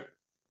everywhere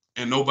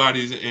and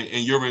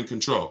you're in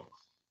control.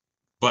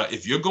 But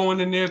if you're going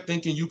in there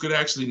thinking you could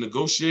actually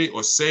negotiate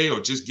or say or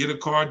just get a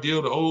car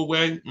deal the old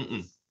way,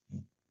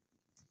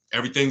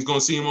 everything's going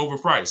to seem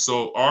overpriced.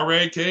 So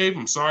RA Cave,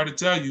 I'm sorry to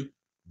tell you,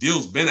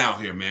 deals been out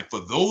here, man.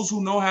 For those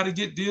who know how to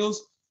get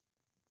deals,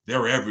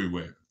 they're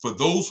everywhere. For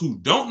those who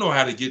don't know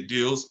how to get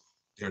deals,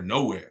 they're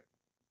nowhere.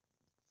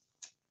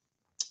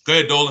 Go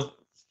ahead, Dolan.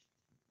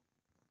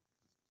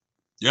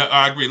 Yeah,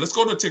 I agree. Let's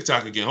go to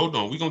TikTok again. Hold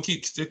on. We're going to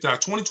keep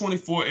TikTok.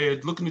 2024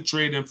 Edge, looking to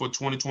trade in for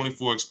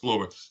 2024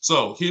 Explorer.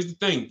 So here's the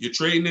thing. You're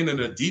trading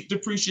in a deep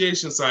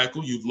depreciation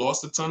cycle. You've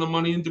lost a ton of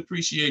money in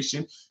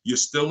depreciation. You're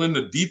still in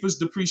the deepest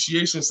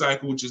depreciation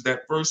cycle, which is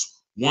that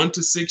first 1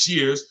 to 6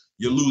 years.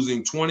 You're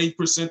losing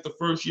 20% the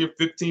first year,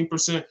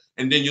 15%,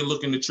 and then you're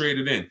looking to trade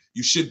it in.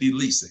 You should be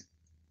leasing.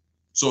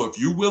 So if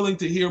you're willing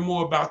to hear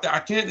more about that, I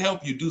can't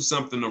help you do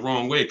something the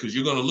wrong way, because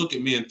you're going to look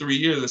at me in 3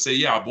 years and say,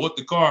 yeah, I bought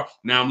the car.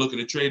 Now I'm looking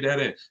to trade that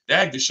in.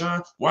 Dag,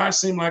 Deshone, why it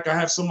seem like I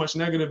have so much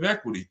negative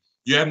equity?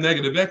 You have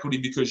negative equity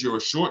because you're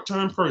a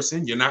short-term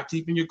person. You're not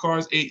keeping your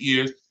cars 8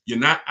 years. You're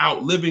not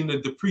outliving the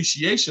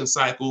depreciation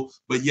cycle,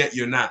 but yet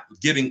you're not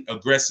getting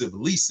aggressive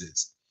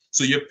leases.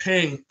 So you're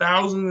paying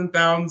thousands and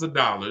thousands of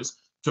dollars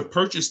to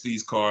purchase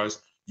these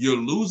cars. You're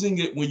losing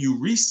it when you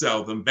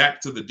resell them back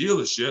to the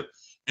dealership.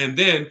 And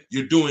then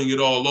you're doing it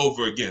all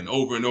over again,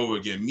 over and over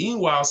again.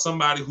 Meanwhile,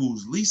 somebody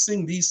who's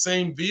leasing these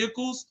same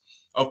vehicles,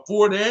 a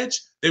Ford Edge,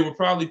 they were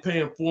probably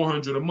paying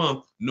 $400 a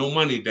month, no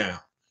money down.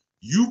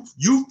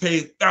 You've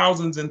paid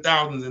thousands and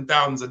thousands and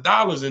thousands of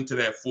dollars into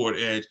that Ford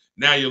Edge.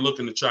 Now you're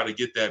looking to try to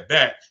get that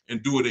back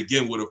and do it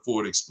again with a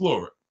Ford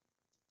Explorer.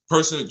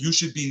 Person, you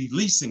should be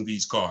leasing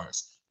these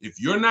cars. If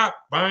you're not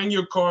buying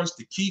your cars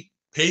to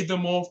pay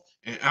them off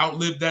and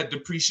outlive that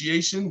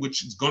depreciation,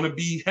 which is going to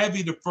be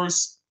heavy the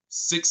first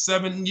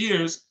 6-7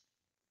 years,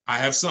 I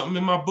have something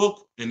in my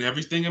book and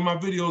everything in my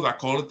videos. I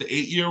call it the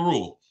 8-year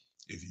rule.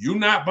 If you're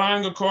not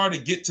buying a car to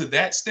get to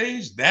that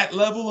stage, that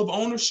level of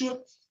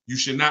ownership, you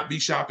should not be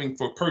shopping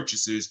for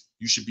purchases.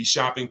 You should be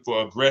shopping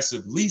for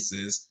aggressive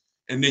leases.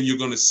 And then you're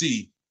going to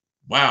see,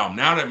 wow,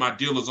 now that my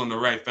deal is on the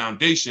right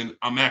foundation,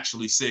 I'm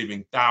actually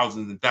saving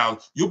thousands and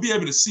thousands. You'll be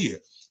able to see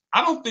it.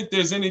 I don't think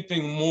there's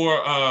anything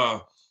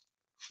more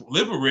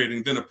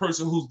liberating than a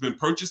person who's been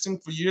purchasing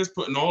for years,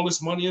 putting all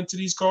this money into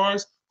these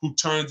cars, who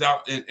turns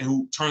out and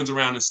who turns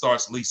around and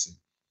starts leasing.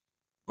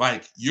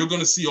 Like, you're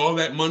going to see all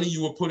that money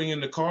you were putting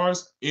in the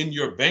cars in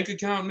your bank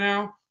account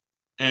now,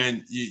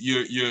 and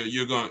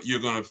you're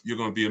going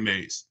to be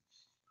amazed.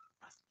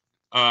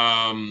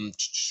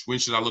 When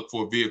should I look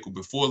for a vehicle?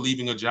 Before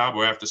leaving a job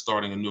or after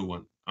starting a new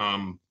one?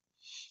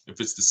 If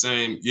it's the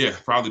same, yeah,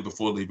 probably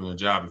before leaving a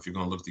job if you're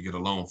going to look to get a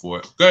loan for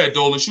it. Go ahead,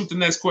 Dolan. Shoot the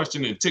next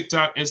question in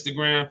TikTok,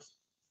 Instagram.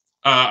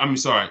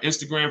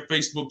 Instagram,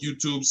 Facebook,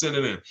 YouTube. Send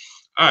it in.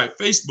 All right,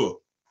 Facebook.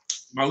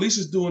 My lease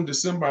is due in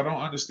December. I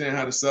don't understand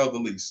how to sell the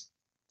lease.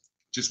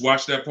 Just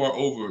watch that part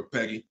over,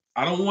 Peggy.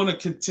 I don't want to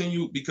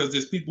continue because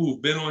there's people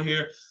who've been on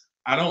here.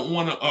 I don't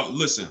want to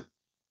listen.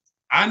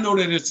 I know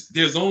that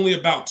there's only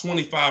about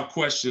 25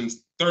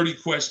 questions, 30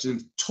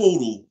 questions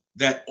total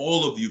that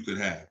all of you could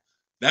have.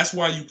 That's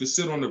why you could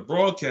sit on the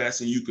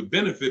broadcast and you could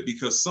benefit,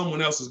 because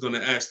someone else is going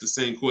to ask the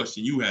same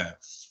question you have.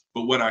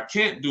 But what I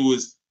can't do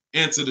is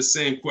answer the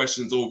same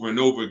questions over and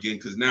over again,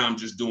 because now I'm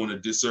just doing a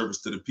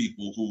disservice to the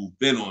people who've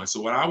been on.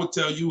 So what I would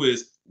tell you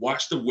is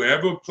watch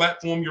wherever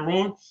platform you're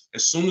on.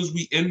 As soon as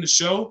we end the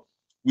show,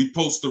 we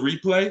post the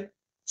replay.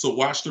 So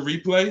watch the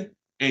replay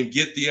and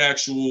get the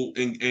actual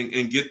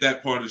and get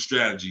that part of the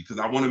strategy, because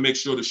I want to make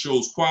sure the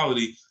show's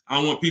quality. I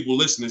don't want people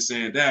listening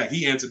saying, "Dad,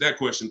 he answered that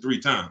question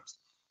 3 times."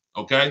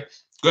 Okay,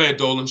 go ahead,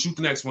 Dolan. Shoot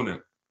the next one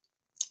in.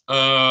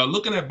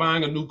 Looking at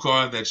buying a new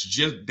car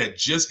that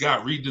just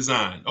got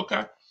redesigned.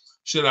 Okay.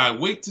 Should I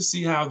wait to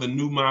see how the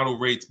new model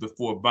rates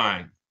before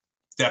buying?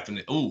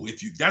 Definitely. Oh,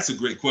 that's a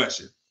great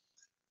question.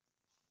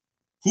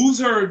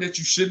 Who's heard that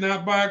you should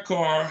not buy a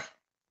car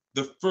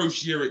the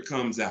first year it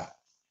comes out?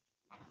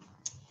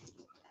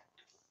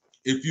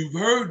 If you've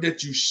heard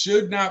that you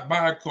should not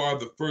buy a car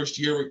the first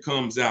year it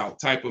comes out,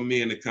 type of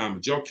me in the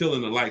comments. Y'all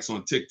killing the likes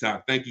on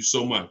TikTok. Thank you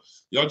so much.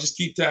 Y'all just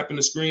keep tapping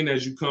the screen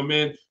as you come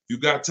in. If you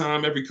got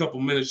time, every couple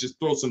minutes, just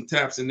throw some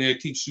taps in there.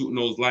 Keep shooting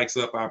those likes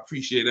up. I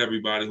appreciate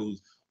everybody who's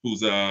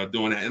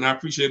doing that. And I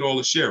appreciate all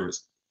the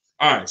sharers.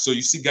 All right, so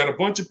you see, got a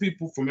bunch of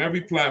people from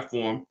every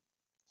platform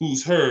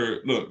who's heard.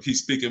 Look,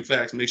 he's speaking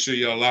facts. Make sure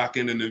y'all lock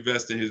in and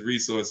invest in his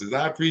resources.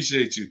 I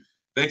appreciate you.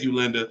 Thank you,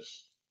 Linda.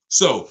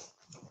 So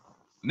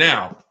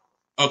now,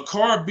 a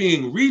car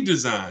being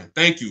redesigned,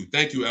 thank you,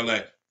 LA.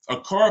 A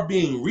car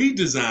being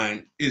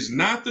redesigned is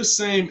not the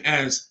same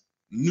as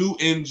new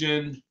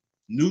engine,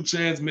 new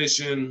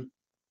transmission,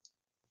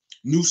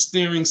 new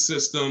steering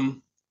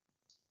system.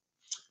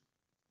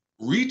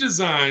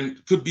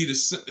 Redesign could be the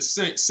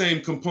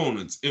same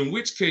components, in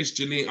which case,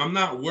 Janine, I'm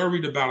not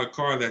worried about a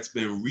car that's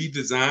been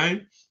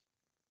redesigned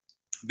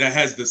that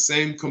has the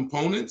same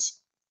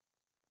components.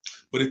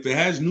 But if it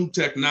has new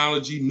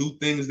technology, new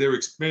things they're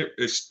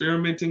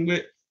experimenting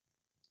with,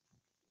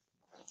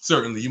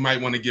 certainly you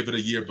might want to give it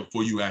a year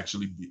before you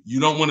actually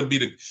you don't want to be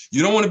the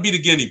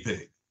guinea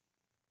pig.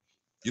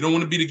 You don't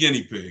want to be the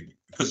guinea pig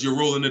because you're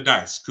rolling the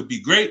dice. Could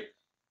be great,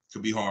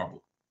 could be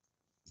horrible.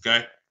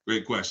 Okay,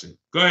 great question.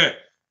 Go ahead.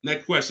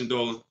 Next question,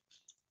 Dolan.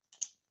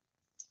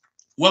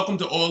 Welcome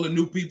to all the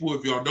new people.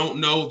 If y'all don't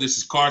know, this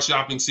is Car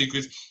Shopping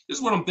Secrets. This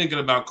is what I'm thinking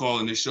about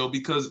calling this show,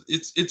 because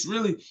it's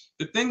really,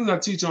 the things I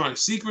teach aren't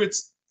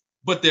secrets,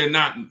 but they're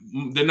not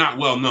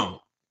well known.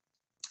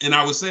 And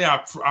I would say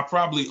I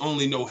probably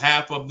only know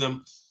half of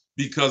them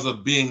because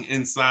of being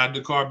inside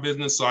the car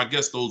business. So I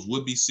guess those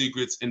would be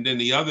secrets. And then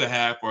the other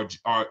half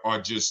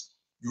are just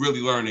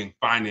really learning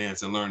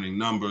finance and learning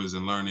numbers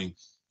and learning,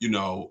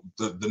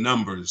 the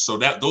numbers. So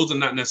those are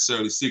not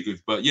necessarily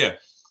secrets. But yeah,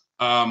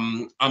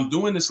 I'm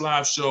doing this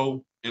live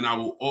show, and I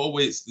will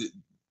always,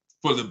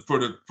 for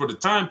the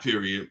time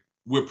period,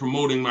 we're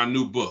promoting my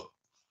new book.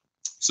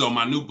 So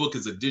my new book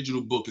is a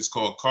digital book. It's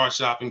called Car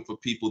Shopping for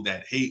People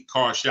That Hate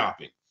Car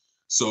Shopping.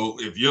 So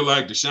if you're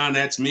like, Deshone,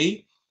 that's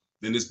me,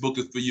 then this book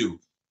is for you.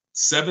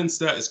 7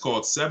 steps. It's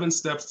called 7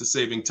 Steps to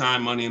Saving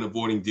Time, Money, and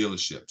Avoiding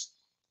Dealerships.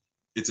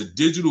 It's a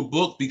digital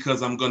book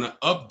because I'm going to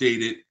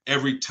update it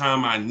every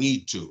time I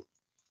need to.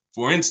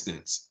 For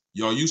instance,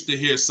 y'all used to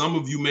hear, some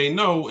of you may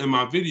know in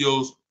my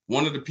videos,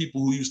 one of the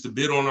people who used to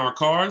bid on our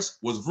cars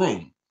was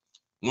Vroom.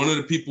 One of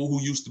the people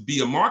who used to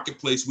be a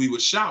marketplace we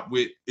would shop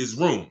with is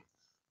Vroom.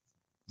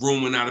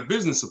 Vroom went out of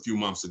business a few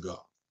months ago.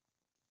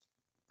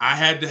 I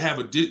had to have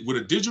with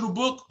a digital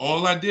book.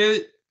 All I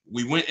did,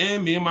 we went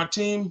in, me and my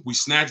team, we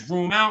snatched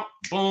Vroom out,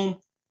 boom,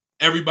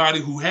 everybody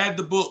who had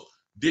the book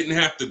didn't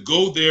have to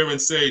go there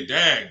and say,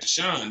 "Dag,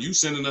 Deshone, you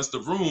sending us the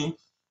room,"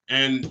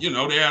 and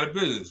they out of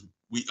business.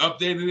 We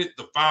updated it,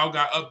 the file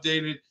got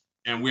updated,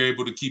 and we're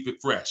able to keep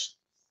it fresh.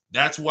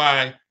 That's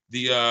why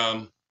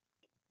the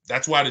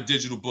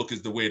digital book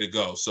is the way to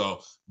go.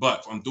 So,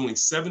 but I'm doing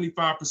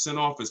 75%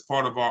 off as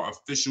part of our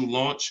official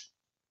launch.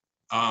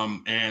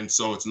 And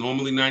so it's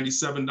normally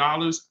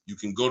 $97. You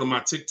can go to my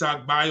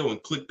TikTok bio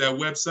and click that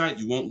website.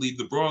 You won't leave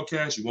the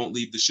broadcast. You won't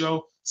leave the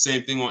show.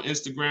 Same thing on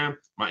Instagram.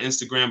 My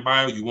Instagram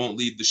bio, you won't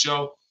leave the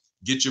show.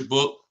 Get your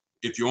book.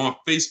 If you're on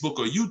Facebook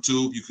or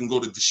YouTube, you can go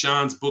to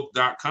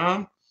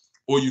deshonesbook.com,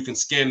 or you can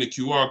scan the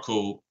QR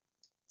code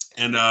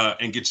and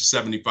get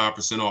your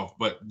 75% off.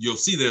 But you'll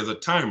see there's a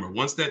timer.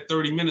 Once that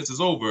 30 minutes is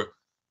over,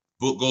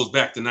 book goes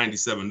back to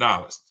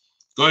 $97.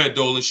 Go ahead,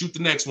 Dolan. Shoot the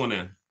next one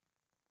in.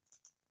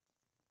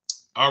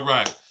 All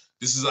right.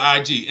 This is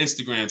IG,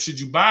 Instagram. Should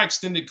you buy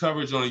extended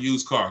coverage on a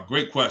used car?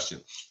 Great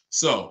question.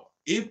 So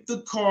if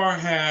the car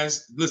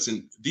has,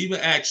 listen,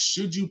 Diva asks,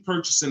 should you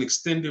purchase an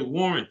extended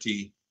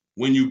warranty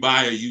when you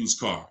buy a used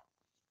car?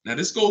 Now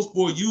this goes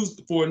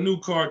for a new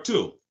car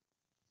too.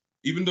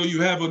 Even though you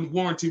have a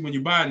warranty when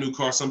you buy a new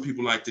car, some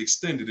people like to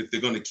extend it if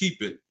they're going to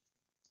keep it.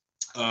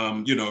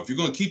 If you're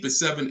going to keep it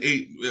 7,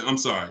 8, I'm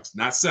sorry,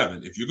 not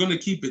 7. If you're going to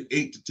keep it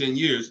 8 to 10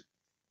 years,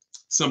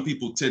 some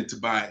people tend to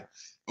buy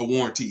a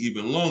warranty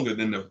even longer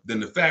than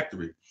the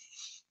factory.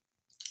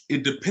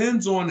 It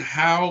depends on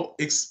how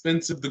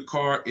expensive the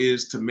car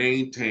is to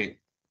maintain.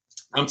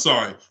 I'm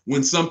sorry,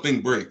 when something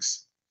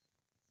breaks.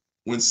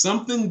 When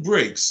something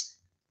breaks,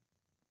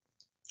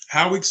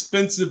 how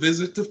expensive is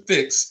it to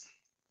fix?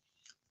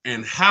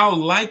 And how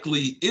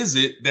likely is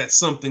it that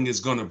something is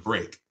going to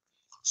break?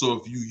 So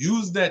if you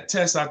use that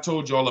test I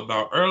told you all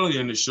about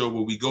earlier in the show,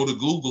 where we go to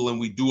Google and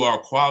we do our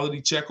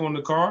quality check on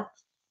the car,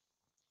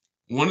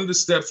 one of the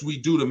steps we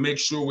do to make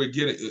sure we're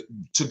getting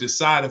to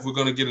decide if we're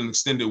going to get an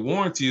extended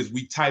warranty is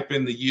we type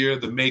in the year,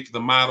 the make, the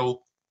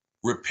model,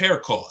 repair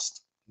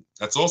cost.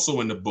 That's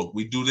also in the book.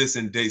 We do this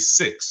in day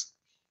 6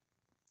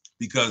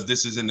 because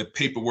this is in the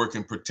paperwork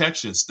and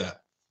protection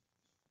step.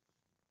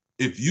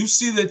 If you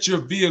see that your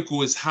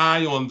vehicle is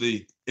high on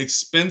the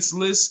expense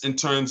list in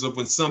terms of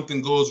when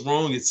something goes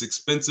wrong, it's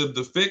expensive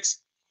to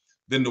fix,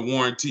 then the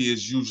warranty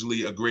is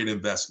usually a great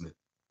investment.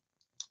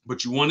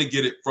 But you want to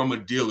get it from a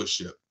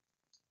dealership.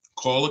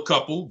 Call a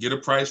couple, get a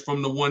price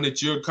from the one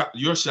that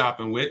you're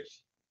shopping with,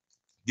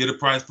 get a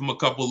price from a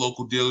couple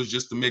local dealers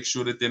just to make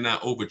sure that they're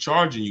not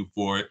overcharging you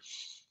for it.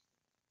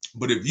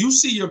 But if you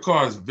see your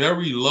car is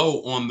very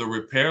low on the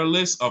repair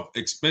list of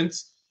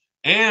expense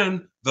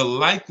and the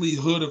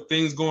likelihood of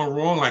things going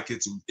wrong, like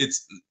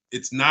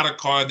it's not a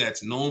car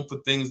that's known for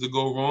things to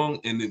go wrong,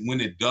 and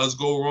when it does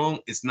go wrong,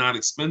 it's not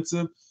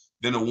expensive,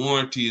 then a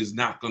warranty is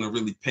not going to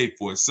really pay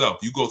for itself.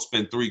 You go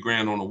spend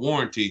 $3,000 on a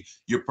warranty,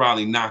 you're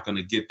probably not going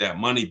to get that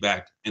money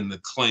back in the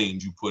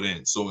claims you put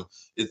in. So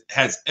it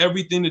has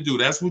everything to do.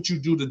 That's what you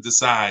do to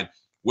decide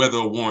whether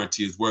a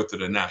warranty is worth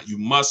it or not. You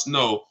must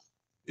know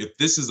if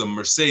this is a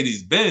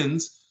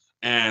Mercedes-Benz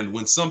and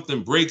when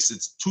something breaks,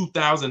 it's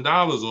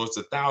 $2,000 or it's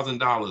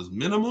 $1,000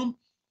 minimum,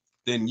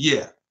 then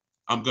yeah,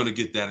 I'm going to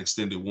get that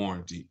extended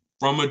warranty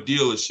from a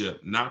dealership,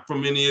 not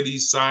from any of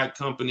these side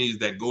companies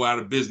that go out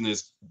of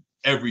business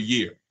every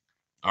year.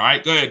 All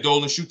right, go ahead,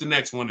 Dolan, shoot the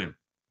next one in.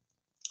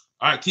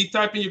 All right, keep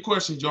typing your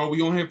questions, y'all.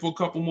 We on here for a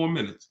couple more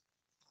minutes.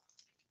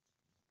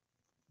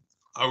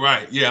 All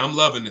right, yeah, I'm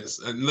loving this.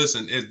 And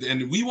listen,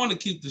 and we want to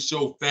keep the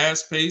show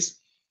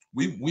fast-paced.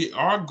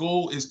 Our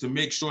goal is to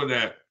make sure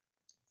that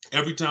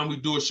every time we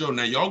do a show,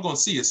 now y'all gonna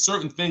see it's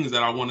certain things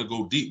that I want to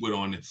go deep with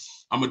on it.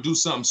 I'm gonna do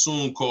something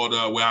soon called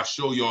where I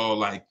show y'all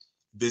like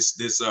this.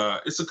 It's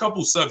a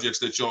couple subjects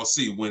that y'all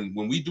see when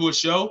we do a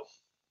show.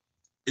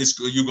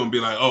 You're gonna be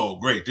like, oh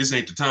great, this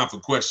ain't the time for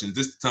questions.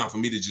 This is the time for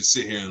me to just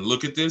sit here and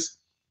look at this.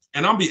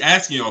 And I'll be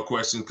asking y'all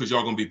questions because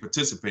y'all gonna be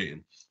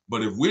participating.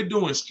 But if we're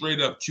doing straight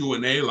up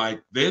Q&A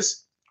like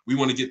this, we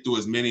want to get through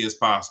as many as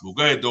possible.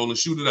 Go ahead, Dolan,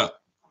 shoot it up.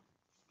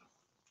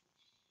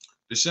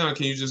 Deshone,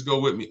 can you just go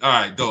with me? All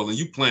right, Dolan,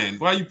 you playing.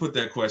 Why you put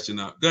that question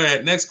up? Go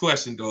ahead, next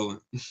question, Dolan.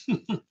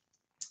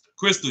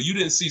 Crystal, you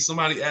didn't see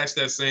somebody ask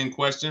that same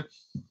question.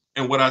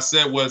 And what I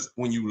said was,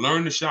 when you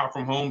learn to shop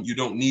from home, you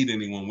don't need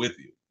anyone with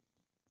you.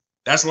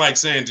 That's like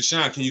saying,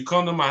 Deshone, can you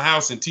come to my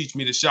house and teach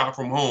me to shop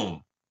from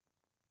home?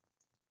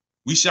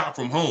 We shop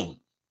from home.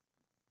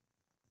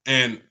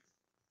 And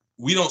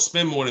we don't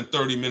spend more than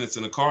 30 minutes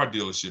in a car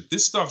dealership.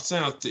 This stuff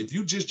sounds, if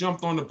you just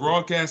jumped on the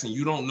broadcast and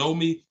you don't know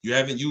me, you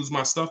haven't used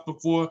my stuff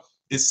before,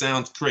 it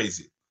sounds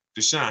crazy.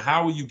 Deshone,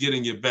 how are you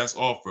getting your best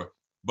offer?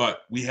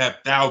 But we have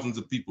thousands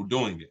of people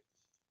doing it.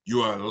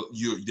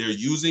 They're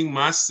using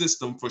my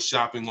system for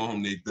shopping on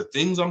home. The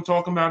things I'm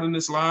talking about in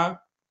this live,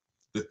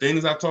 the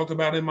things I talk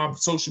about in my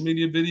social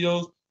media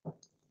videos,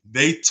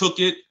 they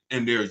took it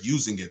and they're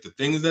using it. The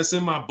things that's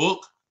in my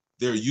book,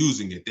 they're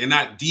using it. They're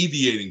not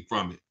deviating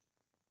from it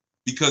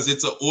because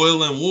it's an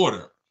oil and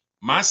water.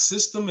 My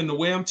system and the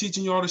way I'm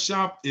teaching y'all to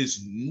shop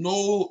is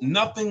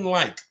nothing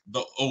like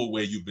the old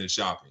way you've been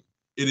shopping.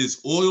 It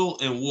is oil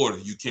and water.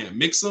 You can't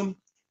mix them.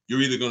 You're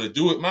either going to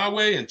do it my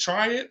way and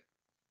try it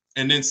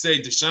and then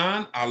say,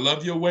 Deshone, I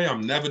love your way.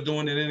 I'm never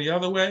doing it any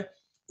other way.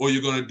 Or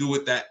you're going to do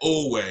it that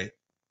old way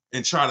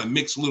and try to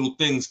mix little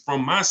things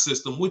from my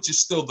system, which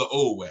is still the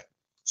old way.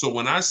 So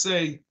when I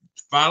say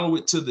follow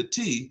it to the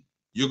T,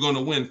 you're going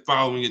to win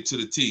following it to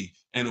the T.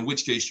 And in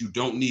which case you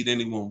don't need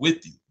anyone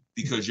with you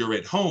because you're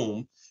at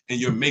home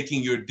and you're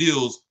making your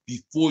deals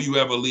before you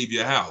ever leave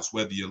your house,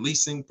 whether you're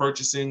leasing,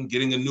 purchasing,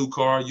 getting a new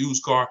car,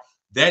 used car,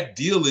 that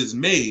deal is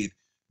made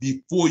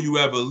before you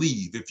ever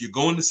leave. If you're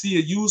going to see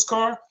a used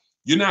car,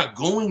 you're not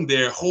going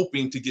there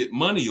hoping to get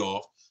money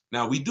off.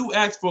 Now we do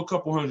ask for a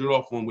couple hundred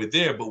off when we're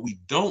there, but we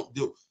don't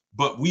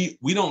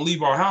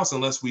leave our house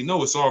unless we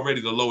know it's already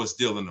the lowest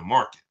deal in the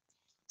market.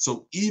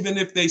 So even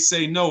if they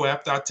say no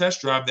after I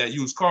test drive that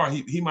used car,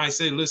 he might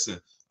say, listen,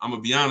 I'm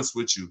gonna be honest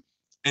with you.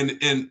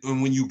 And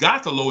when you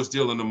got the lowest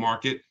deal in the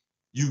market,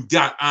 you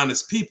got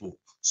honest people.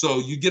 So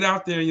you get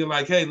out there and you're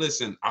like, hey,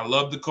 listen, I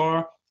love the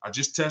car. I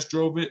just test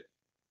drove it.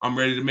 I'm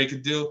ready to make a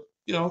deal.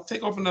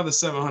 Take off another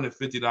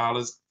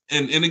 $750.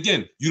 And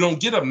again, you don't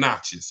get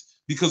obnoxious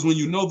because when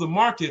you know the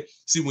market,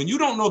 see, when you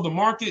don't know the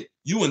market,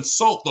 you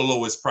insult the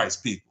lowest price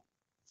people.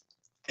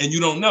 And you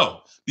don't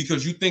know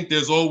because you think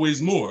there's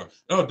always more.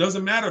 No, it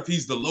doesn't matter if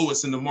he's the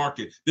lowest in the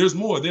market. There's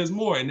more.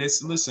 And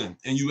it's listen,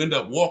 and you end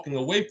up walking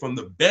away from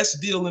the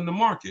best deal in the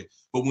market.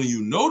 But when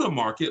you know the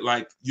market,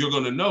 like you're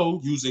going to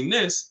know using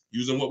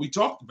what we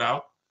talked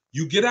about,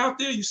 you get out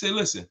there, you say,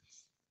 listen,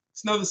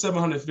 it's another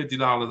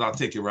 $750. I'll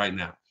take it right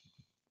now.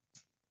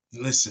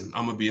 Listen,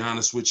 I'm going to be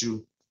honest with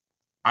you.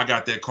 I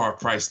got that car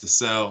priced to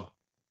sell.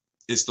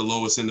 It's the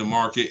lowest in the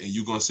market. And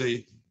you're going to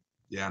say,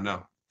 yeah, I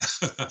know.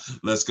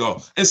 Let's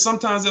go. And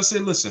sometimes they'll say,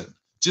 listen,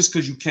 just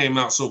because you came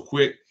out so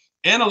quick.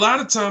 And a lot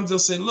of times they'll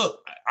say, look,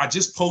 I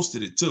just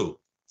posted it too.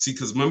 See,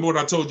 because remember what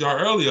I told y'all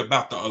earlier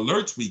about the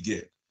alerts we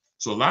get.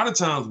 So a lot of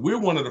times we're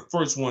one of the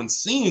first ones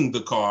seeing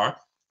the car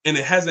and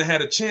it hasn't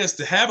had a chance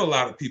to have a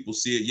lot of people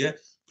see it yet.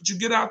 But you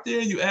get out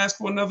there, you ask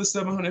for another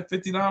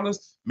 $750.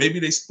 Maybe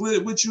they split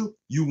it with you,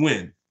 you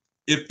win.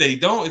 If they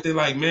don't, if they're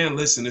like, man,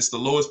 listen, it's the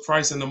lowest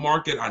price in the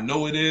market. I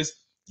know it is.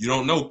 You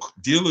don't know.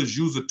 Dealers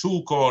use a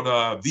tool called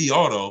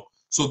V-Auto.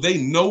 So they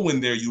know when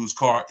their used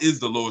car is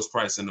the lowest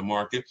price in the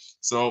market.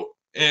 So,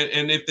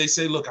 and if they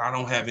say, look, I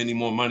don't have any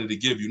more money to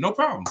give you, no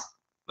problem.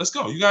 Let's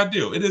go. You got a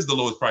deal. It is the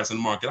lowest price in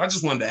the market. I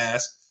just wanted to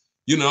ask,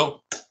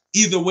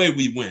 either way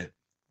we win.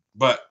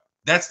 But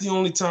that's the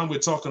only time we're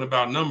talking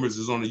about numbers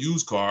is on a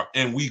used car.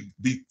 And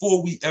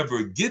before we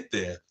ever get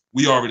there,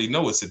 we already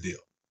know it's a deal.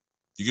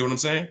 You get what I'm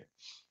saying?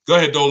 Go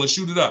ahead, Dolan,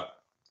 shoot it up.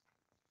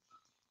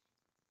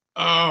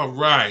 All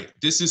right.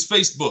 This is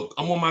Facebook.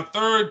 I'm on my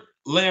third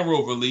Land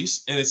Rover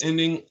lease, and it's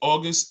ending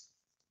August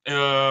at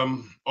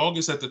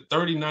the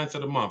 39th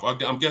of the month.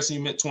 I'm guessing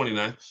you meant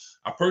 29th.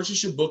 I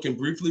purchased your book and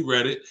briefly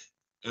read it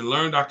and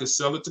learned I could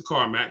sell it to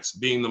CarMax,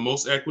 being the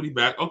most equity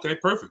back. Okay,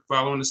 perfect.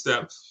 Following the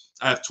steps.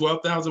 I have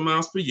 12,000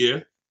 miles per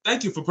year.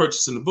 Thank you for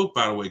purchasing the book,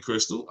 by the way,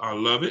 Crystal. I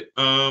love it.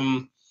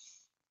 I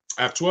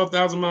have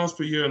 12,000 miles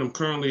per year, and I'm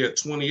currently at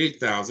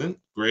 28,000.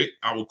 Great.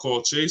 I will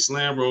call Chase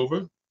Land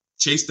Rover.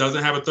 Chase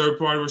doesn't have a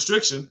third-party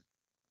restriction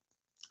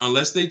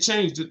unless they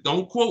changed it.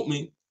 Don't quote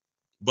me,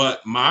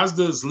 but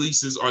Mazda's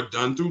leases are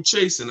done through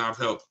Chase, and I've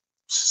helped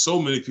so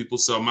many people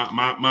sell.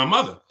 My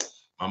mother.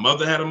 My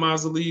mother had a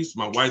Mazda lease.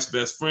 My wife's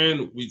best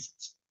friend.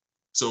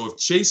 So if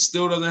Chase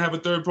still doesn't have a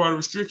third-party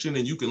restriction,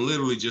 then you can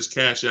literally just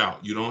cash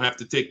out. You don't have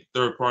to take the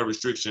third-party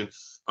restriction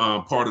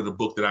part of the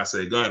book that I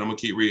say. Go ahead. I'm gonna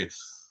keep reading.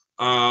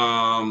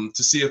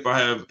 To see if I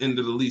have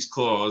ended the lease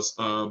clause.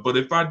 But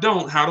if I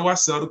don't, how do I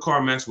sell to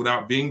CarMax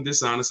without being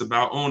dishonest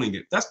about owning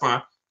it? That's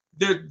fine.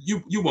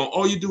 You won't.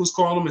 All you do is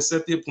call them and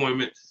set the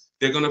appointment.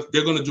 They're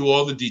gonna do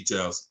all the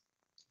details.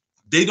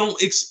 They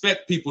don't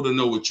expect people to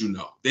know what you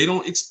know. They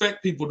don't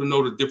expect people to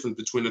know the difference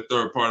between a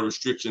third-party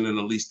restriction and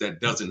a lease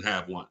that doesn't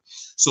have one.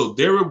 So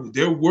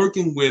they're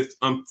working with,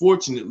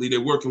 unfortunately,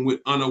 they're working with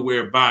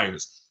unaware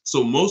buyers.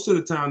 So most of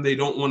the time they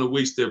don't want to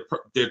waste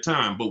their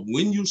time. But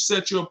when you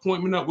set your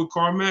appointment up with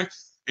CarMax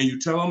and you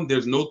tell them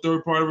there's no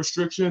third-party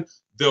restriction,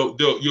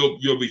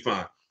 you'll be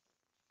fine.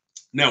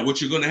 Now,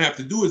 what you're going to have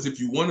to do is if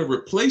you want to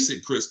replace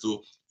it,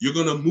 Crystal, you're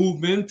going to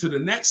move into the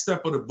next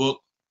step of the book,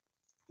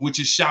 which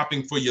is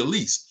shopping for your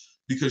lease,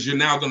 because you're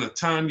now going to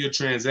time your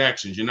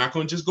transactions. You're not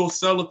going to just go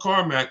sell a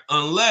CarMax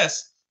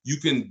unless you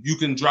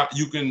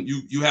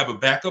have a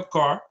backup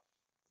car.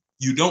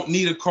 You don't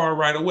need a car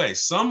right away.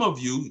 Some of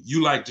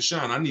you like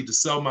Deshone, I need to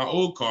sell my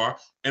old car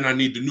and I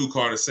need the new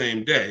car the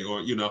same day,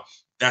 or,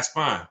 that's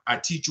fine. I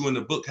teach you in the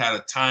book how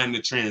to time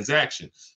the transaction.